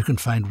 you can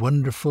find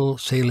wonderful,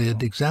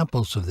 salient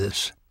examples of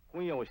this.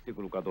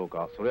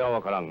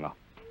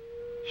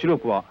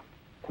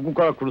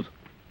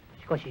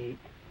 かし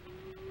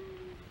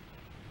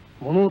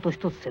物音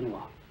一つせぬ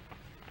わ。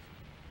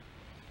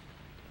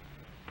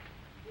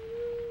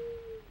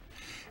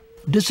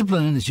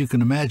Discipline, as you can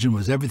imagine,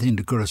 was everything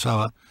to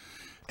Kurosawa.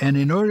 And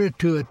in order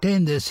to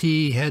attain this,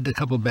 he had a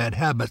couple bad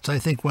habits. I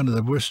think one of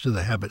the worst of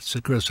the habits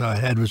that Kurosawa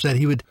had was that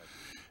he would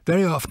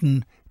very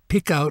often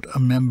pick out a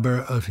member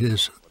of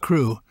his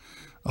crew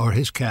or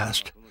his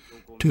cast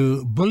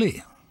to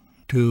bully,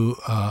 to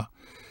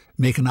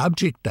make an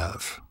object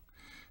of.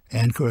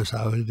 And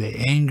Kurosawa would be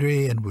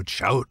angry and would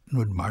shout and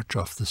would march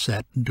off the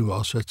set and do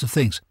all sorts of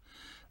things.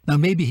 Now,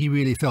 maybe he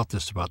really felt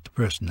this about the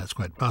person. That's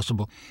quite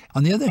possible.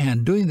 On the other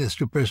hand, doing this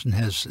to a person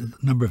has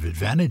a number of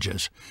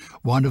advantages,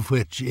 one of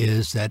which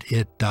is that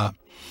it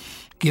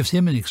gives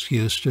him an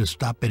excuse to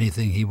stop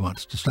anything he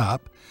wants to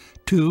stop.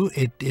 Two,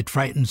 it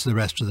frightens the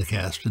rest of the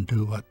cast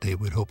into what they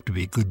would hope to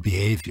be good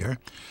behavior.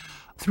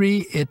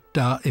 Three,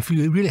 if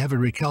you really have a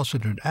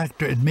recalcitrant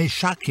actor, it may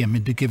shock him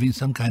into giving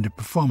some kind of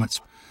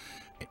performance.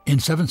 In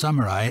Seven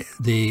Samurai,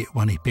 the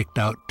one he picked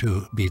out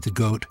to be the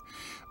goat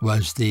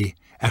was the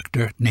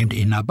actor named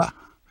Inaba,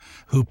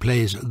 who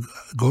plays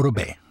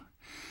Gorobei.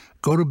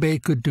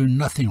 Gorobei could do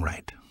nothing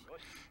right.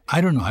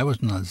 I don't know, I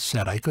wasn't on the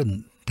set, I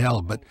couldn't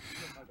tell, but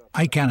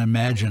I can't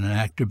imagine an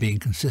actor being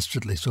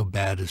consistently so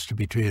bad as to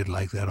be treated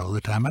like that all the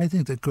time. I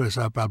think that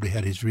Kurosawa probably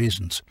had his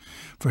reasons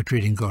for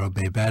treating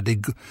Gorobei badly.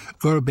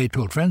 Gorobei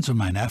told friends of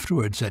mine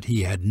afterwards that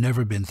he had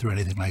never been through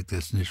anything like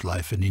this in his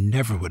life, and he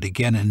never would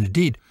again. And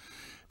indeed,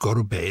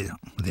 Gorobei,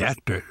 the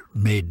actor,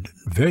 made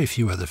very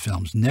few other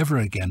films. Never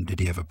again did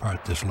he have a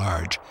part this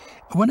large.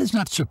 One is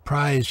not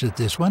surprised at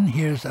this. One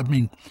hears,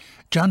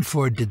 John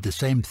Ford did the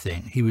same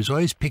thing. He was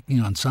always picking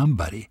on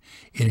somebody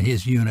in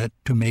his unit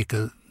to make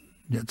a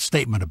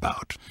statement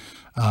about.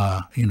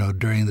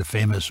 During the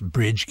famous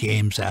bridge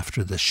games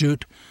after the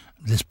shoot,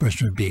 this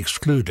person would be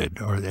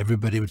excluded, or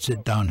everybody would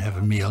sit down, have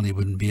a meal, and he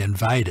wouldn't be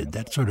invited,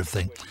 that sort of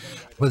thing.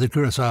 Whether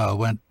Kurosawa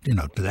went,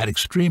 to that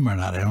extreme or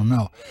not, I don't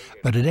know.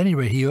 But at any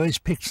rate, he always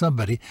picked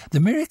somebody. The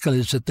miracle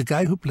is that the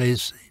guy who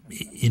plays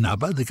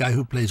Inaba, the guy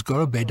who plays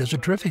Gorobei, does a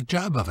terrific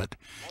job of it,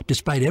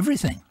 despite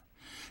everything.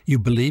 You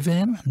believe in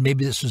him.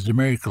 Maybe this is the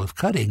miracle of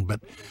cutting, but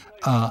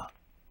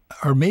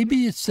or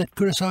maybe it's that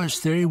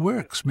Kurosawa's theory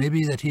works.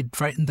 Maybe that he'd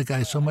frightened the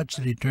guy so much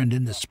that he turned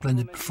in this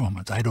splendid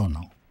performance. I don't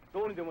know.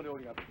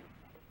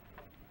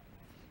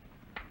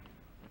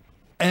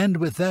 And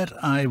with that,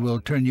 I will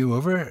turn you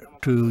over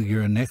to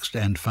your next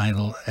and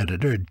final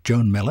editor,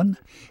 Joan Mellen,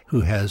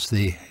 who has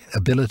the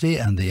ability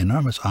and the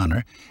enormous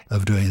honor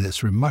of doing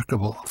this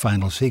remarkable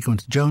final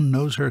sequence. Joan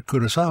knows her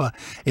Kurosawa.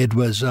 It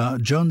was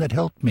Joan that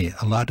helped me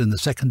a lot in the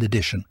second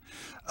edition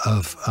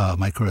of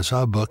my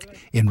Kurosawa book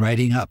in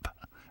writing up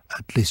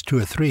at least 2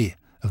 or 3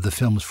 of the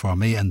films for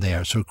me, and they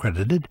are so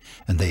credited,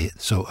 and they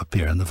so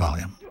appear in the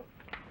volume.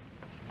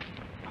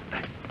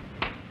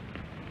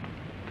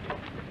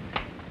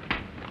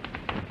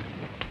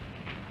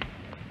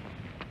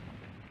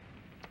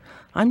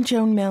 I'm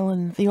Joan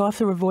Mellen, the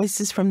author of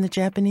Voices from the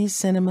Japanese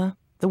Cinema,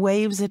 The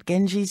Waves at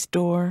Genji's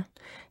Door,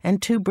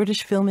 and 2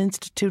 British Film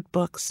Institute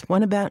books,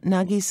 one about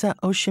Nagisa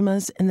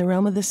Oshima's In the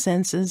Realm of the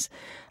Senses,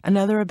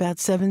 another about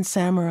Seven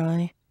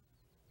Samurai.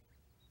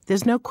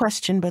 There's no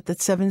question but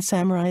that Seven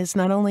Samurai is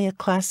not only a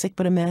classic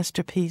but a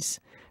masterpiece,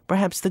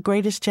 perhaps the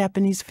greatest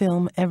Japanese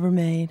film ever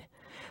made.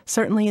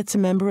 Certainly it's a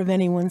member of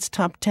anyone's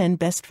top 10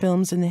 best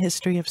films in the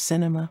history of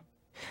cinema.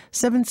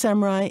 Seven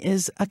Samurai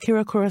is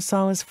Akira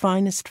Kurosawa's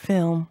finest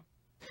film.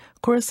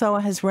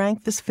 Kurosawa has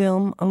ranked this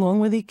film, along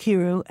with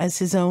Akira, as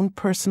his own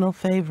personal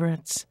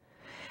favorites.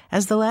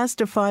 As the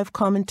last of 5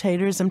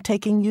 commentators, I'm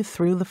taking you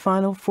through the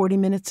final 40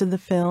 minutes of the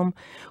film,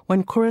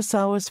 when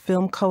Kurosawa's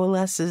film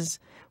coalesces,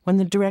 when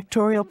the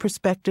directorial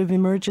perspective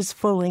emerges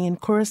fully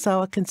and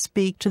Kurosawa can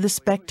speak to the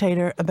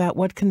spectator about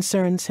what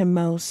concerns him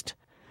most.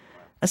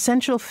 A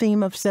central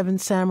theme of Seven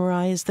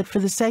Samurai is that for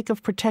the sake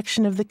of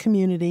protection of the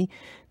community,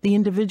 the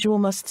individual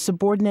must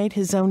subordinate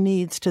his own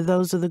needs to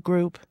those of the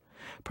group.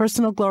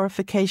 Personal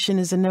glorification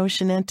is a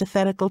notion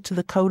antithetical to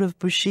the code of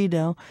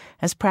Bushido,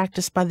 as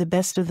practiced by the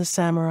best of the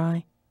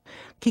samurai.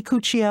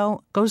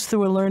 Kikuchiyo goes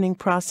through a learning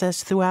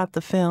process throughout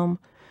the film.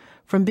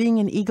 From being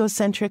an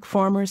egocentric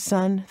farmer's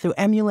son, through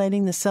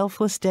emulating the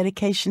selfless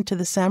dedication to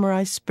the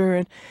samurai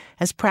spirit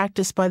as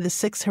practiced by the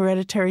 6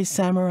 hereditary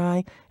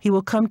samurai, he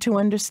will come to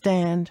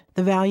understand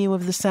the value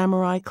of the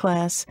samurai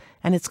class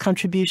and its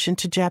contribution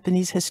to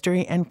Japanese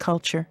history and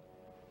culture.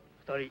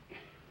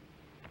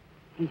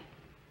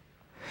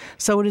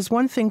 So it is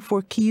one thing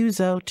for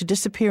Kyuzo to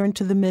disappear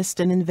into the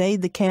mist and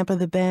invade the camp of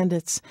the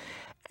bandits,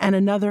 and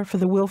another for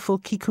the willful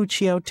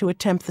Kikuchiyo to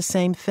attempt the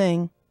same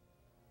thing.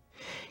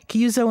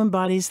 Kyuzo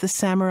embodies the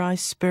samurai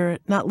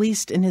spirit, not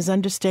least in his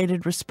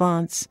understated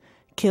response,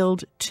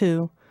 "Killed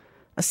too."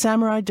 A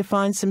samurai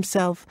defines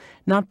himself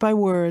not by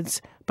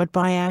words, but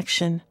by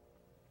action.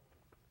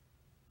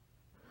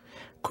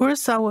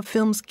 Kurosawa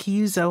films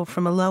Kyuzo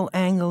from a low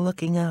angle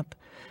looking up,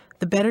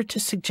 the better to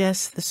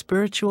suggest the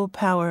spiritual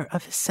power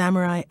of his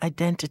samurai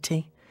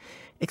identity.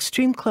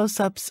 Extreme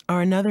close-ups are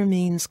another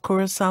means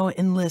Kurosawa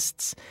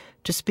enlists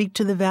to speak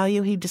to the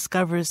value he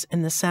discovers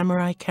in the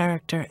samurai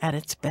character at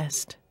its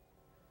best.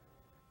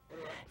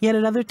 Yet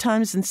at other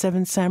times in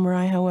Seven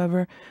Samurai,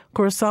 however,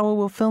 Kurosawa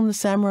will film the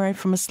samurai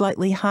from a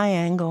slightly high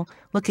angle,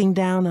 looking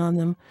down on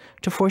them,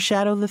 to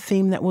foreshadow the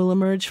theme that will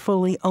emerge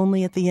fully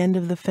only at the end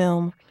of the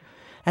film.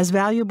 As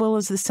valuable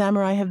as the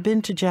samurai have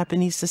been to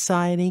Japanese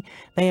society,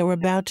 they are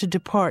about to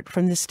depart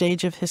from this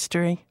stage of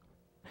history.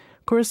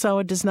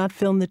 Kurosawa does not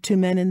film the two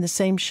men in the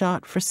same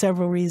shot for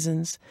several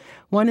reasons.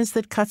 One is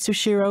that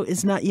Katsushiro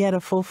is not yet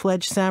a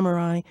full-fledged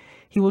samurai.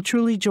 He will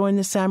truly join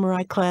the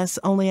samurai class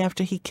only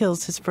after he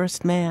kills his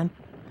first man.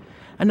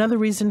 Another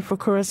reason for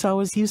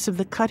Kurosawa's use of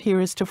the cut here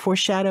is to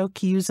foreshadow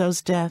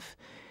Kyuzo's death.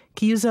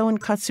 Kyuzo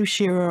and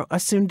Katsushiro are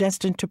soon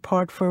destined to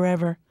part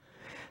forever.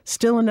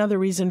 Still another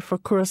reason for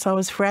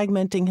Kurosawa's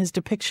fragmenting his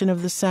depiction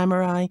of the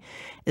samurai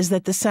is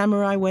that the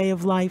samurai way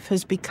of life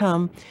has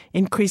become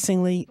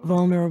increasingly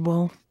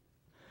vulnerable.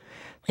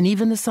 And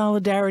even the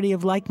solidarity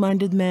of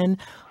like-minded men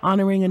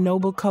honoring a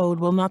noble code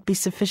will not be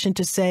sufficient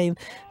to save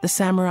the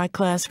samurai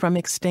class from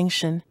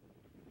extinction.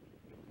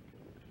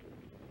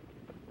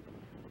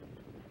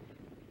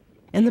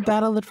 In the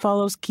battle that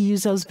follows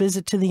Kyuzo's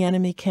visit to the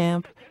enemy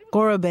camp,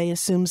 Gorobe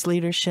assumes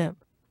leadership.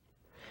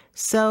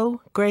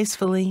 So,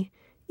 gracefully,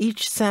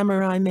 each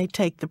samurai may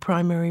take the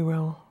primary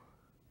role.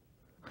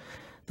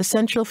 The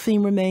central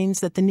theme remains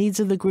that the needs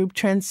of the group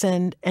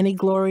transcend any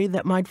glory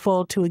that might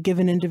fall to a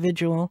given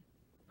individual.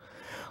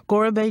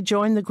 Gorobe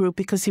joined the group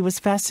because he was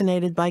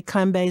fascinated by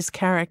Kanbei's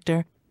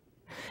character.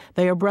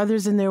 They are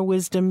brothers in their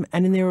wisdom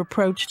and in their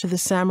approach to the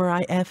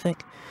samurai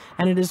ethic,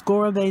 and it is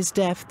Gorobe's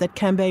death that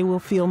Kanbei will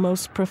feel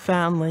most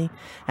profoundly,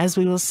 as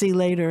we will see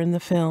later in the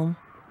film.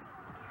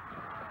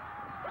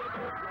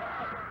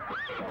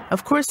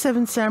 Of course,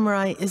 Seven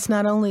Samurai is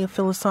not only a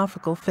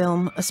philosophical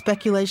film, a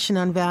speculation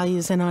on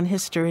values and on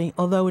history,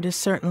 although it is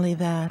certainly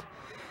that.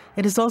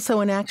 It is also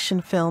an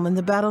action film, and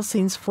the battle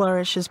scenes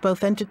flourish as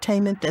both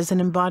entertainment as an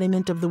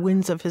embodiment of the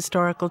winds of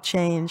historical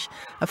change,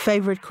 a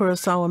favorite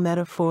Kurosawa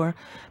metaphor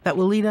that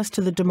will lead us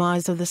to the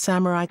demise of the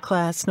samurai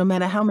class, no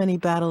matter how many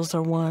battles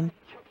are won.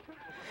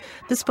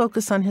 This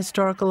focus on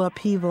historical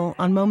upheaval,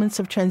 on moments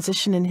of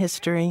transition in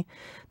history,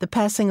 the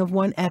passing of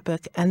one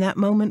epoch, and that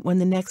moment when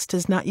the next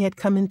has not yet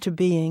come into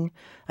being,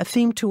 a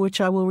theme to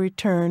which I will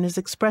return, is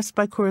expressed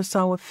by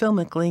Kurosawa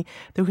filmically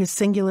through his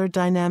singular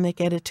dynamic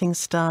editing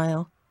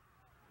style.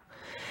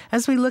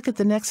 As we look at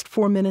the next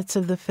 4 minutes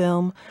of the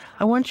film,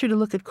 I want you to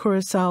look at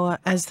Kurosawa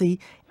as the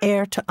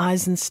heir to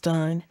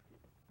Eisenstein.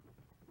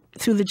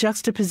 Through the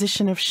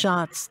juxtaposition of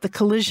shots, the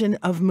collision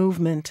of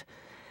movement,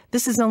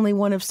 this is only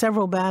one of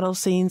several battle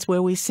scenes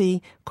where we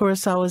see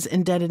Kurosawa's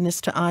indebtedness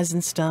to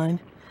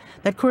Eisenstein.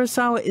 That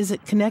Kurosawa is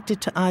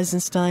connected to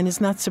Eisenstein is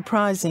not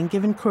surprising,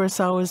 given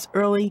Kurosawa's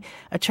early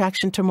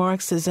attraction to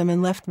Marxism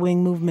and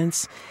left-wing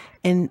movements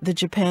in the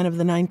Japan of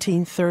the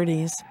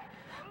 1930s.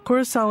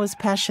 Kurosawa's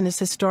passion is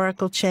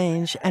historical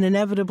change and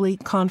inevitably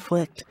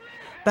conflict.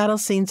 Battle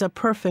scenes are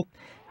perfect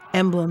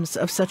emblems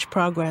of such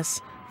progress,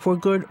 for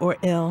good or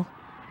ill.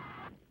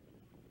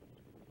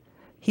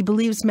 He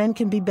believes men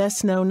can be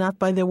best known not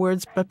by their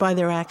words but by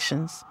their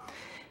actions.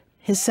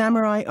 His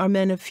samurai are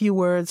men of few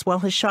words, while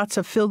his shots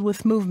are filled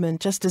with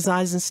movement, just as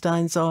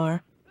Eisenstein's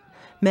are.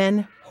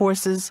 Men,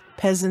 horses,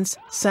 peasants,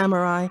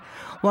 samurai,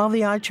 while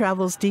the eye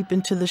travels deep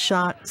into the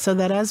shot, so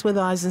that, as with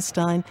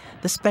Eisenstein,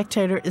 the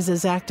spectator is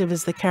as active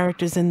as the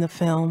characters in the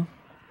film.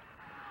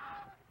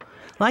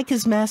 Like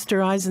his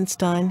master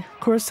Eisenstein,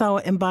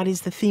 Kurosawa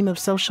embodies the theme of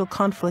social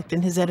conflict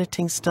in his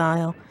editing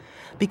style.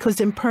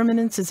 Because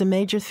impermanence is a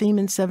major theme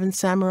in Seven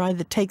Samurai,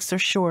 the takes are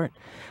short.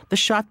 The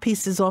shot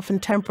piece is often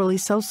temporally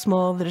so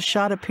small that a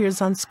shot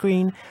appears on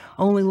screen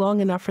only long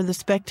enough for the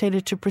spectator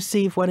to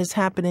perceive what is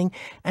happening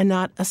and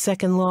not a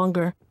second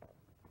longer.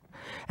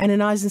 And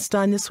in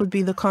Eisenstein, this would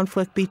be the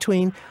conflict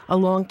between a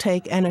long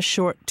take and a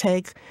short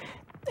take.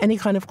 Any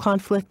kind of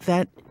conflict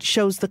that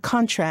shows the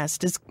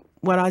contrast is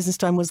what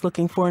Eisenstein was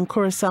looking for, and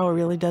Kurosawa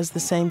really does the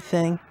same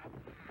thing.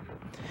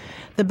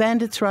 The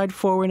bandits ride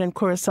forward and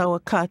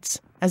Kurosawa cuts,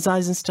 as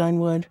Eisenstein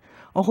would.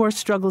 A horse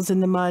struggles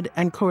in the mud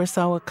and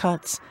Kurosawa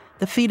cuts.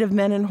 The feet of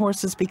men and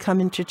horses become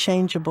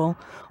interchangeable.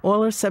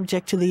 All are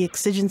subject to the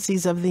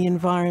exigencies of the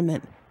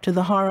environment, to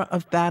the horror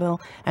of battle,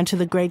 and to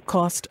the great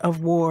cost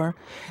of war.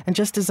 And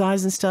just as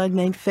Eisenstein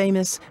made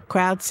famous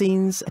crowd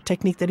scenes, a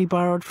technique that he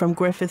borrowed from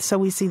Griffith, so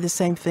we see the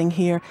same thing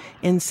here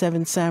in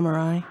Seven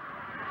Samurai.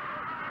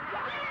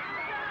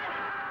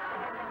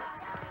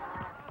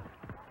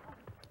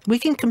 We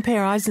can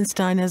compare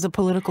Eisenstein as a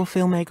political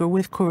filmmaker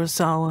with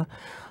Kurosawa.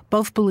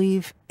 Both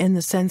believe in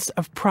the sense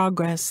of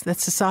progress,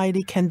 that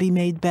society can be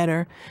made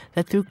better,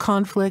 that through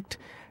conflict,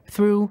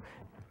 through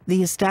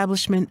the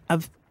establishment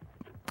of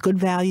good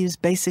values,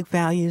 basic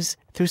values,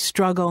 through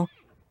struggle,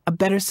 a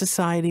better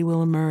society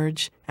will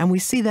emerge. And we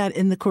see that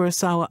in the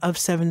Kurosawa of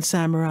Seven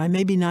Samurai.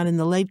 Maybe not in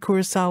the late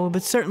Kurosawa,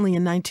 but certainly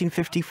in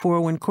 1954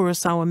 when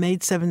Kurosawa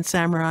made Seven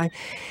Samurai.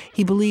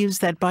 He believes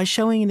that by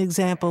showing an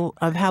example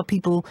of how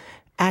people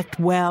act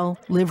well,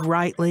 live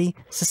rightly,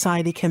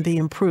 society can be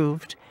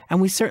improved.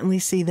 And we certainly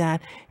see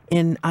that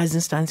in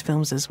Eisenstein's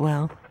films as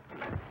well.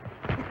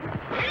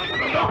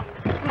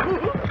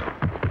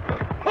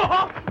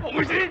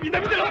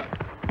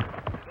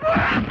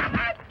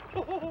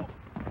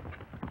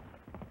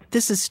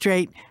 This is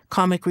straight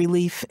comic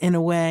relief in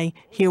a way.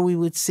 Here we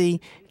would see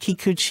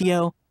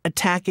Kikuchiyo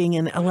attacking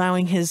and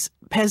allowing his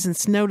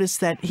peasants. Notice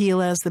that he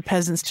allows the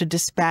peasants to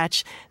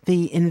dispatch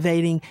the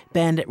invading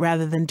bandit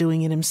rather than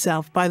doing it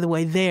himself. By the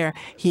way, there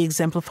he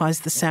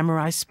exemplifies the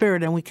samurai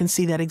spirit, and we can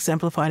see that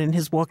exemplified in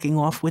his walking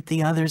off with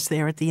the others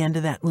there at the end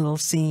of that little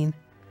scene.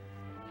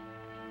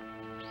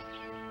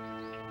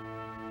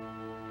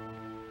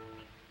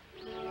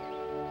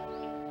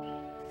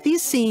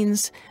 These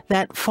scenes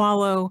that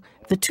follow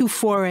the two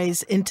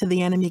forays into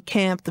the enemy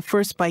camp, the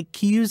first by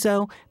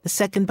Kyuzo, the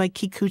second by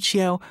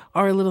Kikuchiyo,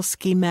 are a little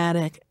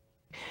schematic.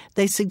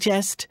 They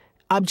suggest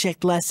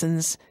object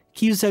lessons.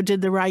 Kyuzo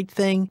did the right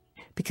thing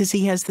because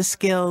he has the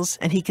skills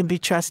and he can be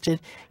trusted.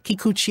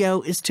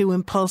 Kikuchiyo is too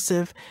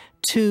impulsive,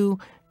 too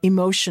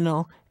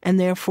emotional, and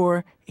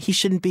therefore he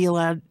shouldn't be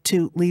allowed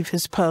to leave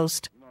his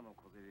post.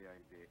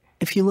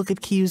 If you look at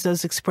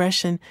Kyuzo's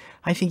expression,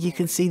 I think you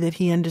can see that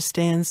he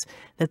understands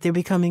that they're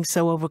becoming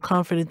so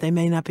overconfident they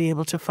may not be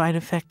able to fight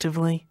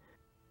effectively.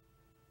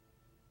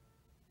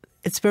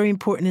 It's very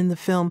important in the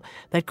film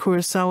that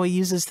Kurosawa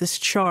uses this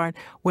chart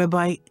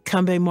whereby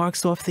Kanbei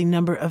marks off the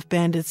number of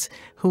bandits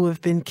who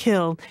have been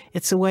killed.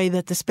 It's a way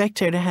that the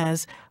spectator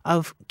has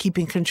of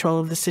keeping control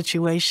of the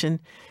situation.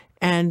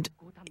 And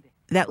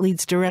that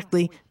leads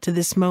directly to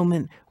this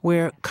moment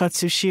where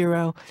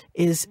Katsushiro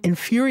is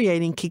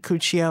infuriating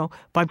Kikuchiyo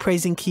by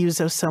praising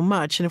Kyuzo so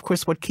much. And of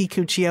course, what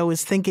Kikuchiyo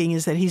is thinking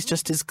is that he's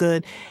just as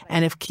good.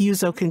 And if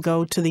Kyuzo can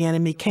go to the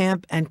enemy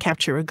camp and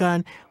capture a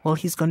gun, well,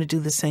 he's going to do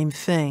the same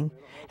thing.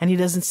 And he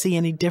doesn't see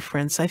any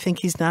difference. I think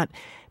he's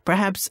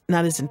perhaps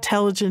not as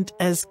intelligent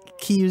as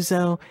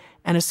Kyuzo,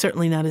 and is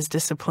certainly not as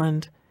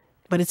disciplined.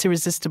 But it's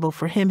irresistible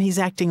for him. He's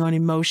acting on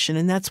emotion,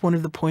 and that's one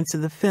of the points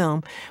of the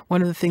film.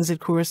 One of the things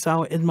that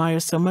Kurosawa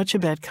admires so much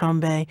about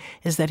Kanbei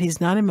is that he's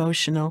not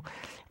emotional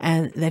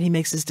and that he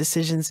makes his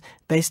decisions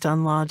based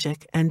on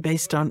logic and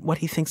based on what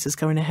he thinks is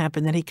going to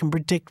happen, that he can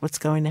predict what's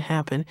going to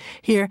happen.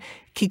 Here,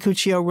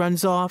 Kikuchiyo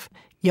runs off.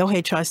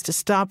 Yohei tries to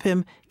stop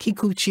him.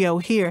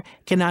 Kikuchiyo here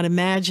cannot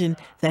imagine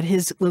that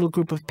his little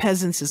group of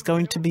peasants is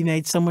going to be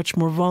made so much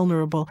more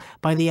vulnerable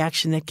by the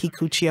action that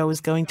Kikuchiyo is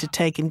going to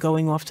take in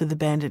going off to the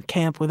bandit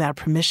camp without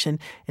permission,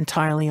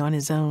 entirely on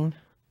his own.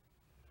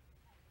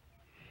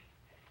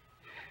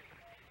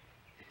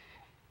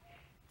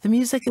 The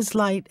music is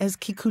light as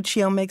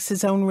Kikuchiyo makes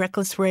his own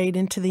reckless raid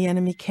into the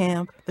enemy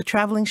camp, the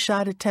traveling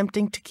shot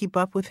attempting to keep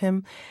up with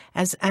him.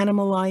 As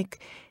animal-like,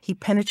 he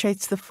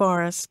penetrates the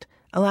forest,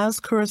 allows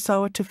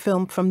Kurosawa to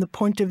film from the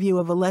point of view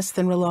of a less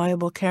than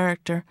reliable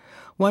character,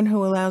 one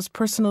who allows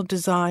personal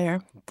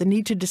desire, the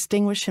need to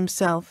distinguish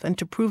himself and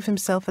to prove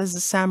himself as a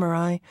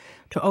samurai,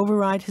 to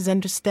override his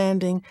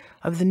understanding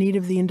of the need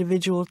of the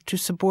individual to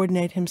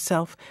subordinate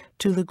himself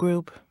to the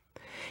group.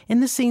 In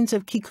the scenes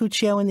of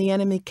Kikuchiyo in the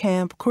enemy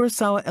camp,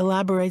 Kurosawa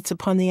elaborates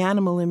upon the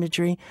animal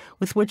imagery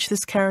with which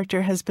this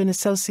character has been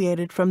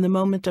associated from the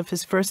moment of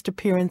his first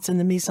appearance in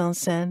the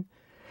mise-en-scène.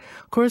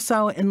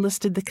 Kurosawa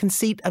enlisted the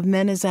conceit of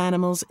men as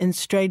animals in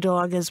Stray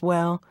Dog as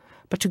well,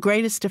 but to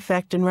greatest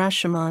effect in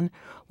Rashomon,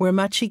 where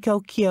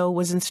Machiko Kyo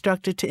was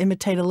instructed to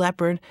imitate a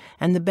leopard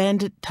and the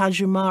bandit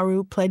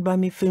Tajumaru, played by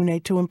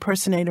Mifune, to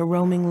impersonate a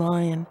roaming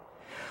lion.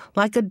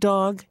 Like a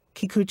dog,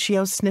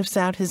 Kikuchiyo sniffs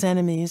out his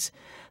enemies.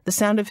 The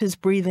sound of his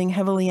breathing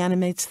heavily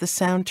animates the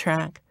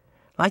soundtrack.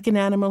 Like an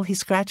animal, he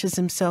scratches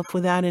himself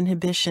without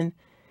inhibition.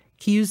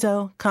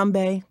 Kyuzo,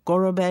 Kanbei,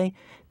 Gorobe,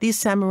 these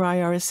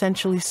samurai are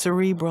essentially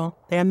cerebral.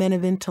 They are men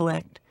of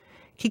intellect.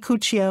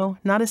 Kikuchiyo,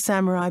 not a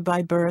samurai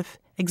by birth,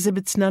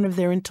 exhibits none of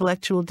their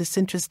intellectual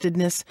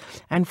disinterestedness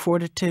and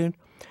fortitude.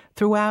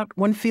 Throughout,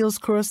 one feels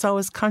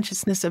Kurosawa's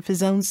consciousness of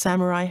his own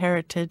samurai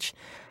heritage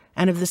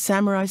and of the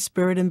samurai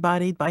spirit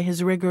embodied by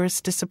his rigorous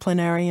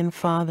disciplinarian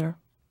father.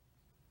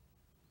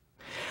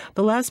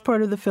 The last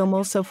part of the film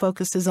also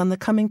focuses on the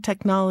coming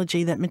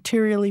technology that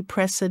materially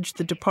presaged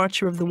the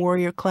departure of the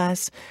warrior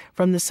class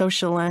from the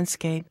social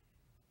landscape.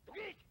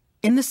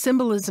 In the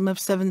symbolism of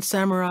Seven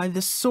Samurai,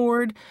 the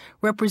sword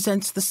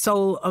represents the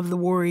soul of the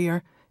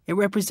warrior. It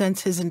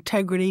represents his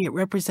integrity. It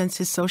represents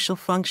his social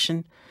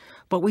function.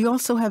 But we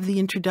also have the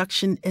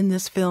introduction in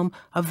this film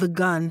of the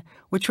gun,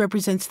 which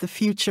represents the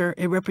future.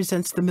 It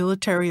represents the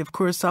military of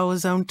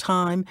Kurosawa's own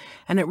time,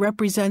 and it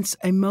represents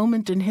a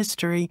moment in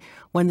history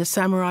when the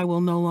samurai will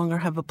no longer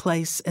have a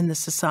place in the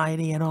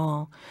society at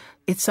all.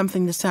 It's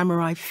something the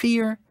samurai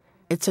fear.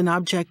 It's an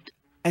object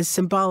as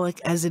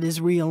symbolic as it is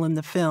real in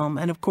the film.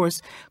 And of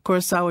course,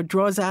 Kurosawa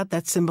draws out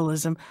that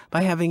symbolism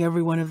by having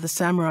every one of the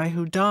samurai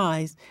who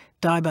die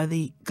by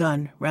the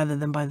gun rather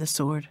than by the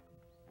sword.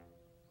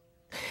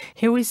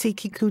 Here we see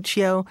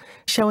Kikuchiyo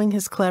showing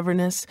his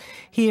cleverness.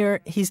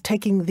 Here he's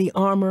taking the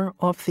armor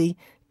off the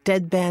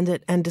dead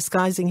bandit and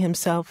disguising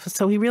himself.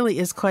 So he really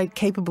is quite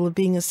capable of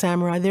being a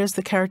samurai. There's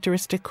the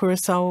characteristic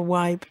Kurosawa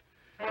wipe.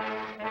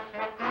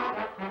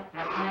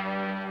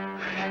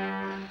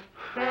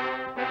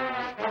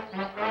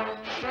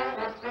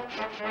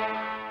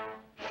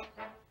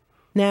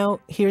 Now,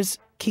 here's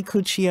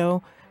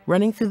Kikuchiyo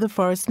running through the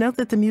forest. Note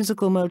that the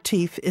musical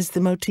motif is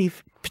the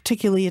motif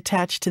particularly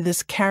attached to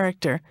this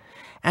character,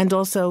 and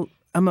also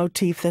a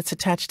motif that's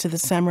attached to the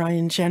samurai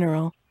in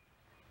general.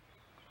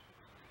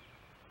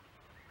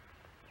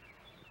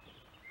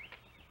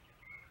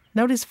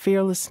 Note his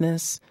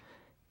fearlessness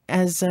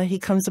as he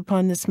comes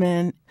upon this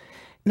man.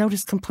 Note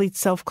his complete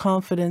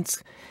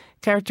self-confidence,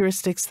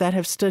 characteristics that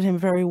have stood him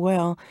very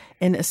well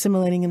in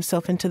assimilating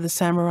himself into the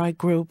samurai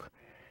group.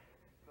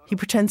 He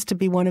pretends to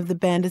be one of the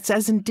bandits,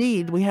 as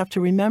indeed we have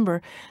to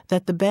remember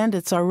that the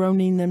bandits are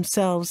Ronin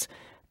themselves,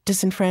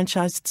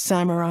 disenfranchised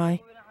samurai.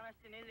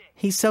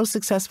 He's so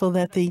successful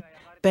that the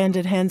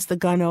bandit hands the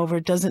gun over,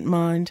 doesn't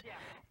mind,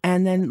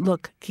 and then,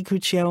 look,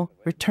 Kikuchiyo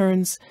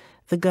returns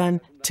the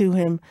gun to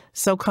him.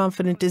 So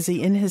confident is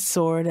he in his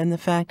sword and the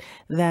fact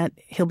that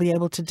he'll be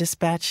able to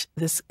dispatch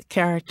this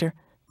character.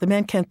 The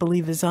man can't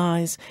believe his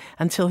eyes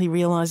until he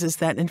realizes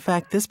that, in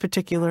fact, this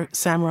particular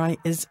samurai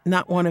is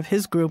not one of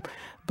his group,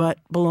 but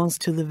belongs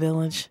to the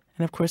village.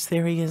 And, of course,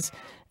 there he is,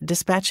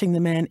 dispatching the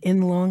man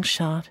in long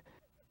shot,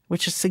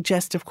 which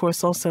suggests, of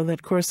course, also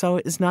that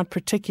Kurosawa is not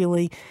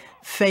particularly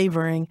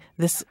favoring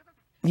this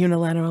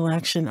unilateral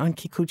action on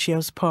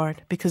Kikuchiyo's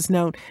part, because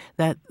note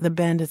that the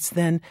bandits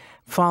then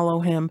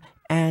follow him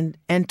and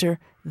enter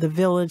the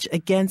village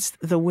against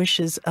the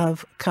wishes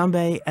of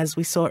Kanbei, as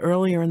we saw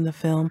earlier in the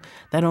film,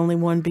 that only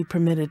one be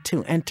permitted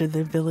to enter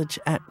the village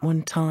at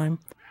one time.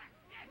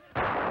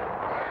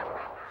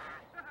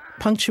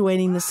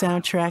 Punctuating the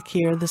soundtrack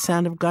here, the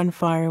sound of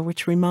gunfire,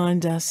 which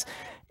remind us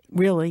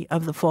really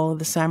of the fall of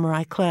the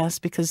samurai class,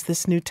 because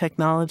this new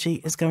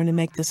technology is going to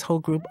make this whole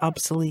group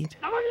obsolete.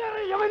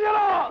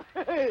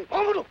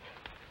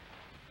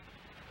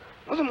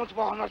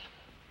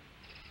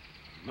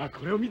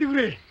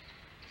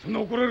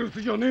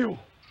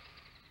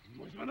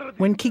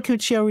 When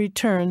Kikuchiyo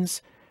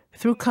returns,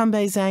 through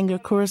Kanbei's anger,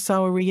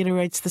 Kurosawa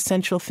reiterates the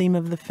central theme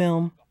of the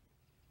film.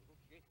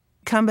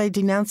 Kanbei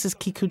denounces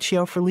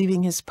Kikuchiyo for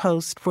leaving his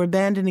post, for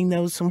abandoning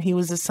those whom he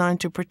was assigned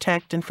to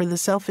protect, and for the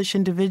selfish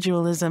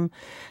individualism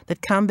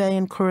that Kanbei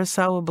and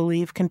Kurosawa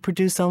believe can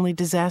produce only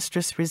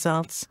disastrous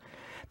results.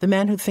 The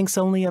man who thinks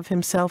only of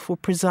himself will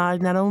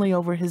preside not only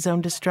over his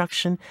own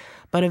destruction,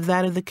 but of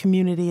that of the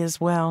community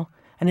as well.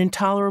 An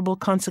intolerable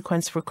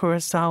consequence for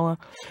Kurosawa,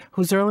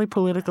 whose early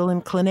political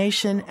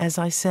inclination, as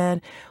I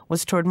said,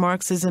 was toward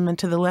Marxism and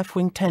to the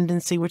left-wing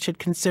tendency which had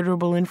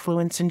considerable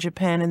influence in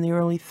Japan in the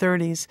early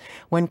 30s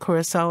when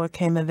Kurosawa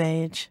came of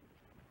age.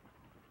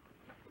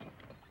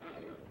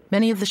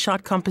 Many of the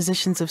shot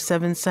compositions of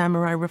Seven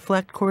Samurai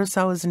reflect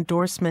Kurosawa's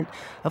endorsement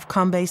of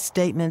Kanbei's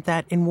statement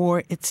that in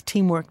war it's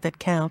teamwork that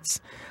counts.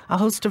 A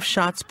host of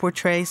shots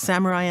portray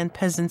samurai and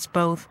peasants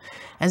both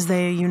as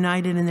they are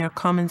united in their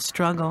common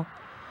struggle.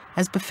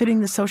 As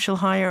befitting the social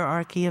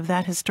hierarchy of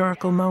that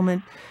historical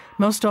moment,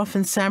 most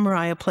often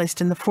samurai are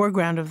placed in the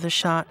foreground of the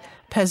shot,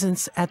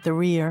 peasants at the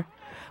rear.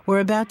 We're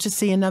about to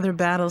see another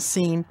battle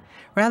scene.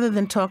 Rather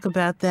than talk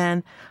about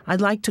that,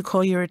 I'd like to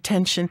call your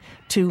attention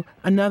to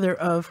another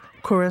of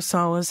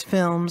Kurosawa's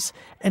films,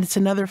 and it's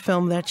another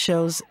film that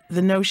shows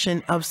the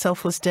notion of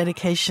selfless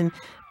dedication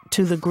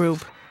to the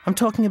group. I'm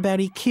talking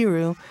about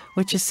Akira,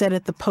 which is set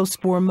at the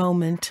post-war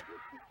moment.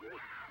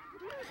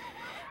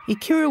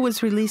 Akira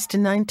was released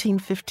in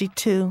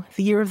 1952,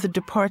 the year of the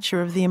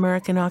departure of the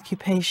American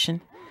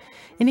occupation.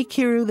 In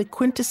Akira, the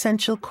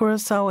quintessential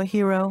Kurosawa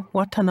hero,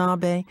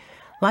 Watanabe,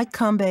 like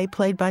Kanbei,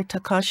 played by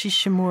Takashi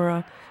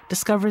Shimura,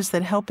 discovers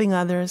that helping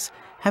others,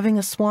 having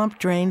a swamp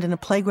drained and a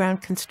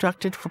playground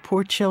constructed for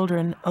poor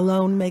children,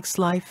 alone makes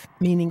life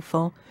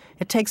meaningful.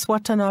 It takes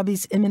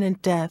Watanabe's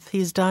imminent death, he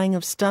is dying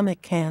of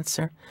stomach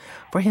cancer,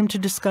 for him to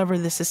discover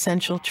this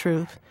essential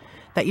truth,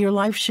 that your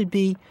life should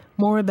be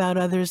more about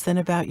others than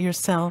about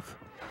yourself.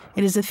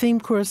 It is a theme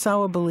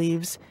Kurosawa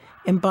believes,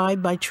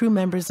 imbibed by true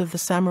members of the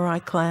samurai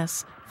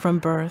class from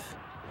birth.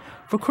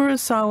 For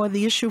Kurosawa,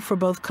 the issue for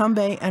both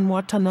Kanbei and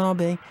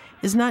Watanabe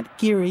is not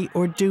giri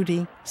or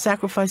duty,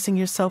 sacrificing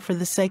yourself for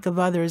the sake of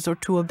others or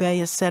to obey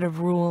a set of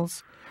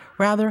rules.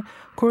 Rather,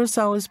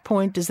 Kurosawa's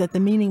point is that the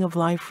meaning of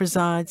life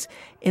resides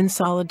in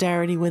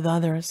solidarity with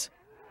others.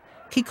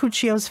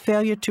 Kikuchiyo's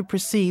failure to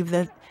perceive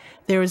that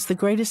there is the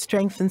greatest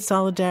strength in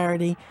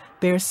solidarity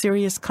bears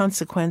serious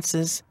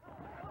consequences.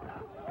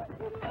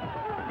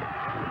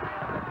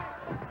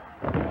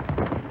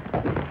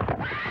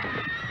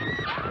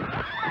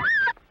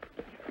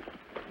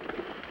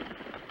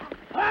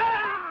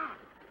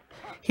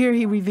 Here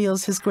he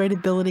reveals his great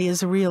ability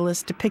as a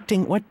realist,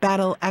 depicting what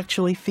battle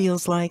actually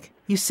feels like.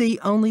 You see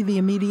only the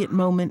immediate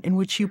moment in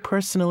which you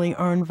personally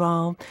are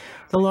involved.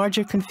 The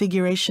larger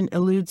configuration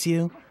eludes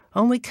you.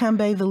 Only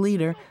Kanbei, the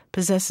leader,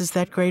 possesses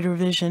that greater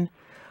vision.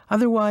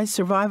 Otherwise,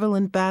 survival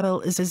in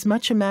battle is as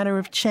much a matter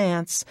of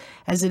chance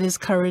as it is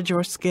courage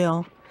or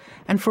skill.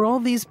 And for all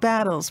these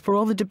battles, for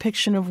all the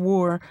depiction of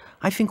war,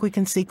 I think we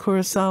can see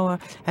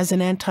Kurosawa as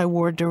an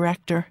anti-war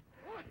director.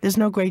 There's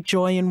no great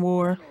joy in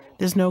war.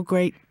 There's no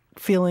great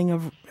feeling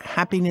of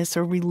happiness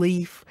or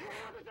relief.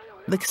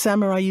 The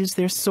samurai use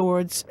their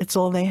swords. It's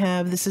all they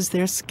have. This is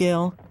their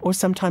skill, or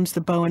sometimes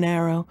the bow and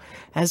arrow,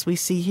 as we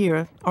see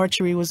here.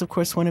 Archery was, of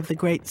course, one of the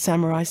great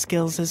samurai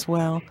skills as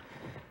well.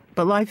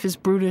 But life is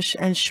brutish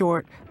and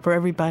short for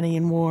everybody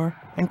in war,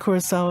 and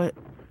Kurosawa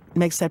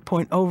makes that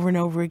point over and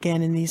over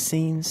again in these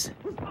scenes.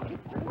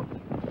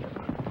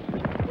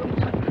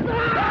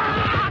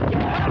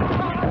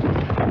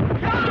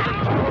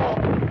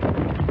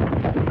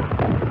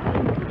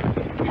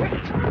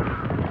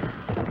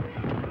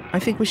 I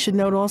think we should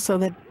note also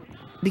that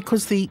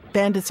because the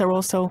bandits are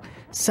also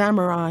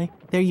samurai,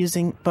 they're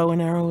using bow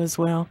and arrow as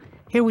well.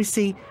 Here we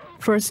see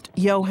first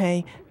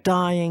Yohei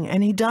dying,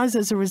 and he dies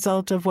as a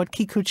result of what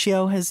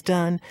Kikuchiyo has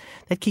done,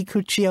 that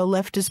Kikuchiyo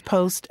left his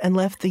post and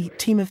left the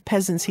team of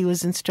peasants he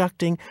was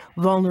instructing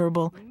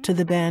vulnerable to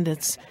the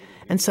bandits.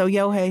 And so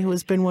Yohei, who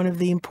has been one of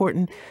the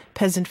important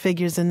peasant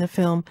figures in the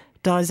film,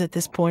 dies at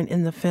this point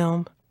in the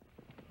film.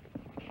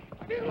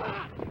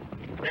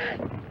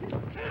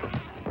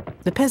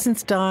 The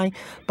peasants die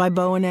by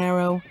bow and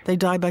arrow, they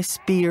die by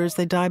spears,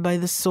 they die by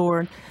the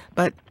sword,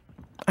 but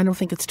I don't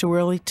think it's too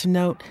early to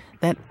note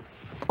that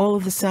all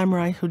of the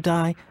samurai who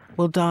die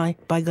will die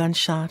by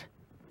gunshot.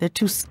 They're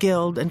too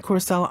skilled, and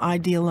Kurosawa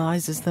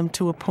idealizes them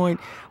to a point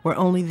where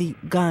only the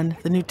gun,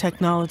 the new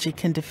technology,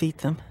 can defeat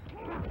them.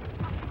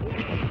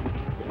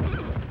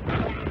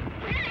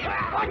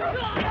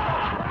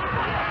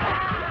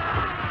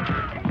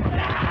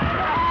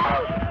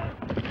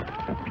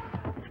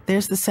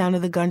 There's the sound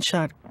of the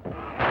gunshot.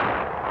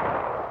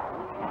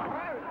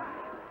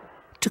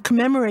 To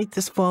commemorate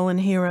this fallen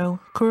hero,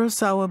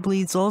 Kurosawa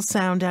bleeds all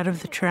sound out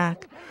of the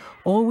track.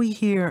 All we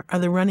hear are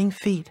the running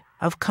feet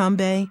of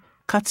Kanbei,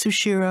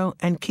 Katsushiro,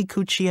 and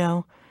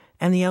Kikuchiyo,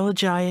 and the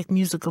elegiac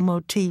musical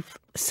motif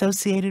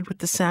associated with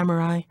the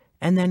samurai,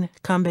 and then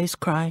Kanbei's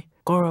cry,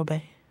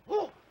 Gorobe.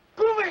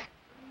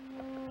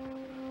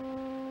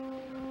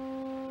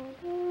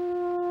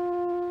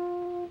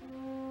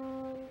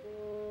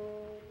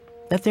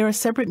 That there are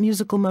separate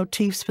musical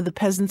motifs for the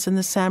peasants and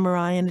the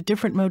samurai and a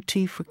different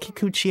motif for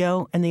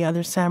Kikuchiyo and the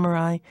other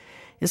samurai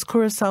is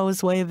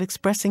Kurosawa's way of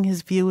expressing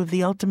his view of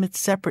the ultimate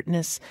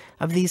separateness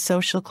of these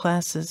social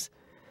classes.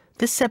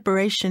 This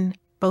separation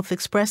both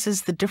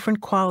expresses the different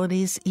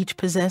qualities each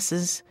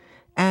possesses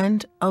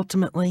and,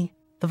 ultimately,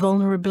 the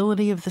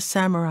vulnerability of the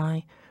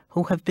samurai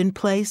who have been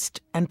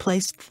placed and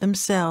placed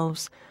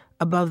themselves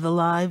above the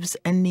lives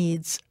and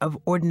needs of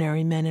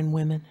ordinary men and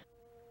women.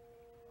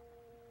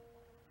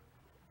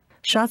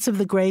 Shots of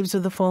the graves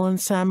of the fallen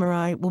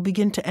samurai will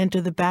begin to enter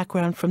the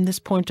background from this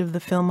point of the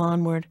film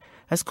onward,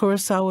 as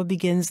Kurosawa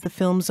begins the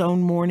film's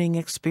own mourning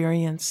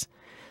experience.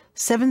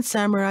 Seven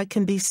Samurai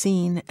can be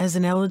seen as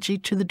an elegy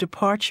to the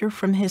departure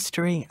from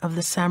history of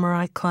the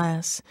samurai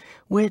class,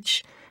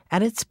 which,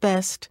 at its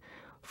best,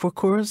 for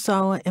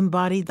Kurosawa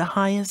embodied the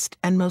highest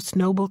and most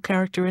noble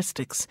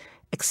characteristics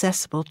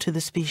accessible to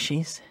the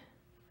species.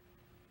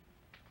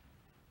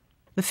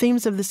 The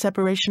themes of the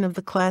separation of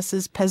the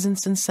classes,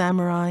 peasants and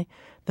samurai,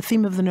 the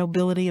theme of the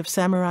nobility of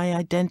samurai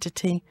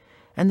identity,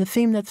 and the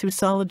theme that through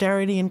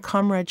solidarity and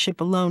comradeship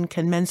alone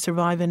can men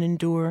survive and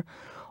endure,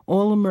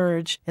 all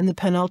emerge in the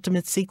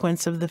penultimate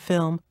sequence of the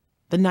film,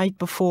 the night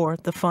before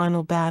the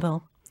final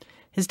battle.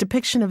 His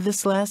depiction of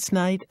this last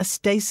night, a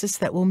stasis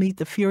that will meet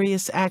the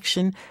furious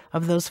action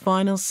of those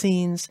final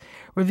scenes,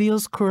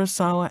 reveals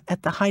Kurosawa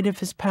at the height of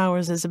his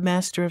powers as a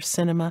master of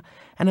cinema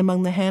and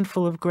among the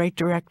handful of great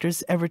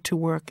directors ever to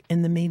work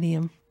in the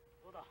medium.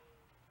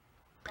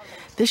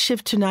 This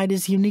shift tonight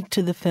is unique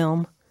to the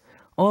film.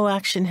 All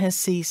action has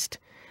ceased.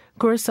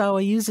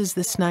 Kurosawa uses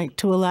this night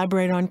to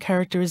elaborate on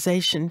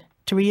characterization,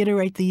 to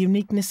reiterate the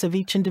uniqueness of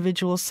each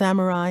individual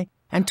samurai,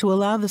 and to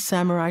allow the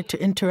samurai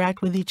to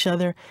interact with each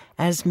other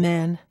as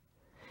men.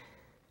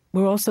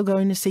 We're also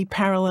going to see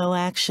parallel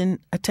action,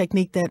 a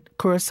technique that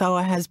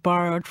Kurosawa has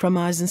borrowed from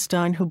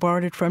Eisenstein, who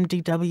borrowed it from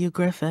D.W.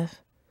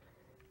 Griffith.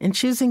 In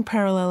choosing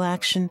parallel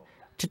action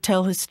to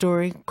tell his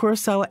story,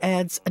 Kurosawa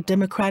adds a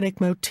democratic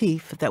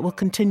motif that will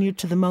continue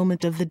to the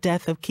moment of the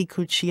death of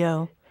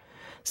Kikuchiyo.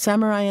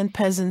 Samurai and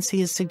peasants,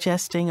 he is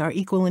suggesting, are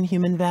equal in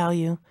human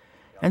value,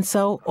 and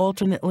so,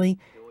 alternately,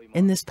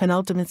 in this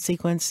penultimate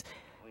sequence,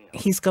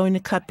 he's going to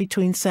cut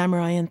between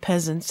samurai and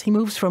peasants. He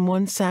moves from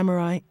one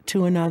samurai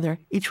to another.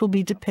 Each will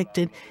be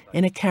depicted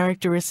in a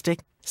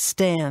characteristic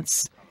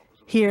stance.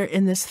 Here,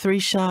 in this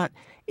three-shot,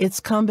 it's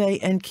Kanbei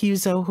and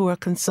Kyuzo who are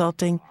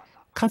consulting.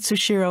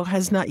 Katsushiro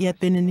has not yet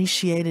been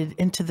initiated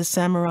into the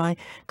samurai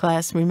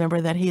class.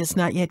 Remember that he has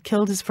not yet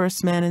killed his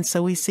first man, and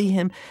so we see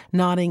him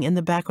nodding in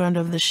the background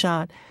of the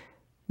shot.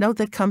 Note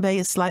that Kanbei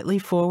is slightly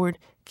forward,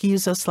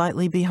 Kyuzo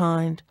slightly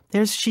behind.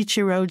 There's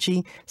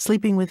Shichiroji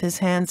sleeping with his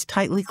hands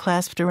tightly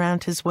clasped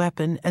around his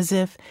weapon, as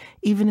if,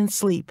 even in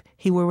sleep,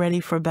 he were ready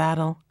for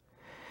battle.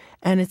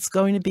 And it's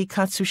going to be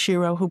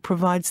Katsushiro who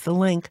provides the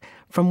link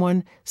from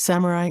one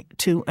samurai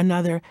to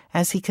another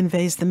as he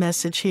conveys the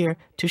message here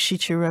to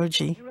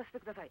Shichiroji.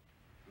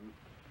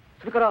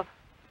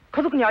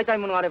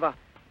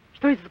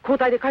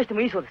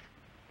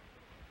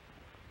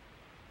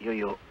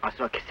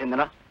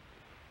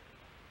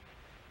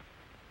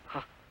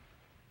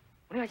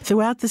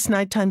 Throughout this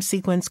nighttime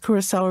sequence,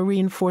 Kurosawa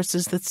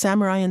reinforces that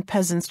samurai and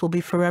peasants will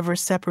be forever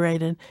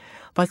separated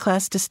by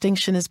class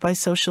distinction as by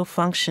social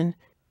function.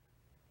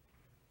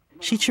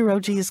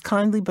 Shichiroji is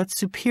kindly but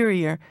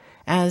superior,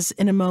 as,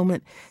 in a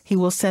moment, he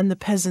will send the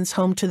peasants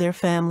home to their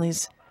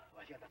families.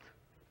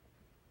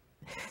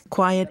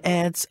 Quiet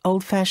adds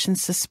old-fashioned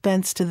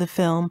suspense to the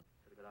film.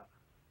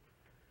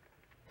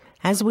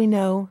 As we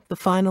know, the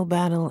final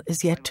battle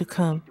is yet to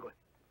come.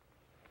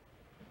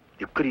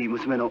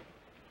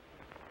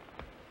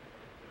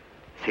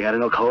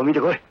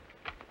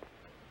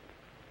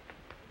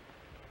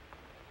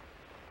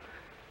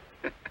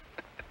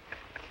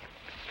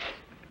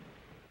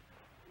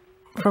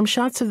 From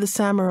shots of the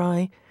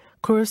samurai,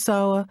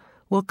 Kurosawa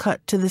will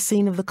cut to the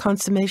scene of the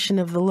consummation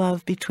of the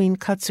love between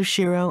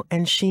Katsushiro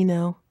and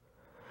Shino.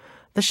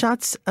 The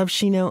shots of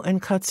Shino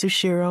and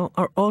Katsushiro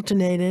are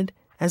alternated,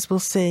 as we'll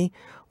see,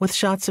 with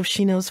shots of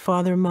Shino's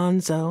father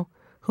Manzo,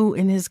 who,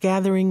 in his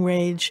gathering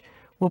rage,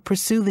 will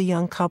pursue the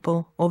young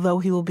couple, although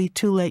he will be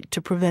too late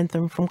to prevent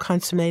them from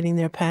consummating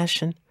their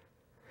passion.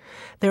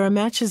 There are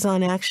matches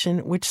on action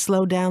which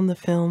slow down the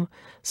film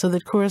so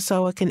that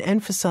Kurosawa can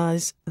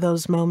emphasize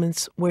those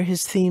moments where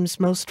his themes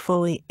most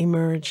fully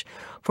emerge.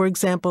 For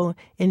example,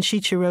 in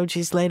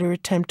Shichiroji's later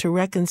attempt to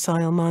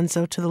reconcile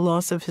Manzo to the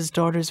loss of his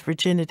daughter's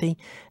virginity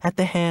at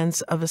the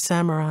hands of a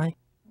samurai.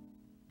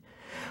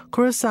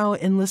 Kurosawa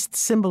enlists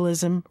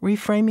symbolism,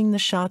 reframing the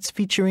shots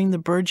featuring the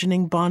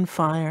burgeoning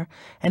bonfire,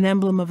 an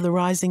emblem of the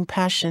rising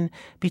passion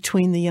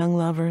between the young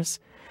lovers.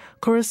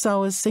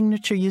 Kurosawa's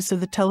signature use of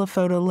the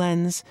telephoto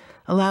lens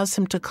allows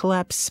him to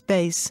collapse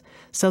space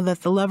so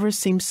that the lovers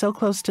seem so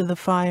close to the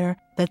fire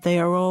that they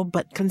are all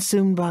but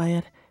consumed by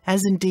it,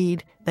 as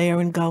indeed they are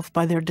engulfed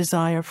by their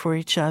desire for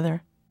each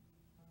other.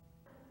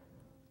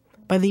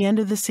 By the end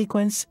of the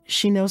sequence,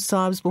 Shino's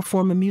sobs will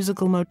form a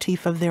musical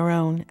motif of their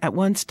own, at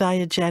once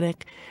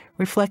diegetic,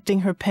 reflecting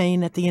her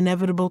pain at the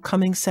inevitable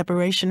coming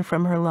separation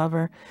from her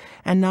lover,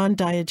 and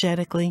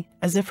non-diegetically,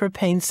 as if her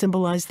pain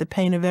symbolized the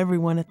pain of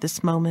everyone at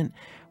this moment,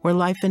 where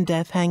life and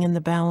death hang in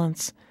the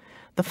balance.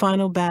 The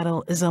final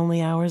battle is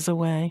only hours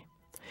away.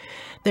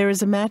 There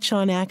is a match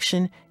on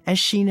action as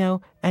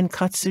Shino and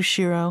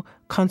Katsushiro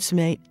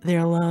consummate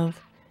their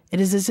love. It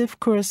is as if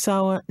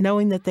Kurosawa,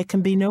 knowing that there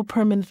can be no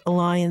permanent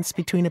alliance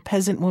between a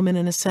peasant woman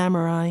and a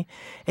samurai,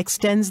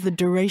 extends the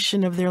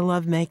duration of their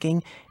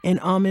lovemaking in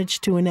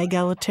homage to an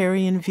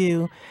egalitarian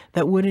view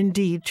that would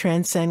indeed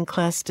transcend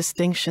class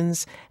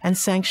distinctions and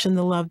sanction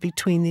the love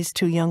between these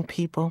two young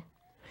people.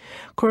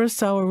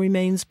 Kurosawa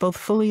remains both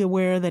fully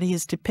aware that he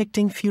is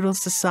depicting feudal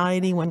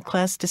society when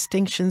class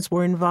distinctions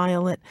were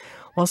inviolate,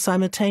 while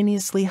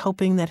simultaneously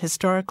hoping that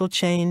historical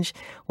change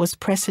was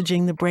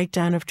presaging the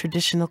breakdown of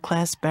traditional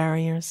class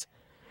barriers.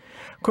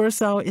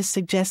 Kurosawa is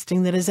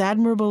suggesting that as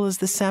admirable as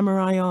the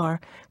samurai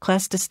are,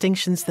 class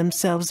distinctions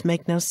themselves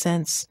make no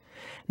sense.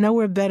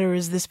 Nowhere better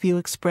is this view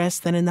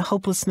expressed than in the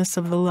hopelessness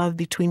of the love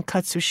between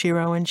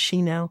Katsushiro and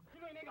Shino.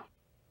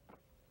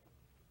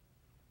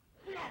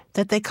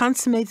 That they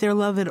consummate their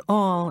love at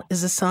all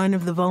is a sign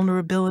of the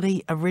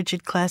vulnerability of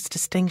rigid class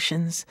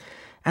distinctions,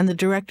 and the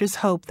director's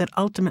hope that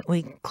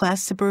ultimately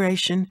class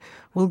separation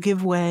will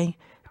give way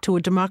to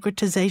a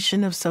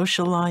democratization of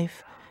social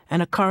life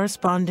and a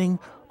corresponding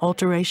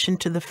alteration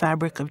to the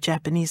fabric of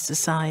Japanese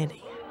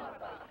society.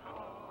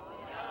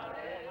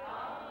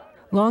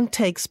 Long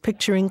takes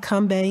picturing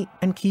Kanbei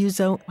and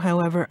Kyuzo,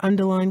 however,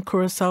 underline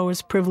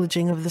Kurosawa's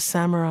privileging of the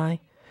samurai.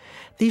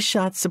 These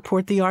shots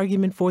support the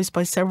argument voiced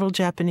by several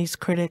Japanese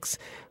critics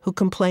who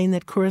complain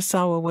that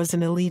Kurosawa was an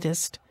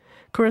elitist.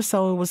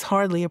 Kurosawa was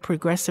hardly a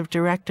progressive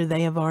director,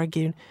 they have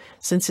argued,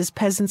 since his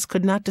peasants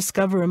could not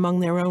discover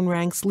among their own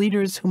ranks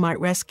leaders who might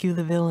rescue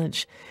the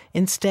village.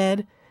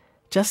 Instead,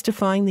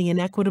 justifying the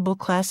inequitable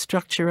class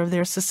structure of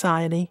their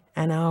society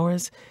and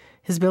ours,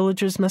 his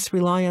villagers must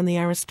rely on the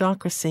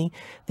aristocracy,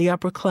 the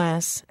upper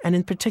class, and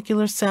in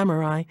particular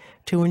samurai,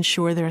 to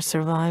ensure their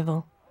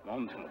survival.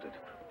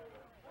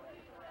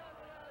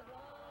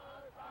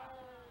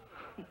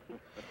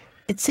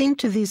 It seemed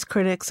to these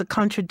critics a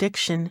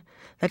contradiction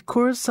that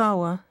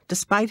Kurosawa,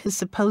 despite his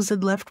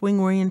supposed left-wing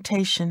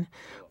orientation,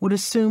 would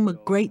assume a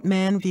great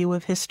man view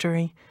of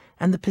history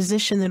and the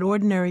position that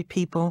ordinary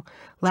people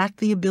lacked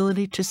the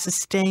ability to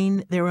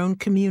sustain their own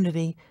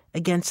community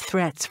against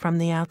threats from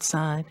the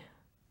outside.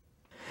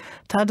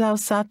 Tadao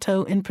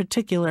Sato, in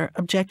particular,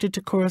 objected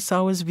to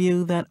Kurosawa's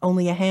view that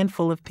only a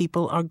handful of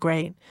people are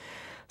great.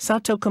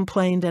 Sato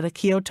complained at a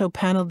Kyoto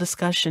panel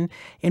discussion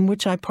in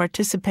which I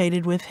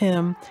participated with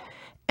him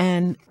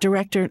and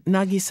director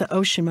Nagisa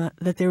Oshima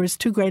that there is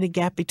too great a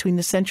gap between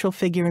the central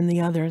figure and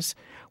the others.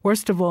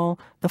 Worst of all,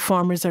 the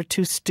farmers are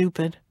too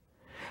stupid.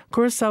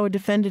 Kurosawa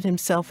defended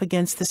himself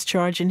against this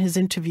charge in his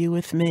interview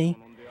with me.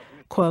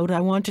 Quote,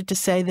 "I wanted to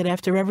say that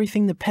after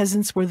everything, the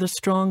peasants were the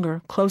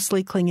stronger,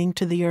 closely clinging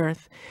to the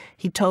earth,"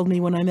 he told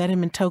me when I met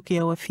him in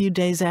Tokyo a few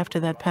days after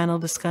that panel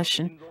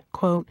discussion.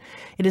 Quote,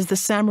 "It is the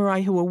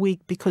samurai who were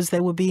weak because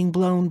they were being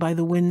blown by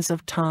the winds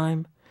of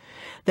time."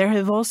 There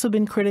have also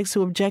been critics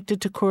who objected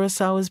to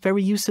Kurosawa's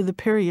very use of the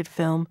period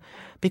film,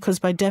 because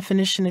by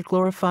definition it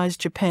glorifies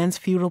Japan's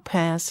feudal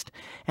past,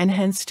 and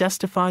hence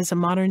justifies a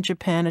modern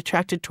Japan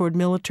attracted toward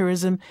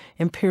militarism,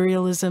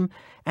 imperialism,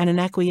 and an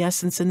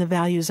acquiescence in the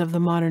values of the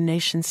modern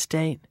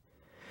nation-state.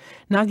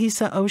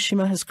 Nagisa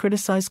Oshima has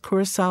criticized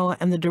Kurosawa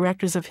and the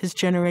directors of his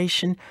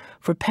generation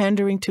for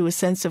pandering to a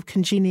sense of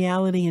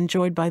congeniality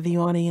enjoyed by the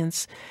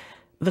audience,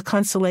 the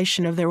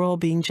consolation of their all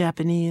being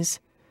Japanese.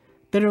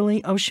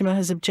 Bitterly, Oshima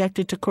has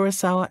objected to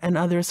Kurosawa and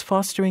others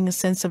fostering a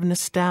sense of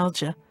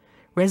nostalgia,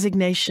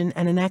 resignation,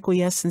 and an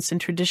acquiescence in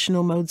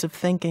traditional modes of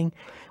thinking,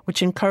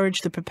 which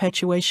encourage the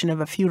perpetuation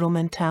of a feudal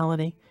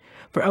mentality.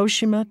 For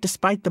Oshima,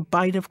 despite the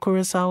bite of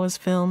Kurosawa's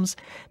films,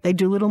 they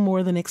do little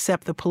more than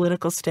accept the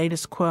political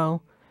status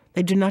quo.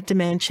 They do not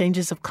demand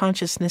changes of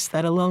consciousness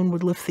that alone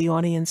would lift the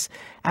audience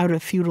out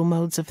of feudal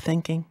modes of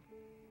thinking.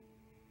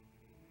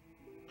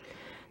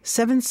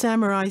 Seven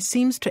Samurai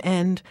seems to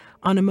end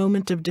on a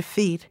moment of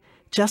defeat,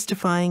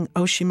 justifying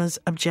Oshima's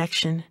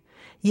objection.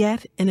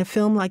 Yet, in a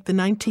film like the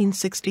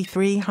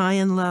 1963 High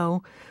and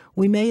Low,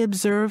 we may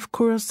observe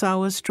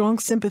Kurosawa's strong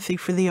sympathy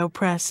for the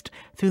oppressed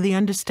through the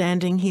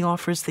understanding he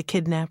offers the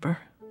kidnapper.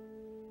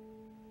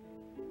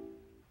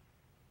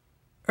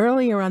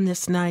 Earlier on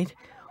this night,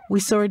 we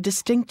saw a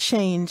distinct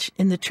change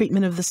in the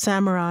treatment of the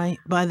samurai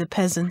by the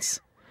peasants.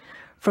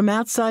 From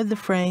outside the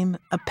frame,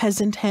 a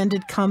peasant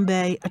handed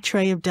Kanbei a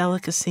tray of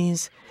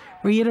delicacies,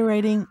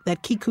 reiterating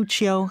that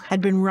Kikuchiyo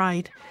had been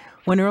right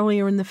when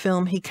earlier in the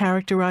film he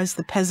characterized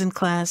the peasant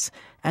class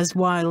as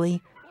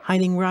wily,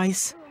 hiding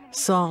rice,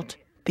 salt,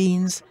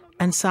 beans,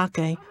 and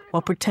sake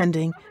while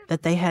pretending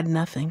that they had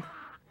nothing.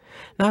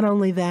 Not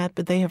only that,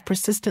 but they have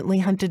persistently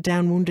hunted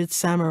down wounded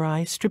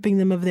samurai, stripping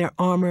them of their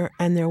armor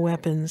and their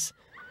weapons.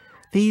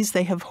 These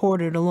they have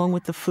hoarded along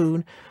with the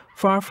food,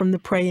 far from the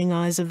praying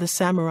eyes of the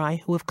samurai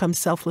who have come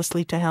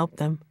selflessly to help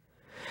them.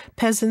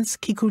 Peasants,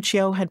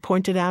 Kikuchiyo had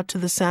pointed out to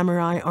the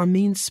samurai, are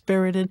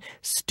mean-spirited,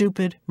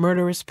 stupid,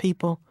 murderous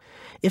people,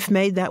 if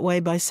made that way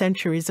by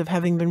centuries of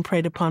having been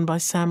preyed upon by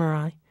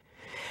samurai.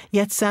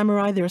 Yet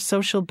samurai, their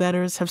social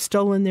betters, have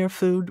stolen their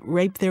food,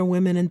 raped their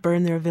women, and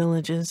burned their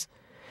villages.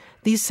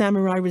 These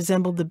samurai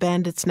resembled the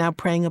bandits now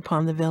preying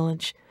upon the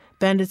village,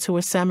 bandits who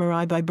are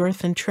samurai by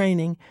birth and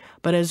training,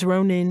 but as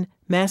ronin,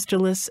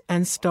 masterless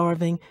and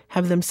starving,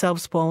 have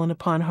themselves fallen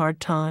upon hard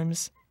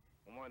times.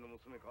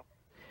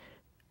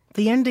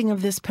 The ending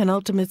of this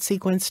penultimate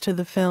sequence to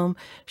the film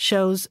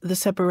shows the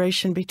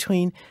separation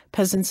between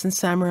peasants and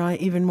samurai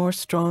even more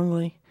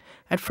strongly.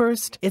 At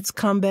first, it's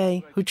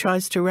Kanbei who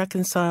tries to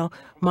reconcile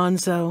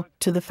Manzo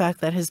to the fact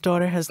that his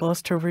daughter has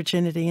lost her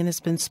virginity and has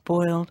been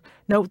spoiled.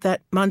 Note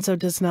that Manzo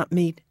does not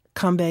meet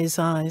Kanbei's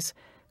eyes.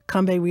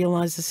 Kanbei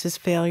realizes his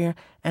failure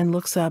and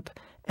looks up,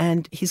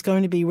 and he's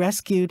going to be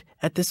rescued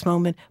at this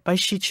moment by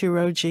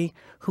Shichiroji,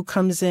 who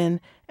comes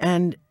in,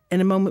 and in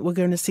a moment we're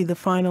going to see the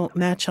final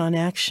match on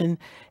action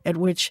at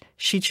which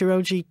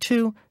Shichiroji,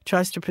 too,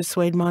 tries to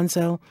persuade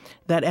Manzo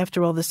that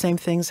after all the same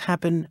things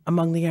happen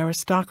among the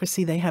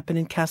aristocracy, they happen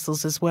in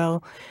castles as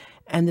well,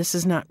 and this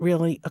is not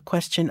really a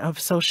question of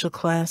social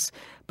class,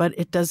 but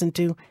it doesn't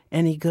do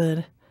any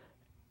good.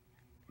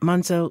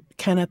 Manzo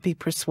cannot be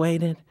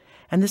persuaded.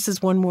 And this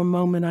is one more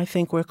moment, I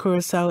think, where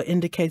Kurosawa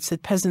indicates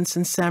that peasants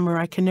and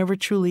samurai can never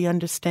truly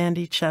understand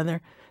each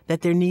other,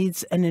 that their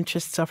needs and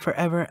interests are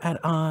forever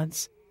at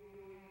odds.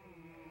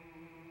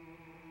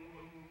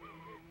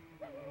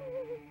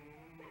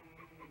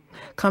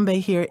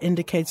 Kanbei here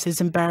indicates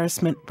his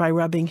embarrassment by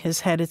rubbing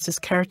his head. It's his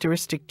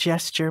characteristic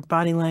gesture,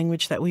 body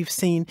language that we've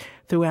seen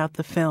throughout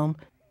the film.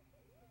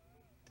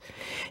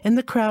 In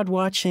the crowd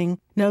watching,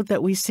 note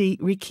that we see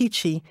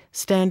Rikichi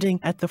standing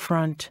at the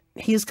front.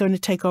 He is going to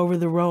take over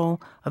the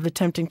role of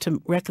attempting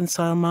to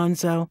reconcile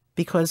Manzo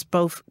because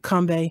both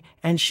Kanbei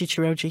and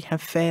Shichiroji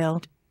have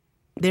failed.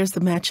 There's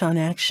the match on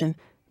action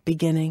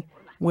beginning,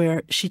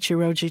 where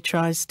Shichiroji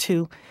tries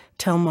to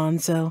tell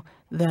Manzo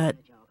that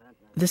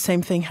the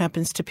same thing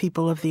happens to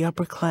people of the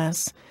upper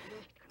class,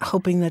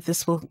 hoping that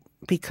this will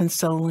be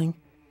consoling.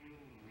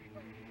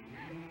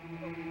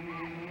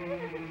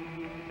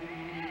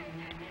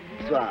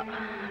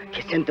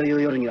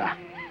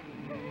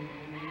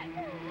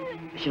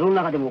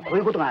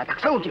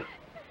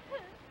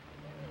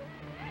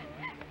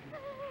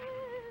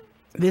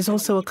 There's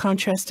also a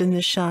contrast in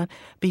this shot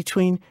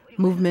between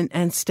movement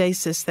and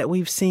stasis that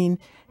we've seen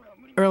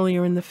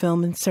earlier in the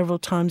film and several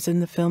times in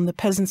the film. The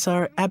peasants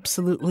are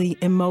absolutely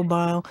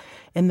immobile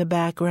in the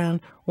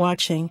background,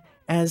 watching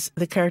as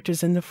the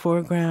characters in the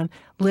foreground,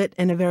 lit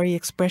in a very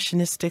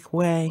expressionistic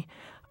way,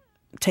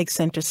 take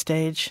center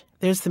stage.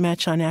 There's the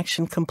match on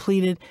action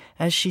completed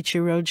as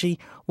Shichiroji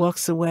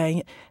walks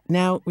away.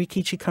 Now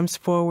Rikichi comes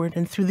forward,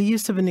 and through the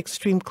use of an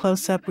extreme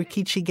close-up,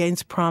 Rikichi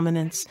gains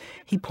prominence.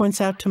 He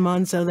points out to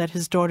Manzo that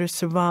his daughter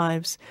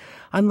survives,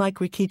 unlike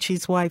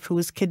Rikichi's wife, who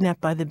was kidnapped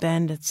by the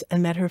bandits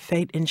and met her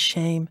fate in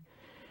shame.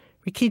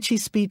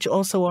 Rikichi's speech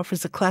also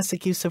offers a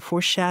classic use of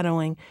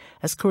foreshadowing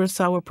as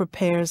Kurosawa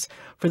prepares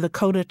for the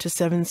coda to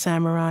Seven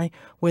Samurai,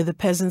 where the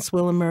peasants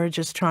will emerge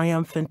as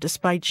triumphant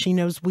despite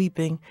Shino's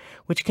weeping,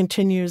 which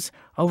continues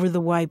over the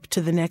wipe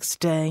to the next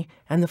day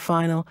and the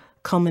final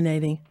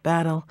culminating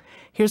battle.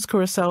 Here's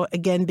Kurosawa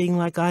again being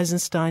like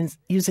Eisenstein,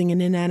 using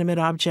an inanimate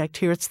object.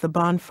 Here it's the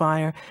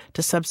bonfire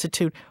to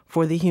substitute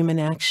for the human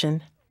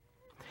action.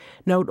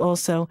 Note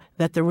also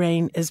that the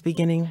rain is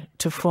beginning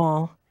to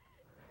fall.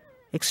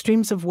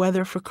 Extremes of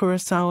weather for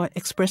Kurosawa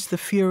express the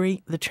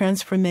fury, the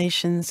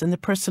transformations, and the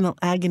personal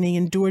agony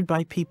endured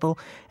by people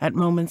at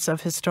moments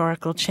of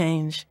historical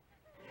change.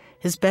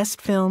 His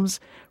best films,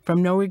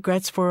 from No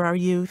Regrets for Our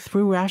Youth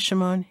through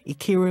Rashomon,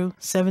 Akira,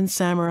 Seven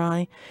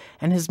Samurai,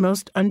 and his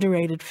most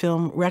underrated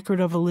film, Record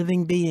of a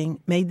Living Being,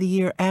 made the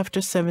year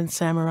after Seven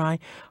Samurai,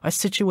 are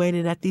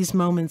situated at these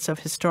moments of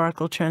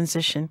historical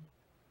transition.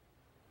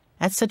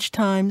 At such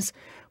times,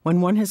 when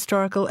one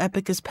historical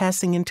epic is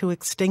passing into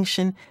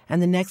extinction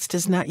and the next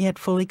has not yet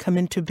fully come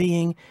into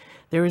being,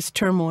 there is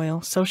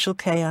turmoil, social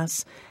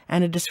chaos,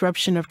 and a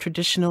disruption of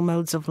traditional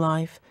modes of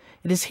life.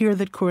 It is here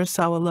that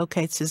Kurosawa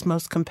locates his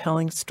most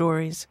compelling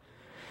stories.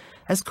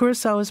 As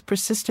Kurosawa's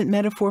persistent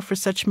metaphor for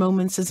such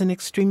moments is an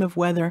extreme of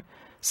weather,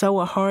 so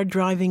a hard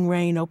driving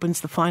rain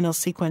opens the final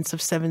sequence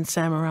of Seven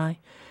Samurai.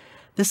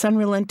 This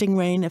unrelenting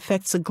rain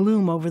affects a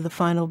gloom over the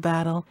final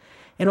battle.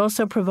 It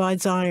also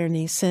provides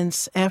irony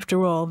since,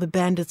 after all, the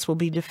bandits will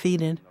be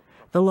defeated.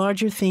 The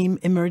larger theme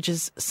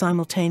emerges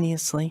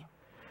simultaneously.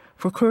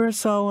 For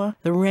Kurosawa,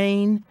 the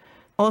rain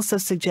also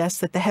suggests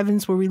that the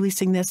heavens were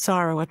releasing their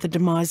sorrow at the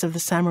demise of the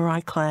samurai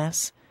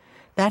class.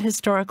 That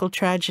historical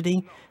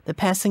tragedy, the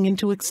passing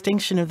into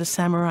extinction of the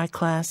samurai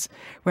class,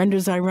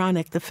 renders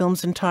ironic the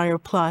film's entire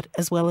plot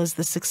as well as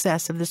the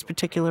success of this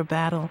particular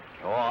battle.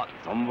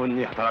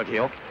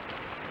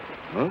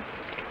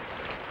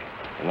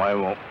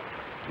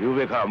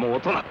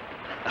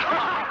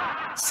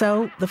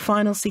 So, the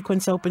final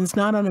sequence opens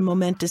not on a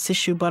momentous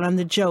issue, but on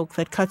the joke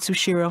that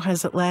Katsushiro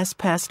has at last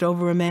passed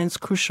over a man's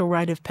crucial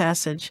rite of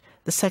passage,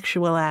 the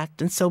sexual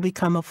act, and so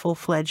become a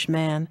full-fledged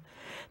man.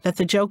 That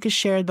the joke is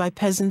shared by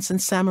peasants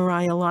and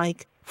samurai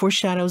alike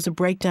foreshadows a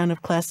breakdown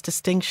of class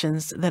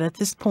distinctions that at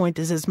this point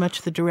is as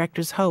much the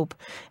director's hope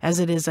as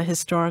it is a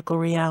historical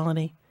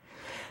reality.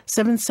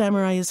 Seven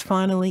Samurai is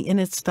finally, in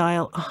its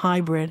style, a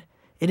hybrid.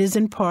 It is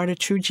in part a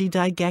true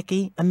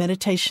jidaigeki, a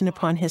meditation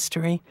upon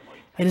history.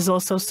 It is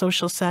also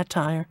social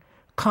satire.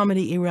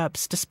 Comedy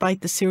erupts despite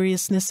the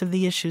seriousness of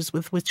the issues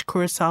with which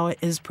Kurosawa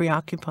is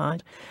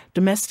preoccupied.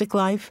 Domestic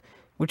life,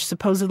 which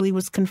supposedly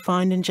was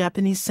confined in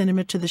Japanese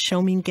cinema to the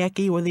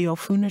Shomingeki or the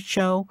Ofuna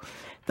show,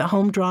 the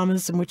home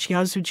dramas in which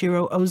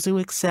Yasujiro Ozu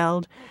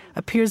excelled,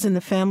 appears in the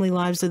family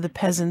lives of the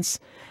peasants,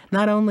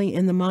 not only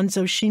in the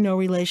Monzo-Shino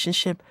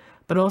relationship,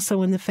 but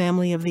also in the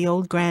family of the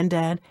old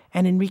granddad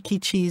and in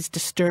Rikichi's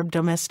disturbed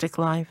domestic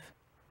life.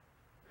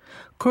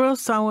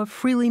 Kurosawa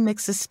freely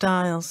mixes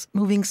styles,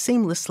 moving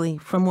seamlessly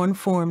from one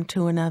form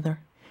to another.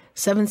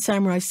 Seven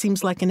Samurai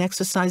seems like an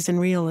exercise in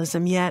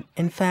realism, yet,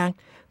 in fact,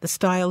 the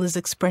style is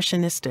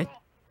expressionistic.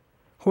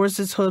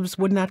 Horses' hooves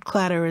would not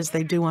clatter as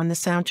they do on the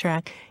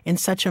soundtrack in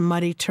such a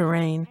muddy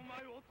terrain.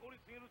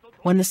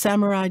 When the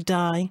samurai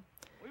die,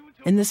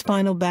 in this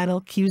final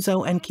battle,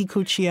 Kyuzo and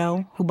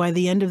Kikuchiyo, who by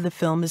the end of the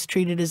film is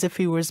treated as if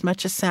he were as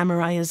much a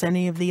samurai as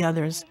any of the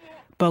others,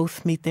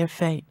 both meet their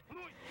fate.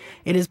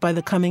 It is by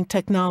the coming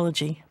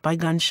technology, by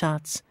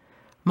gunshots.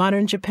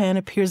 Modern Japan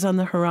appears on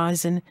the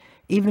horizon,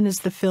 even as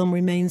the film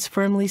remains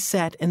firmly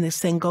set in the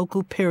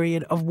Sengoku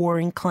period of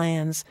warring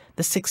clans,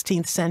 the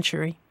 16th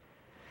century.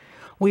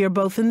 We are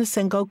both in the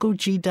Sengoku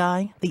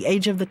Jidai, the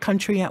age of the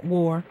country at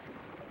war,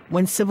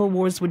 when civil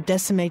wars would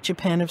decimate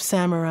Japan of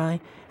samurai,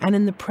 and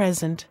in the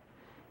present,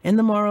 in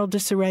the moral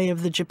disarray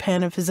of the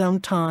Japan of his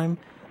own time,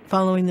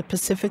 following the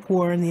Pacific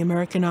War and the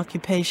American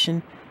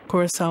occupation,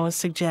 Kurosawa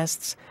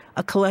suggests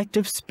a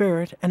collective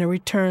spirit and a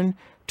return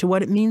to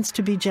what it means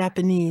to be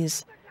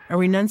Japanese, a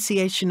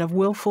renunciation of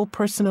willful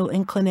personal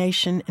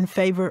inclination in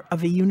favor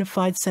of a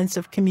unified sense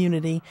of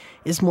community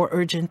is more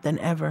urgent than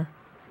ever.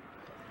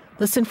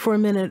 Listen for a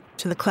minute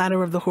to the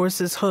clatter of the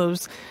horses'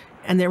 hooves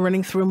and they're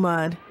running through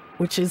mud,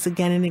 which is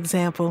again an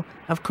example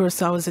of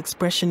Kurosawa's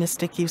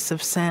expressionistic use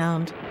of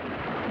sound.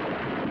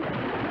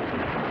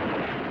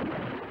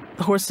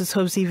 The horses'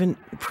 hooves even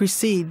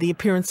precede the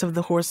appearance of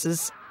the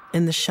horses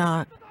in the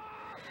shot.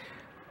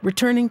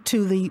 Returning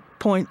to the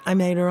point I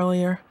made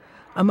earlier,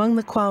 among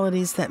the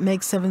qualities that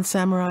make Seven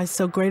Samurai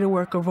so great a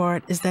work of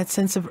art is that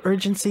sense of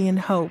urgency and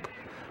hope,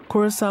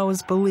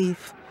 Kurosawa's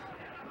belief,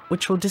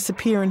 which will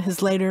disappear in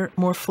his later,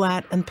 more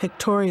flat and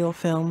pictorial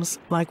films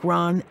like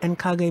Ran and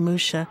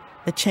Kagemusha,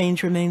 that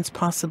change remains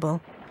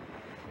possible.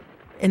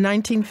 In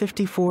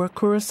 1954,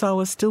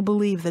 Kurosawa still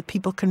believed that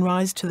people can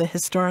rise to the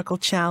historical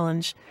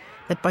challenge,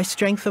 that by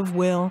strength of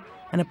will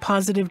and a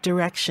positive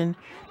direction,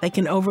 they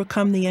can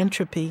overcome the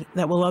entropy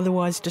that will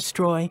otherwise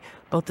destroy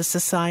both the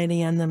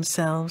society and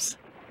themselves.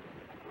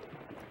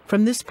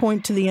 From this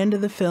point to the end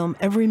of the film,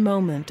 every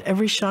moment,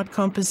 every shot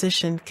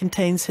composition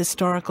contains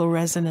historical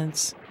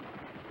resonance.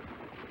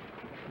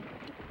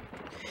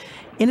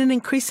 In an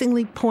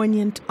increasingly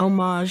poignant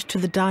homage to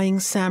the dying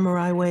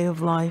samurai way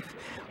of life,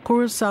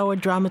 Kurosawa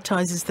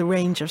dramatizes the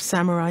range of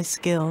samurai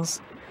skills.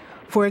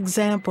 For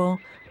example,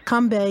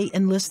 Kanbei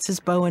enlists his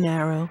bow and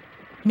arrow.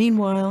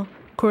 Meanwhile,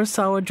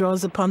 Kurosawa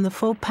draws upon the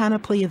full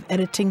panoply of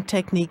editing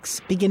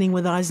techniques, beginning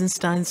with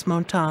Eisenstein's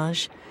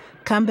montage.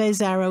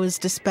 Kanbei's arrow is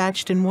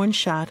dispatched in one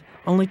shot,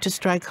 only to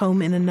strike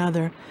home in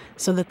another,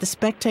 so that the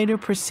spectator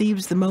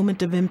perceives the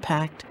moment of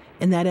impact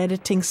in that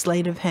editing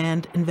sleight of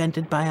hand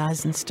invented by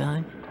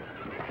Eisenstein.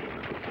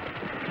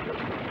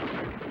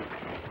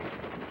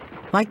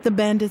 Like the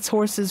bandits'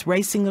 horses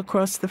racing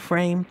across the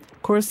frame,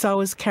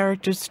 Kurosawa's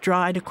characters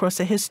stride across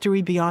a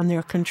history beyond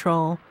their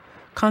control.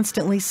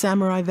 Constantly,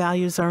 samurai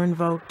values are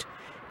invoked.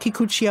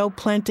 Kikuchiyo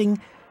planting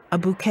a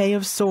bouquet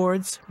of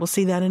swords, we'll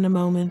see that in a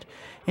moment,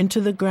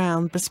 into the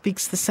ground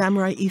bespeaks the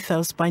samurai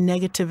ethos by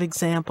negative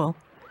example.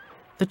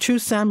 The true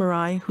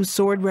samurai, whose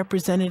sword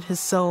represented his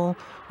soul,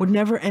 would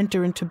never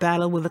enter into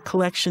battle with a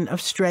collection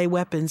of stray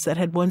weapons that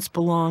had once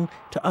belonged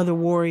to other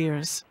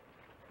warriors.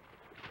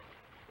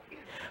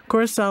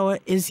 Kurosawa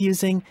is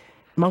using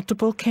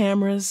multiple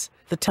cameras,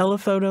 the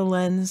telephoto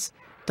lens,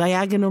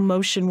 diagonal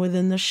motion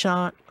within the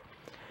shot,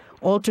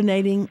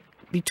 alternating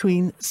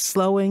between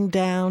slowing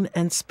down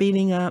and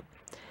speeding up,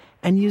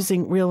 and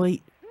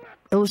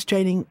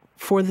illustrating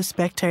for the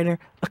spectator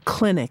a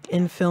clinic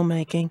in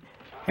filmmaking,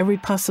 every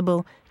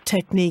possible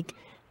technique.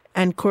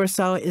 And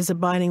Kurosawa is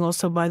abiding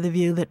also by the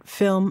view that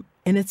film,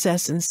 in its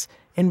essence,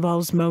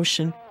 involves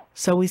motion.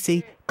 So we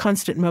see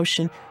constant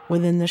motion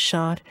within the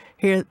shot.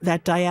 Here,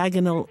 that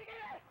diagonal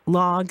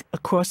log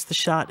across the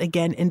shot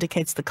again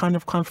indicates the kind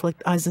of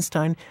conflict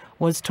Eisenstein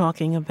was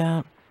talking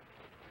about.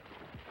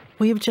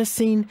 We have just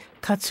seen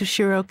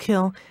Katsushiro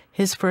kill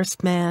his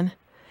first man.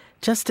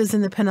 Just as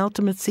in the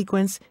penultimate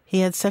sequence he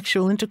had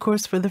sexual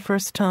intercourse for the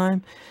first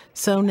time,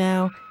 so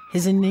now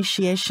his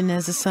initiation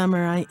as a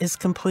samurai is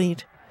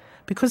complete.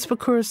 Because for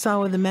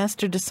Kurosawa, the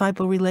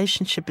master-disciple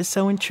relationship is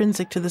so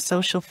intrinsic to the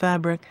social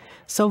fabric,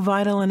 so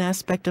vital an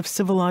aspect of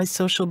civilized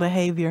social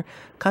behavior,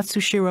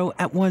 Katsushiro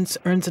at once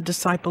earns a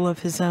disciple of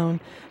his own,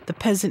 the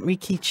peasant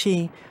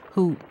Rikichi,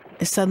 who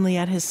is suddenly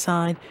at his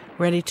side,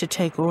 ready to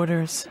take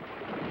orders.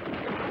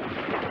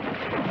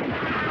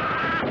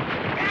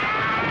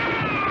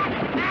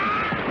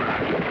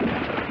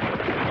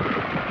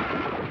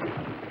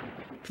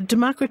 The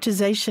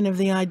democratization of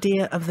the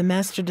idea of the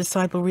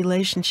master-disciple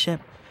relationship,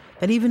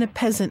 that even a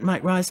peasant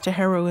might rise to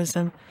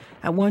heroism,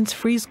 at once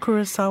frees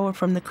Kurosawa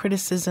from the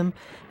criticism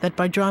that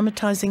by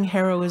dramatizing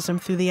heroism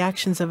through the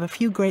actions of a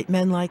few great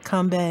men like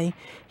Kanbei,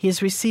 he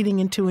is receding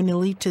into an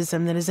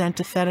elitism that is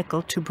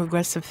antithetical to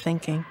progressive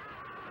thinking.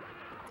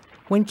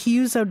 When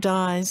Kyuzo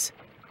dies,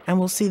 and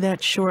we'll see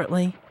that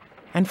shortly,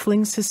 and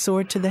flings his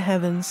sword to the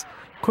heavens,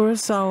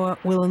 Kurosawa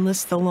will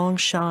enlist the long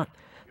shot,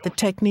 the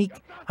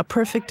technique a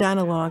perfect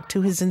analog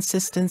to his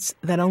insistence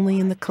that only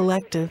in the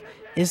collective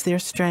is there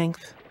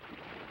strength.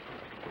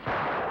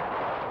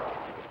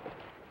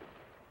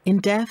 In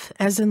death,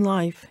 as in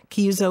life,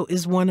 Kyuzo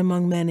is one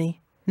among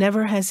many.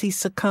 Never has he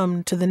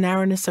succumbed to the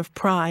narrowness of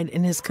pride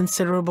in his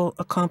considerable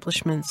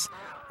accomplishments,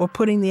 or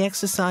putting the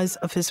exercise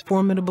of his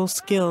formidable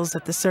skills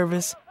at the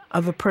service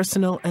of a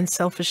personal and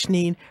selfish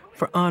need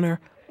for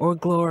honor or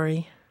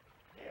glory.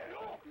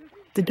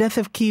 The death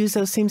of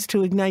Kyuzo seems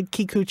to ignite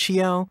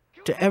Kikuchiyo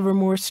to ever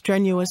more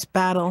strenuous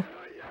battle.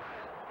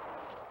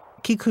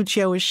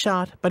 Kikuchiyo is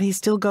shot, but he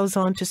still goes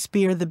on to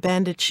spear the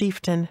bandit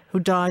chieftain, who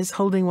dies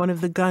holding one of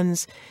the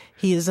guns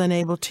he is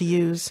unable to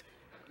use.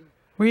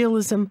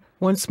 Realism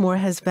once more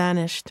has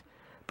vanished,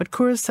 but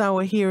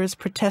Kurosawa here is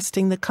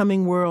protesting the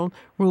coming world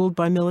ruled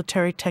by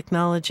military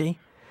technology,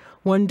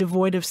 one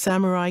devoid of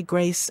samurai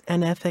grace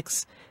and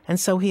ethics, and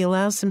so he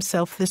allows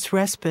himself this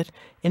respite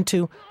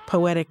into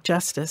poetic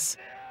justice.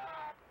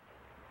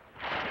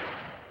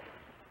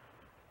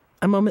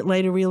 A moment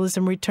later,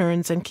 realism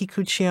returns and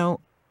Kikuchiyo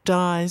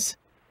dies.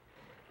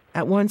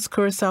 At once,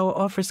 Kurosawa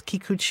offers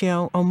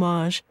Kikuchiyo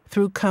homage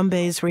through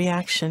Kanbei's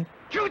reaction.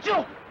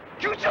 Kyucho!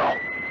 Kyucho!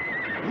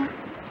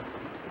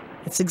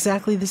 It's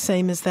exactly the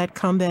same as that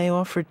Kanbei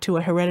offered to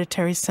a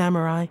hereditary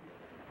samurai,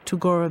 to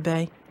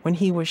Gorobei, when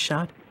he was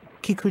shot.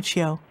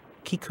 Kikuchiyo,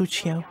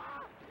 Kikuchiyo.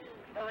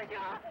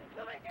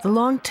 The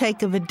long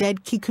take of a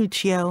dead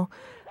Kikuchiyo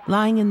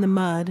lying in the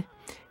mud,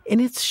 in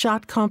its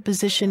shot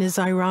composition is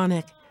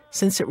ironic,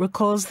 since it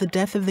recalls the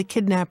death of the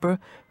kidnapper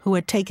who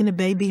had taken a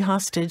baby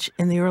hostage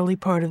in the early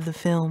part of the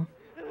film.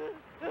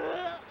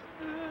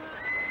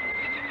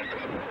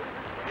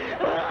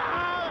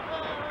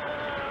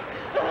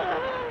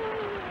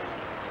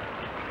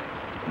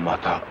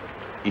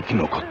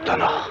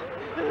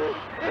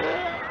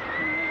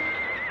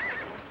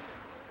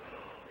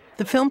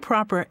 The film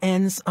proper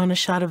ends on a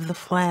shot of the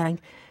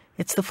flag.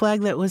 It's the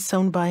flag that was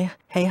sewn by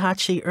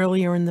Heihachi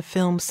earlier in the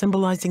film,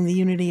 symbolizing the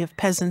unity of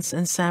peasants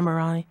and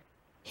samurai.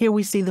 Here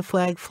we see the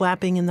flag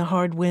flapping in the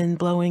hard wind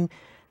blowing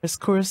as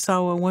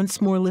Kurosawa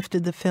once more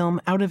lifted the film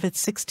out of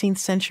its 16th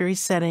century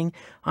setting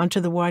onto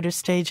the wider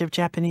stage of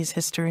Japanese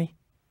history.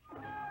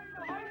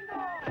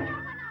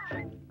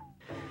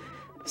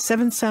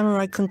 Seven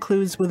Samurai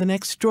concludes with an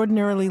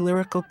extraordinarily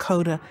lyrical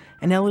coda,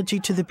 an elegy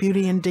to the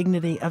beauty and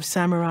dignity of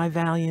samurai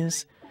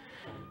values.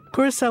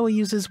 Kurosawa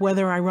uses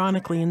weather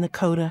ironically in the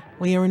coda.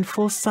 We are in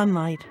full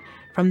sunlight,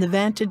 from the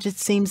vantage, it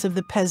seems, of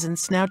the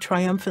peasants now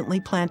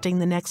triumphantly planting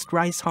the next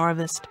rice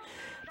harvest.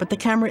 But the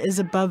camera is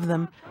above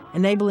them,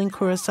 enabling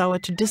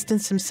Kurosawa to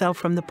distance himself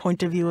from the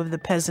point of view of the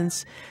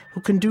peasants,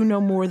 who can do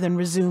no more than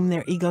resume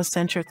their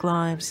egocentric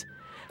lives.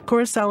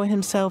 Kurosawa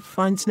himself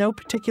finds no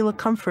particular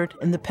comfort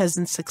in the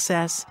peasants'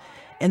 success,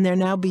 and their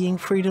now being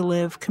free to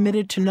live,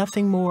 committed to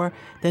nothing more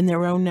than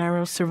their own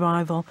narrow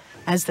survival,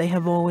 as they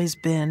have always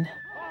been.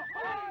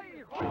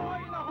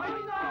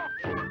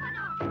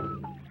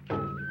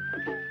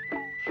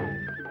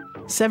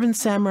 Seven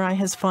Samurai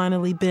has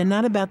finally been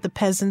not about the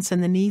peasants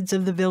and the needs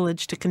of the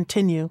village to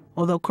continue,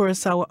 although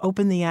Kurosawa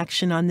opened the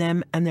action on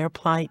them and their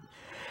plight.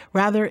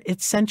 Rather,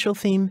 its central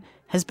theme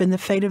has been the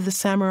fate of the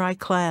samurai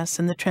class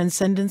and the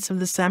transcendence of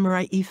the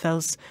samurai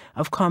ethos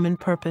of common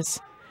purpose.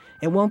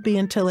 It won't be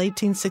until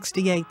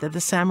 1868 that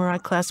the samurai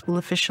class will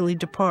officially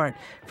depart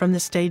from the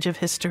stage of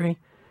history.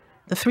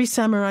 The three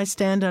samurai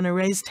stand on a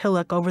raised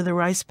hillock over the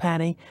rice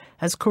paddy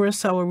as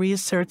Kurosawa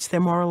reasserts their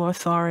moral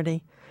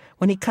authority.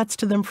 When he cuts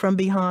to them from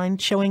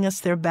behind, showing us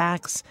their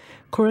backs,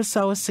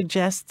 Kurosawa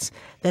suggests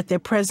that their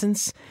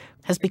presence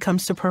has become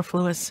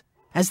superfluous.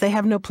 As they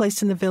have no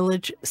place in the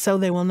village, so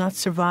they will not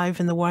survive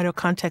in the wider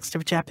context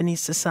of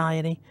Japanese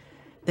society.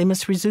 They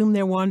must resume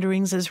their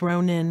wanderings as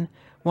ronin,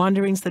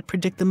 wanderings that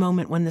predict the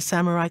moment when the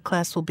samurai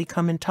class will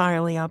become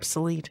entirely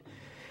obsolete.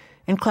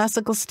 In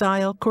classical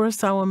style,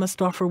 Kurosawa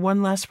must offer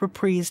one last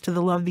reprise to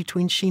the love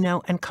between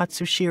Shino and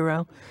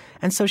Katsushiro,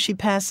 and so she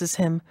passes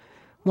him,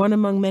 one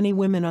among many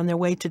women on their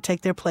way to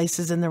take their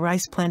places in the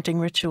rice-planting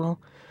ritual.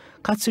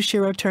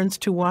 Katsushiro turns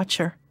to watch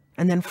her,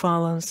 and then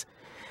follows.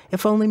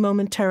 If only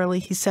momentarily,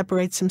 he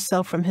separates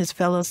himself from his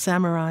fellow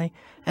samurai,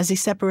 as he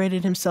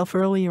separated himself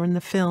earlier in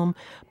the film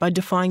by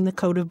defying the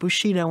code of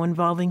Bushido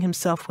involving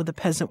himself with a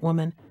peasant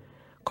woman.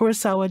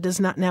 Kurosawa does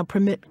not now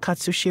permit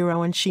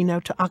Katsushiro and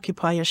Shino to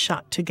occupy a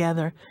shot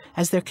together,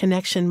 as their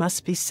connection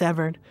must be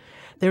severed.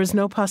 There is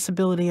no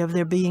possibility of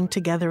their being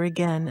together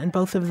again, and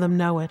both of them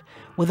know it,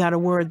 without a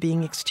word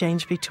being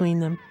exchanged between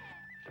them.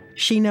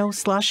 Shino,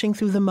 sloshing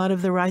through the mud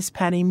of the rice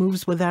paddy,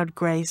 moves without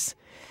grace.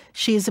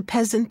 She is a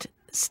peasant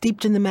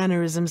steeped in the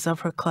mannerisms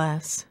of her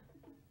class.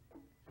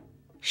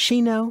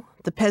 Shino,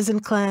 the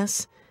peasant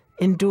class,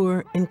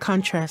 endure in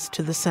contrast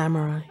to the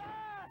samurai.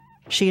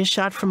 She is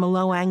shot from a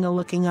low angle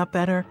looking up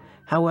at her,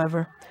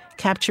 however,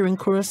 capturing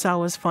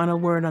Kurosawa's final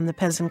word on the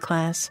peasant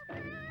class.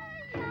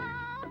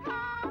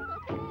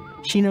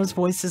 Shino's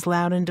voice is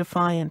loud and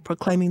defiant,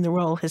 proclaiming the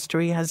role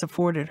history has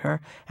afforded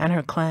her and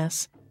her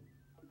class.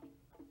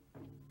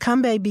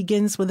 Kanbei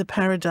begins with a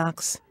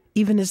paradox,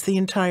 even as the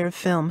entire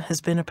film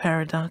has been a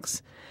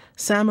paradox.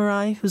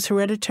 Samurai, whose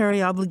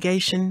hereditary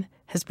obligation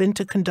has been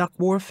to conduct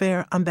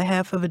warfare on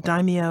behalf of a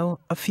daimyo,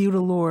 a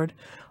feudal lord,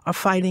 are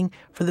fighting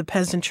for the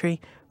peasantry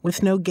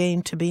with no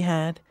gain to be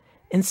had.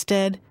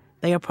 Instead,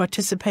 they are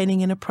participating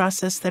in a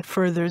process that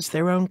furthers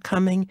their own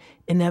coming,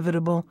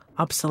 inevitable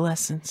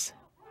obsolescence.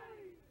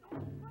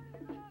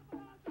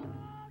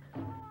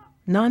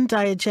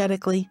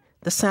 Non-diegetically,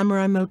 the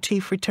samurai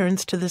motif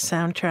returns to the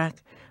soundtrack,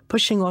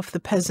 pushing off the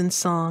peasant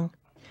song.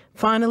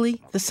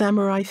 Finally, the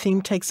samurai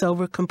theme takes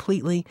over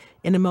completely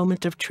in a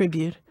moment of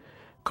tribute.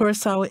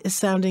 Kurosawa is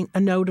sounding a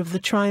note of the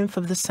triumph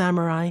of the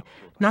samurai,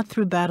 not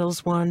through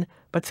battles won,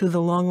 but through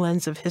the long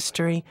lens of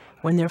history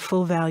when their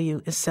full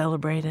value is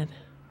celebrated.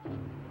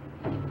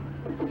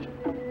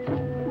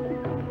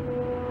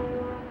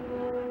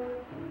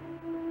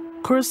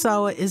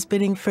 Kurosawa is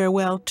bidding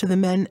farewell to the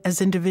men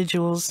as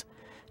individuals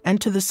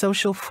and to the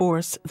social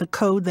force, the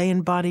code they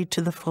embodied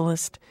to the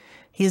fullest.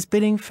 He is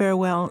bidding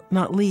farewell,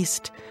 not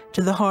least,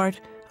 to the heart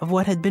of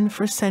what had been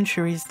for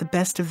centuries the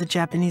best of the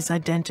Japanese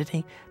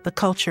identity, the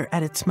culture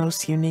at its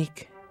most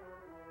unique.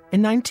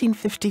 In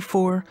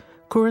 1954,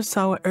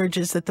 Kurosawa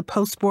urges that the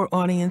post-war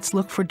audience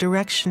look for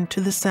direction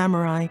to the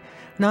samurai,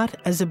 not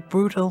as a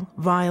brutal,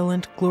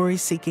 violent,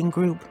 glory-seeking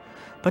group,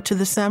 but to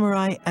the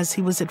samurai as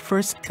he was at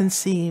first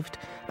conceived,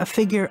 a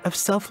figure of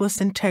selfless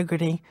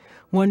integrity,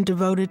 one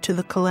devoted to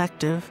the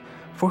collective,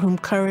 for whom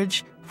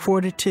courage,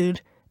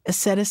 fortitude,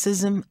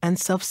 asceticism, and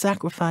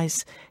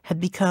self-sacrifice had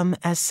become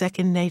as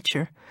second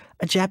nature,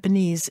 a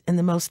Japanese in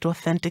the most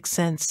authentic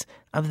sense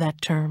of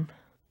that term.